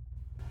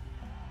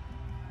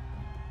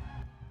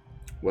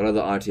 What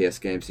other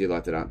RTS games do you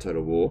like that aren't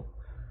Total War?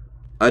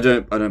 I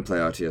don't play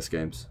RTS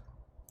games.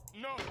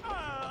 No.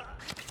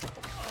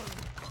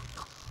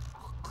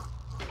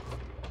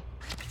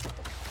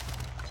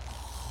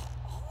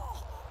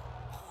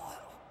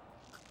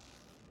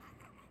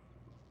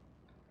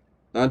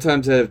 Nine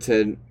times out of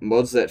 10,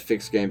 mods that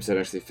fix games don't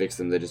actually fix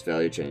them, they just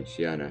value change.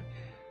 Yeah, I know.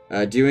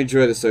 Do you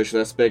enjoy the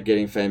social aspect,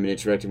 getting fame and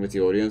interacting with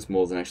the audience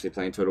more than actually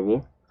playing Total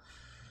War?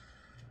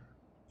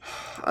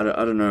 I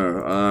don't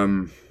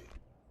know.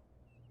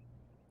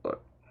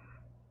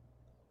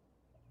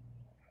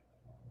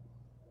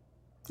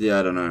 Yeah,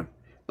 I don't know.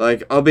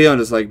 Like, I'll be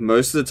honest, like,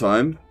 most of the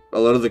time, a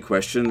lot of the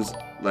questions,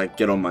 like,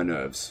 get on my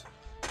nerves.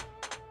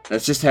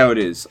 That's just how it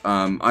is.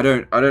 I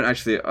don't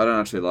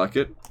actually like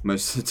it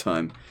most of the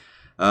time.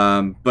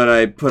 But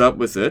I put up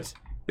with it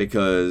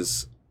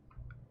because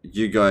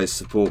you guys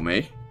support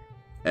me.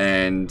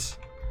 And,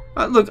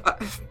 look,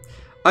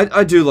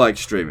 I do like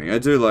streaming. I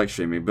do like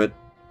streaming, but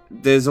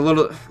there's a lot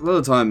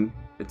of time,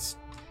 it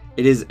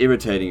is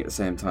irritating at the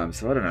same time.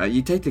 So, I don't know.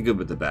 You take the good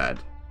with the bad.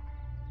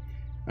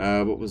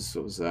 What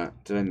was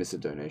that? Did I miss a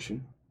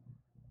donation?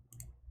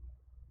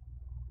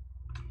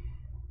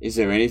 Is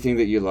there anything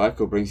that you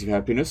like or brings you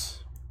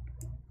happiness?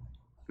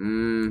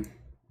 I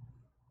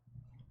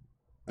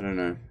don't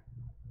know.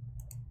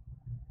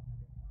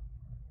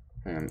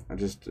 Hang on, I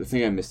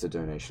think I missed a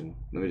donation.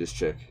 Let me just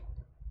check.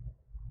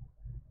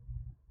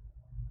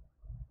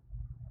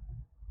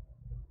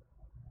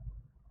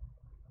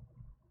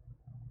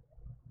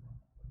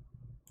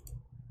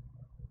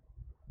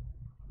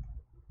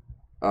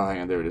 Oh,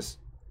 hang on, there it is.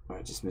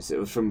 I just missed it. It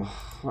was from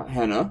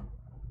Hannah.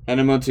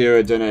 Hannah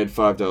Monteiro donated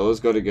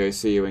 $5. Gotta go.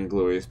 See you in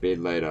glorious beard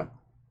later.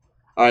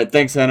 Alright,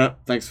 thanks Hannah.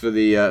 Thanks for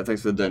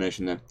the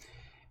donation there.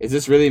 Is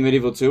this really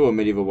Medieval 2 or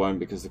Medieval 1?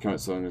 Because the current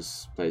song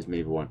plays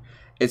Medieval 1.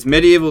 It's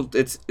Medieval,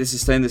 this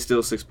is Stainless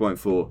Steel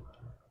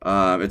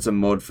 6.4. It's a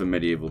mod for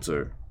Medieval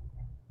 2.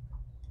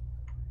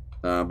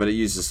 But it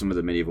uses some of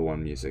the Medieval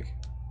 1 music.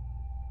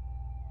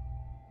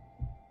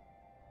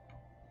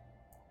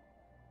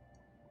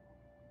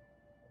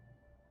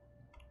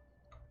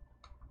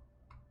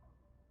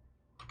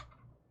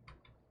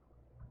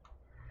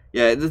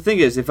 Yeah, the thing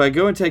is, if I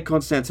go and take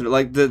Constantinople,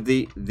 like,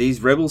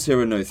 these rebels here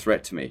are no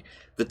threat to me.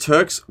 The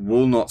Turks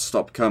will not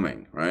stop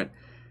coming, right?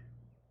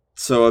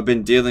 So I've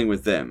been dealing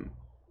with them.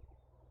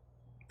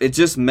 It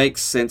just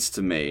makes sense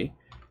to me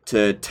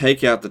to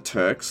take out the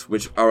Turks,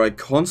 which are a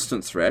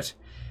constant threat,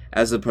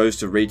 as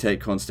opposed to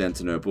retake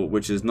Constantinople,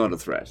 which is not a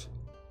threat.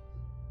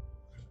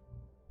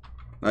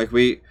 Like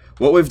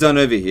what we've done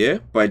over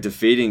here by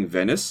defeating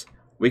Venice,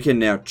 we can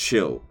now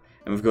chill.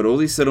 And we've got all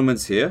these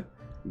settlements here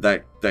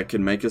that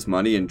can make us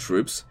money and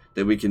troops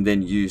that we can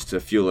then use to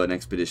fuel an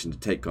expedition to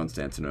take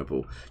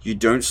Constantinople. You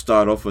don't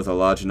start off with a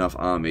large enough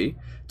army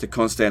to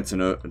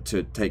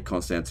take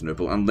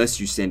Constantinople unless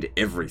you send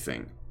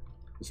everything.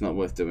 It's not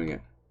worth doing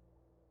it.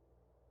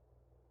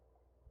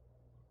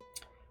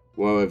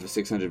 Whoa, over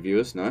 600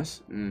 viewers,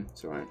 nice.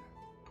 It's alright.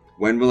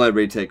 When will I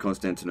retake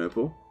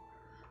Constantinople?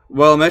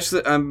 Well,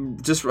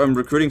 I'm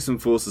recruiting some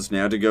forces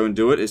now to go and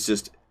do it. It's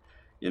just,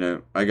 you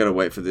know, I gotta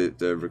wait for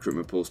the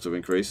recruitment pools to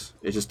increase.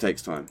 It just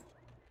takes time.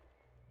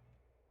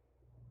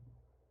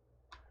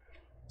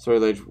 Sorry,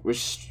 Lage,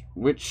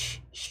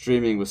 which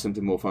streaming was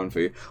something more fun for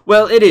you?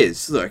 Well, it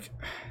is. Look,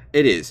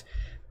 it is.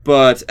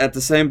 But at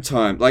the same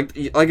time, like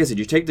I said,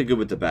 you take the good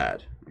with the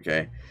bad,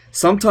 okay?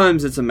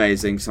 Sometimes it's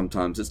amazing,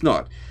 sometimes it's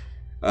not.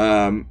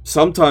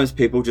 Sometimes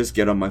people just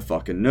get on my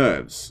fucking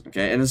nerves,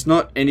 okay? And it's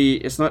not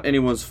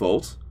anyone's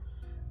fault,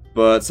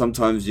 but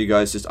sometimes you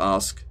guys just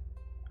ask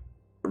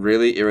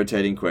really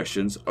irritating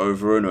questions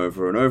over and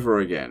over and over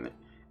again.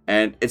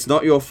 And it's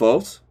not your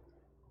fault,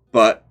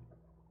 but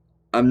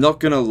I'm not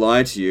gonna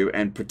lie to you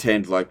and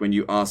pretend like when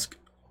you ask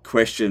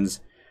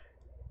questions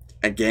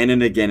again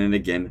and again and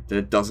again that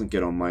it doesn't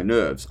get on my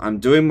nerves. I'm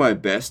doing my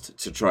best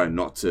to try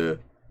not to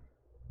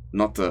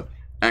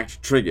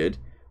act triggered,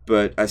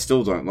 but I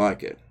still don't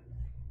like it.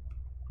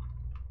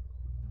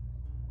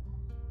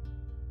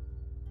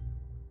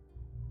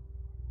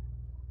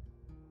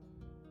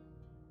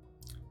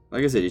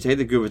 Like I said, you take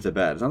the good with the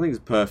bad. Nothing's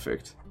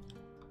perfect.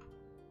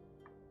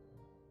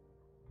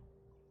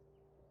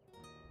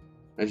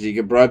 Actually, you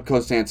can bribe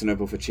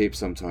Constantinople for cheap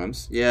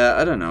sometimes. Yeah,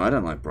 I don't know. I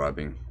don't like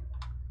bribing.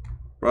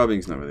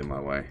 Bribing's not really my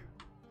way.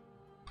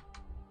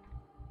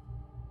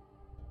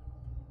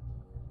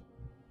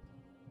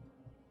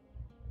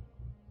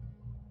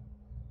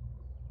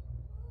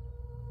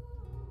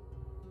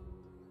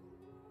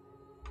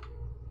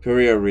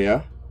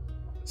 Puria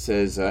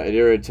says, it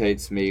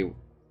irritates me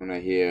when I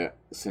hear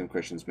the same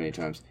questions many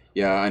times.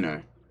 Yeah, I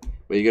know.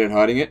 Were you good at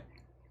hiding it?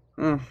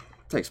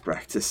 Takes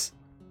practice.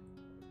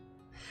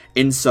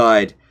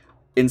 Inside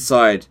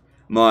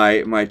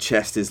my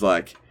chest is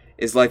like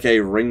a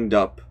ringed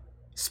up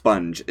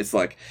sponge. It's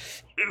like,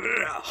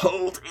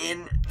 hold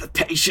in the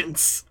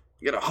patience.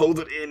 You gotta hold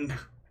it in.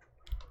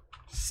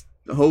 Just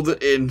hold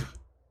it in.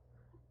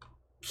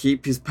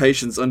 Keep his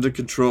patience under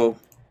control.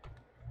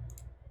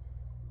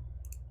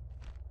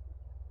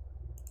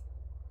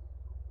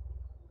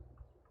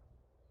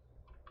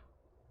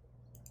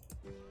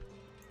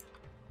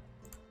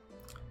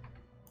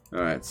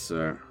 Alright,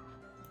 so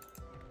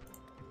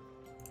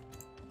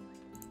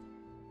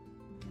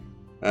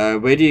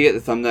where do you get the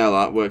thumbnail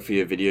artwork for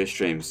your video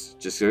streams?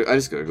 I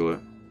just Google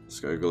it.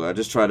 Just Google it. I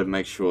just try to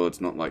make sure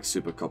it's not like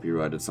super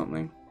copyrighted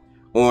something.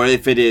 Or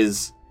if it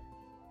is,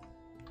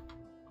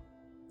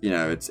 you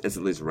know, it's at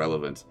least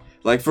relevant.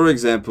 Like for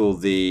example,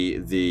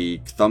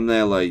 the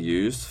thumbnail I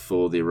used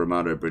for the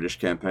Romano British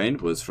campaign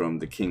was from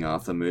the King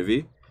Arthur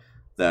movie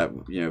that,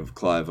 you know,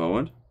 Clive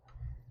Owen.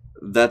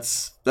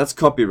 That's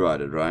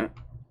copyrighted, right?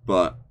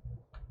 But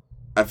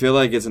I feel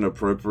like it's an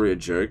appropriate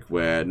joke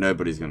where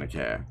nobody's gonna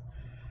care.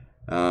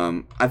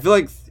 I feel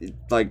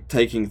like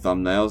taking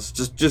thumbnails,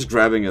 just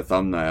grabbing a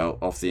thumbnail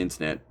off the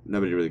internet,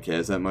 nobody really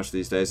cares that much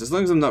these days. As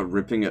long as I'm not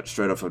ripping it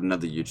straight off of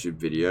another YouTube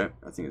video,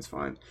 I think it's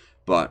fine.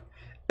 But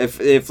if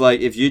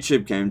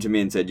YouTube came to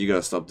me and said you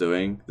gotta stop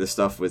doing this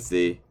stuff with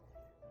the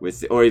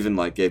or even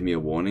like gave me a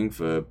warning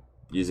for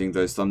using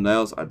those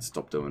thumbnails, I'd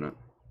stop doing it.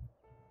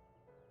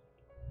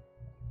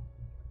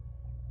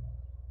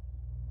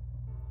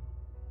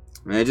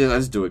 I mean, I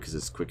just do it because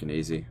it's quick and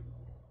easy.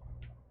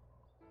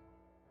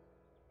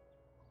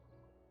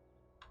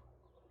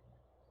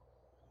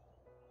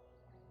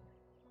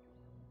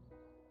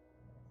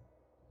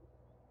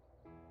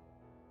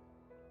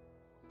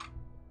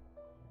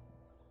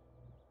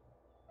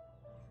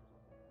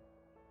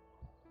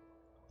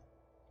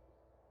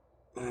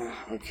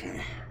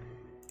 Okay.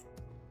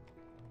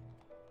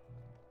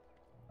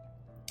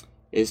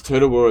 Is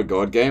Total War a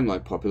god game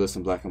like Populous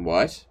and Black and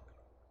White?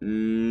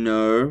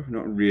 No,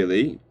 not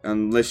really.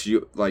 Unless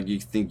you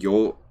think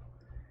you're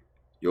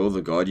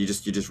the god. You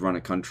just run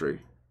a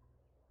country,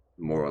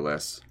 more or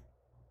less.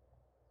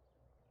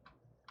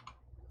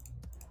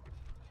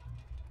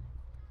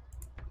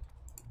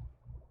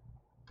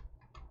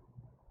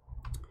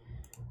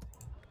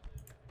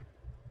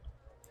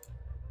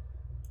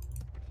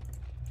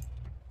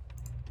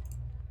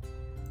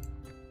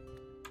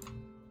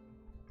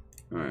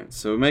 Alright,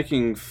 so we're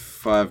making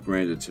 5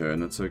 grand a turn,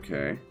 that's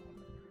okay.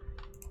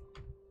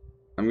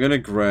 I'm gonna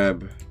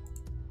grab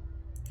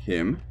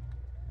him.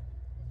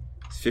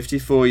 He's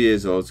 54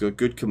 years old, he's got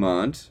good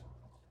command.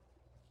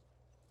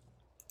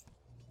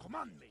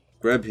 Command me.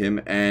 Grab him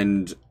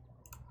and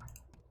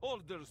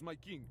Orders, my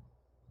king.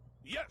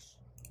 Yes.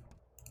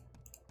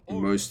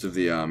 most of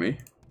the army.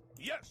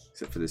 Yes.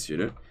 Except for this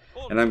unit.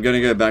 And I'm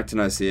gonna go back to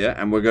Nicaea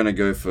and we're gonna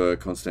go for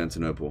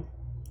Constantinople.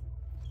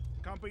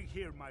 Camping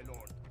here, my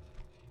lord.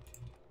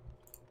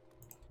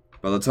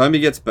 By the time he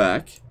gets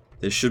back,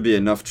 there should be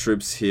enough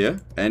troops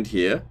here and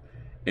here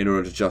in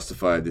order to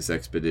justify this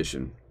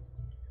expedition.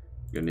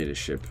 You're gonna need a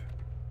ship.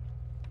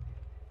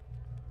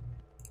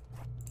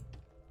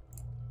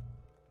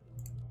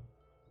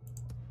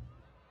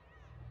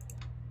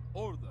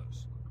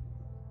 Orders.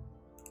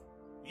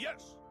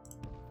 Yes.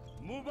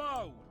 Move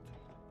out.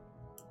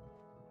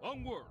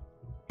 Onward.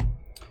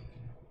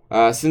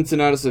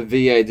 Cincinnatus of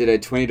VA did a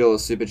 $20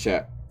 super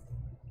chat.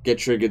 Get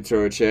triggered,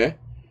 throw a chair.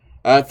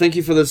 Thank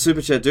you for the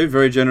super chat, dude.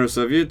 Very generous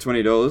of you.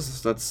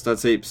 $20.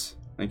 That's heaps.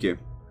 Thank you.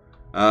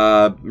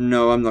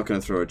 No, I'm not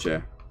gonna throw a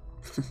chair.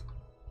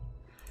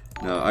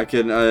 No, I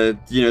can,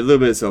 you know, a little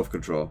bit of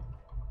self-control.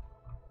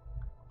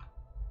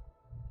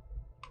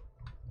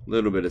 A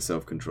little bit of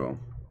self-control.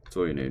 That's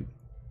all you need.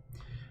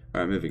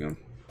 Alright, moving on.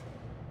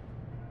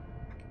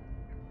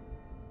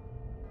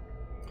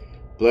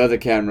 Blur the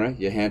camera.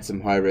 Your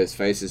handsome high-res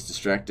face is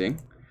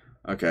distracting.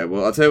 Okay,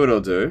 well, I'll tell you what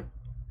I'll do.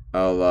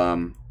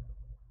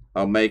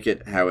 I'll make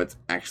it how it's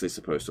actually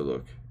supposed to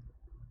look.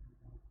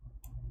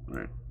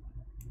 Alright.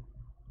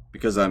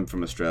 Because I'm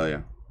from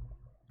Australia.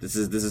 This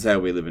is how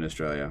we live in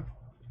Australia.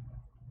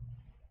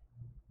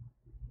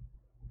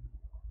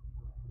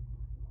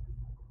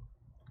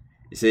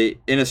 You see,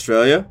 in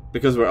Australia,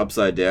 because we're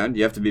upside down,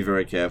 you have to be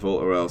very careful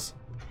or else...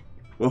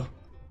 Well,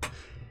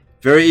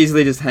 very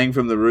easily just hang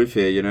from the roof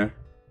here, you know.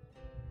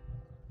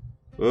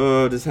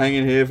 Oh, just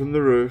hanging here from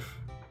the roof.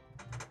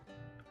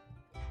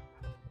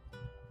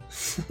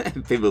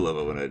 People love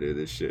it when I do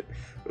this shit.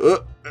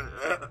 Oh,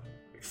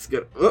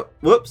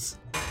 whoops.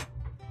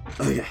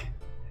 Okay.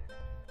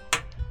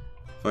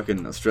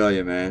 Fucking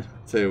Australia, man.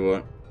 Tell you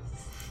what.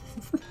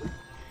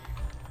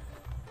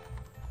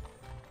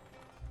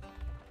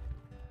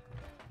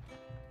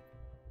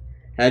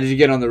 How did you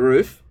get on the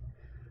roof?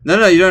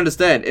 No, you don't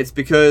understand. It's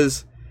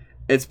because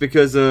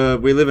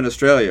we live in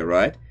Australia,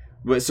 right?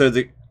 So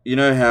you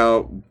know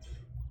how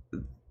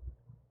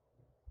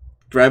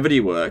gravity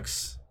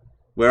works.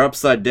 We're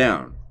upside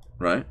down,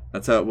 right?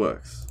 That's how it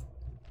works.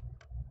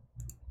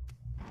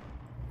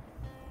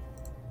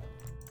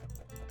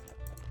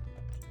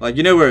 Like,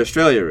 you know where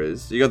Australia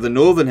is? You got the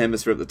northern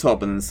hemisphere at the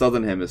top and then the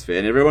southern hemisphere.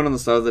 And everyone on the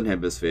southern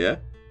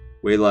hemisphere,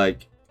 we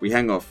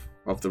hang off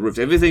the roofs.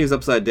 Everything is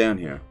upside down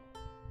here.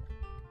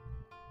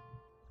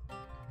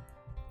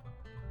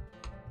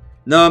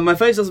 No, my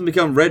face doesn't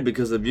become red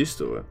because I'm used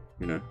to it,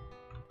 you know.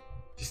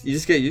 You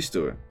just get used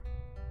to it.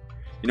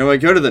 You know, I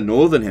go to the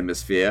northern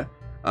hemisphere,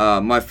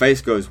 my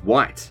face goes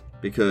white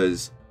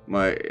because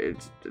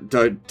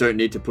don't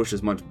need to push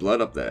as much blood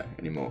up there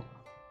anymore.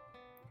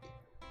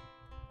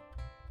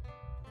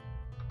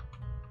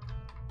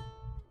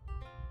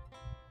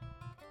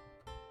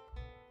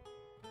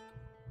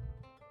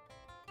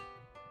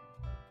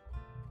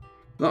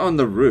 Not on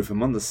the roof,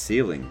 I'm on the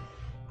ceiling.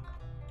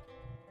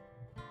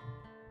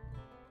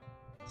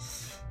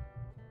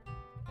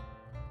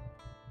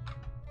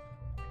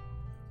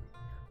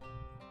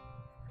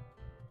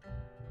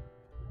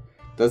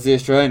 Does the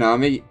Australian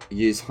Army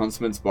use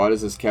huntsman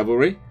spiders as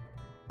cavalry?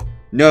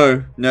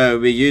 No,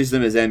 we use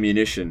them as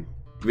ammunition.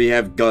 We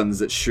have guns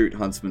that shoot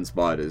huntsman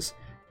spiders.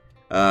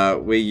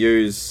 We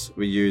use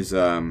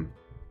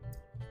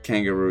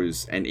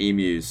kangaroos and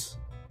emus.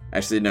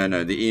 Actually,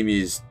 no, the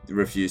emus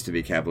refuse to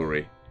be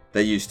cavalry.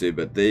 They used to,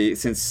 but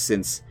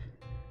since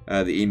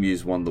the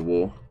emus won the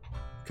war,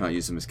 can't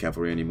use them as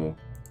cavalry anymore.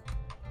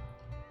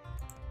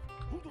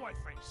 Who do I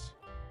face?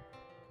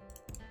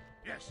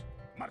 Yes,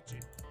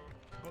 marching.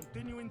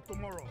 Continuing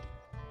tomorrow.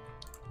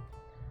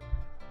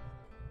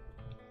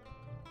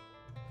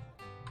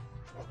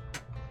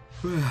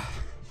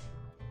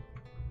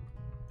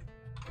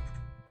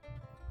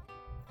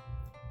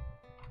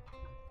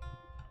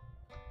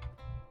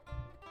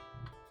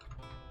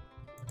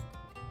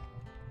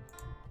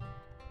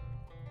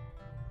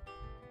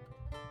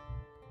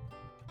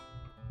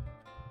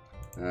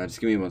 Just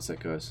give me 1 sec,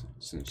 guys.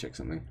 Just need to check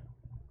something.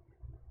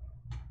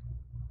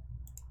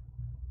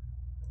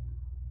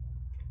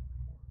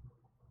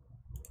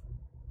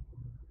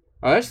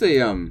 I actually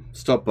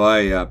stopped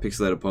by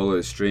Pixelated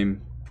Apollo's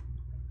stream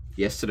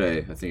yesterday,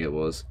 I think it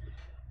was,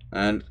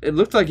 and it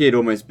looked like he had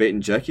almost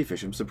beaten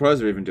Jackiefish. I'm surprised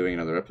they're even doing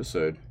another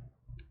episode.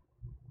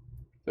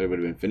 They would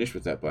have been finished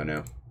with that by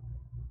now.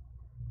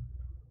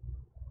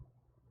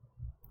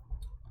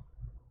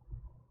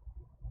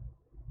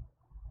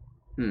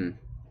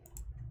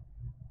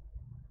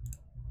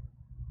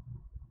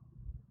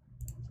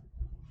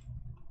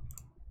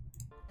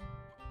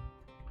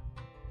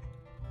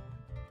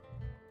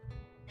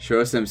 Show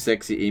us them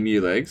sexy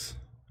emu legs.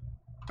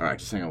 Alright,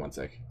 just hang on 1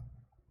 sec.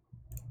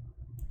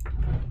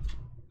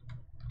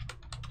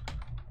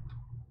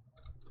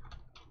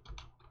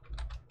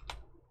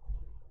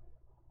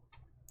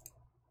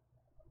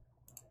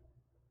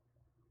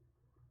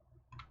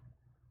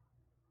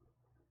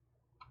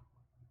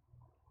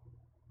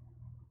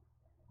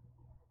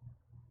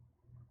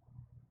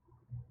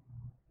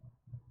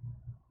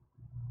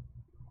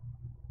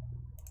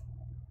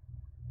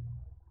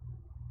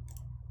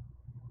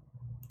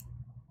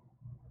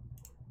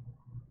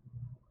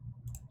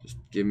 Just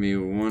give me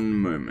one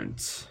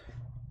moment.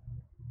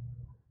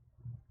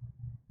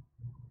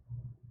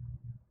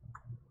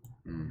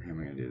 How am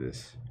I gonna do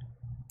this?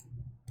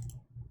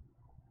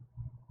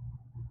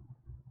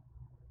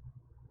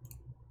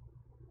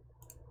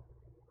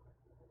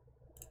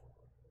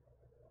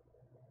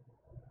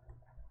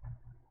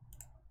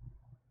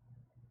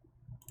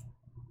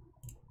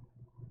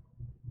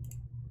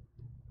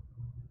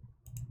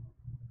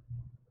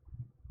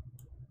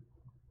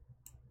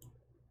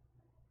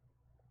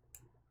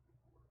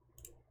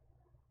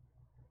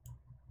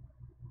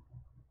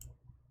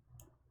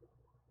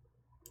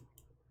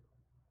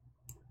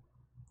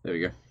 There we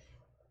go.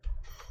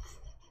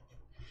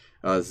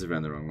 Oh, this is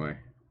around the wrong way.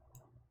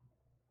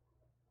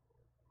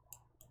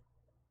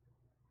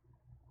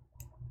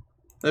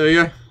 There we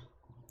go.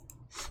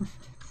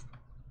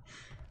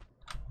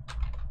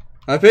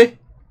 Happy?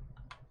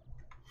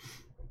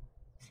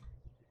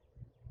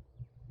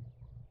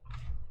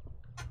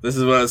 This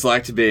is what it's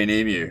like to be an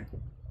emu.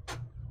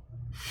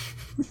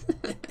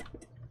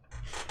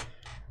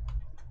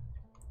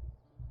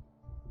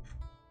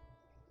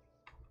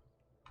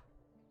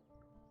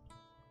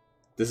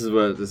 This is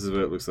what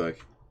it looks like.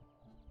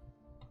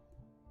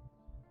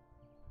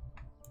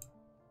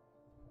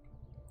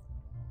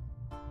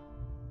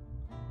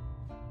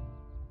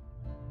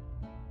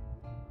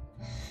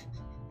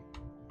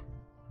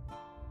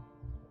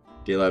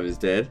 D-Live is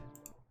dead.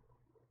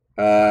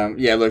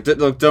 Yeah, look,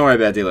 don't worry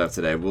about D-Live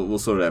today. We'll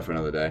sort it out for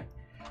another day.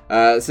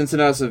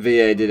 Cincinnati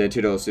VA did a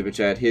 $2 super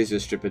chat. Here's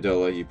your stripper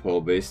dollar, you poor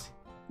beast.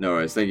 No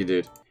worries, thank you,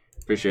 dude.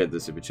 Appreciate the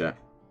super chat.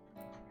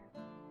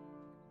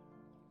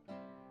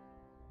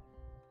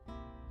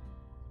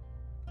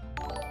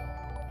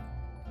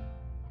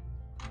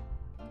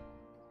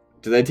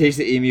 Do they teach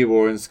the Emu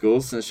War in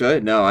schools in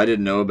Australia? No, I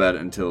didn't know about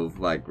it until,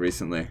 like,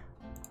 recently.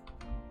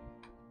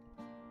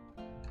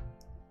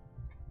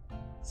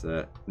 It's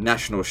a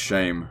national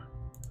shame.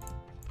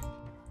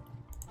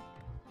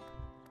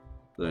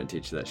 They don't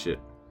teach that shit.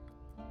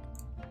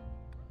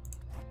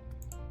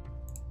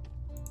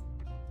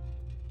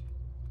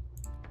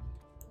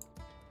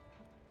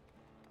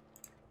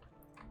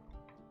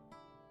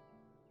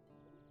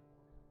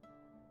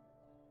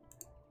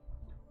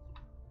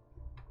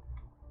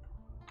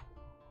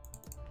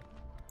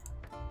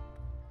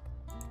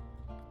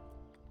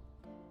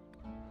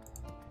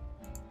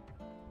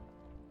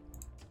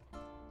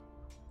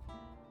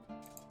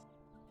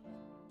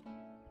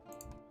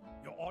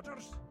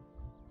 Orders?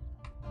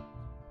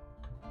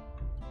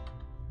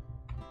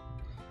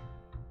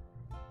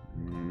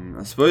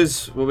 I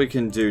suppose what we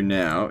can do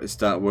now is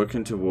start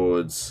working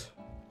towards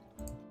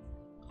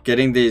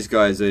getting these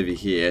guys over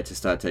here to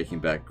start taking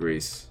back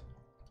Greece.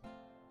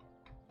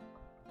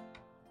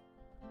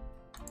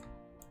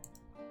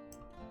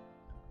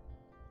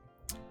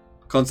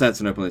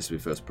 Constantinople needs to be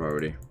first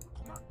priority.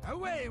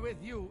 Away with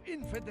you,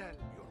 infidel,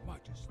 your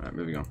majesty. Alright,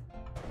 moving on.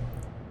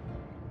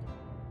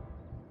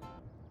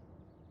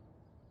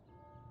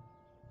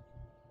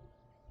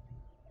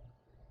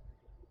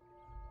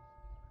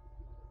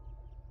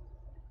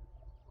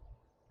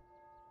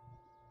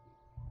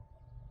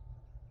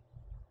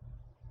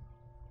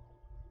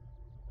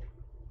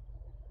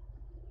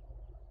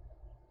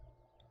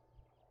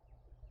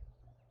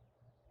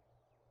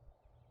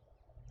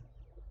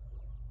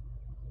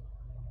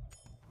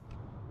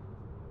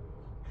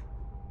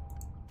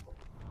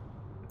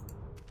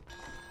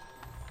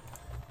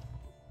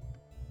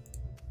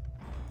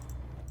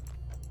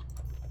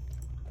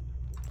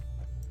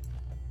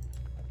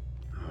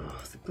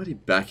 Bloody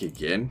back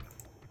again.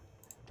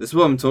 This is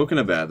what I'm talking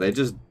about.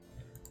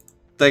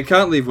 They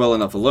can't leave well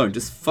enough alone.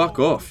 Just fuck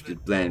off, you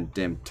bland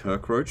damn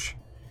Turk roach.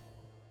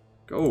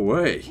 Go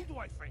away. Who do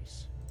I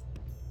face?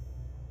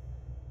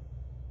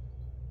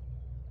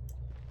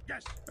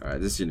 Yes.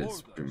 Alright, this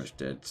unit's pretty much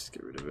dead. Just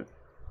get rid of it.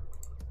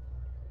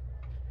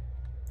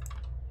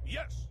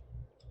 Yes.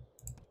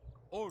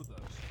 Orders.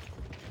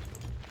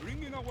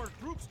 Bringing our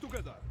troops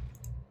together.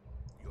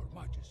 Your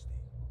majesty.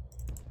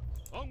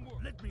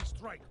 Onward. Let me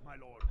strike, my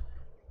lord.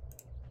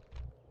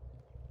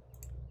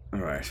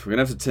 Alright, we're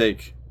gonna have to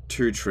take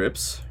 2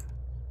 trips.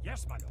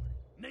 Yes, my lord.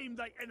 Name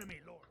thy enemy,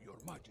 lord. Your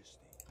majesty.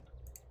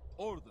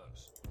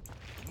 Orders.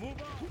 Move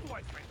on. Who do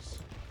I face?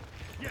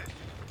 Yes.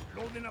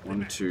 Loading up the 1,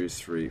 men. 2,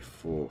 3,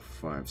 4,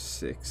 5,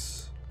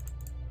 6.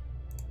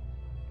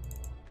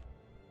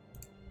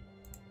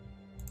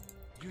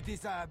 You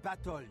desire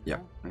battle, Yeah,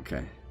 no?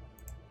 okay.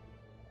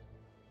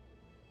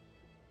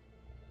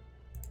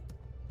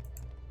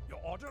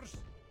 Your orders?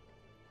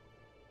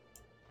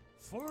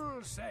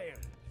 Full sail.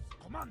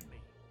 Command me.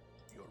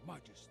 Your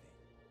majesty.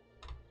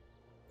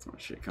 Oh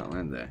shit, can't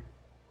land there.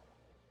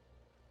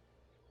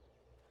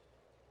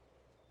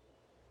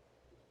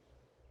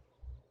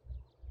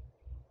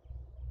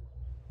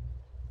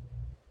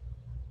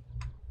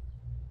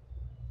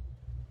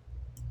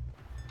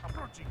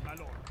 Approaching, my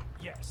lord.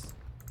 Yes.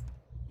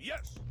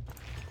 Yes.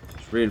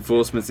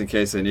 Reinforcements in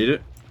case I need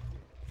it.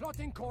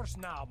 Plotting course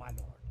now, my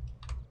lord.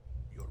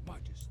 Your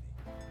majesty.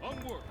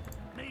 Onward.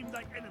 Name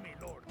thy enemy,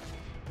 lord.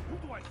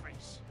 Who do I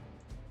face?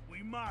 We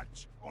We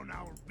march on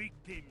our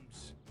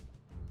victims.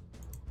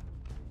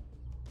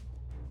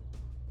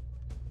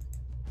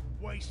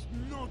 Waste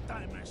no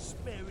time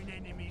sparing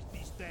enemies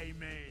this day,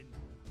 man.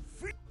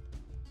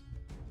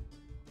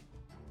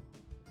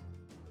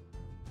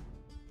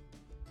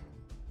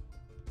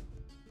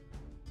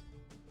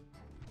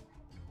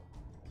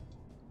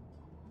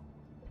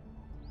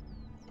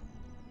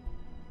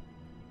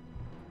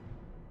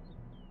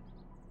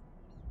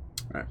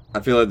 Alright, I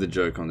feel like the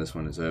joke on this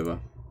one is over.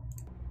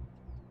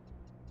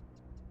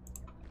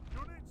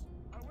 Units,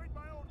 await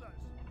my orders.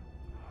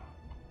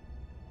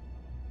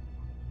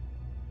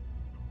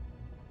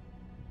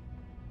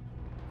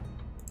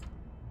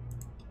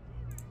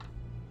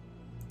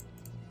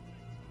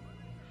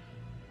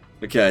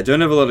 Okay, I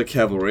don't have a lot of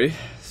cavalry,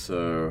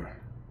 so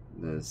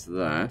there's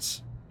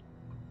that.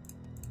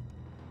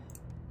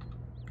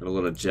 Got a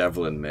lot of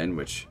javelin men,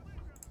 which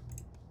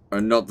are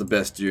not the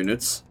best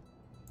units.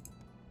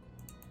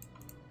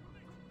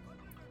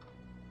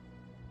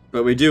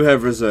 But we do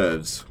have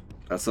reserves.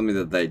 That's something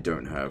that they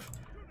don't have.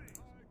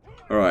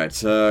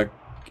 Alright,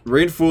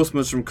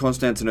 reinforcements from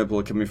Constantinople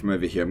are coming from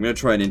over here. I'm going to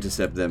try and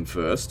intercept them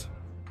first.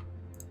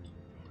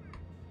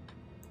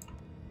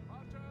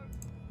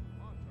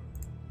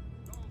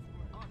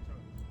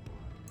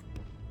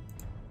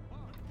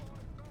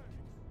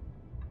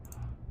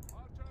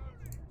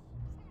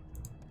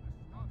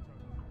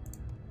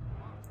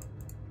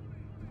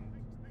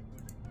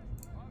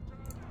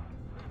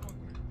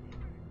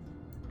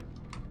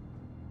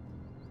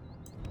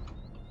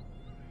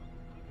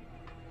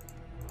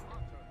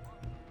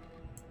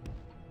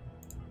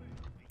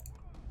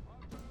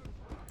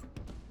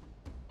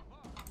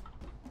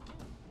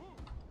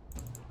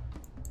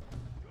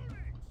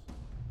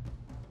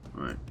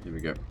 Alright, here we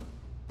go.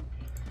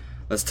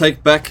 Let's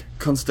take back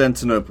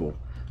Constantinople.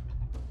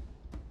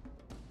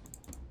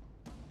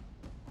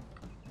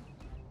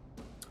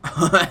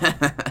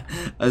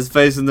 I was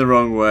facing the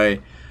wrong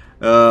way.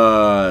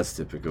 Oh, that's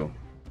typical.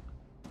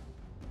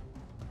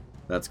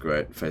 That's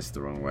great. Faced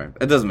the wrong way.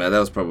 It doesn't matter. That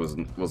was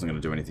probably wasn't going to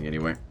do anything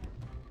anyway.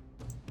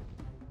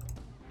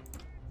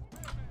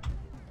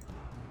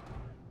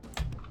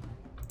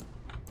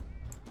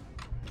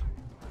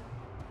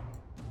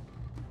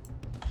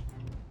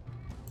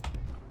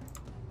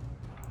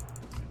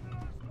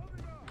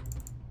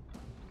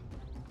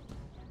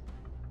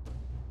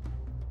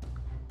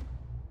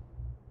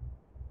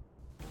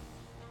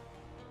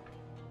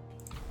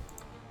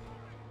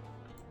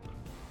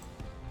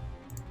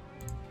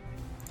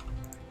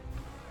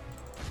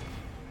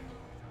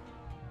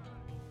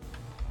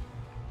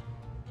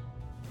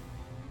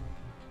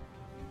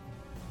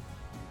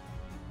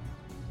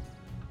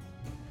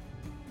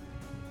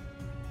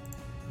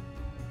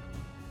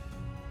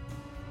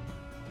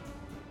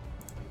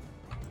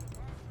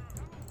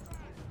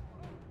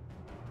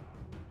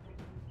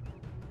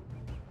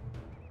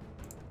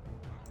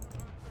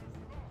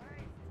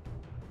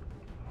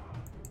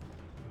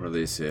 What are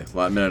these here?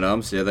 Light men at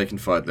arms? Yeah, they can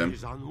fight them. It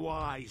is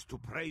unwise to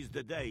praise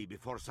the day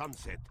before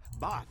sunset,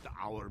 but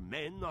our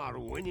men are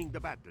winning the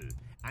battle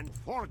and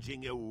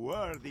forging a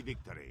worthy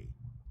victory.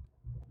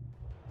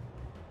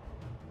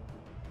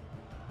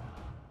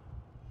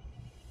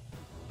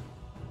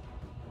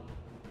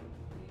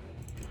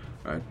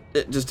 Alright,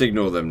 just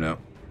ignore them now.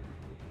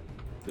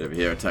 Get over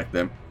here, attack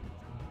them.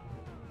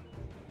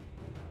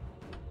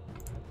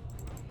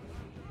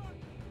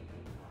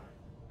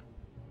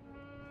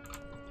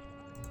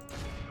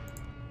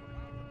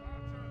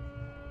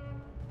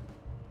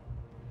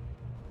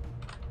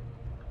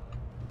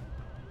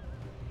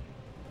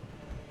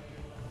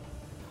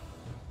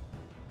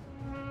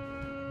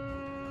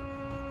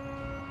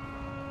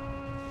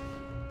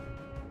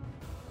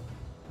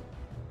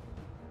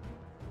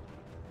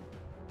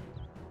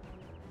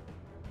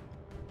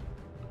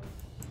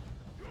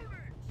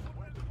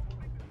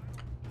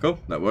 Cool,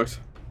 that works.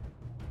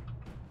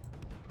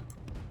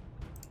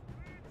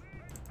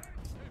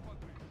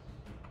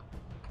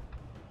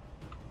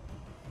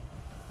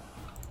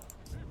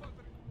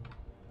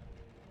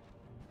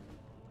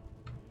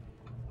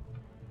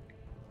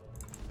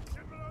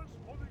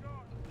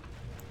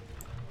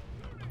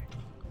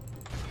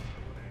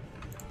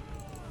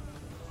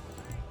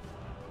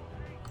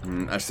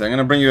 Actually, I'm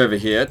gonna bring you over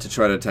here to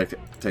try to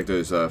take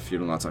those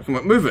feudal knights on. Come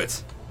on, move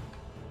it,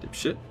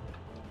 dipshit.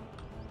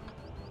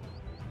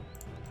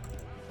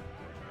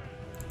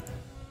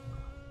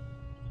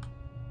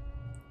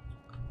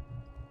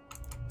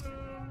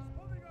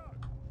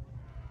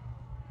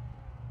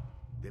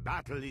 The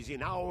battle is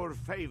in our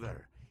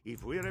favor.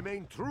 If we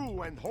remain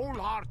true and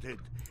wholehearted,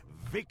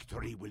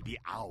 victory will be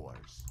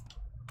ours.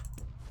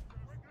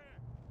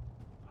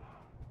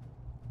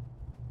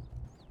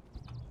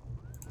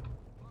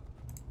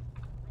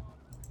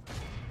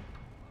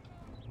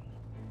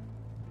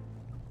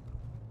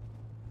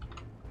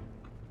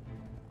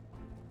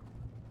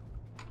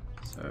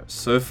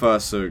 So far,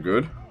 so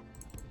good.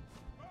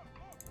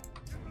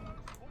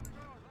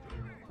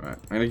 Right,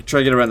 I'm gonna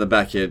try to get around the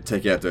back here,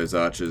 take out those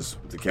archers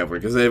with the cavalry,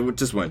 because they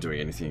just weren't doing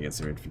anything against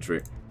their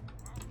infantry.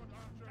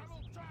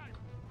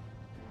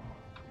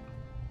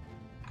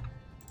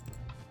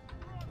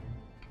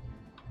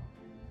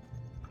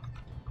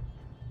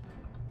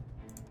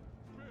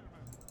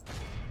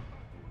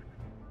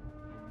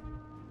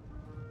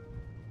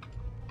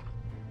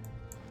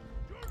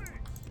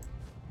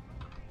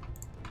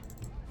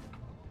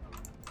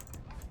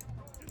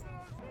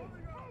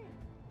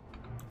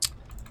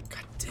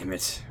 Damn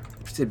it.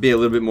 To be a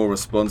little bit more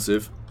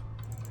responsive.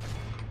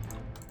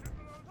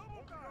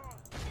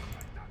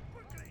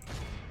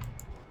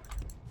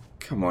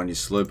 Come on, you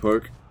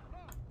slowpoke.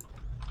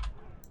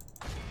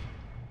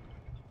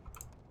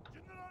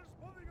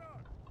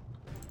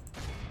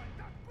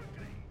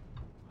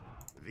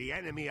 The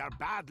enemy are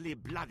badly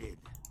blooded.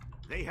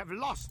 They have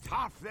lost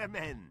half their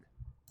men.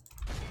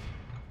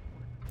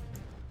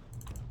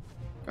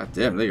 God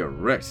damn, they got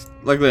wrecked.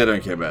 Luckily, I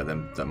don't care about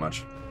them that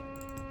much.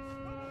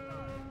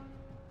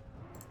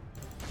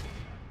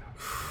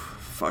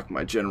 Fuck,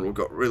 my general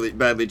got really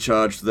badly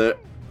charged there.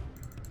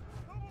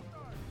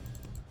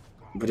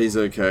 But he's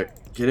okay.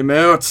 Get him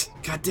out!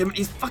 God damn it,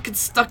 he's fucking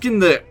stuck in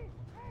there!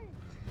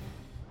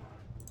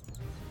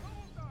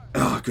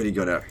 Oh, good, he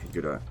got out.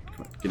 He got out.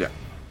 Come on, get out.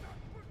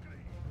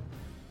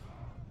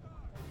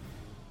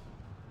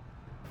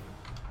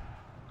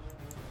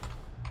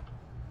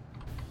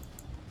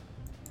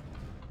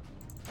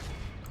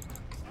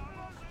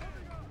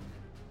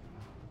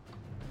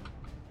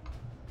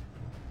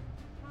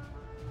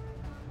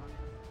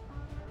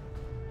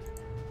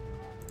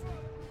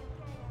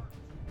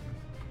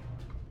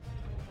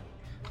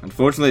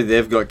 Unfortunately,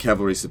 they've got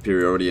cavalry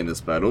superiority in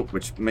this battle,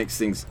 which makes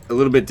things a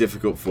little bit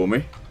difficult for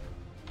me.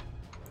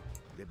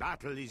 The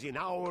battle is in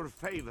our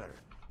favor.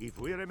 If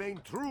we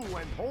remain true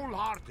and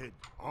wholehearted,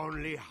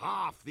 only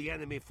half the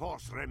enemy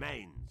force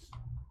remains.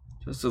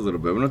 Just a little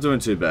bit. We're not doing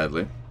too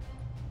badly.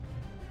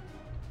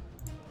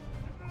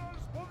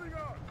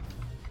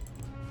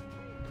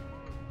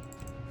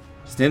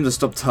 Just need them to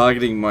stop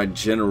targeting my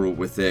general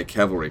with their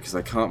cavalry, because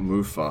I can't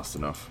move fast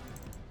enough.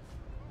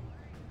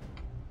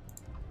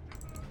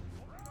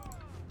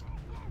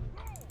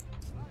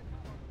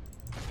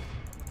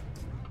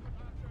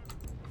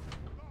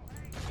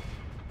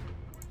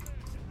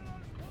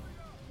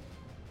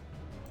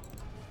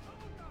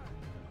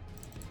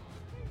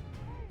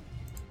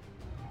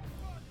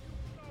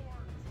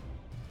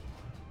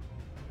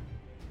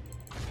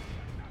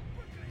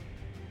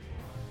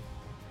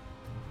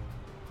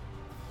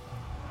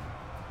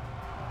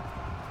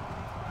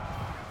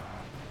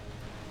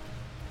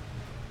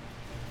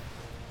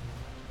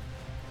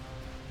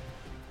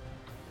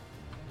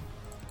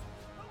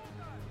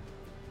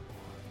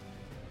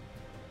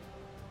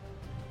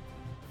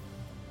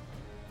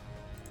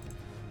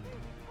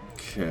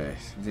 Okay,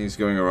 everything's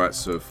going alright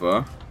so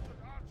far.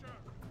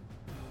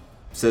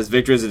 Says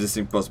victory is a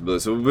distinct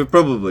possibility, so we've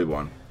probably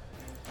won.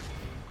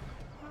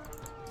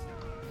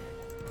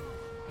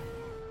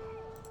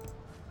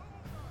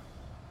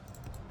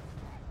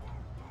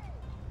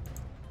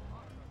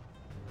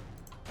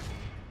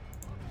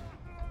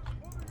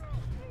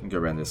 Go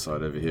around this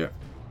side over here.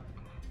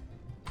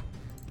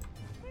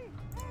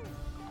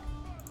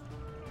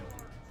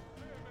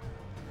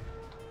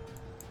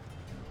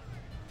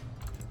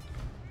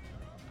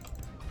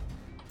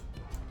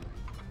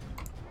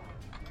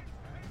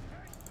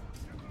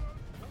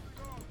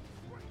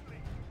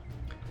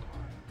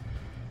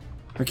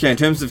 Okay, in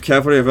terms of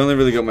cavalry, I've only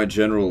really got my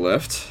general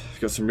left.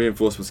 I've got some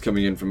reinforcements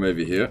coming in from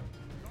over here.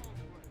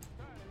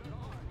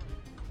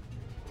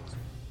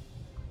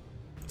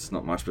 It's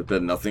not much, but better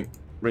than nothing.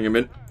 Bring them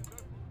in.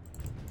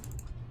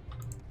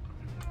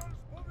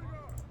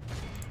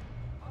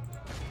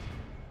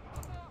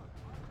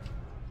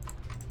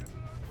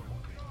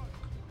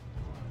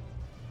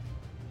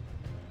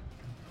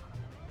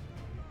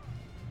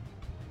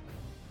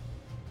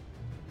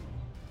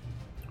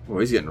 Oh,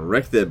 he's getting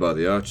wrecked there by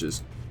the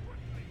archers.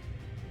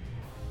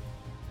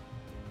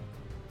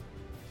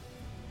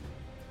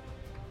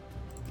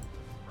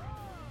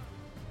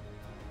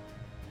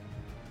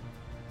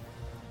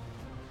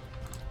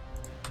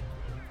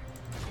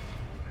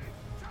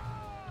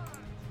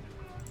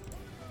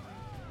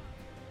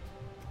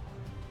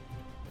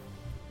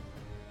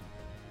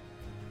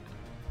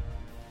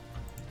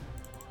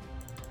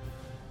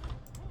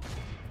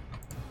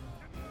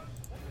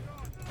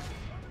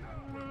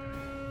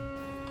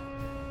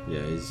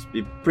 Yeah, he's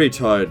pretty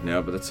tired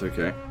now, but that's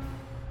okay.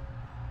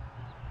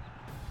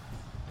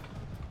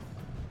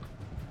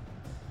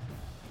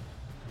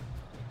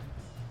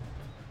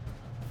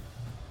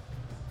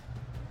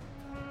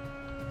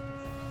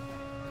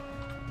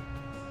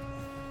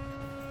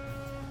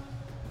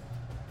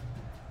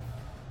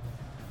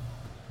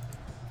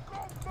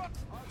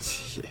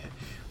 Yeah,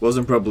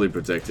 wasn't properly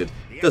protected.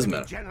 Doesn't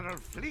matter. The general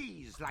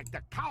flees like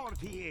the coward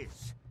he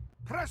is.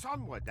 Press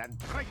onward and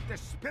break the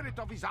spirit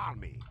of his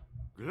army.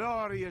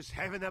 Glorious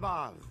heaven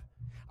above!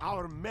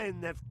 Our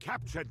men have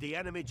captured the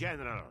enemy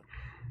general.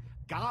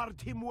 Guard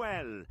him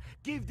well,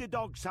 give the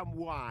dog some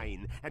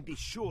wine, and be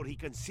sure he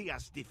can see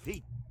us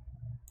defeat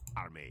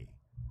army.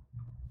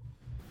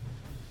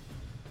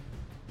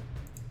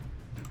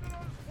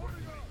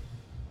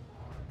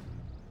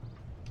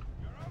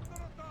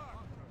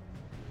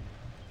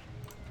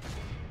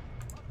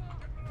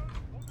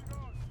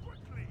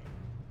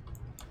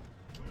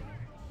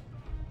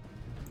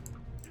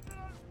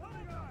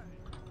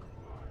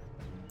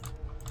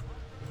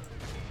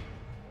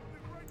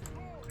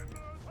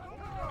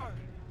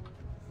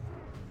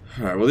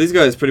 Alright, well these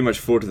guys pretty much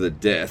fought to the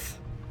death.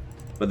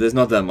 But there's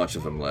not that much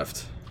of them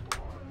left.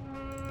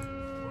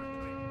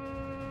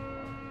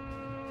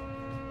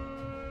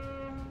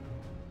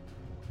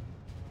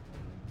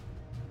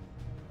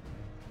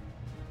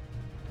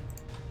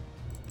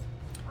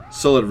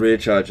 Solid rear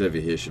charge over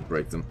here should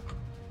break them.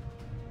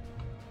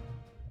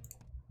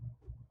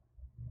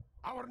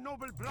 Our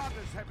noble brothers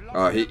have lost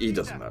Oh, their he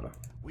doesn't leader. matter.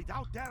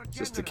 Without their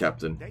Just the general,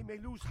 captain. They may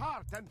lose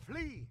heart and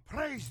flee.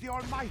 Praise the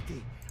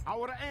Almighty.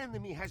 Our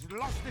enemy has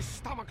lost the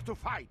stomach to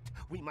fight.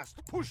 We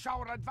must push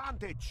our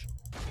advantage.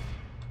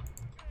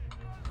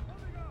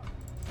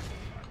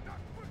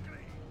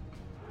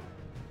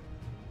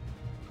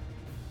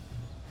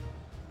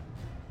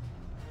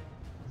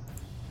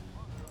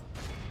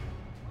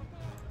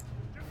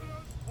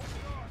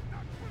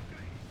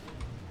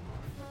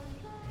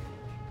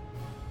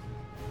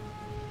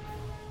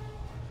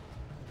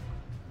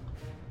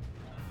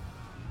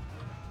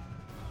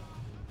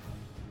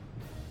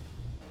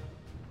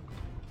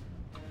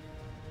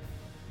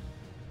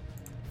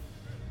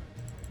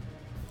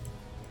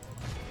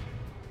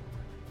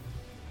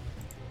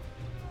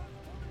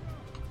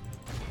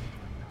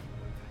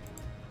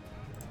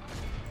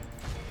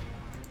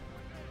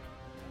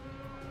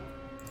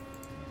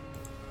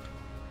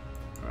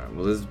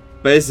 Well, there's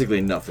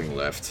basically nothing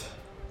left.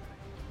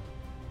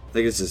 I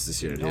think it's just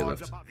this unit here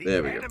left.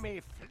 There we go.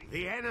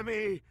 The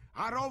enemy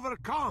are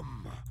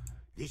overcome.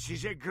 This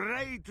is a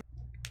great...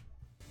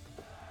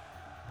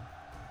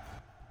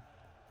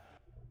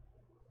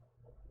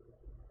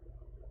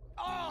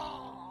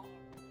 Oh!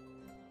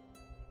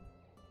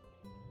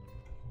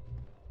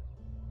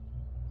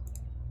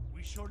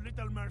 We show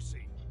little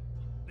mercy.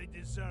 They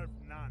deserve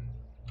none.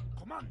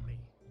 Command me.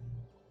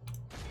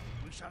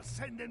 We shall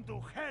send them to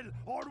hell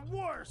or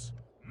worse.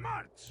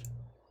 March!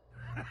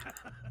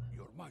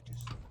 Your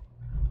Majesty.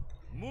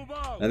 Move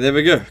out! And there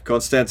we go.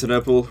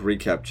 Constantinople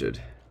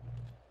recaptured.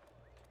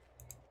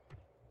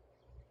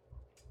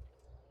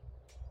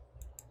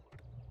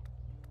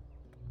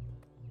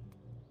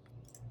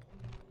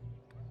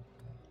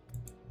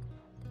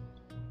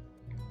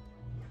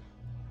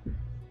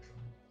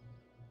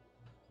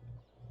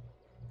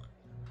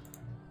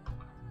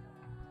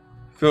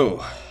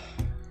 Cool.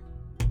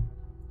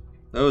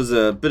 That was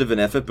a bit of an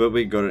effort, but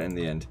we got it in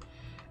the end.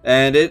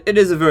 And it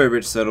is a very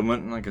rich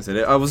settlement. Like I said,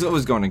 I was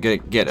always going to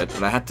get it,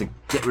 but I had to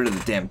get rid of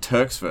the damn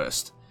Turks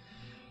first.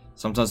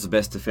 Sometimes the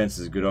best defense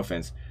is a good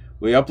offense.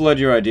 Will you upload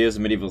your ideas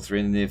of Medieval 3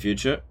 in the near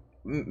future?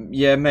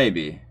 Yeah,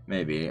 maybe.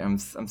 Maybe. I'm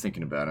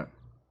thinking about it.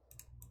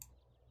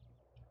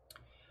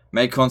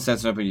 Make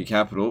Constantinople your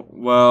capital.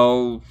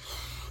 Well,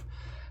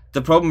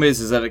 the problem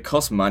is that it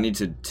costs money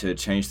to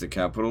change the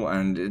capital,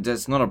 and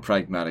it's not a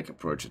pragmatic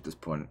approach at this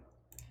point.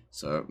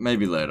 So,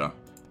 maybe later.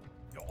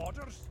 Your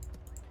orders?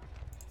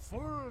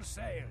 Full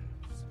sails.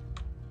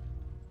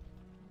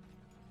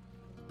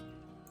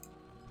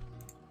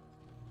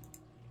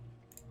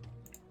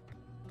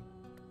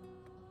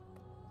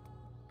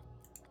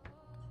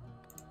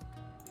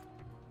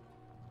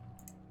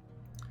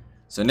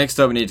 So next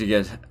up we need to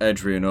get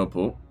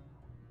Adrianople,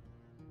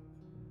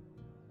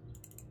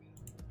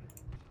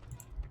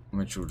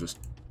 which will just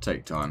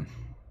take time.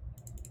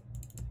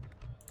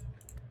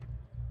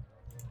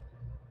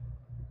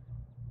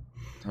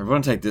 I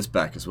want to take this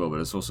back as well, but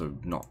it's also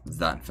not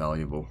that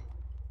valuable.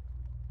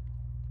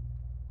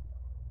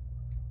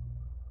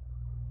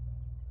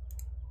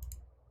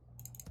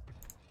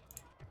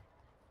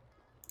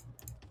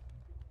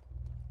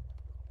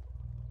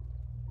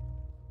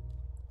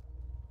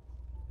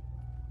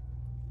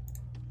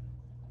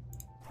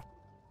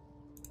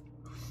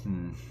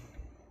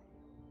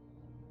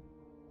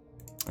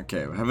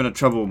 Okay, we're having a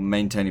trouble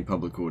maintaining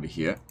public order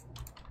here.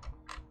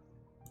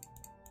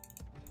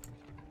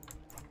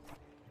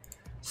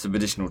 Some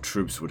additional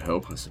troops would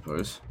help, I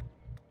suppose.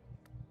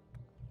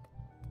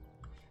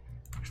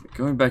 Actually,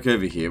 going back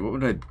over here, what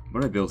would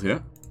I build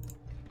here?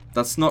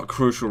 That's not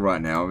crucial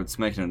right now. It's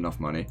making enough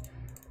money.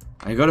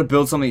 I got to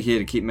build something here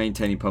to keep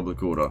maintaining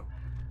public order.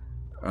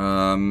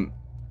 Oh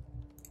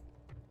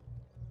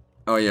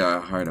yeah, I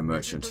hired a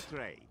merchant.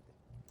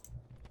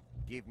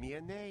 Give me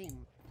a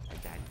name, and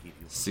I'll give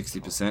you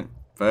 60%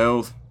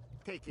 failed.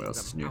 taking What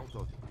else is them new? out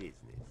of business.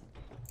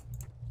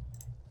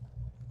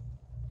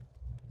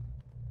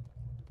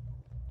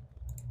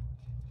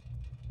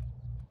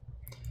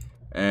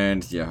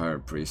 And yeah, hire a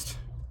priest.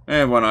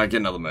 And why not get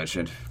another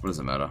merchant? What does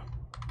it matter?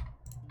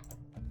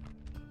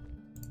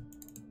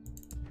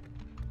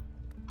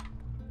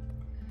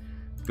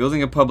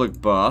 Building a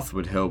public bath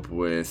would help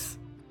with...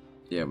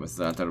 Yeah, with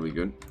that, that'll be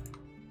good.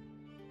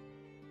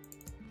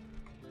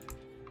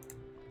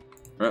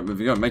 Alright,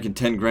 moving on. Making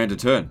 10 grand a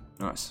turn.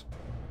 Nice.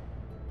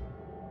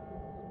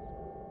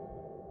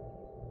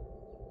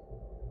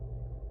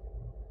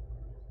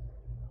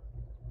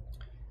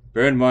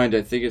 Bear in mind,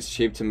 I think it's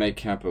cheap to make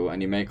capital,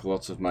 and you make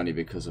lots of money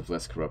because of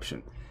less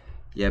corruption.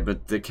 Yeah,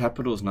 but the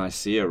capital's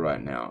Nicaea right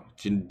now.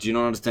 Do you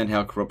not understand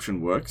how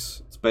corruption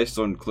works? It's based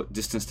on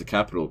distance to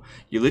capital.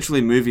 You're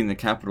literally moving the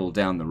capital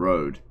down the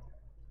road.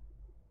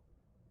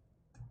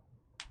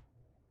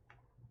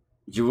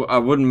 I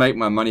wouldn't make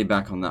my money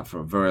back on that for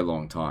a very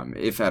long time,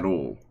 if at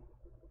all.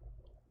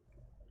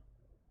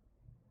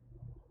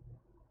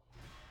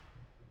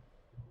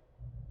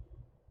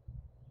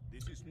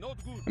 This is not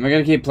good. Am I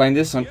gonna keep playing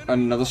this on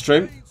another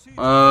stream?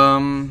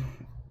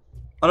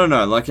 I don't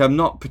know. Like, I'm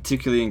not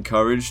particularly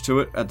encouraged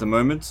to it at the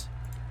moment.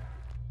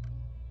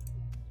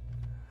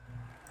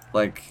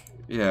 Like,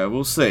 yeah,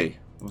 we'll see.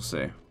 We'll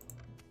see.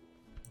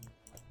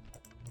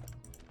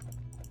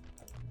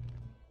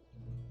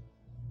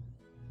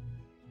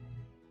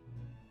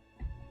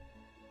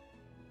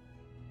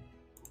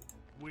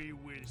 We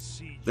will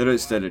see. They don't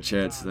stand a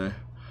chance there.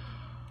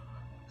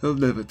 They'll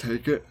never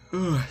take it.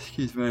 Oh,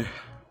 excuse me.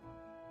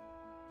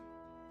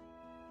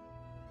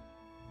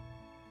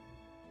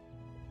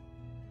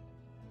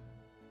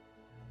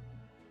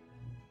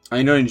 Are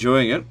you not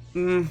enjoying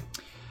it?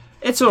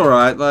 It's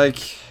alright,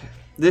 like,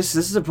 this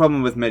is a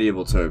problem with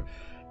Medieval 2.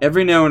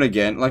 Every now and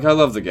again, like, I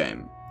love the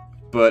game,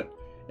 but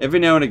every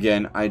now and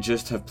again, I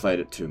just have played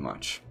it too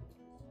much.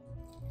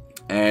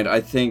 And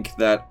I think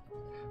that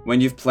when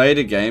you've played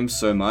a game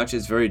so much,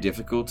 it's very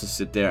difficult to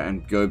sit there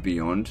and go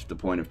beyond the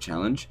point of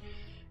challenge.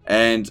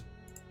 And,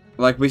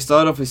 like, we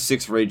started off with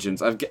 6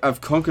 regions.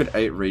 I've conquered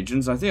 8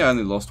 regions. I think I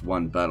only lost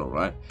 1 battle,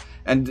 right?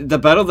 And the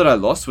battle that I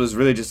lost was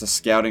really just a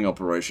scouting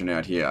operation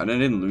out here. And I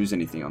didn't lose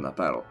anything on that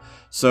battle.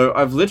 So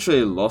I've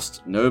literally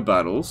lost no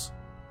battles,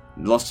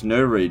 lost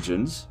no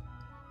regions,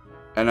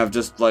 and I've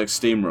just, like,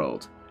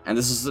 steamrolled. And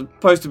this is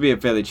supposed to be a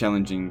fairly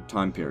challenging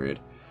time period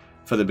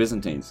for the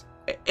Byzantines.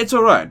 It's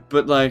alright,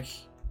 but, like,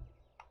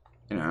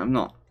 you know, I'm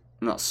not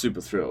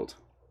super thrilled.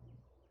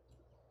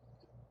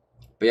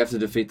 But you have to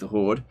defeat the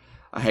Horde.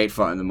 I hate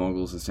fighting the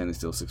Mongols in Stainless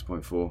Steel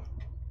 6.4.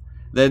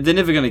 They're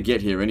never going to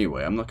get here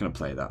anyway. I'm not going to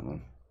play that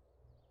long.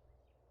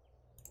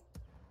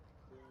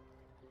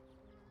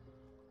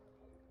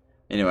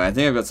 Anyway, I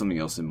think I've got something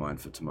else in mind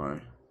for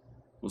tomorrow.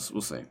 We'll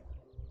see.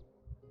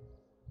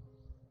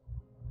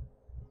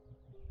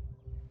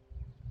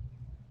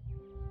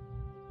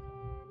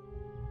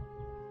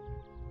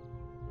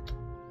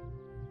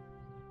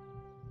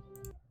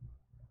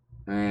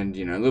 And,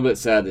 you know, a little bit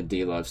sad that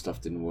D-Live stuff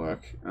didn't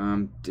work.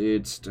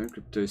 Did Stone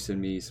Crypto send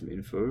me some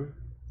info?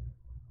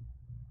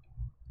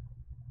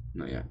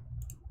 Not yet.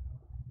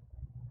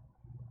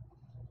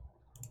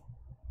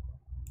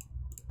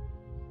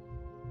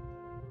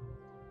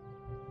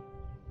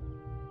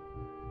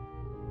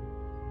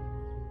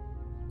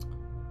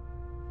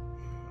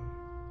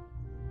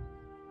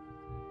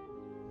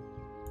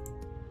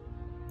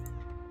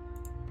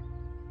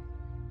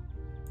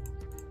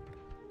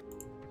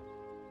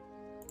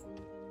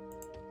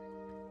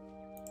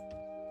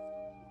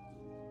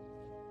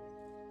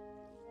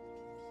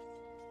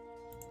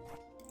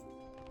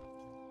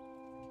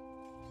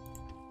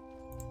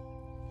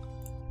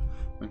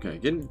 Okay,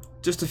 getting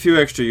just a few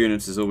extra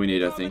units is all we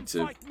need, I think,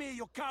 to...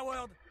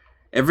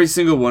 Every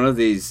single one of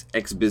these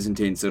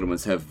ex-Byzantine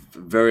settlements have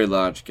very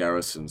large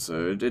garrisons,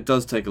 so it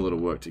does take a little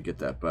work to get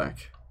that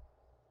back.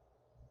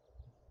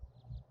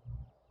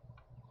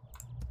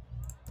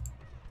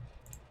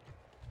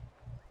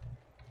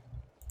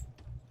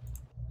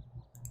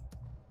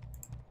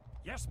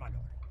 Yes, my lord.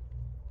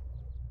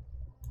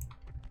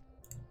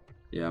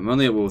 Yeah, I'm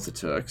only at war with the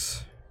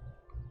Turks.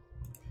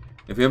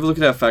 If we have a look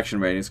at our faction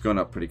rating, it's gone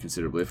up pretty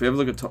considerably. If we have a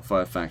look at top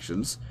 5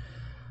 factions,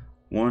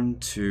 1,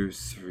 2,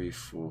 3,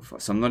 4,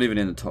 5. So I'm not even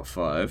in the top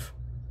 5.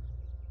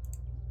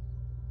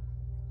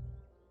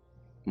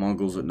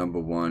 Mongols at number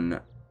 1.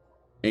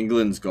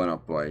 England's gone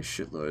up by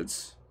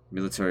shitloads.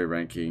 Military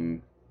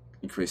ranking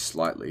increased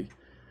slightly.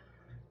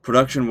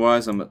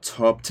 Production-wise, I'm at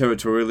top.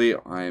 Territorially,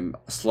 I'm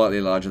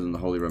slightly larger than the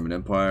Holy Roman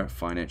Empire.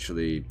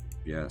 Financially,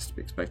 yeah, that's to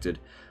be expected.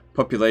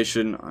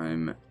 Population,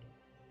 I'm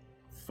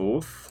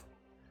 4th.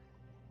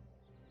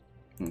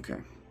 Okay.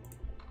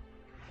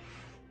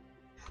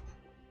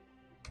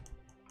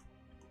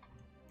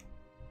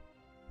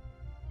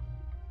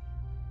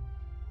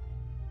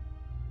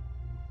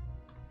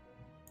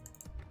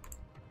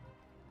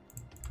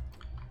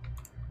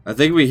 I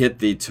think we hit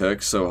the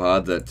Turks so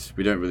hard that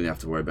we don't really have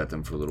to worry about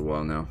them for a little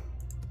while now.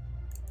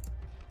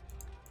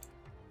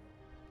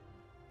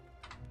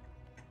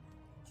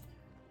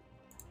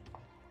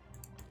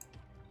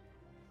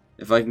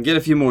 If I can get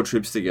a few more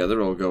troops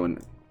together, I'll go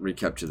and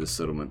recapture this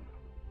settlement.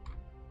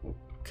 Or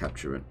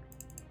capture it.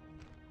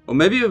 Or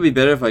maybe it would be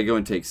better if I go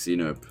and take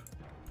Sinope.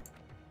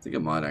 I think I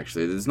might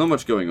actually. There's not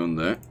much going on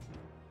there.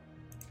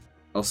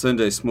 I'll send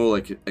a small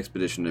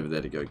expedition over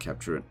there to go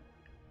capture it.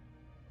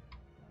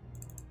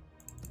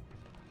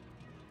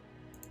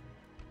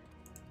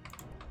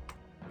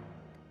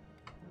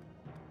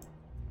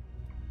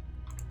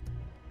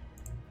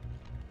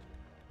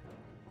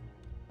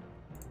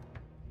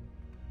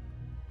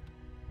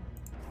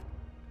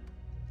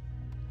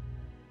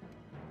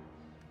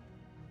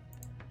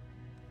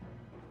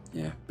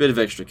 Yeah, bit of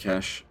extra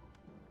cash.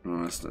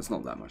 Oh, that's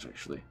not that much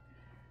actually.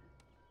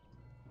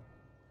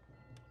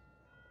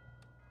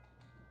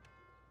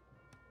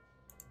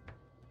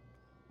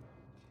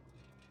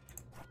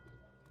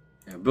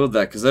 Yeah, build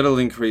that because that'll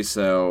increase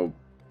our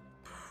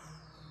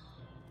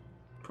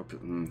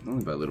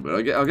only by a little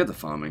bit. I'll get the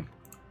farming.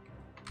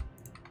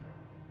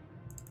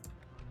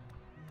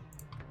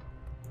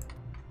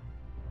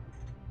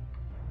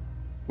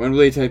 When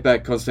will he take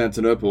back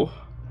Constantinople?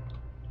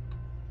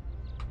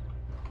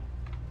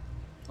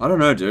 I don't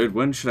know, dude.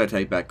 When should I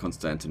take back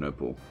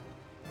Constantinople?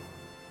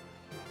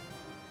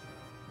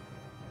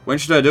 When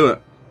should I do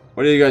it?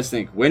 What do you guys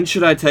think? When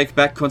should I take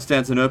back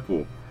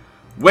Constantinople?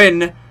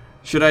 When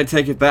should I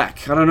take it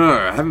back? I don't know.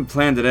 I haven't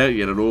planned it out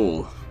yet at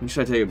all. When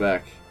should I take it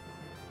back?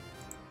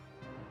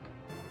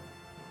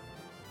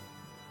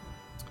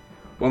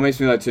 What makes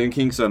me like Tomb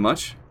King so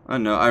much? I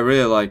don't know. I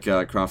really like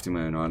crafting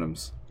my own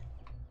items.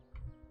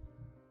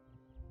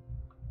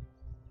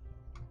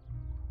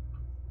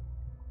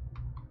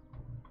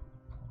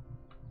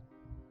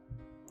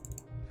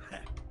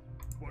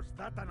 Was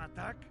that an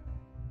attack?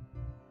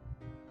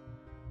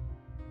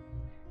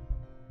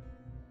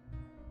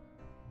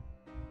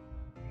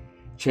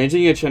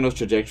 Changing your channel's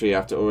trajectory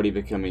after already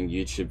becoming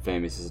YouTube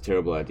famous is a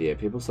terrible idea.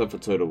 People sub for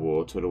Total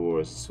War. Total War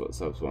is what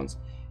subs once.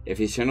 If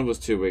his channel was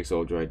 2 weeks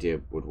old, your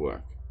idea would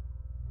work.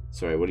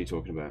 Sorry, what are you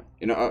talking about?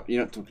 You're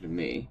not talking to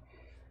me.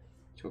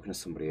 You're talking to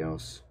somebody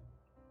else.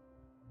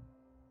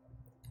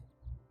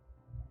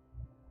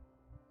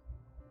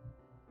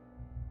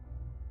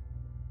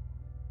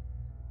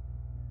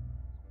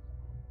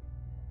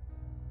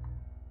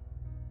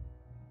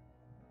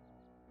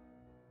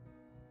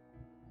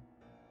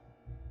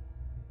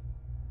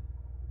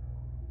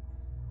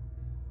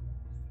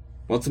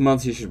 Once a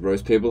month you should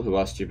roast people who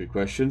ask stupid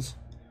questions.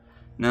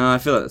 No, I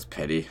feel like that's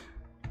petty.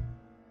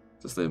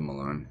 Just leave them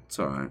alone. It's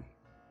alright.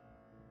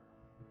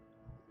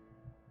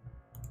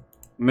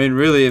 I mean,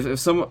 really, if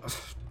someone...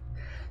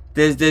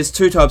 There's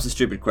two types of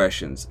stupid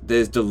questions.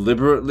 There's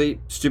deliberately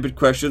stupid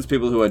questions,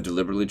 people who are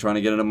deliberately trying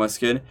to get under my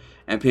skin,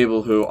 and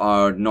people who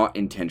are not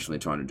intentionally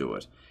trying to do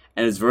it.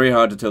 And it's very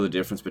hard to tell the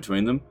difference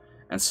between them.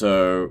 And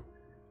so,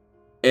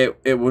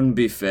 it wouldn't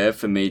be fair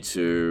for me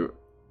to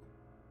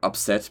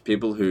upset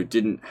people who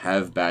didn't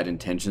have bad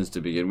intentions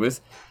to begin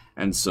with,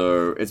 and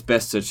so it's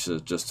best to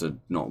just to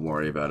not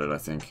worry about it, I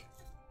think.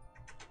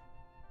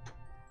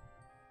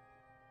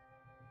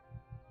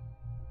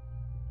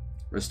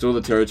 Restore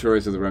the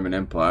territories of the Roman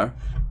Empire.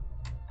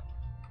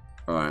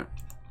 Alright.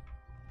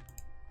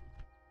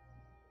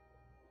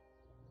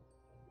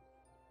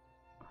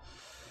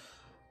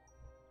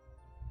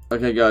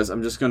 Okay guys,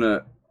 I'm just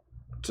gonna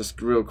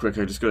real quick,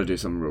 I just gotta do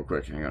something real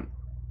quick, hang on.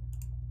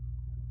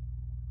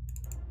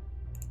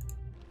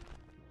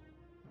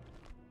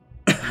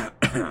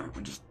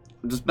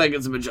 I'm just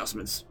making some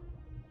adjustments.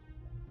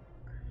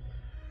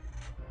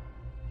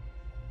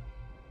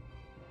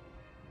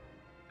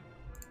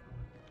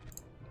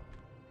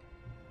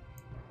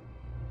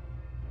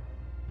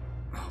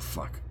 Oh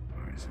fuck.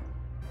 Where is it?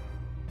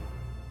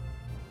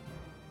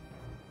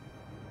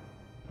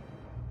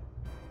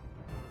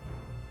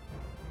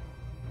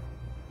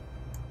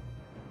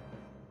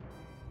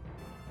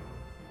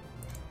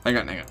 Hang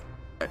on.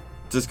 I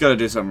just gotta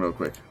do something real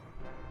quick.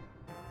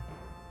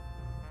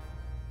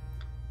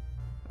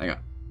 Hang on.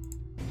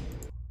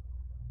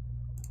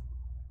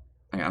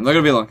 I'm not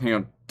gonna be long. Hang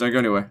on. Don't go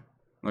anywhere.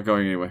 I'm not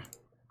going anywhere.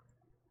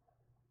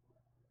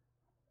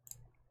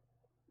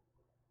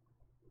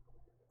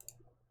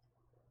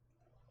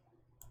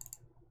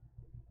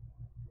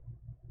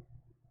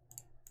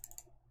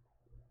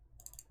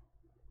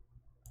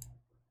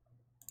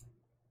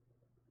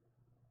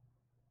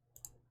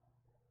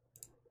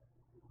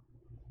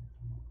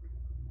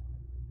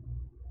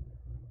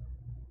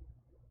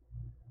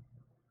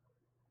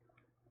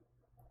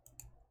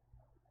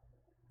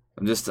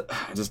 I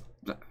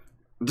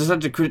just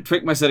had to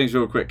tweak my settings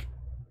real quick.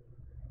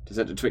 Just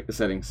had to tweak the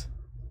settings.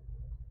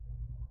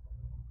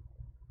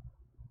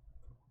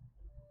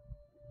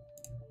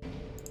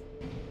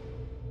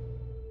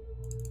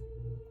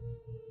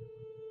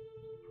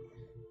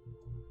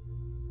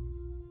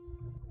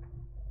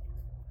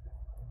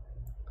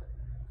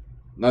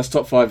 Nice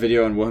top 5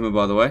 video on Warhammer,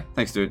 by the way.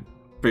 Thanks, dude.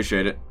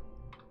 Appreciate it.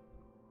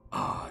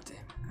 Oh, damn.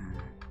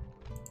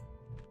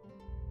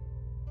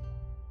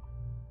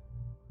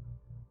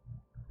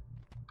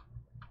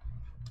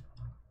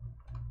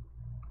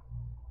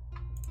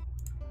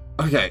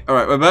 Okay,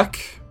 alright, we're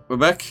back. We're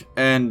back,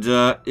 and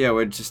yeah,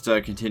 we're just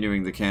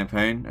continuing the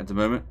campaign at the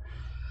moment.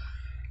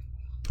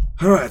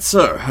 Alright,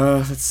 so,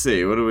 let's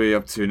see, what are we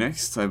up to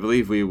next? I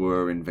believe we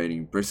were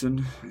invading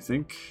Britain, I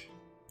think.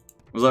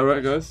 Was that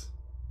right, guys?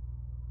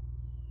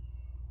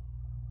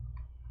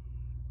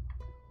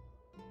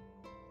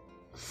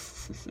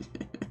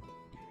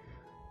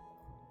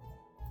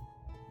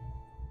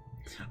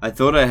 I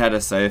thought I had a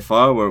save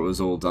file where it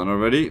was all done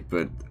already,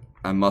 but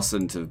I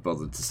mustn't have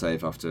bothered to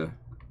save after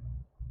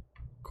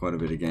quite a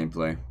bit of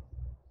gameplay.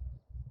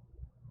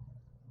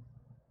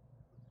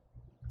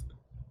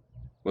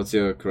 What's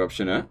your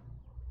corruption at?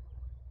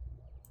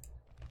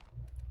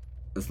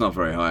 It's not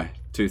very high.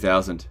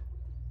 2,000.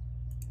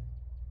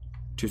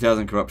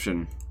 2,000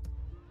 corruption.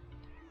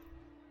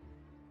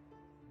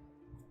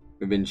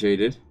 We've been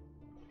cheated.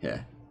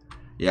 Yeah.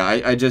 Yeah,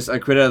 I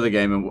quit out of the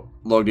game and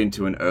logged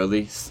into an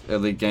early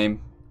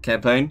game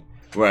campaign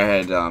where I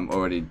had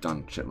already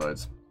done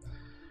shitloads.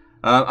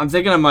 I'm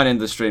thinking I might end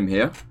the stream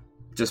here,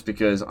 just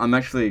because I'm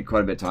actually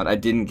quite a bit tired. I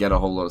didn't get a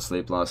whole lot of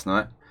sleep last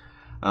night.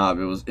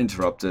 It was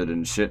interrupted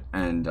and shit,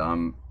 and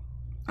I'm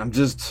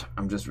just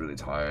really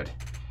tired.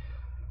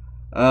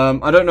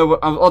 I don't know what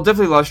I'll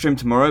definitely live stream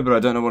tomorrow, but I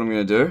don't know what I'm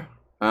gonna do.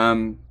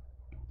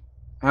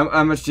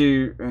 How much do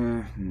you?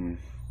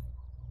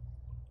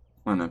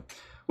 I don't know.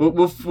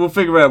 We'll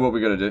figure out what we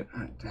gotta do.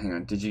 Hang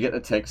on. Did you get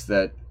the text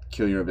that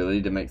kill your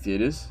ability to make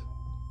theaters?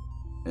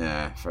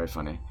 Yeah, very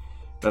funny.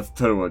 That's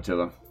Total War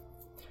Tiller.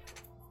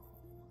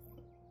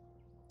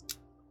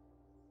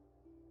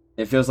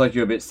 It feels like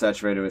you're a bit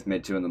saturated with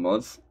Med 2 and the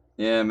mods.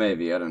 Yeah,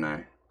 maybe. I don't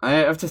know. I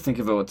have to think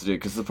about what to do,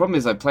 because the problem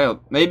is I play...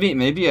 Maybe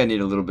I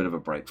need a little bit of a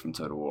break from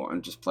Total War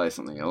and just play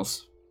something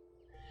else.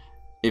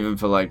 Even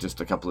for, like,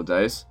 just a couple of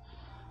days.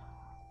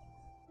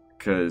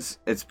 Because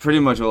it's pretty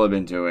much all I've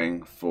been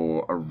doing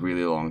for a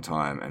really long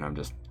time, and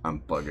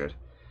I'm buggered.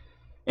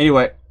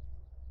 Anyway,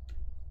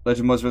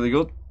 Legend was really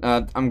good.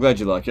 I'm glad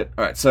you like it.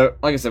 Alright, so,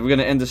 like I said, we're going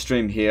to end the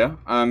stream here.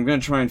 I'm going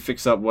to try and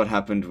fix up what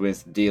happened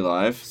with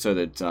D-Live, so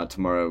that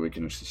tomorrow we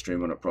can actually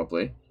stream on it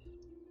properly.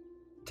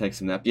 Take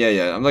some nap.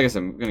 Yeah, like I said,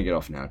 I'm going to get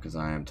off now, because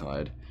I am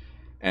tired.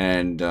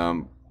 And,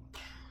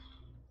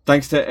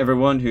 thanks to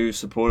everyone who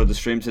supported the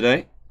stream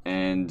today,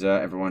 and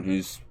everyone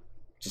who's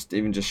just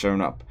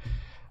shown up.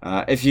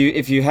 If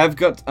you have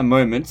got a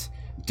moment,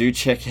 do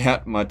check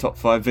out my top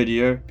 5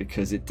 video,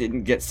 because it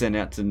didn't get sent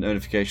out to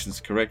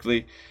notifications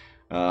correctly.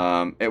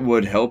 It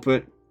would help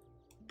it,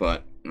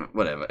 but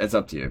whatever, it's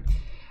up to you.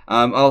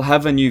 I'll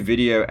have a new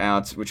video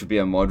out, which will be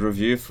a mod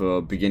review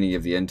for Beginning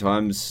of the End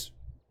Times,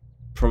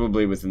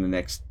 probably within the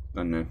next,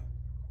 I don't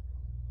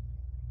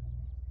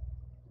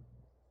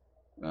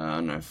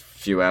know,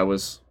 few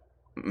hours,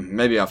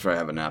 maybe after I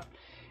have a nap.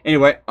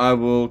 Anyway, I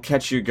will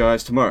catch you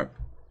guys tomorrow.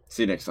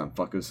 See you next time,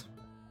 fuckers.